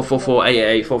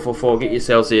 888-444. 888-444. Get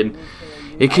yourselves in.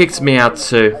 It kicked me out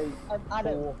too.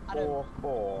 Adam,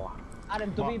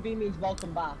 WB means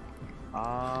welcome back.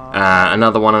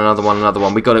 Another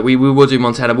one. We got it. We will do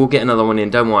Montana. We'll get another one in.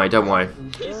 Don't worry. He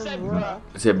said, bruh.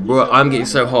 I said, bro, I'm getting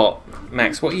so hot.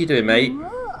 Max, what are you doing, mate?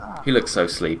 You look so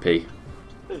sleepy.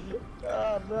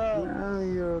 Now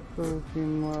you're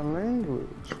talking my language.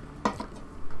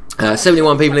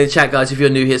 71 people in the chat, guys. If you're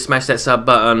new here, smash that sub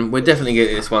button. We're definitely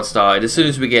getting this one started. As soon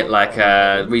as we get like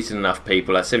recent enough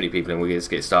people, 70 people, and we'll just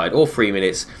get started. All 3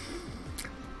 minutes.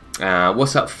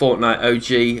 What's up, Fortnite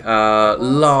OG?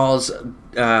 Lars,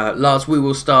 we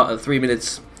will start at 3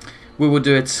 minutes. We will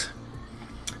do it.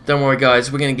 Don't worry,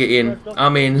 guys. We're gonna get in.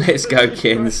 I'm in. Let's go,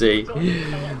 Kenzie.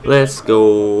 Let's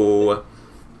go.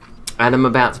 And I'm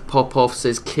about to pop off.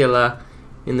 Says killer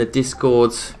in the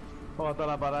Discord. Oh, I don't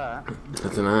know about that. I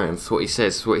don't know. That's what he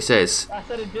says. That's what he says. I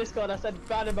said in Discord, I said,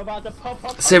 bad, I'm about to pop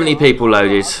up. 70 people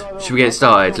loaded. Should we get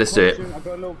started? Let's do it. I've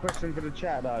got a little question for the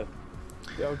chat though.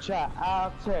 Yo, chat,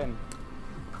 out of 10,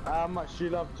 how much do you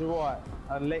love to write?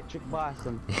 Electric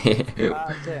Bison.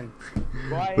 Out of 10.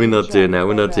 We're not doing that.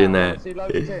 We're not doing that.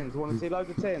 Want to see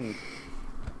loads of 10s?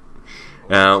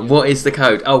 What is the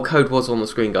code? Oh, code was on the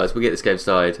screen, guys. We'll get this game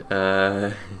started.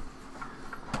 I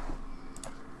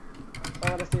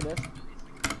want to see this.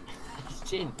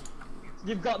 Chin.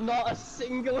 You've got not a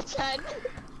single 10.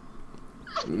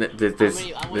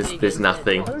 There's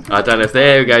nothing. I don't know if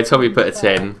there we go. Tommy put a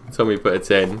 10. Tommy put a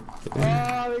 10.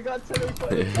 Oh, we got 10.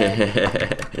 Let's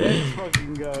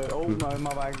fucking go. Oh no,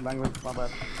 my bad language, my bad.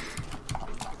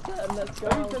 Let's go.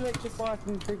 Who's the Electric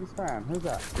Bison's biggest fan? Who's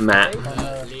that? Matt.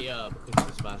 Leah, because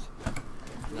it's bad.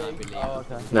 No, it'd be Leah. Oh,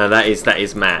 okay. No, that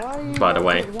is Matt, by the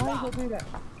way. Why you gotta do that?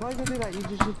 Why you gotta do that? You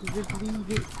just leave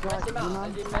it like, you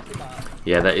know?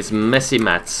 Yeah, that is Messy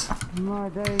Matt. My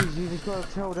days, you just gotta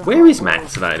tell them. Where is Matt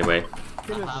tonight, anyway?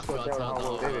 Killer's just gotta tell the whole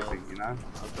world everything, you know?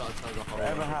 I've got to tell the whole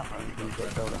Whatever world. happens, you've got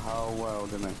to tell the whole world,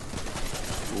 innit?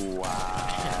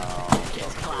 Wow.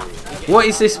 What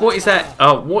is this? What is that?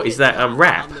 Oh, what is that?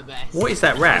 Rap? What is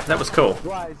that rap? That was cool.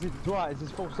 Right, is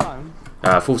this full zone?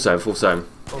 Full zone, full zone.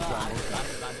 Full zone.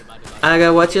 I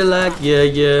got what you like, yeah,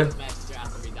 yeah.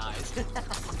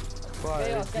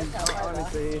 Right,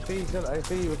 honestly, if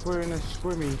we're in a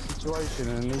scrimmy situation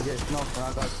and he gets knocked and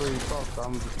I got 3 shots,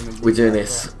 I'm just gonna... We're doing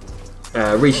this.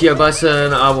 Ricio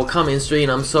Bison, I will come in stream.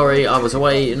 I'm sorry, I was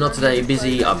away, not today,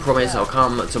 busy. I promise I'll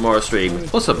come tomorrow stream.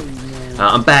 Awesome.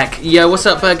 I'm back. Yo, what's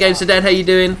up, Games to Dad? How you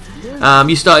doing?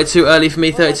 You started too early for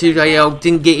me, 32 AL.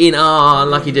 Didn't get in. Ah,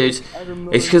 unlucky dude.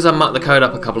 It's because I mucked the code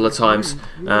up a couple of times.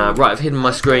 Right, I've hidden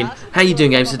my screen. How you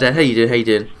doing, Games to Dad? How you doing? How you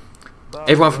doing?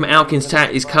 Everyone from Alkin's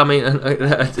chat is coming.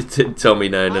 Tell me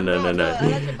no. Don't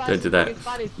do that.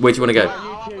 Where do you want to go?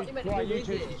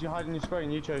 You're hiding your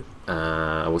screen, YouTube.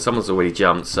 Well, someone's already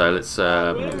jumped, so let's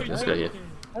go here.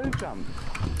 Who jumped?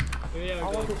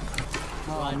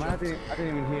 Oh man, I didn't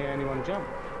even hear anyone jump.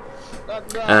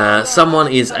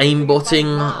 Someone is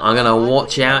aimbotting. I'm gonna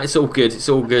watch out. It's all good. It's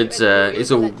all good.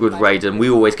 It's all good, Raiden. We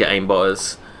always get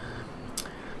aimbotters.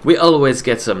 We always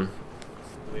get them.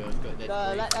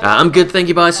 I'm good, thank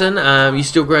you, Bison. You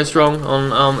still growing strong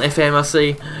on FM, I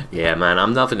see. Yeah, man,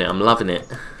 I'm loving it. I'm loving it.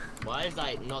 Why is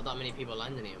like not that many people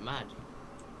landing it? Mad.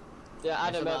 Yeah,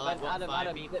 Adam.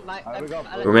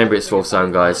 Remember, it's 4th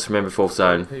zone, guys. Remember 4th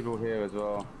zone. People here as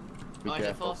well. Oh, is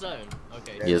it 4th zone?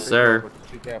 Okay. Yeah, Yes, sir.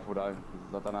 Be careful though,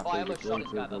 because I don't know if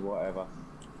they get or whatever.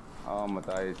 Oh my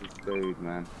days, this dude,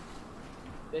 man.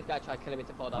 This guy tried killing me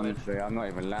to 4 damage. Honestly, I'm not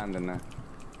even landing there.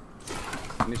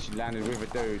 Initially landed with a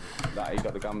dude that he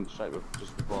got the gun straight with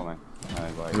just before me.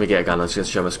 Let me get a gun. I'm just going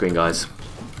to show my screen, guys.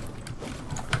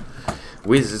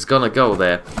 Wiz is gonna go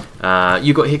there.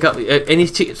 You got hiccup. Any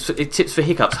tips for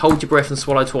hiccups? Hold your breath and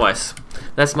swallow twice.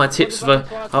 That's my tips for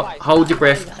hold your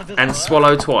breath and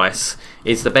swallow twice.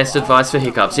 It's the best advice for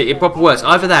hiccups. It proper works.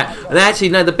 Either that, and actually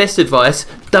no, the best advice: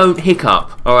 don't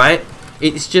hiccup. All right?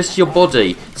 It's just your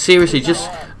body. Seriously, just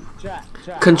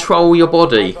control your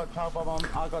body.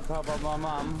 I got told by my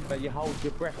mum that you hold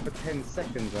your breath for 10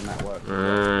 seconds on that work.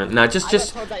 No,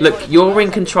 just look. You're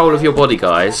in control of your body,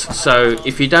 guys. So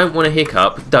if you don't want to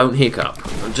hiccup, don't hiccup.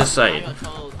 I'm just saying.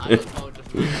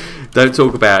 Don't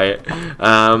talk about it.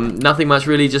 Nothing much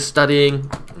really. Just studying.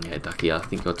 Yeah, Ducky. I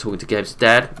think you're talking to Gab's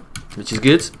dad, which is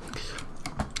good.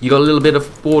 You got a little bit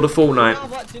of bored of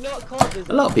Fortnite.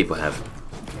 A lot of people have.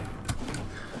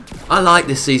 I like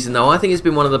this season though. I think it's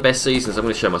been one of the best seasons. I'm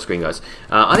going to show my screen, guys.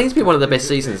 I think it's been one of the best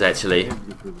seasons actually.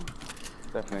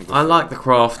 Definitely. I like the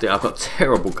crafting. I've got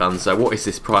terrible guns though. What is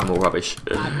this primal rubbish?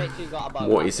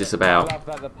 What is this about? I love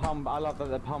that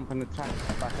the pump and the tank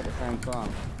are back at the same time.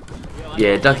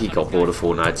 Yeah, Dougie got bored of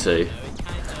Fortnite too.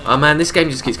 Oh man, this game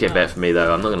just keeps getting better for me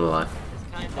though. I'm not gonna lie.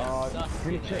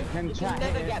 Can chat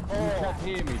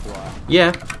hear me, Dwight?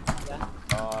 Yeah.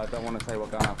 I don't want to say what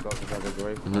gun I've got because I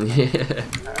agree.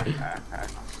 Yeah.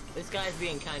 This guy's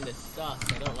being kind of sus.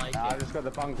 I don't like I it. just got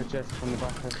the bunker chest from the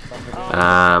bunker.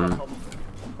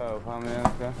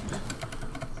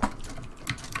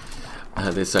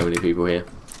 There's so many people here.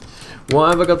 Why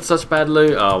have I got such bad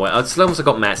loot? Oh wait, as long as I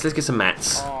got mats. Let's get some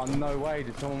mats. Oh no way!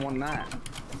 Did someone want that?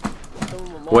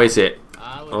 What is it?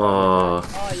 Oh,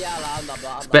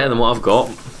 it's better than what I've got.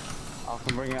 I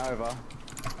can bring it over.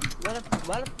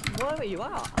 Where are you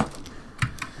at?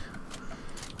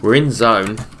 We're in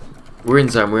zone. We're in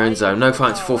zone. We're in zone. No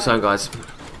fighting to full zone, guys.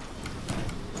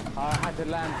 I had to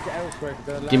land elsewhere.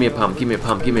 Give me a pump. Give me a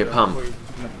pump. Give me a pump.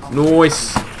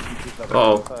 Nice. Uh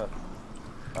oh.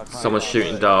 Someone's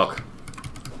shooting dark.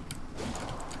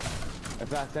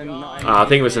 I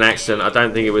think it was an accident. I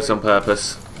don't think it was on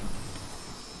purpose.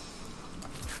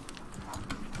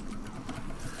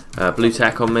 Blue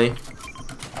tack on me.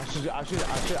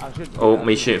 Oh,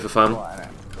 me shooting for fun.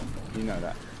 You know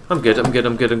that. I'm good. I'm good.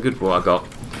 I'm good. I'm good for what I got.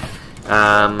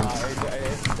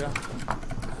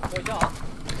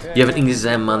 You have an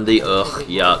exam Monday. Ugh,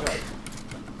 yuck.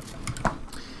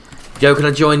 Yo, can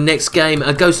I join next game?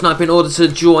 Go Sniper. In order to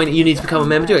join, you need to become a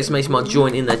member. Do exclamation mark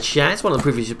join in the chat. One of the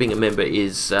privileges of being a member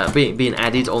is being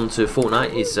added onto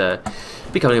Fortnite is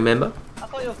becoming a member. I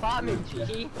thought you were farming,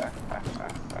 cheeky.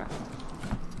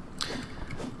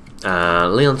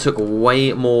 Leon took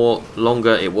way more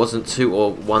longer. It wasn't 2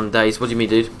 or 1 days. What do you mean,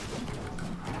 dude?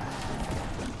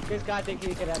 This guy thinks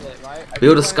he can have it, right?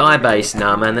 Build a sky base.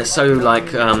 Nah, man, that's so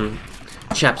like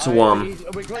chapter 1. He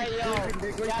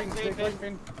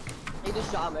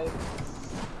just shot me.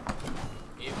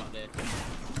 You got it.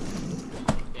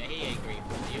 Yeah, he ain't green.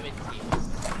 You in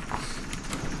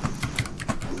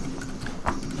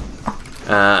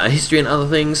team. History and other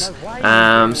things.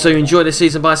 So you enjoy this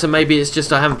season, Bison? Maybe it's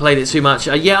just I haven't played it too much.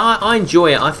 Yeah, I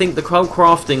enjoy it. I think the whole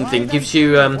crafting thing gives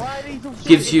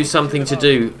you something to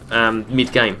do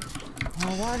mid-game.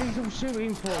 Why are these all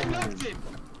shooting for me?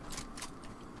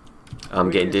 I'm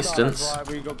getting distance.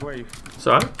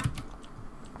 Sorry?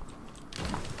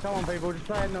 Come on, people, just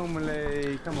play it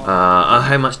normally. Come on.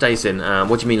 How much days in?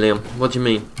 What do you mean, Liam? What do you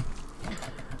mean?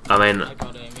 I mean,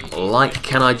 like,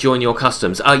 can I join your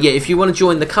customs? Yeah, if you want to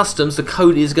join the customs, the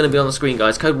code is going to be on the screen,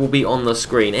 guys. Code will be on the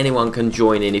screen. Anyone can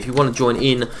join in. If you want to join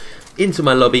in into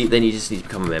my lobby, then you just need to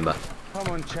become a member. Come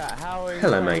on, chat. How are you?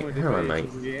 Hello, mate. Hello, mate.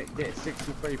 Get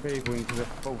 63 people into the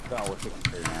full star with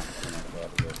 63 now.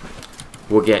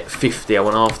 We'll get 50. I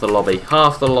want half the lobby.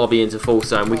 Half the lobby into full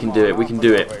zone. We can do it. We can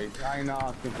do it.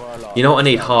 You know what I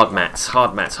need? Hard mats.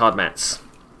 Hard mats. Hard mats.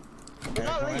 Come here,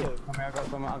 I got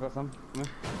some. I got some.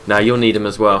 No, you'll need them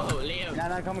as well. Oh, Liam.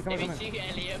 No, come on. If you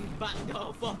get Liam, back the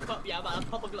fuck up, yeah, but I'll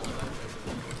pop a glove.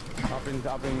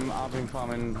 I've been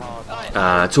farming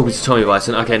hard. Talking to Tommy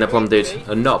Bison. Okay, no problem,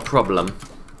 dude. Not a problem.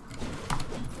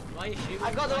 Why are you shooting?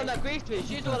 I got the one that griefed me.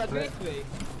 She's the one that griefed me.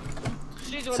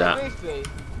 She's the one that? that griefed me.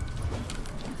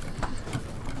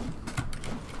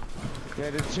 Yeah,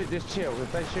 just chill.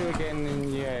 If they shoot again,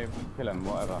 then yeah, kill them,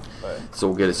 whatever. But It's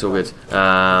all good. It's all good.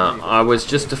 I was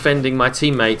just defending my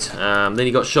teammate. Then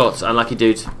he got shot. Unlucky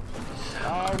dude.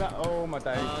 oh my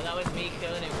days. That was me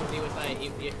killing him because he was like,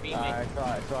 you beat me. It's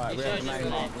right. We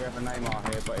have a Neymar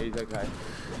here, but he's okay.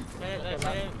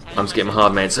 I'm just getting my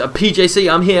hard meds.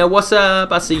 PJC, I'm here. What's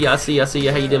up? I see ya.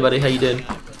 How you doing, buddy? How you doing?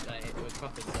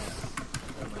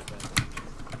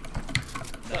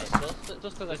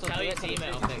 Tell your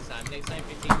teammate off next time. Next time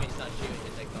your teammate starts shooting,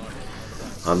 just ignore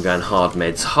it. I'm going hard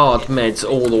meds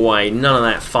all the way. None of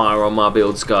that fire on my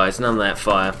builds, guys. None of that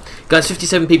fire, guys.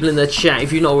 57 people in the chat.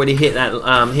 If you've not already hit that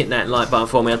like button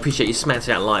for me, I'd appreciate you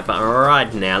smashing that like button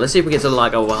right now. Let's see if we get to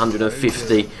like over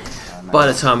 150 by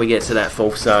the time we get to that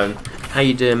fourth zone. How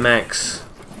you doing, Max?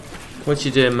 What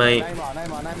you doing, mate?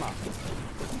 Neymar.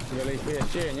 You at least be a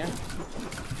shooting, yeah?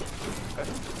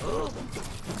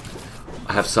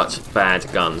 I have such bad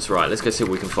guns. Right, let's go see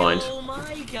what we can find. Oh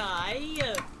my guy!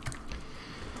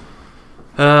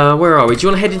 Where are we? Do you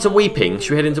want to head into Weeping? Should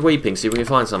we head into Weeping, see if we can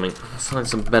find something? Let's find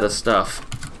some better stuff.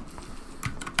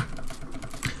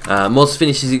 Moz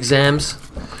finished his exams.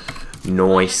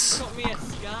 Nice. Got me a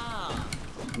scar.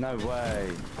 No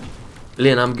way.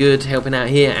 Leon, I'm good. Helping out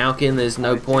here. Alkin, there's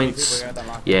no points.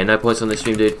 Yeah, no points on this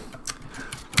stream, dude.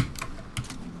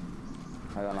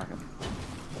 I don't like it.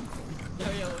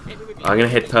 Yo, hit me with I'm going to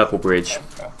hit Purple Bridge.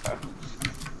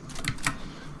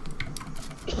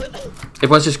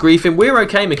 Everyone's just griefing. We're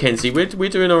okay, Mackenzie. We're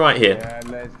doing all right here. Yeah,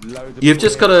 there's loads of You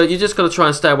just people gotta try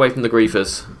and stay away from the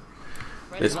griefers.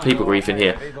 There's people griefing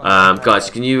here. Guys,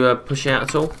 can you push out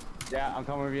at all? here. Yeah, I'm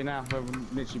coming with you now. We're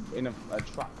literally in a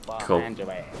truck. Cool.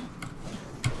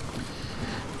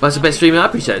 That's the best streamer. I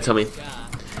appreciate it, Tommy.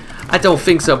 I don't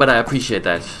think so, but I appreciate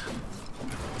that.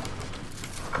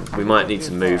 We might need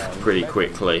to move pretty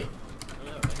quickly.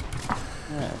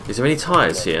 Is there any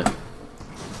tyres here?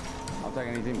 I'll take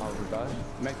any impulses though.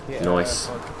 Make it, Nice.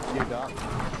 you dark.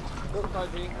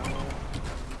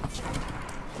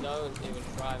 No one's even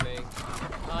driving.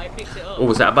 Oh, I picked it up. Oh,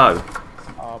 was that a bow?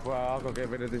 Oh, bro, I've got to get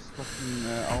rid of this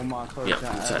fucking old Mark. Yep,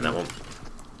 let's take that one.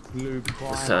 Lube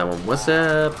Let's take that one. What's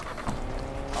up?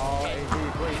 Oh, is he a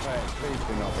griefer? Please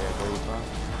do not be a griefer.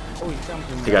 Oh, he's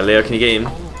jumping. Here you go, Leo. Can you get in?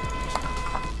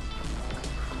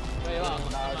 Where you are?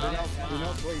 Do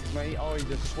not grief me. Oh, he's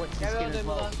just sweaty skin as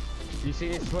well. You see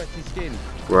his sweaty skin?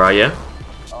 Where are you?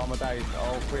 Oh my days.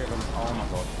 Oh, 3 of them. Oh my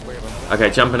god. 3 of them. Okay,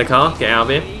 jump in the car. Get out of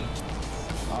here.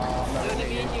 Oh,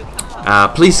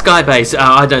 no. Please skybase.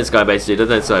 I don't skybase, dude. I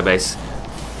don't skybase.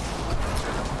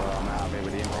 Well, I'm out of here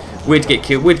with the impulses. We'd get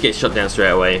killed. We'd get shot down straight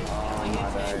away. Oh my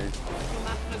days.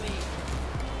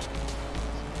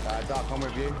 Dark, I'm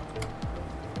with you.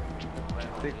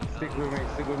 Stick with me.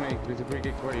 Stick with me. There's a pretty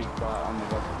good grief, but I'm the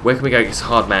god. Where can we go get some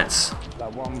hard mats?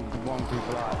 Like one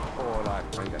people like 4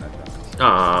 like they're gonna die.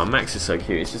 Ah, Max is so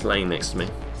cute. He's just laying next to me.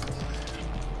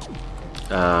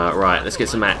 Right, let's get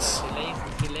some mats.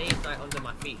 He lays like under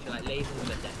my feet. He like lays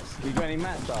under the desk. You got any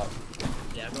mats up?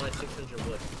 Yeah, I've got like 600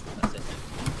 wood. That's it.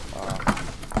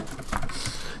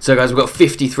 So guys, we've got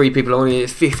 53 people. Only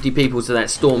 50 people to that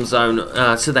storm zone,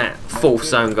 to that 4th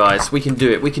zone, guys. We can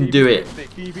do it. We can do it.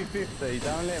 Keep it 50.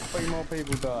 Don't let 3 more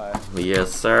people die.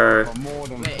 Yes, sir. Or more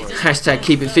than 3. Hashtag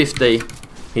keep it 50.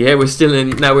 Yeah, we're still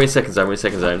in. No, we're in 2nd zone. We're in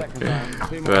 2nd zone.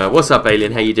 What's up,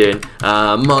 Alien? How you doing?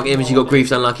 Mark Image, you got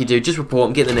griefed, unlucky dude. Just report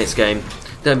and get the next game.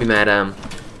 Don't be mad,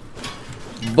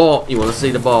 Bot, you want to see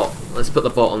the bot? Let's put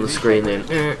the bot on the screen then.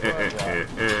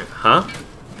 Huh?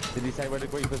 Did he say where the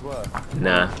griefers were?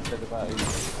 Nah. Said about it.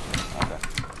 Okay.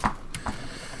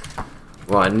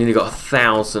 Right, I nearly got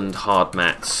 1,000 hard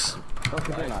mats. What's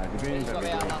the dinner? Have you been to the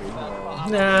griefers?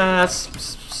 Nah,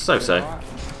 so-so.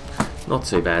 Not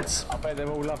too bad. I bet they're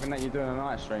all loving that you're doing a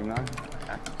night stream, though.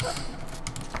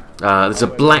 There's a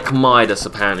Black Midas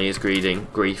apparently is griefing.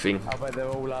 I bet they're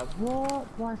all like, what?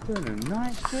 Why doing a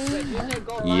night stream?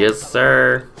 Yes,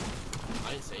 sir.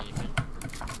 I didn't say anything.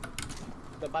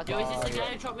 Yo, is this the guy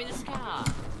who dropped me the scar?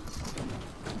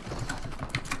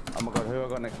 Oh my god, who I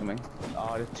got next to me?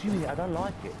 Oh, the chili, I don't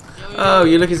like it. Oh,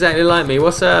 you look exactly like me.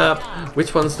 What's up?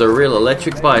 Which one's the real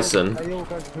electric bison? They all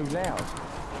go too loud.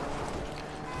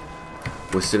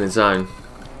 We're still in zone.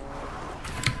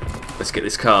 Let's get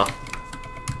this car.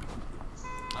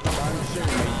 Don't shoot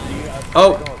me.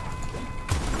 Oh!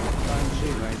 Don't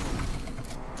shoot me.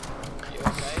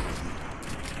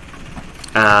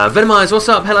 Venomize, what's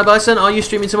up? Hello, Bison. Are you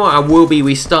streaming tomorrow? I will be.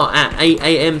 We start at 8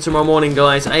 AM tomorrow morning,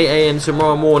 guys. 8 AM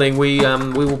tomorrow morning. We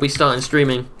will be starting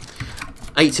streaming.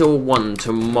 8 till 1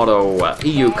 tomorrow.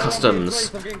 EU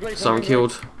Customs. Someone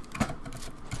killed.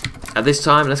 At this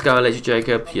time, let's go, Electric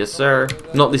Jacob. Yes, sir.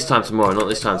 Not this time tomorrow. Not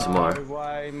this time tomorrow. No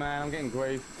way, man. I'm getting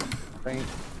grief.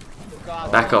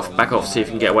 Back off. Back off. See if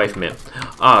you can get away from it.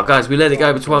 Ah, guys, we let it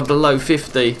go between below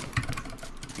 50.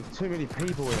 There's too many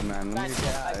people here, man. Let me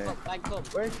get out of here.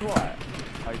 Where's Dwight?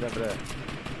 Oh, he's over there.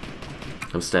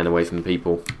 I'm staying away from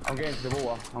people. I'm getting to the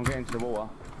water. I'm getting to the water.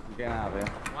 I'm getting out of here.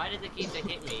 Why did the keeper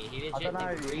hit me? He I don't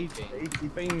know. legit He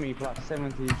beamed me for like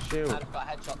 70 shield. I've got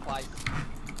headshot twice.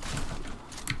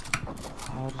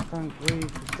 Oh, just don't grieve.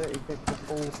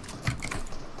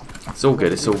 It's all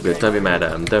good. It's all good. Don't be mad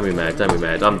at him. Don't be mad. Don't be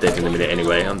mad. I'm dead in a minute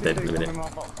anyway. I'm dead in a minute. Yo,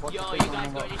 you guys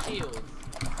got any shields?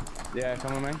 Yeah,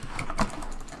 come on, man.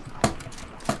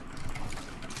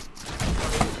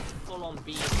 Full on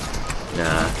beat.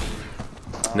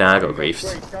 Nah, I got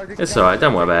griefs. It's alright,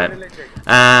 don't worry about it.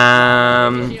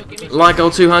 Like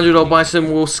old 200 old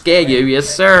Bison will scare you, yes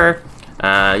sir.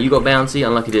 You got bounty,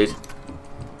 unlucky dude.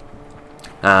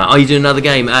 Are you doing another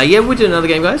game? Yeah, we're doing another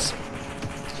game, guys.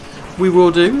 We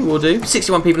will do.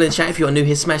 61 people in the chat. If you're new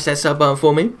here, smash that sub button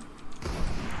for me.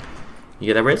 You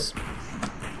get that, Riz?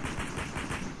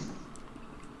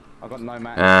 I got no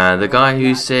match. The guy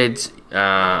who said,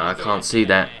 I can't see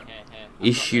that.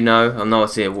 Issue, no, I'm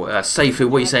not seeing it. Safe,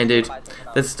 what are you saying, dude?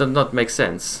 That does not make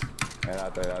sense. Yeah, I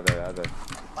do. Are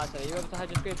you able to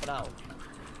have your screen for now?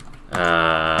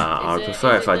 I'd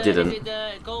prefer if I didn't.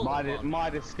 My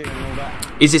skin and all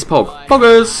that. Is this Pog?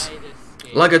 Poggers!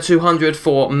 Like a 200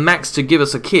 for Max to give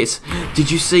us a kiss. Did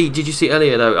you see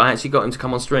earlier though? I actually got him to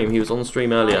come on stream. He was on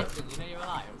stream earlier. You know you're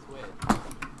alive. It's weird.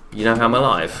 You know how I'm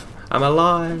alive? I'm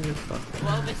alive.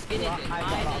 Well, the skin is it.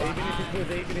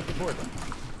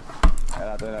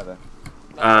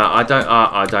 I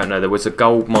don't know. There was a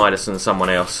gold Midas and someone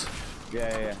else.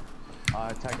 Yeah.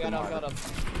 I tagged him. Got him.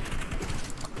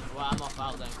 Well, I'm off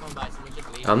out then. Come on, Bison. We just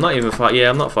leave. I'm not even fight. Yeah,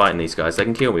 I'm not fighting these guys. They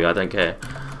can kill me. I don't care.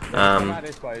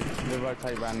 This way. We'll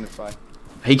rotate round this way.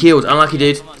 He killed. Unlucky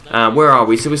dude. Where are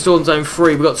we? So we're still in zone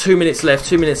 3. We've got 2 minutes left.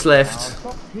 2 minutes left.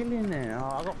 Stop killing there.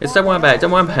 It's don't worry about it.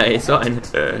 Don't worry about it. It's fine.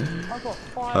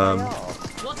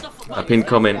 I pinned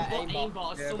comment.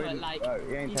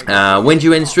 When do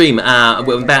you end stream?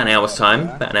 Well, about an hour's time.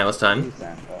 About an hour's time.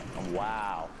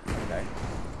 Wow. Okay.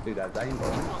 Dude, that's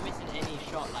dangerous.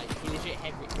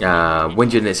 When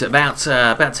do you end this? About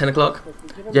 10 o'clock.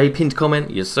 Yeah, you pinned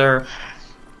comment. Yes, sir.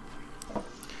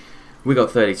 We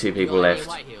got 32 people left.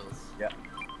 Yeah.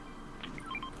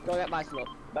 Go get my slot.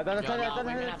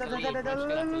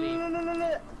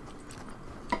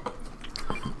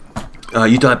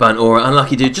 You died by an aura.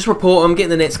 Unlucky dude. Just report them. Get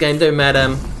in the next game. Don't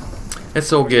matter.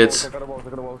 It's all good.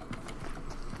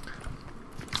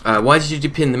 Why did you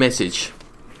pin the message?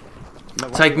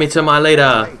 Take me to my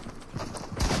leader.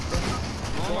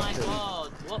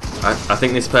 I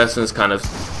think this person is kind of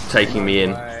taking me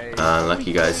in.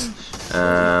 Lucky guys.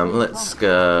 Let's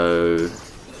go.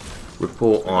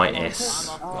 Report IS.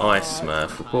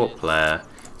 Smurf. Report player.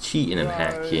 Cheating and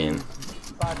hacking.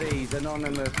 Buddies,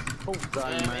 anonymous. Full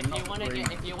zone, man.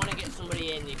 If you want to get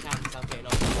somebody in, you can. I'm getting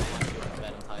off.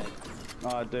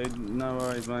 Oh, dude, no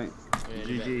worries, mate.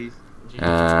 GG's.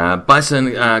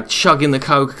 Bison chugging the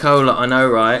Coca-Cola. I know,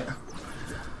 right?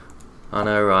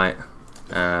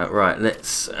 Right,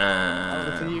 let's.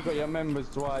 Obviously, you've got your members,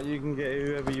 Dwight. You can get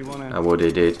whoever you want to. I will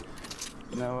do, dude.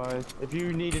 No worries. If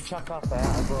you need to chuck us out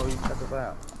as well, you chuck us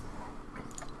out.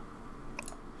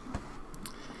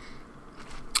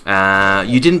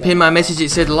 You didn't pin my message. It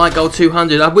said like goal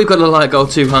 200. We've got a like goal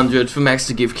 200 for Max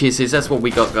to give kisses. That's what we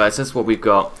got, guys. That's what we've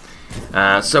got.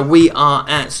 So we are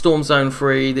at Storm Zone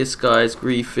 3. This guy's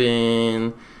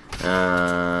griefing.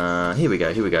 Here we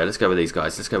go. Let's go with these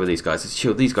guys. Let's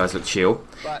chill. These guys look chill.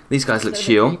 These guys look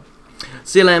chill.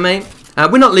 See you later, mate.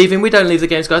 We're not leaving. We don't leave the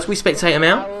games, guys. We spectate them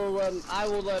out. I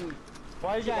will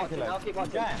Why are you getting I'll keep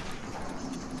watching.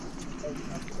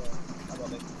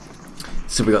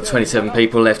 So we got 27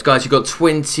 people left, guys. You've got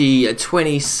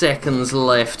 20 seconds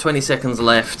left. 20 seconds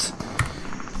left,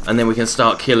 and then we can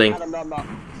start killing.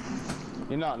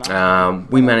 You're not, no?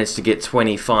 We managed to get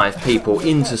 25 people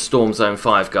into Storm Zone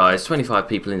 5, guys. 25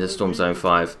 people into Storm Zone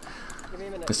 5.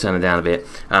 Let's turn it down a bit.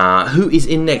 Who is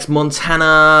in next?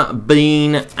 Montana,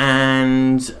 Bean,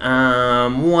 and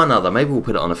one other. Maybe we'll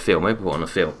put it on a fill. Maybe we'll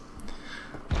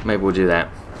do that.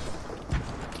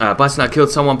 Bison, I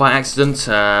killed someone by accident.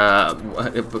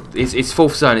 It's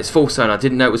fourth zone. It's fourth zone. I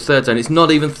didn't know it was third zone. It's not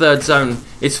even third zone.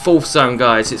 It's fourth zone,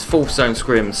 guys. It's fourth zone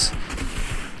scrims.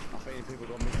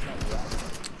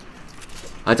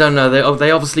 I don't know. They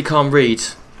obviously can't read.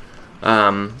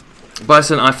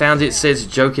 Bison, I found it says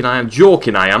joking I am.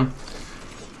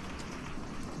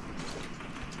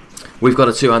 We've got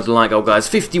a 200 like goal, guys.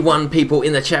 51 people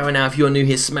in the chat right now. If you're new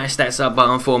here, smash that sub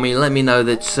button for me. Let me know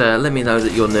that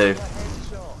you're new.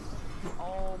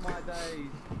 Oh my days.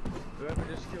 Whoever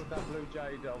just killed that blue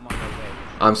jade, oh my god.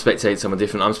 I'm spectating someone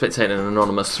different. I'm spectating an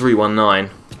anonymous 319.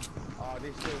 Oh,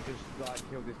 this dude just like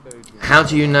killed this dude. How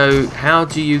do you know? How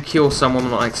do you kill someone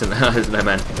on accident? No,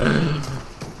 man.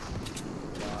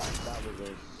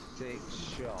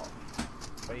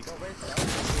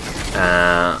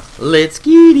 Let's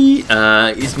get it.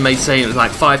 It's me saying it like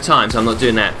 5 times. I'm not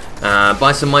doing that.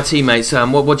 Bison, my teammates.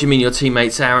 What do you mean your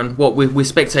teammates, Aaron? What we're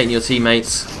spectating your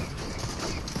teammates?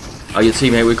 Oh, your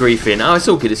teammate we're griefing. Oh, it's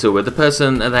all good. It's all good. The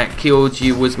person that killed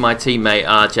you was my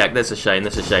teammate. Jack. That's a shame.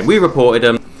 That's a shame. We reported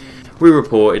them.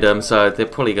 So they're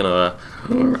probably gonna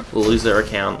lose their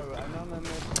account.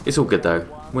 It's all good though.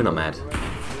 We're not mad.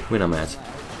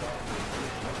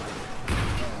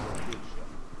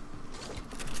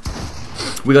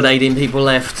 We got 18 people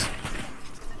left.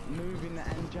 Moving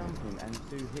and jumping and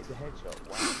to hit the headshot.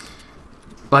 Wow.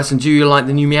 Bison, do you like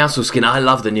the new Meowscles skin? I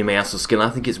love the new Meowscles skin. I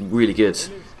think it's really good.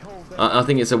 I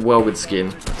think it's a well good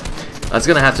skin. I was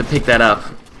gonna have to pick that up.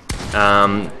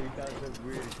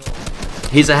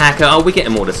 He's a hacker. Oh, we get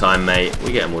him all the time, mate.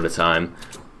 We get him all the time.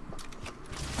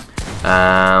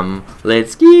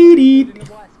 Let's get it.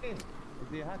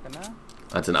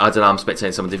 I don't know. I'm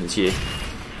spectating someone different to you.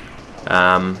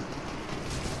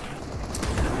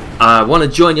 I want to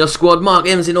join your squad. Mark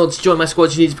Evans, in order to join my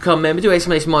squad, you need to become a member. Do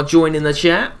exclamation mark join in the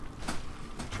chat.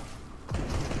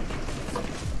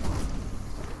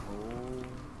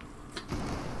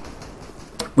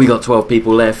 We got 12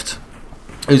 people left.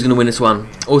 Who's going to win this one?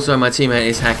 Also, my teammate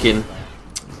is hacking.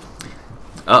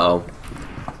 Uh-oh.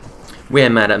 We're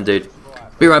mad at him, dude.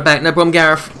 Be right back. No problem,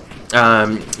 Gareth.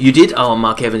 You did? Oh,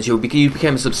 Mark Evans, you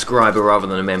became a subscriber rather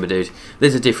than a member, dude.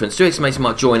 There's a difference. Do exclamation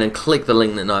mark join and click the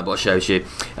link that Nightbot shows you.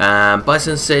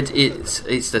 Bison said it's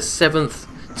the 7th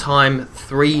time.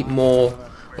 3 more.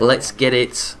 Let's get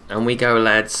it. And we go,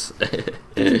 lads.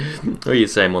 What are you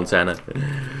saying, Montana?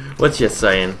 What you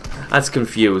saying? That's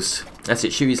confused. That's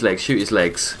it. Shoot his legs. Shoot his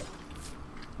legs.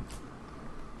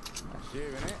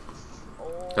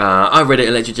 I read it,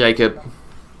 Electric Jacob.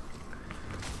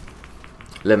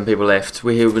 11 people left.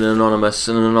 We're here with an anonymous.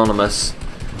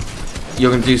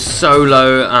 You're going to do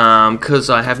solo because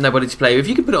I have nobody to play with.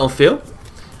 You can put it on Phil.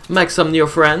 Make some of your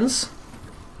friends.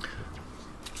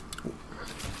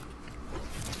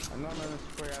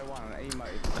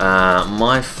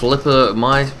 My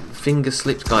finger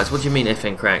slipped, guys. What do you mean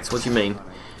FN cracked? What do you mean?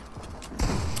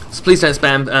 So please don't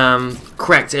spam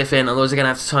cracked FN, otherwise they're going to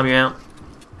have to time you out.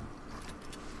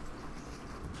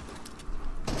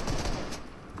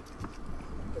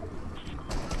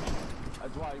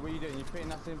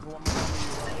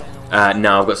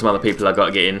 No, I've got some other people I've got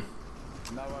to get in.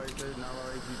 No worries, dude, no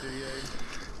worries, you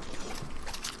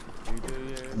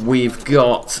do you. We've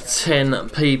got 10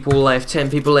 people left,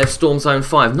 Storm Zone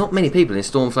 5. Not many people in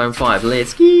Storm Zone 5.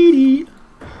 Let's get it.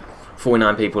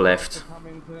 49 people left.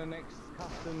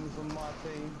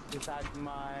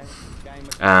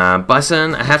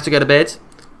 Bison, I have to go to bed.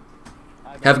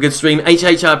 Have a good stream.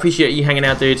 HH, I appreciate you hanging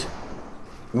out, dude.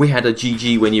 We had a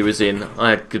GG when you was in.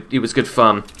 It was good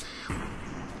fun.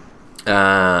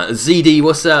 ZD,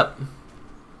 what's up?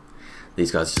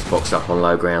 These guys just boxed up on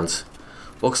low ground.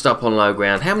 Boxed up on low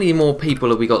ground. How many more people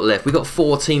have we got left? We got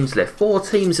 4 teams left. 4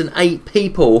 teams and 8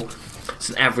 people. It's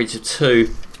an average of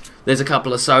 2. There's a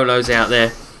couple of solos out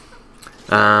there.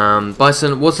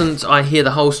 Bison, wasn't I here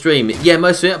the whole stream? Yeah,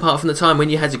 most of it, apart from the time when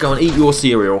you had to go and eat your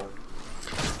cereal.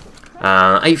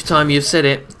 8th time you've said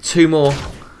it. 2 more.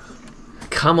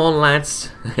 Come on, lads.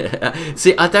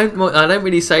 See, I don't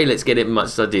really say let's get it much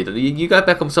as I did. You go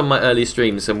back on some of my earlier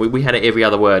streams and we had it every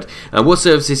other word. What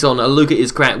service is on? Look at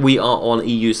his crack. We are on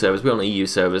EU servers. We're on EU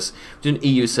servers. We're doing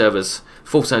EU servers.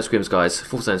 Full zone scrims, guys.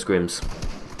 Full zone scrims.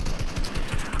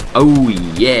 Oh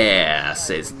yeah,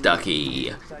 says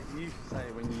Ducky.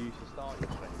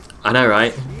 I know,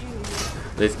 right?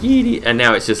 Let's get it. And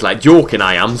now it's just like Jork and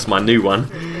I am's my new one.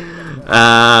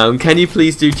 Can you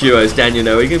please do duos, Daniel?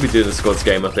 No, we're going to be doing a squads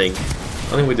game, I think.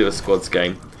 We'll do a squads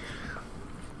game.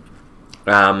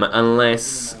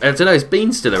 Unless... I don't know, is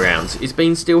Bean still around? Is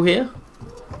Bean still here?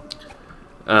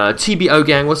 TBO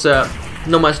gang, what's up?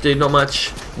 Not much, dude, not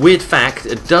much. Weird fact,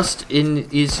 dust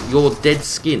is your dead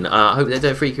skin. I hope that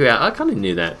don't freak you out. I kind of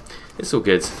knew that. It's all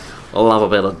good. I love a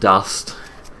bit of dust.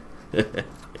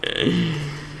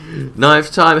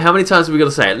 9th time. How many times have we got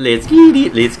to say it? Let's get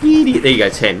it, let's get it. There you go,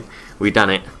 10. We've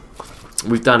done it.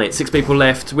 We've done it. 6 people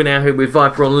left. We're now here with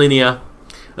Viper on linear.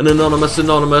 An anonymous, and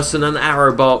an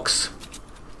arrow box.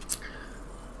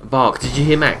 Bark, did you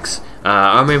hear Max?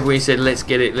 I remember when he said, let's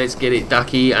get it,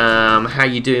 Ducky. How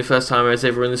you doing? First time I was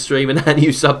ever in the stream, and how do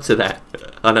you sub to that?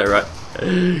 I know, right?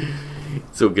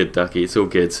 It's all good, Ducky. It's all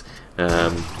good.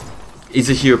 This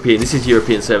is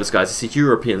European servers, guys. This is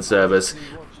European servers.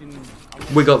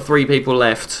 We got 3 people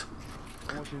left.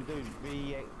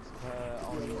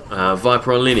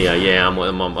 Viper on linear, yeah, I'm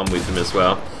with him as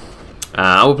well.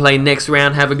 I will play next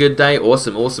round. Have a good day.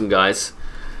 Awesome, guys.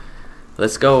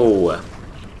 Let's go.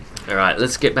 Alright,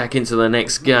 let's get back into the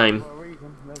next game.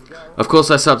 Of course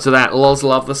I sub to that. Lols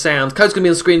love the sound. Code's going to be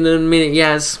on the screen in a minute,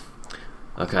 Yaz.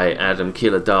 Okay, Adam,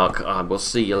 Killer Dark. We'll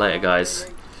see you later,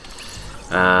 guys.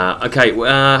 Okay,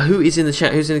 who is in the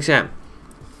chat? Who's in the chat?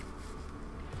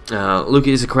 Luke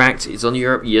is cracked. It's on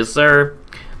Europe. Yes, sir.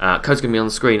 Code's going to be on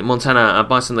the screen. Montana,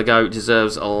 Bison the Goat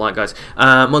deserves a like, guys.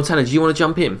 Montana, do you want to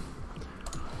jump in?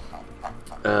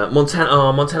 Montana,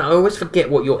 I always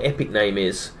forget what your epic name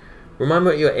is. Remind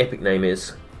me what your epic name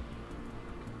is.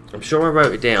 I'm sure I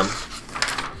wrote it down.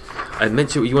 I meant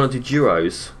to. You want to do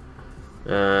duos?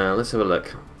 Let's have a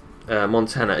look.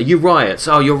 Montana, are you Riots?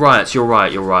 Oh, you're Riots. You're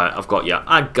right. I've got you.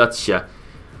 I gotcha.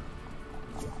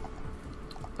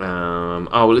 Oh,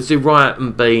 well, let's do Riot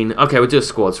and Bean. Okay, we'll do a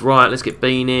squads. Riot, let's get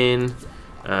Bean in.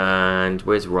 And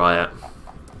where's Riot?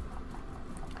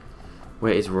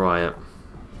 Where is Riot?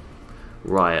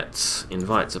 Riots.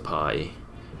 Invite to pie.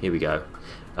 Here we go.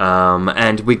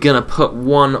 And we're gonna put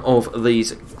one of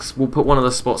these. We'll put one of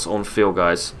the spots on Phil,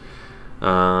 guys.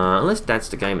 Unless Dad's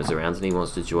the Gamer's around and he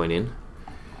wants to join in.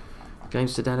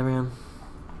 Game's the Dad around?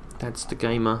 Dad's the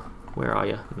Gamer. Where are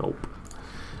you? Nope.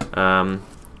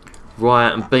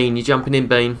 Right, and Bean, you jumping in,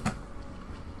 Bean?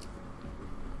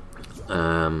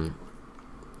 Am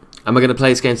I going to play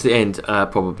this game to the end?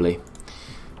 Probably.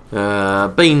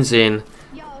 Bean's in.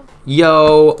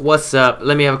 Yo, what's up?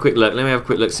 Let me have a quick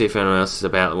look. See if anyone else is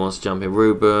about that wants to jump in.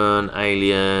 Ruben,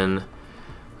 Alien,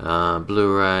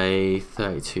 Blu-ray,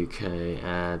 32K,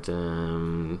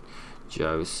 Adam,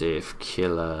 Joseph,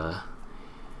 Killer.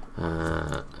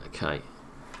 Okay.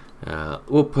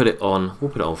 We'll put it on.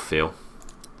 We'll put it on Phil.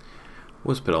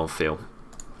 Let's put it on Phil.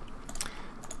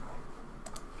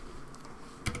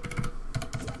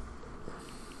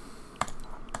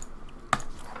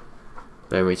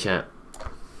 There we chat.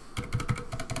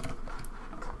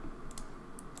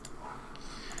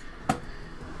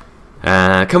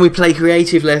 Can we play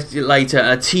creative later?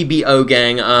 TBO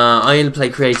gang. I only play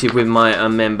creative with my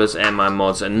members and my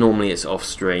mods, and normally it's off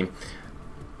stream.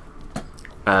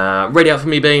 Ready up for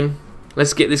me, Bean?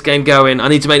 Let's get this game going. I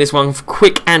need to make this one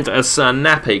quick and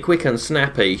snappy. Quick and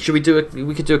snappy. Should we do a?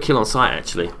 We could do a kill on sight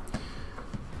actually.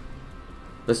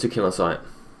 Let's do kill on sight.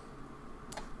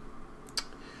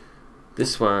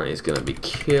 This one is going to be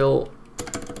kill.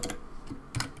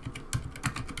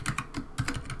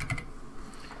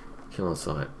 Kill on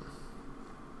sight.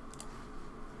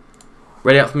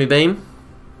 Ready up for me, Beam?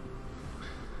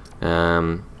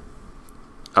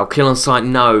 Oh, kill on sight.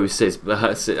 No, says.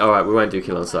 Alright, we won't do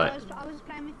kill on sight. I was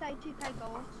playing with 32k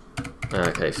goals.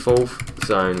 Okay, 4th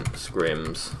zone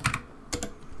scrims.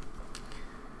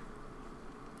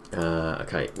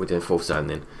 Okay, we're doing 4th zone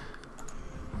then.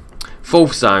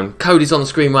 4th zone. Code is on the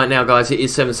screen right now, guys. It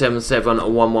is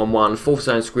 777111. 4th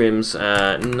zone scrims.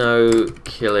 No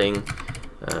killing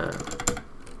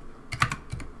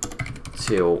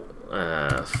till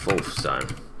 4th zone.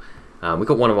 We've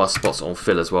got one of our spots on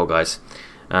Phil as well, guys.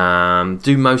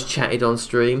 Do most chatted on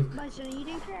stream. Bison, are you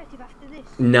doing creative after this?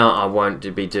 No, I won't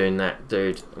be doing that,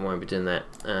 dude. I won't be doing that.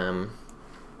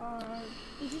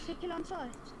 Is this a kill on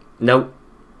sight? No.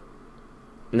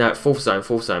 No, 4th zone,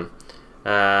 4th zone.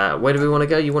 Where do we want to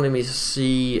go? You wanted me to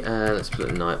see... let's put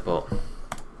a Nightbot.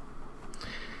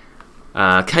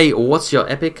 Kate, what's your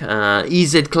epic?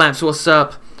 EZ Claps, what's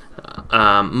up?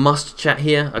 Must chat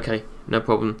here? Okay, no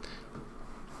problem.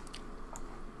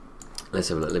 Let's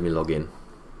have a look. Let me log in.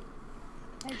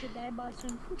 How's your day,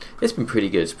 Bison? It's been pretty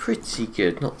good. Pretty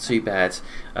good. Not too bad.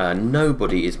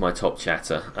 Nobody is my top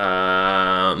chatter.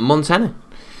 Montana.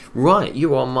 Right,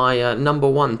 you are my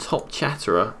 #1 top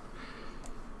chatterer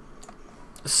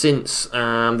since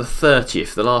the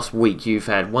 30th, the last week. You've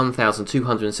had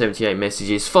 1,278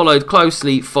 messages,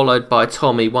 closely followed by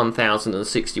Tommy,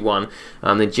 1,061,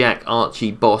 then Jack,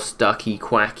 Archie, Boss, Ducky,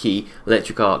 Quacky,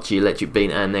 Electric Archie, Electric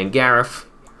Bean, and then Gareth.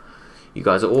 You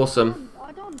guys are awesome.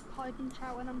 I don't hide and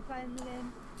chat when I'm playing the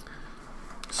game.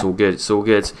 It's all good, it's all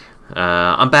good.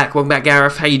 I'm back. Welcome back,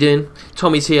 Gareth. How you doing?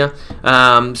 Tommy's here.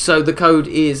 So the code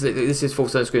is, this is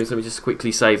 4th zone scrims. Let me just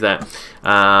quickly save that.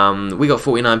 We got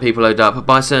 49 people loaded up.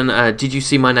 Bison, did you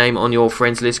see my name on your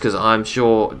friends list? Because I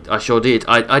sure did.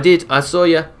 I did. I saw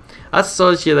you. I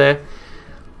saw you there.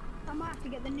 I might have to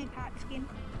get the new pack skin.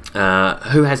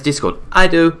 Who has Discord? I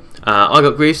do. I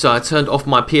got grief, so I turned off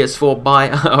my PS4. Bye.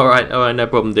 all right, no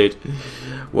problem, dude.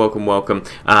 Welcome.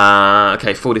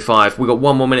 Okay, 45. We got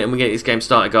 1 more minute and we get this game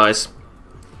started, guys.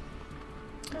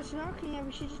 We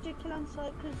should just do kill on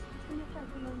sight because it's going to take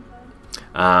a long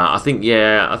time.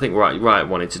 I think right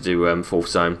wanted to do 4th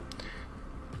zone.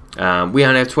 We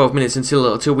only have 12 minutes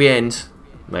until we end.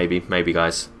 Maybe,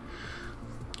 guys.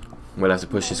 We'll have to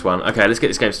push this one. Okay, let's get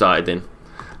this game started then.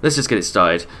 Let's just get it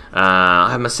started. I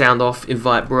have my sound off.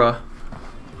 Invite, bruh.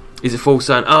 Is it 4th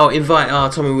zone? Oh, invite. Oh,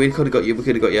 Tommy, we could have got you. So it's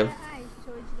going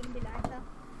to be later.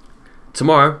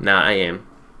 Tomorrow? No, AM.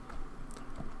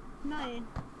 9.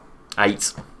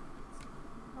 8.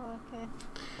 Oh, okay.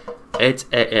 8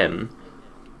 AM.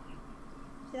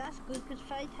 So that's good because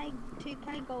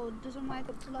 2k gold doesn't wake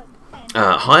up to like 10.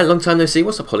 Hi, long time no see.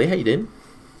 What's up, Holly? How you doing?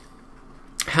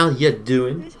 How you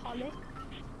doing? Who's Holly?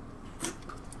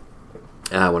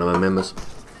 One of my members.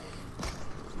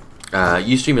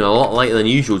 You streaming a lot later than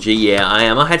usual, G? Yeah, I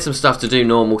am. I had some stuff to do,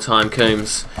 normal time,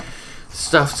 Coombs.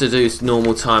 Stuff to do,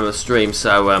 normal time of stream,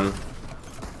 so, Is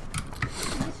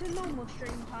this a normal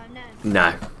stream time then?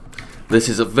 no. This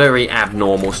is a very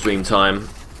abnormal stream time.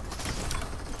 Just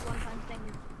one time thing.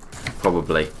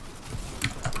 Probably.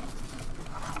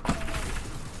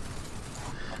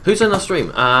 Who's on our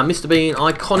stream? Mr. Bean,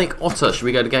 Iconic Otter. Should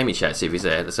we go to gaming chat, see if he's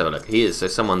there? Let's have a look. He is,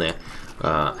 there's someone there.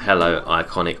 Hello,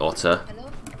 Iconic Otter. Hello?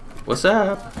 What's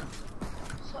up?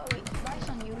 Sorry,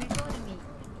 Bison, you recording me.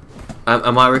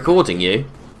 Am I recording you?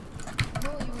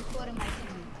 No, you recording my team.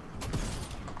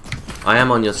 I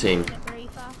am on your team. The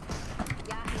briefer.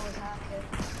 Yeah, he was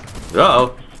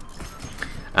Uh-oh.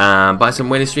 Bison,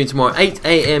 when is stream tomorrow? 8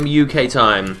 AM UK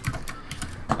time.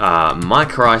 My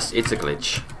Christ, it's a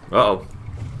glitch. Uh-oh.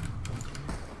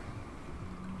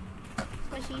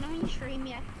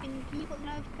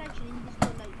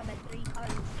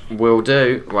 Will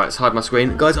do. Right, let's hide my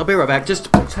screen. Guys, I'll be right back. Just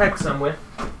tag somewhere.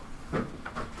 You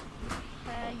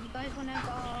guys wanna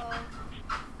go...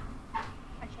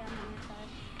 Actually, I'm on this side.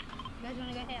 You guys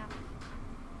wanna go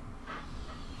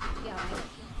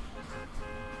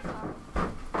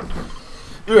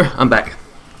here? Yeah, I'm back.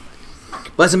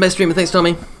 Bison, best streamer. Thanks,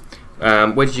 Tommy.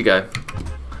 Where did you go?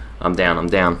 I'm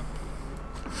down.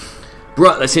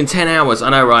 Right, that's in 10 hours. I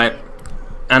know, right?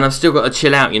 And I've still got to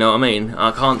chill out, you know what I mean?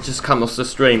 I can't just come off the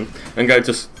stream and go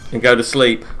to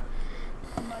sleep.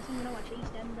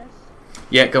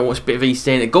 Yeah, go watch a bit of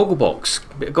EastEnders. Gogglebox.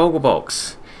 Bit of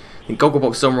Gogglebox. I think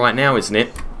Gogglebox is on right now, isn't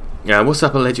it? Yeah, what's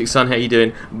up, Allergic Son? How you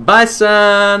doing?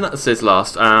 Bison! Says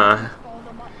last.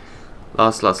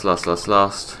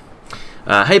 Last.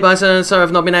 Hey, Bison. Sorry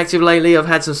I've not been active lately. I've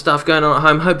had some stuff going on at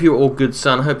home. Hope you're all good,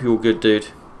 son. Hope you're all good, dude.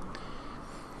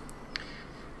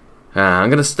 I'm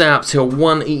going to stay up till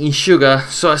 1 eating sugar,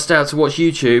 so I stay up to watch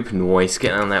YouTube. Nice,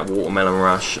 getting on that watermelon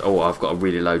rush. Oh, I've got a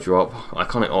really low drop.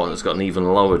 Iconic Art has got an even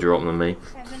lower drop than me.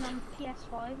 7 on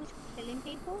PS5 is killing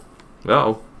people.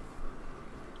 Uh-oh.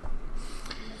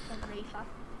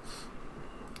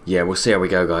 Yeah, we'll see how we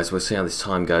go, guys. We'll see how this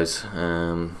time goes.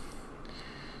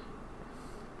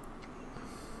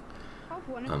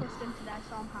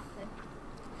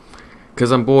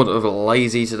 Because I'm bored of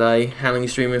lazy today. How long are you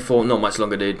streaming for? Not much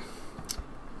longer, dude.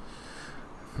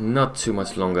 Not too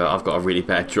much longer. I've got a really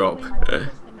bad drop.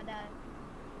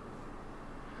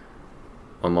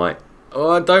 I might.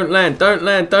 Oh, don't land. I'm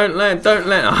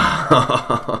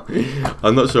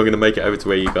not sure I'm going to make it over to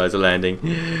where you guys are landing.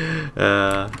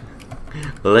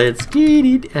 Let's get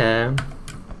it down.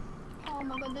 Oh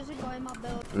my god, there's a guy in my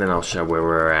build. And then I'll show where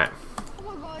we're at. Oh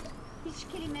my god, he's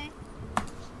killing me.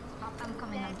 I'm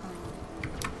coming.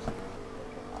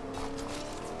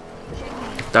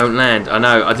 Don't land. I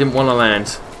know. I didn't want to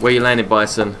land. Where you landed,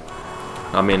 Bison?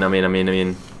 I'm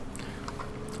in.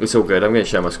 It's all good. I'm going to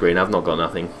share my screen. I've not got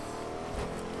nothing.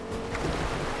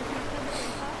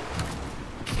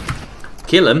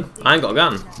 Kill him? I ain't got a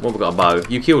gun. Well, we've got a bow.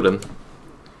 You killed him.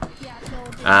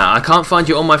 I can't find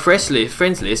you on my friends list.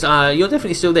 You're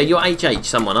definitely still there. You're HH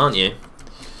someone, aren't you?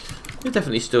 You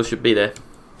definitely still should be there.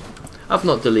 I've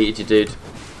not deleted you, dude.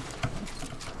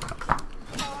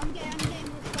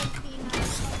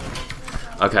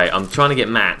 Okay, I'm trying to get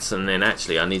mats, and then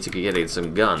actually I need to get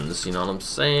some guns. You know what I'm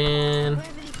saying?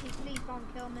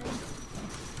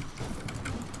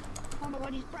 Oh my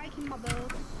god, he's breaking my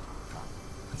build.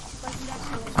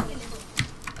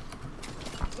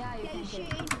 Yeah, he's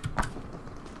shooting.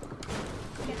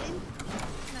 Get him.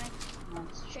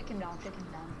 Nice. Check him down.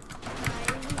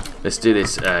 Let's do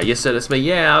this. Yes, sir, that's me.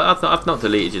 Yeah, I've not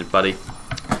deleted you, buddy.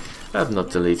 I've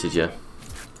not deleted you.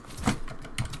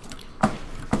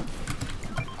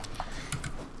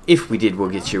 If we did, we'll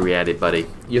get you re-added, buddy.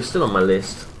 You're still on my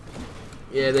list.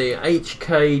 Yeah, the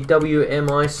HKWMICHNA.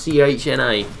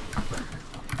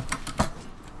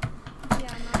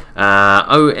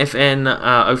 OFN,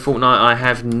 Fortnite, I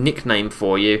have nickname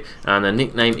for you, and the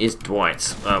nickname is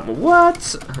Dwight.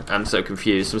 What? I'm so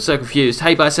confused.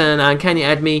 Hey, Bison, can you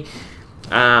add me?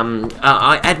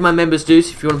 I add my members, dudes,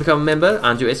 if you want to become a member,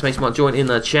 and do exclamation mark join in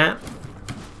the chat.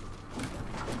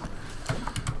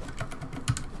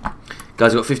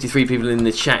 Guys, we've got 53 people in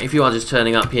the chat. If you are just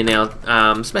turning up here now,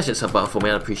 smash that sub button for me,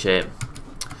 I'd appreciate it.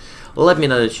 Let me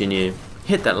know that you're new.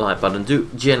 Hit that like button. Do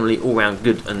generally all-round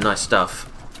good and nice stuff.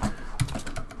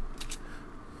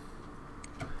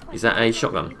 Is that a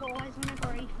shotgun?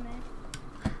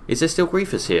 Is there still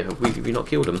griefers here? Have you not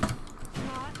killed them?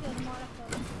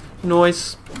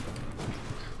 Nice.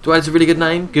 Dwight's a really good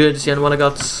name. Good, it's the only one I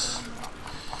got.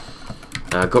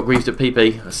 Got griefed at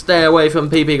PP. Stay away from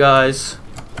PP, guys.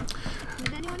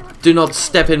 Do not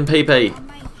step in PP.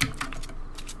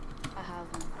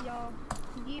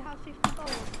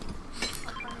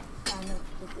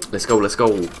 Let's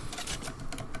go.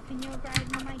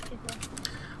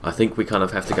 I think we kind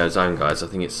of have to go zone, guys. I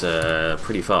think it's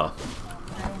pretty far.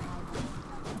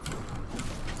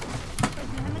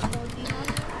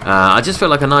 I just felt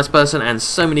like a nice person and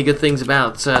so many good things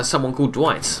about someone called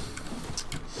Dwight.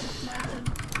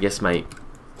 Yes, mate.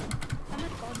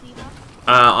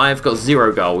 I've got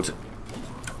 0 gold.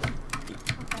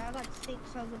 Okay, I got 6,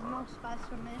 so the most spice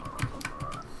from me.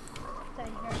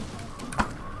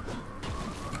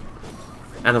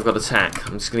 And I've got attack.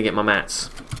 I'm just going to get my mats.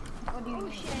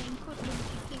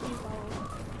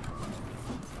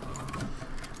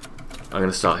 I'm going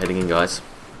to start heading in, guys.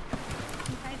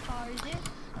 How far is it?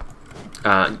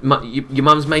 Your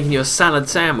mum's making you a salad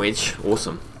sandwich.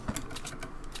 Awesome.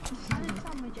 Salad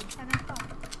sandwich at 10 o'clock.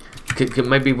 Could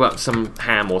maybe put some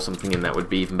ham or something in that would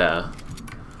be even better.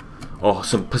 Or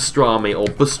some pastrami or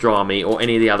bustrami or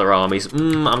any of the other armies.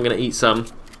 I'm going to eat some.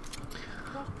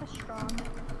 What's pastrami?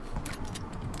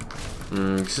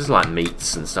 This is like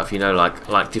meats and stuff, you know,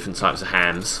 like different types of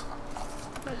hams.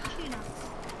 Like tuna.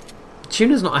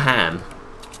 Tuna's not a ham.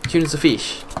 Tuna's a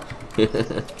fish.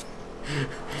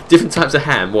 Different types of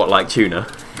ham, what, like tuna?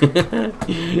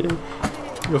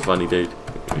 You're funny, dude.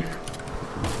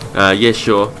 Yeah,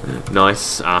 sure.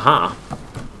 Nice. Aha.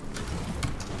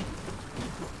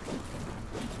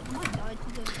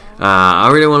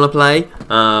 I really want to play.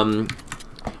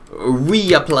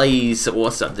 Rhea plays.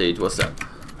 What's up, dude? What's up?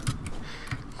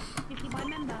 If you buy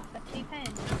member for £2,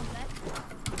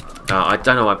 I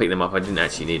don't know why I picked them up. I didn't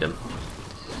actually need them.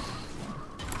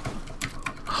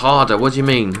 Harder. What do you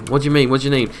mean? What do you mean? What do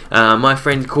you mean? My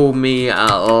friend called me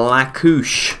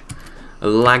Lacouche.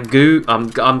 Lagoo.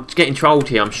 I'm getting trolled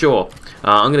here. I'm sure.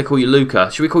 I'm gonna call you Luca.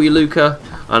 Should we call you Luca?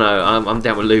 I know. I'm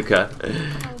down with Luca.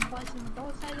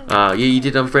 Yeah, you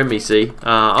did unfriend me. See.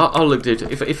 I'll look, dude.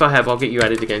 If I have, I'll get you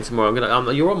added again tomorrow. I'm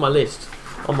gonna. You're on my list.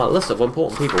 On my list of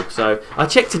important people. So I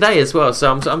checked today as well.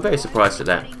 So I'm very surprised at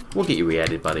that. We'll get you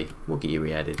re-added, buddy. We'll get you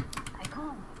re-added.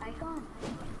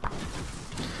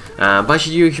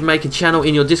 Bison, you should make a channel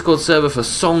in your Discord server for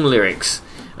song lyrics.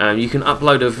 You can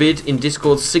upload a vid in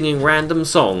Discord singing random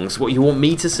songs. What, you want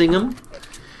me to sing them?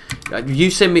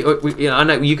 You send me. I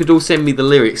know you could all send me the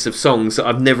lyrics of songs that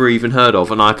I've never even heard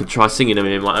of, and I could try singing them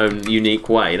in my own unique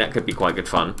way. That could be quite good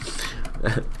fun.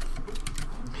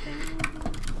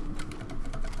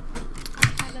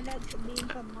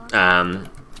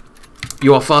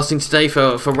 You are fasting today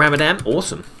for Ramadan.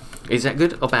 Awesome. Is that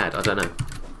good or bad? I don't know.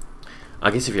 I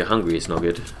guess if you're hungry, it's not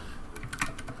good.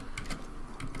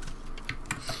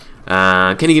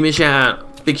 Can you give me a shout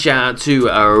out? Big shout out to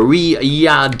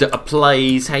Riyadh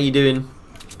Plays. How you doing?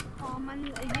 Oh man, you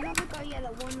know the guy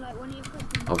that won like one of your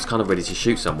Christmas? I was kind of ready to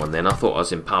shoot someone then. I thought I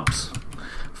was in pubs.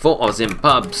 Thought I was in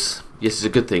pubs. Yes, it's a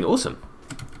good thing. Awesome.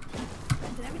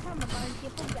 Every time I go into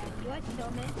your pub game, you actually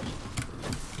tell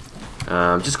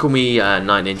me. Just call me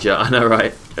Night Ninja. I know,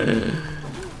 right?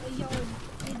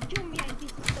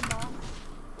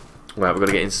 Right, we've got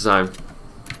to get into zone.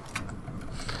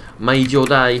 Made your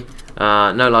day.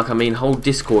 No, like I mean whole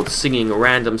Discord singing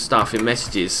random stuff in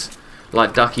messages.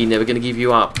 Like Ducky, never gonna give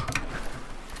you up.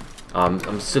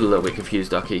 I'm still a little bit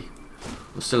confused, Ducky.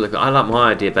 I like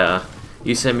my idea better.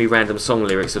 You send me random song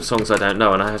lyrics of songs I don't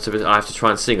know, and I have to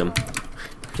try and sing them.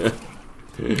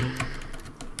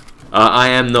 I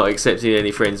am not accepting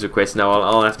any friends requests now.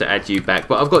 I'll have to add you back,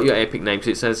 but I've got your epic name,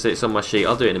 so it says it's on my sheet.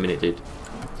 I'll do it in a minute, dude.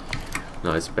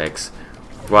 Nice, Bex.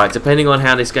 Right, depending on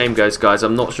how this game goes, guys,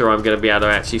 I'm not sure I'm going to be able to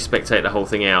actually spectate the whole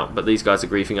thing out, but these guys are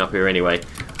griefing up here anyway.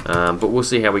 But we'll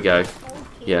see how we go.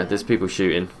 Yeah, there's people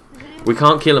shooting. We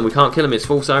can't kill them, it's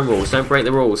full zone rules. Don't break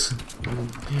the rules.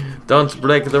 Don't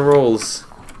break the rules.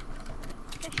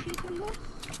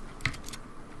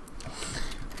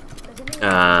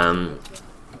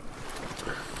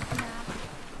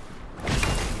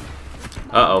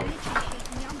 Uh-oh.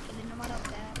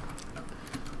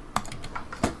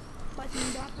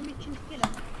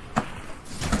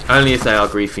 Only if they are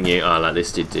griefing you. Oh, like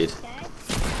this did.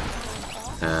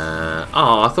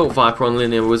 Oh, I thought Viper on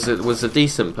Linear was a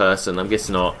decent person. I guess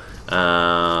not.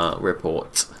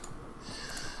 Report.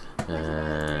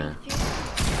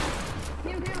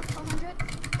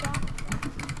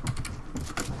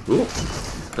 Ooh,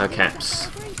 no caps.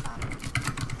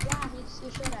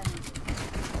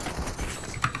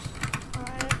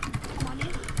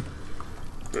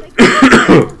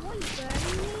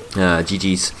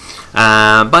 GG's.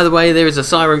 By the way, there is a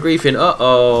siren griefing.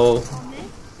 Uh-oh.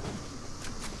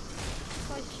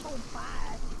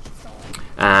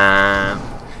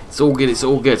 It's all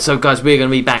good. So, guys, we're going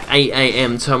to be back 8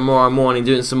 AM tomorrow morning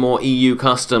doing some more EU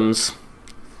customs.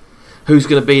 Who's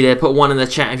going to be there? Put 1 in the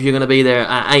chat if you're going to be there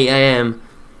at 8 AM.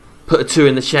 Put a 2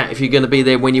 in the chat if you're going to be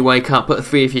there when you wake up. Put a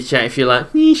 3 if you chat if you're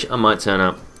like, yeesh, I might turn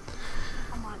up.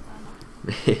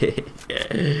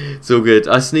 It's all good.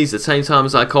 I sneezed at the same time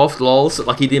as I coughed, lols.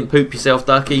 Like you didn't poop yourself,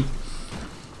 Ducky.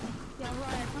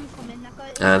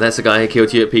 That's the guy who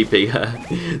killed you at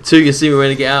PP. 2, you see me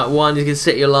when I get out. 1, you can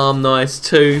set your alarm nice.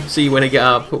 2, see you when I get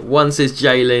up. 1 says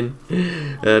Jalen.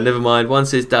 Never mind. 1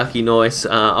 says Ducky, nice.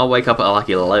 I'll wake up at like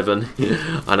 11.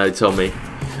 I know, Tommy.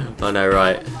 I know,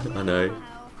 right? I know.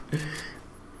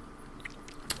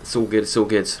 It's all good. It's all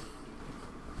good.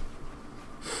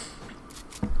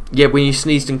 Yeah, when you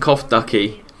sneezed and coughed,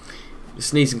 Ducky, You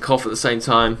sneeze and cough at the same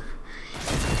time.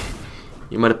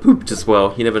 You might have pooped as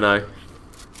well. You never know.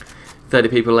 30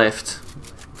 people left.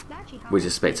 We're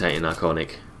just spectating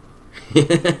Iconic.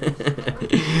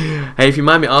 Hey, if you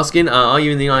mind me asking, are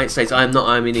you in the United States? I am not.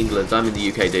 I'm in England. I'm in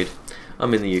the UK, dude.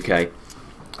 I'm in the UK.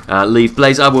 Leave,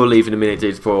 Blaze. I will leave in a minute,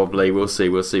 dude. Probably. We'll see.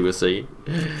 We'll see. We'll see.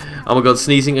 Oh my God,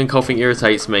 sneezing and coughing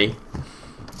irritates me.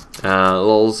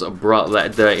 Lols, bruh,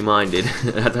 that dirty-minded.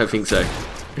 I don't think so.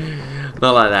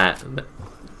 Not like that.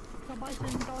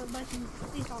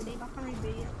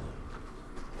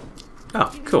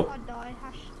 Oh, cool.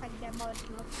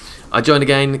 I joined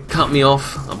again. Cut me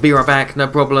off. I'll be right back. No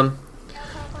problem.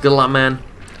 Good luck, man.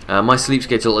 My sleep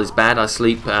schedule is bad. I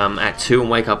sleep at 2 and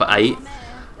wake up at 8.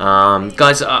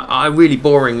 Guys, I really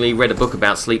boringly read a book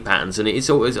about sleep patterns, and it's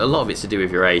always a lot of it's to do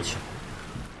with your age.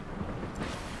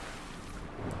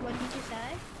 What did you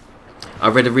say? I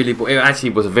read a really, it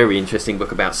actually was a very interesting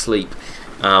book about sleep,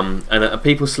 and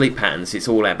people's sleep patterns. It's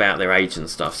all about their age and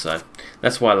stuff. So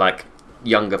that's why, like,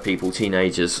 younger people,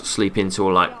 teenagers, sleep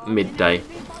until like midday.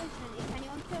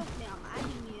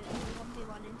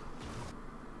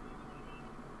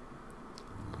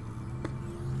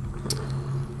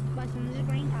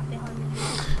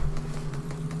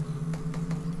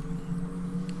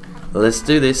 Let's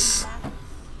do this.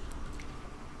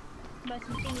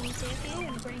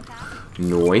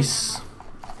 Nice.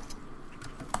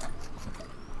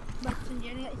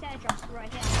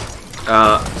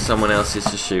 Someone else is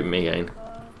just shooting me again.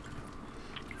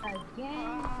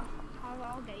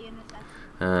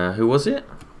 Who was it?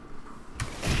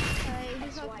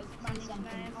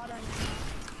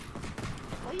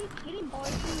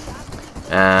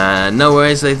 No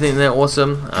worries, they think they're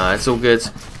awesome. It's all good.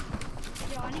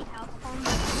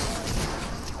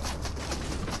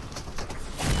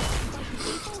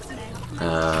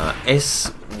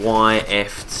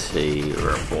 SYFT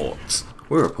report.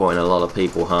 We're reporting a lot of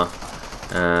people, huh?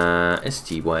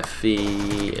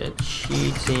 STYFE,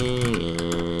 cheating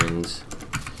and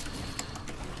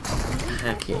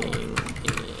hacking in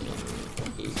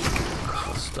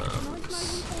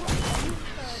customs.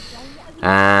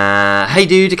 Hey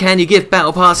dude, can you gift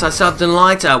Battle Pass? I subbed and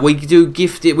liked. We do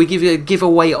gift it. We give you a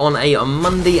giveaway on a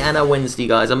Monday and a Wednesday,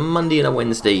 guys. A Monday and a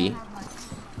Wednesday.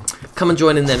 Come and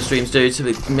join in them streams, dude,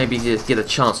 so maybe you get a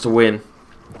chance to win.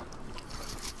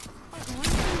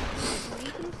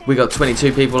 We got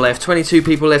 22 people left. 22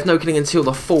 people left. No killing until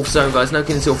the 4th zone, guys. No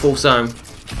killing until 4th zone.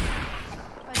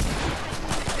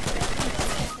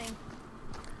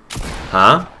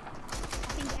 Huh?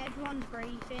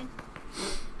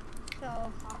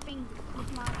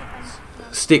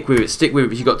 Stick with it. Stick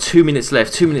with it. You've got 2 minutes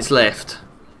left. 2 minutes left.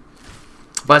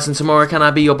 Bison, tomorrow, can I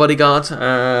be your bodyguard? It's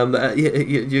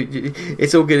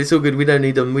all good. It's all good. We don't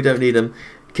need them. We don't need them.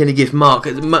 Can you give Mark?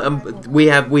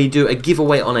 We do a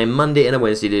giveaway on a Monday and a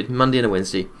Wednesday, dude. Monday and a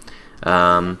Wednesday.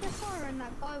 You're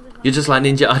just like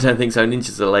Ninja. I don't think so.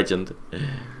 Ninja's a legend.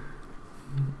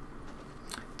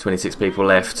 26 people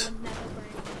left.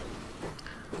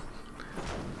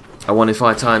 I won it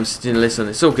 5 times. Didn't listen.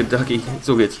 It's all good, Dougie. It's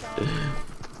all good.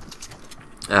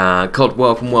 COD,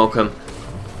 welcome, welcome.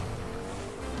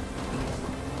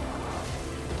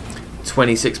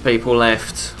 26 people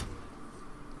left.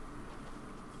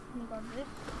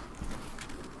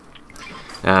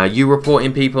 You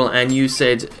reporting people, and you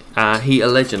said he a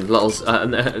legend. Lols. No,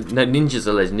 Ninja's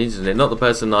a legend. Ninja's not the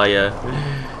person I.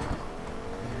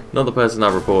 Not the person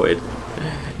I reported.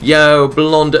 Yo,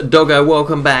 blonde doggo,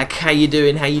 welcome back. How you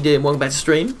doing? How you doing? Welcome back to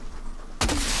stream.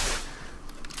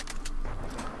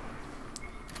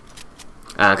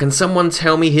 Can someone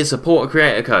tell me his supporter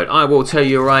creator code? I will tell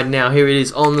you right now. Here it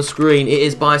is on the screen. It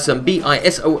is Bison,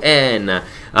 B-I-S-O-N.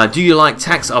 Do you like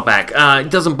tax are back?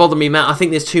 It doesn't bother me, Matt. I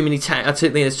think there's too many. I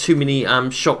think there's too many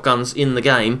shotguns in the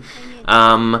game.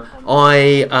 I'm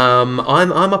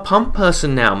a pump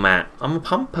person now, Matt. I'm a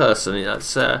pump person.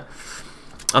 That's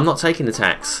I'm not taking the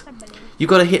tax. You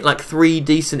got to hit like 3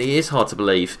 decent. It is hard to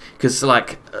believe because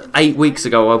like 8 weeks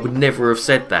ago I would never have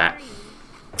said that.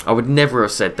 I would never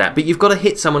have said that. But you've got to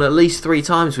hit someone at least 3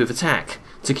 times with attack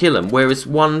to kill them, whereas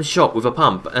 1 shot with a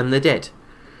pump and they're dead.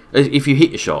 If you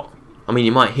hit your shot. I mean,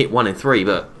 you might hit 1 in 3,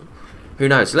 but who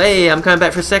knows? Hey, I'm coming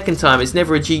back for a 2nd time. It's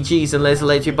never a GG's unless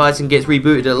Electric Bison gets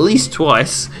rebooted at least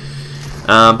twice.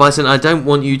 Bison, I don't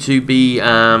want you to be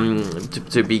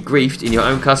griefed in your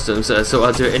own customs, so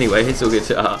I'll do it anyway. It's all good.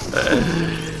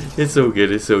 It's all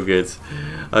good. It's all good.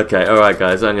 Okay, alright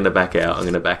guys, I'm going to back out. I'm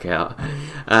going to back out.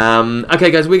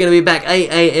 Okay guys, we're going to be back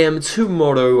 8 AM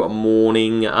tomorrow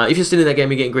morning. If you're still in that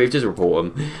game, you're getting griefed, just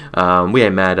report them. We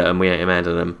ain't mad at them. We ain't mad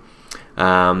at them.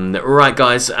 Right,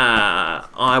 guys.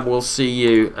 I will see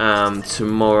you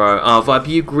tomorrow. Oh, Vibe,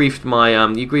 you griefed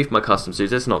my custom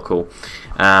suits. That's not cool.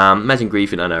 Imagine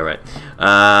griefing. I know, right?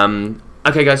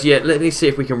 Okay, guys. Yeah, let me see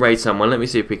if we can raid someone.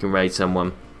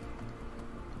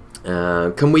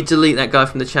 Can we delete that guy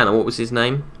from the channel? What was his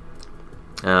name?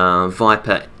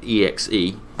 Viper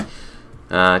EXE.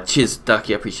 Cheers,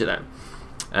 Ducky. I appreciate that.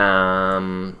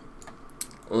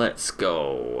 Let's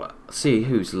go. See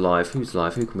who's live. Who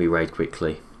can we raid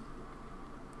quickly?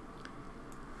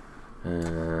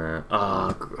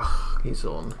 He's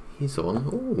on.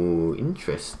 Ooh,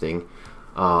 interesting.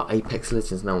 Apex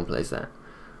Legends. No one plays that.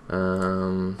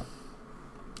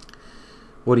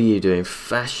 What are you doing?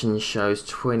 Fashion shows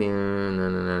 20.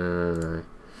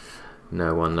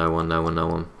 No one.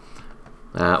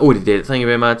 Already did it. Thank you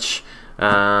very much.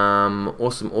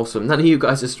 Awesome. None of you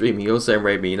guys are streaming. You're saying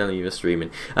raid me. None of you are streaming.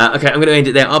 Okay, I'm going to end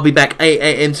it there. I'll be back 8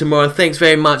 AM tomorrow. Thanks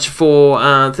very much for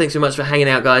hanging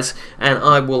out, guys, and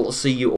I will see you all